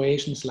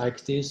situations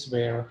like this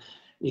where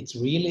it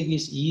really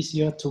is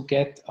easier to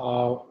get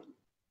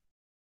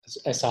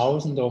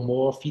 1,000 or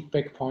more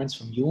feedback points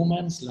from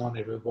humans, learn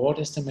a reward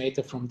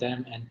estimator from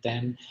them, and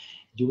then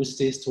use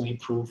this to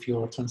improve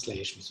your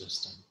translation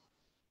system.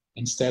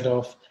 Instead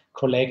of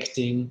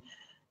collecting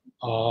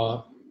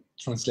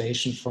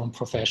translation from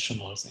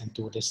professionals and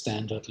do the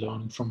standard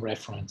learning from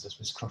references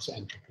with cross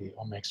entropy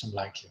or maximum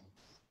likelihood.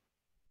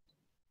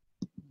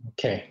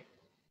 Okay.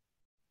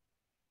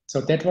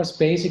 So that was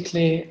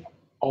basically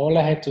all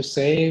I had to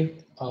say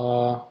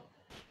to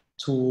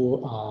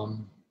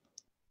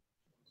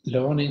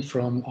learning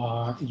from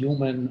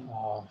human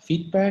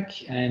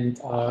feedback, and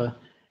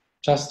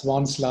just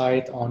one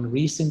slide on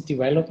recent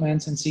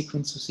developments in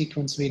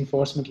sequence-to-sequence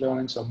reinforcement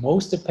learning. So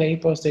most of the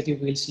papers that you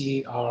will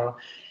see are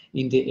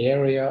in the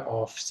area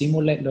of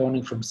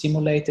learning from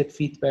simulated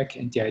feedback,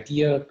 and the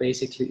idea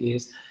basically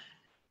is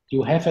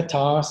you have a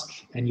task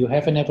and you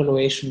have an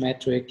evaluation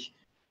metric.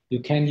 You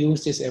can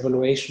use this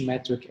evaluation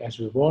metric as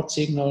reward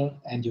signal,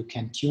 and you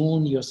can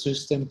tune your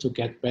system to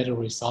get better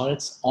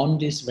results on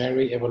this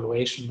very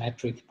evaluation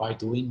metric by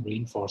doing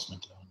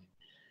reinforcement learning.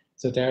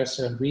 So there's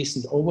a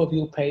recent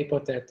overview paper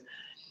that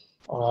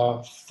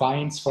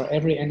finds for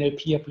every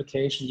NLP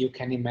application you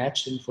can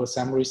imagine for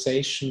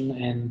summarization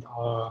and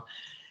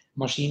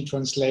machine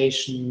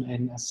translation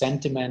and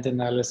sentiment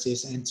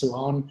analysis and so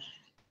on.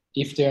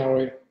 If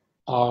there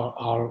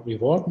are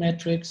reward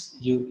metrics,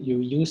 you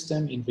use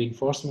them in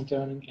reinforcement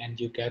learning, and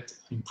you get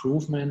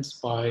improvements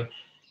by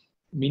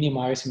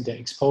minimizing the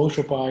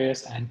exposure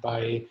bias and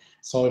by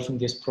solving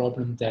this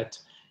problem that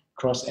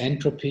cross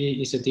entropy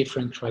is a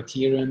different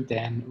criterion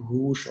than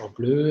rouge or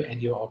bleu,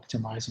 and you're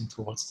optimizing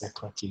towards that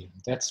criterion.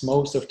 That's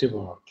most of the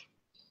work.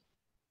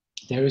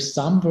 There is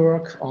some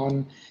work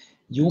on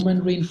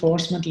human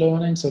reinforcement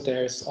learning. So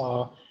there's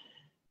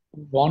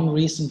one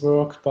recent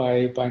work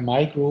by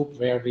my group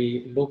where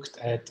we looked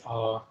at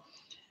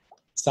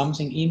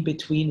something in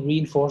between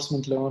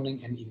reinforcement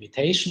learning and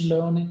imitation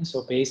learning.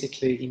 So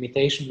basically,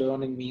 imitation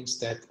learning means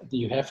that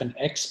you have an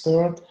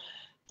expert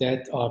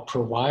that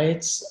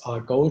provides a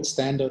gold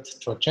standard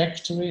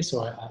trajectory,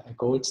 so a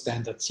gold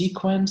standard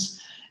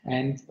sequence,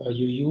 and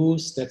you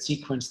use that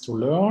sequence to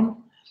learn.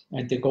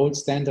 And the gold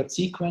standard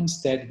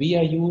sequence that we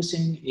are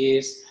using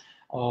is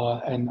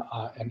an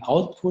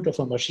output of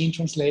a machine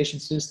translation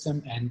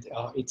system, and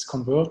it's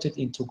converted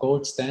into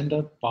gold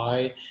standard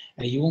by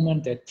a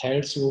human that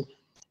tells you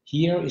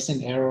here is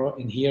an error,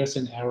 and here's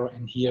an error,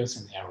 and here's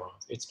an error.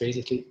 It's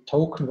basically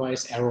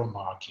token-wise error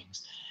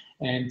markings.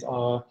 And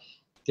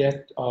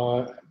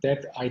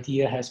that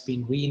idea has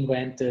been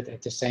reinvented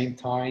at the same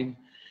time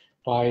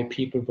by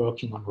people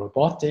working on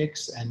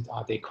robotics, and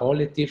they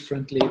call it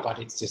differently, but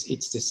it's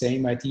the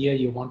same idea.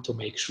 You want to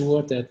make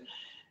sure that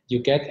you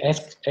get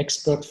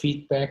expert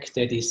feedback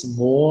that is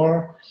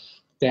more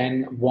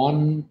than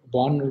one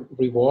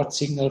reward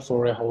signal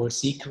for a whole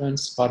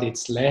sequence, but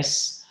it's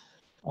less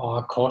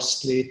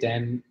costly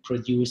than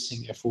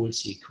producing a full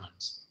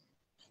sequence.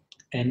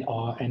 And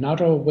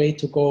another way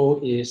to go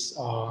is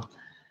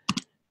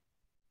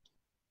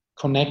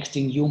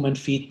connecting human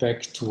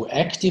feedback to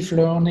active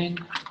learning.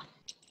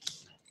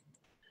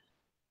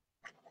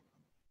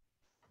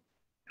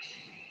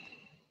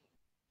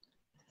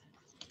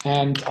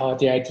 And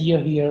the idea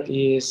here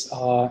is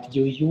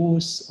you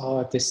use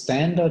the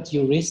standard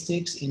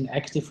heuristics in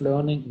active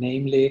learning,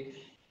 namely,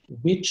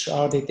 which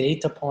are the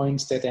data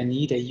points that I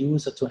need a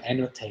user to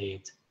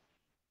annotate.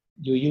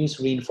 You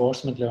use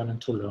reinforcement learning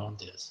to learn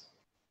this.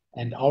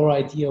 And our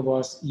idea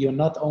was you're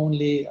not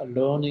only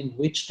learning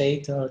which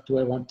data do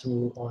I want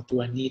to, or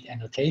do I need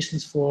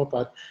annotations for,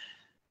 but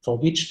for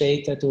which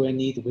data do I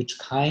need which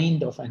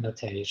kind of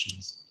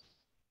annotations.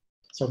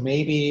 So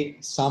maybe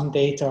some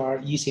data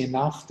are easy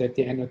enough that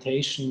the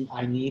annotation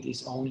I need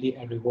is only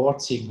a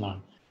reward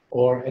signal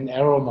or an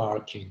error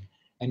marking.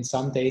 And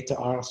some data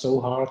are so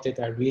hard that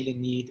I really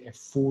need a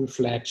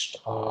full-fledged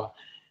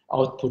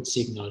output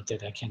signal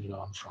that I can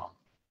learn from.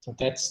 So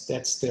that's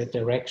the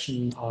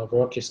direction our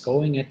work is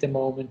going at the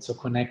moment. So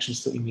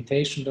connections to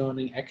imitation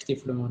learning,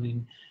 active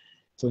learning,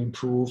 to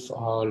improve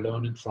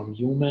learning from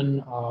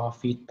human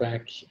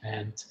feedback.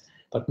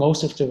 But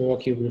most of the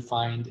work you will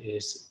find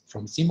is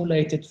from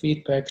simulated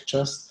feedback.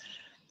 Just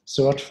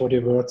search for the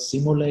word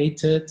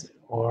simulated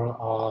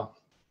or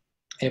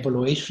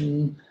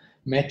evaluation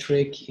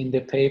metric in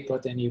the paper,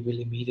 then you will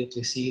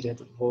immediately see that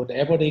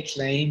whatever they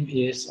claim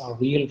is a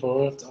real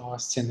world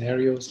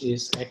scenarios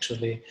is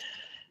actually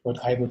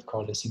what I would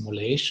call a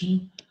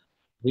simulation.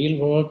 Real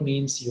world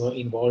means you're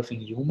involving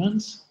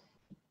humans,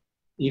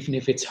 even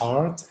if it's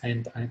hard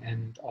and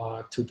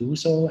to do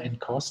so and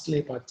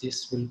costly, but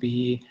this will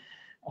be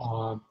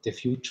the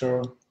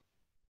future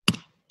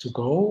to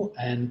go.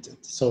 And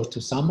so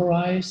to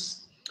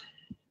summarize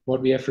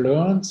what we have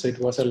learned, so it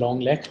was a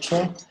long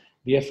lecture,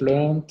 we have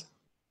learned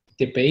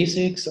the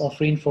basics of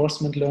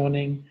reinforcement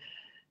learning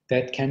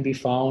that can be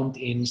found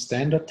in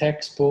standard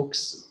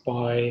textbooks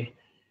by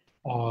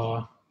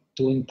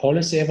doing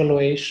policy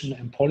evaluation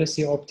and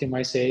policy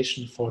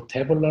optimization for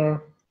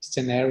tabular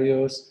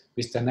scenarios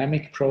with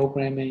dynamic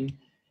programming,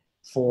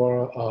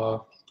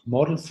 for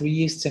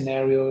model-free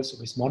scenarios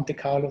with Monte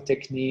Carlo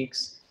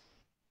techniques,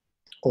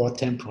 or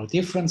temporal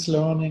difference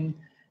learning.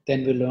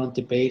 Then we learned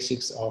the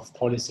basics of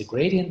policy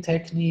gradient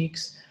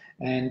techniques,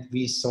 and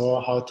we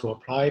saw how to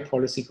apply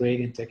policy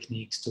gradient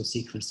techniques to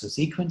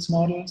sequence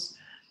models.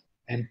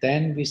 And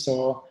then we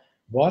saw,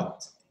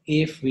 what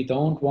if we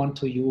don't want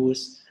to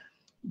use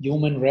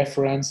human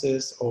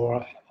references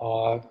or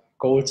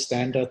gold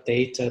standard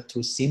data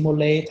to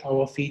simulate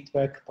our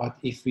feedback, but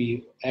if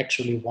we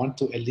actually want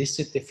to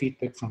elicit the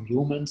feedback from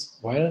humans,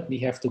 well, we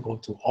have to go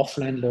to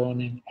offline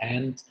learning,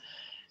 and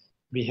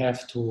we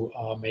have to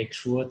make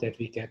sure that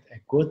we get a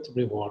good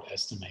reward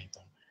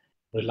estimator,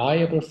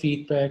 reliable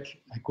feedback,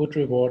 a good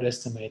reward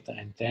estimator,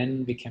 and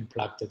then we can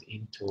plug that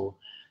into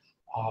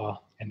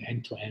an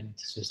end-to-end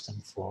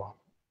system for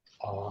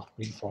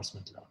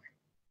reinforcement learning.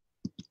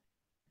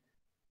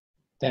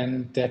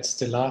 Then that's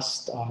the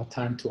last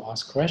time to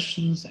ask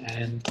questions,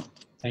 and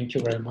thank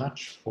you very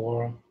much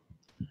for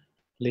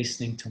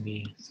listening to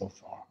me so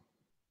far.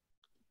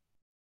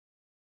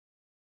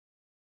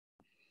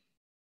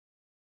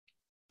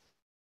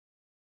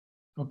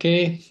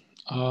 Okay,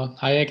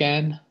 hi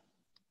again.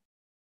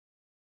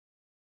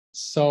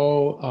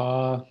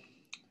 So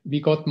we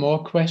got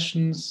more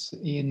questions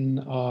in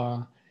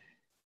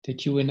the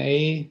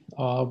Q&A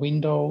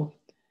window,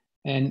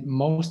 and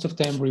most of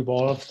them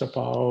revolved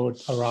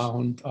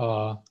around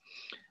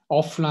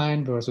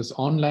offline versus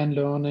online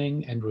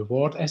learning and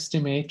reward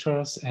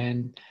estimators.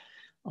 And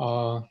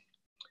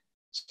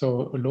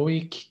so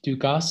Loic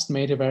Dugast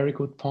made a very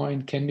good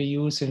point. Can we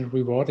use a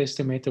reward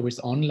estimator with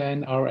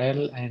online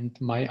RL? And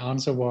my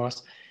answer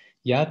was,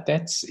 yeah,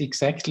 that's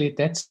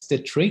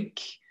the trick.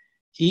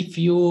 If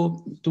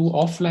you do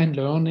offline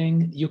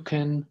learning, you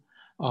can,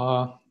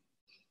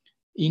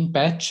 in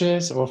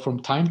batches or from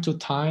time to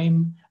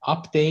time,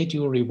 update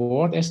your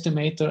reward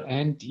estimator,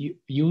 and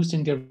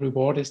using the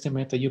reward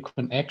estimator, you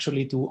can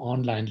actually do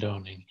online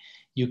learning.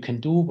 You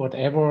can do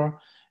whatever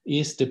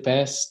is the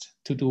best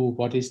to do,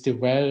 what is the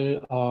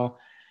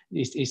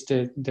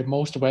the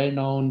most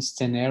well-known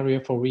scenario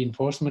for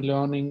reinforcement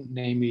learning,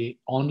 namely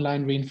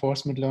online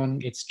reinforcement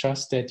learning. It's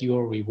just that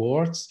your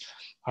rewards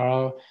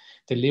are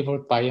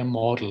delivered by a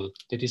model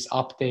that is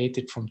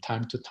updated from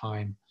time to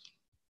time.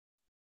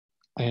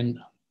 And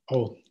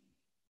oh,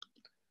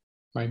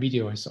 my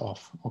video is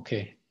off.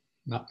 Okay,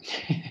 no.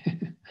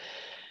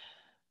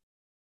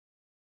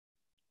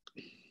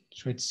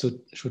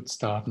 should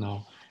start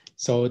now.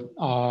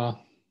 So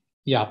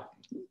yeah,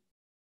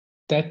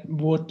 that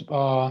would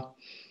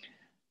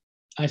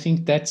I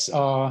think that's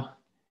a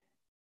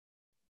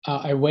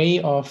way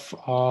of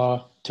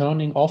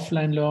turning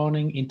offline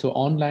learning into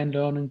online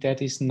learning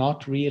that is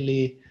not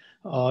really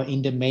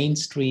in the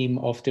mainstream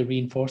of the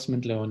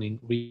reinforcement learning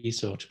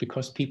research,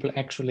 because people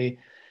actually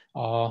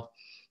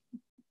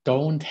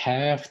don't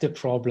have the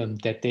problem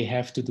that they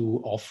have to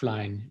do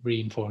offline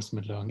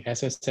reinforcement learning.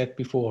 As I said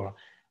before,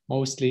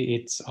 mostly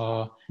it's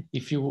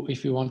if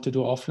you want to do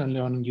offline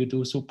learning, you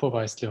do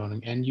supervised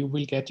learning, and you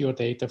will get your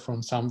data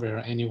from somewhere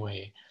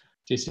anyway.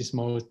 This is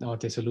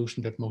the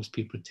solution that most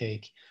people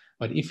take.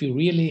 But if you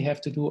really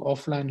have to do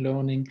offline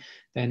learning,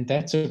 then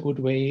that's a good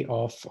way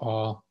of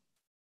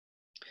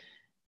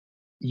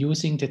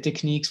using the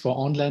techniques for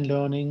online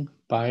learning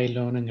by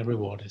learning a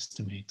reward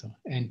estimator.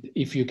 And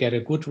if you get a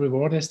good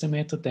reward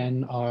estimator,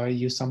 then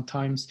you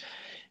sometimes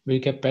will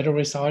get better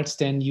results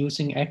than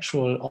using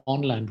actual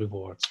online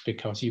rewards,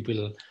 because you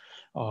will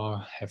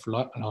have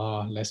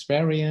less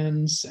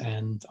variance,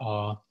 and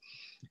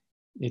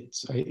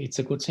it's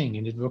a good thing.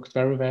 And it worked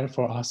very well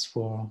for us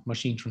for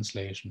machine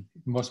translation.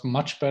 It was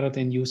much better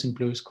than using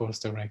Bleu scores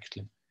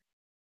directly,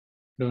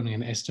 learning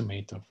an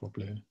estimator for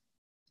Bleu.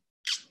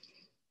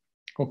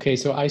 Okay,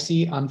 so I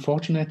see,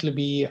 unfortunately,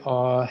 we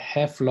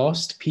have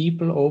lost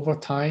people over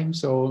time.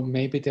 So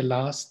maybe the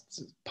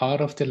last part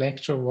of the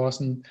lecture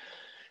wasn't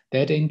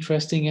that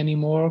interesting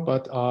anymore,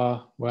 but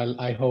well,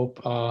 I hope.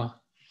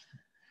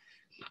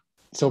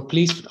 So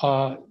please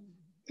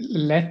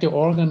let the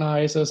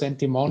organizers and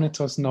the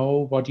monitors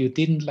know what you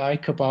didn't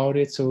like about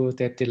it, so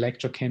that the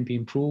lecture can be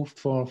improved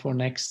for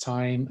next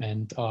time.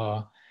 And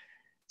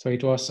so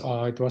it was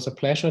a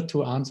pleasure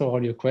to answer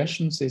all your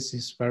questions. This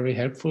is very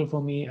helpful for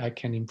me. I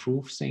can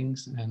improve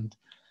things. And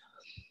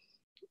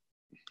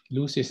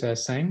Lucy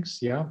says thanks.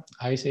 Yeah,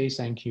 I say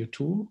thank you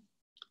too.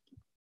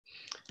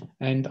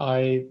 And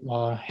I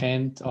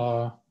hand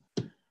the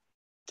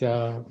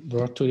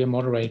word to the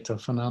moderator,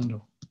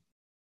 Fernando.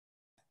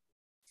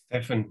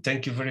 Stefan,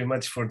 thank you very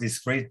much for this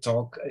great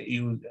talk.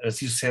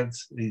 As you said,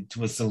 it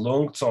was a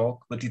long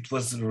talk, but it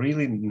was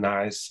really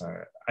nice.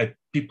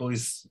 People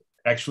is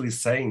actually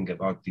saying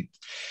about it.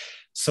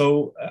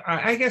 So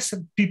I guess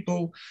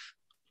people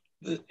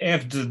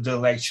have the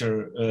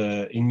lecture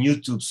in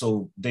YouTube,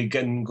 so they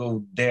can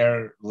go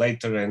there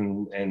later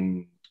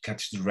and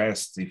catch the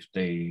rest if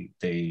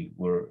they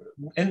were.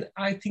 And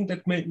I think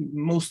that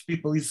most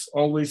people is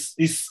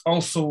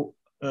also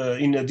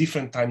in a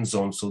different time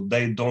zone, so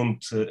they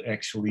don't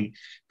actually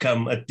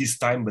come at this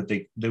time, but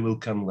they will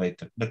come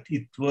later. But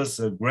it was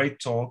a great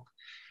talk,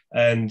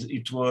 and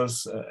it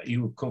was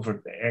you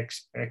covered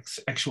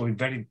actually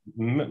very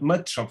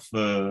much of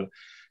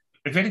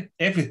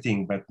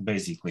everything, but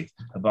basically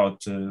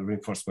about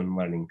reinforcement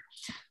learning.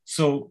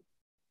 So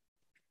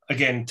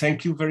again,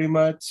 thank you very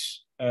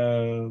much.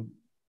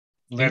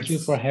 Thank you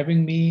for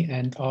having me,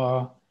 and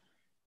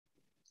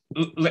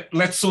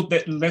let's hope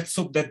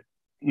that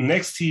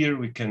next year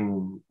we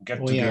can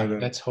get together.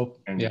 Yeah, let's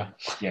hope. And,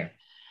 yeah.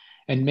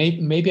 And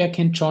maybe I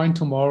can join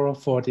tomorrow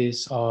for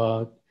this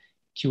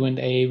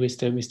Q&A with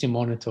the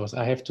monitors.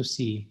 I have to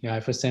see. Yeah, I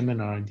have a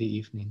seminar in the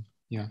evening.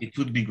 Yeah, it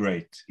would be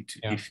great.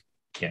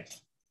 Okay.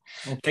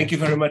 Thank you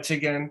very much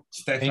again,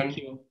 Stefan. Thank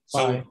you.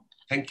 So, bye.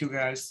 thank you,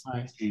 guys.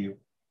 Bye. See you.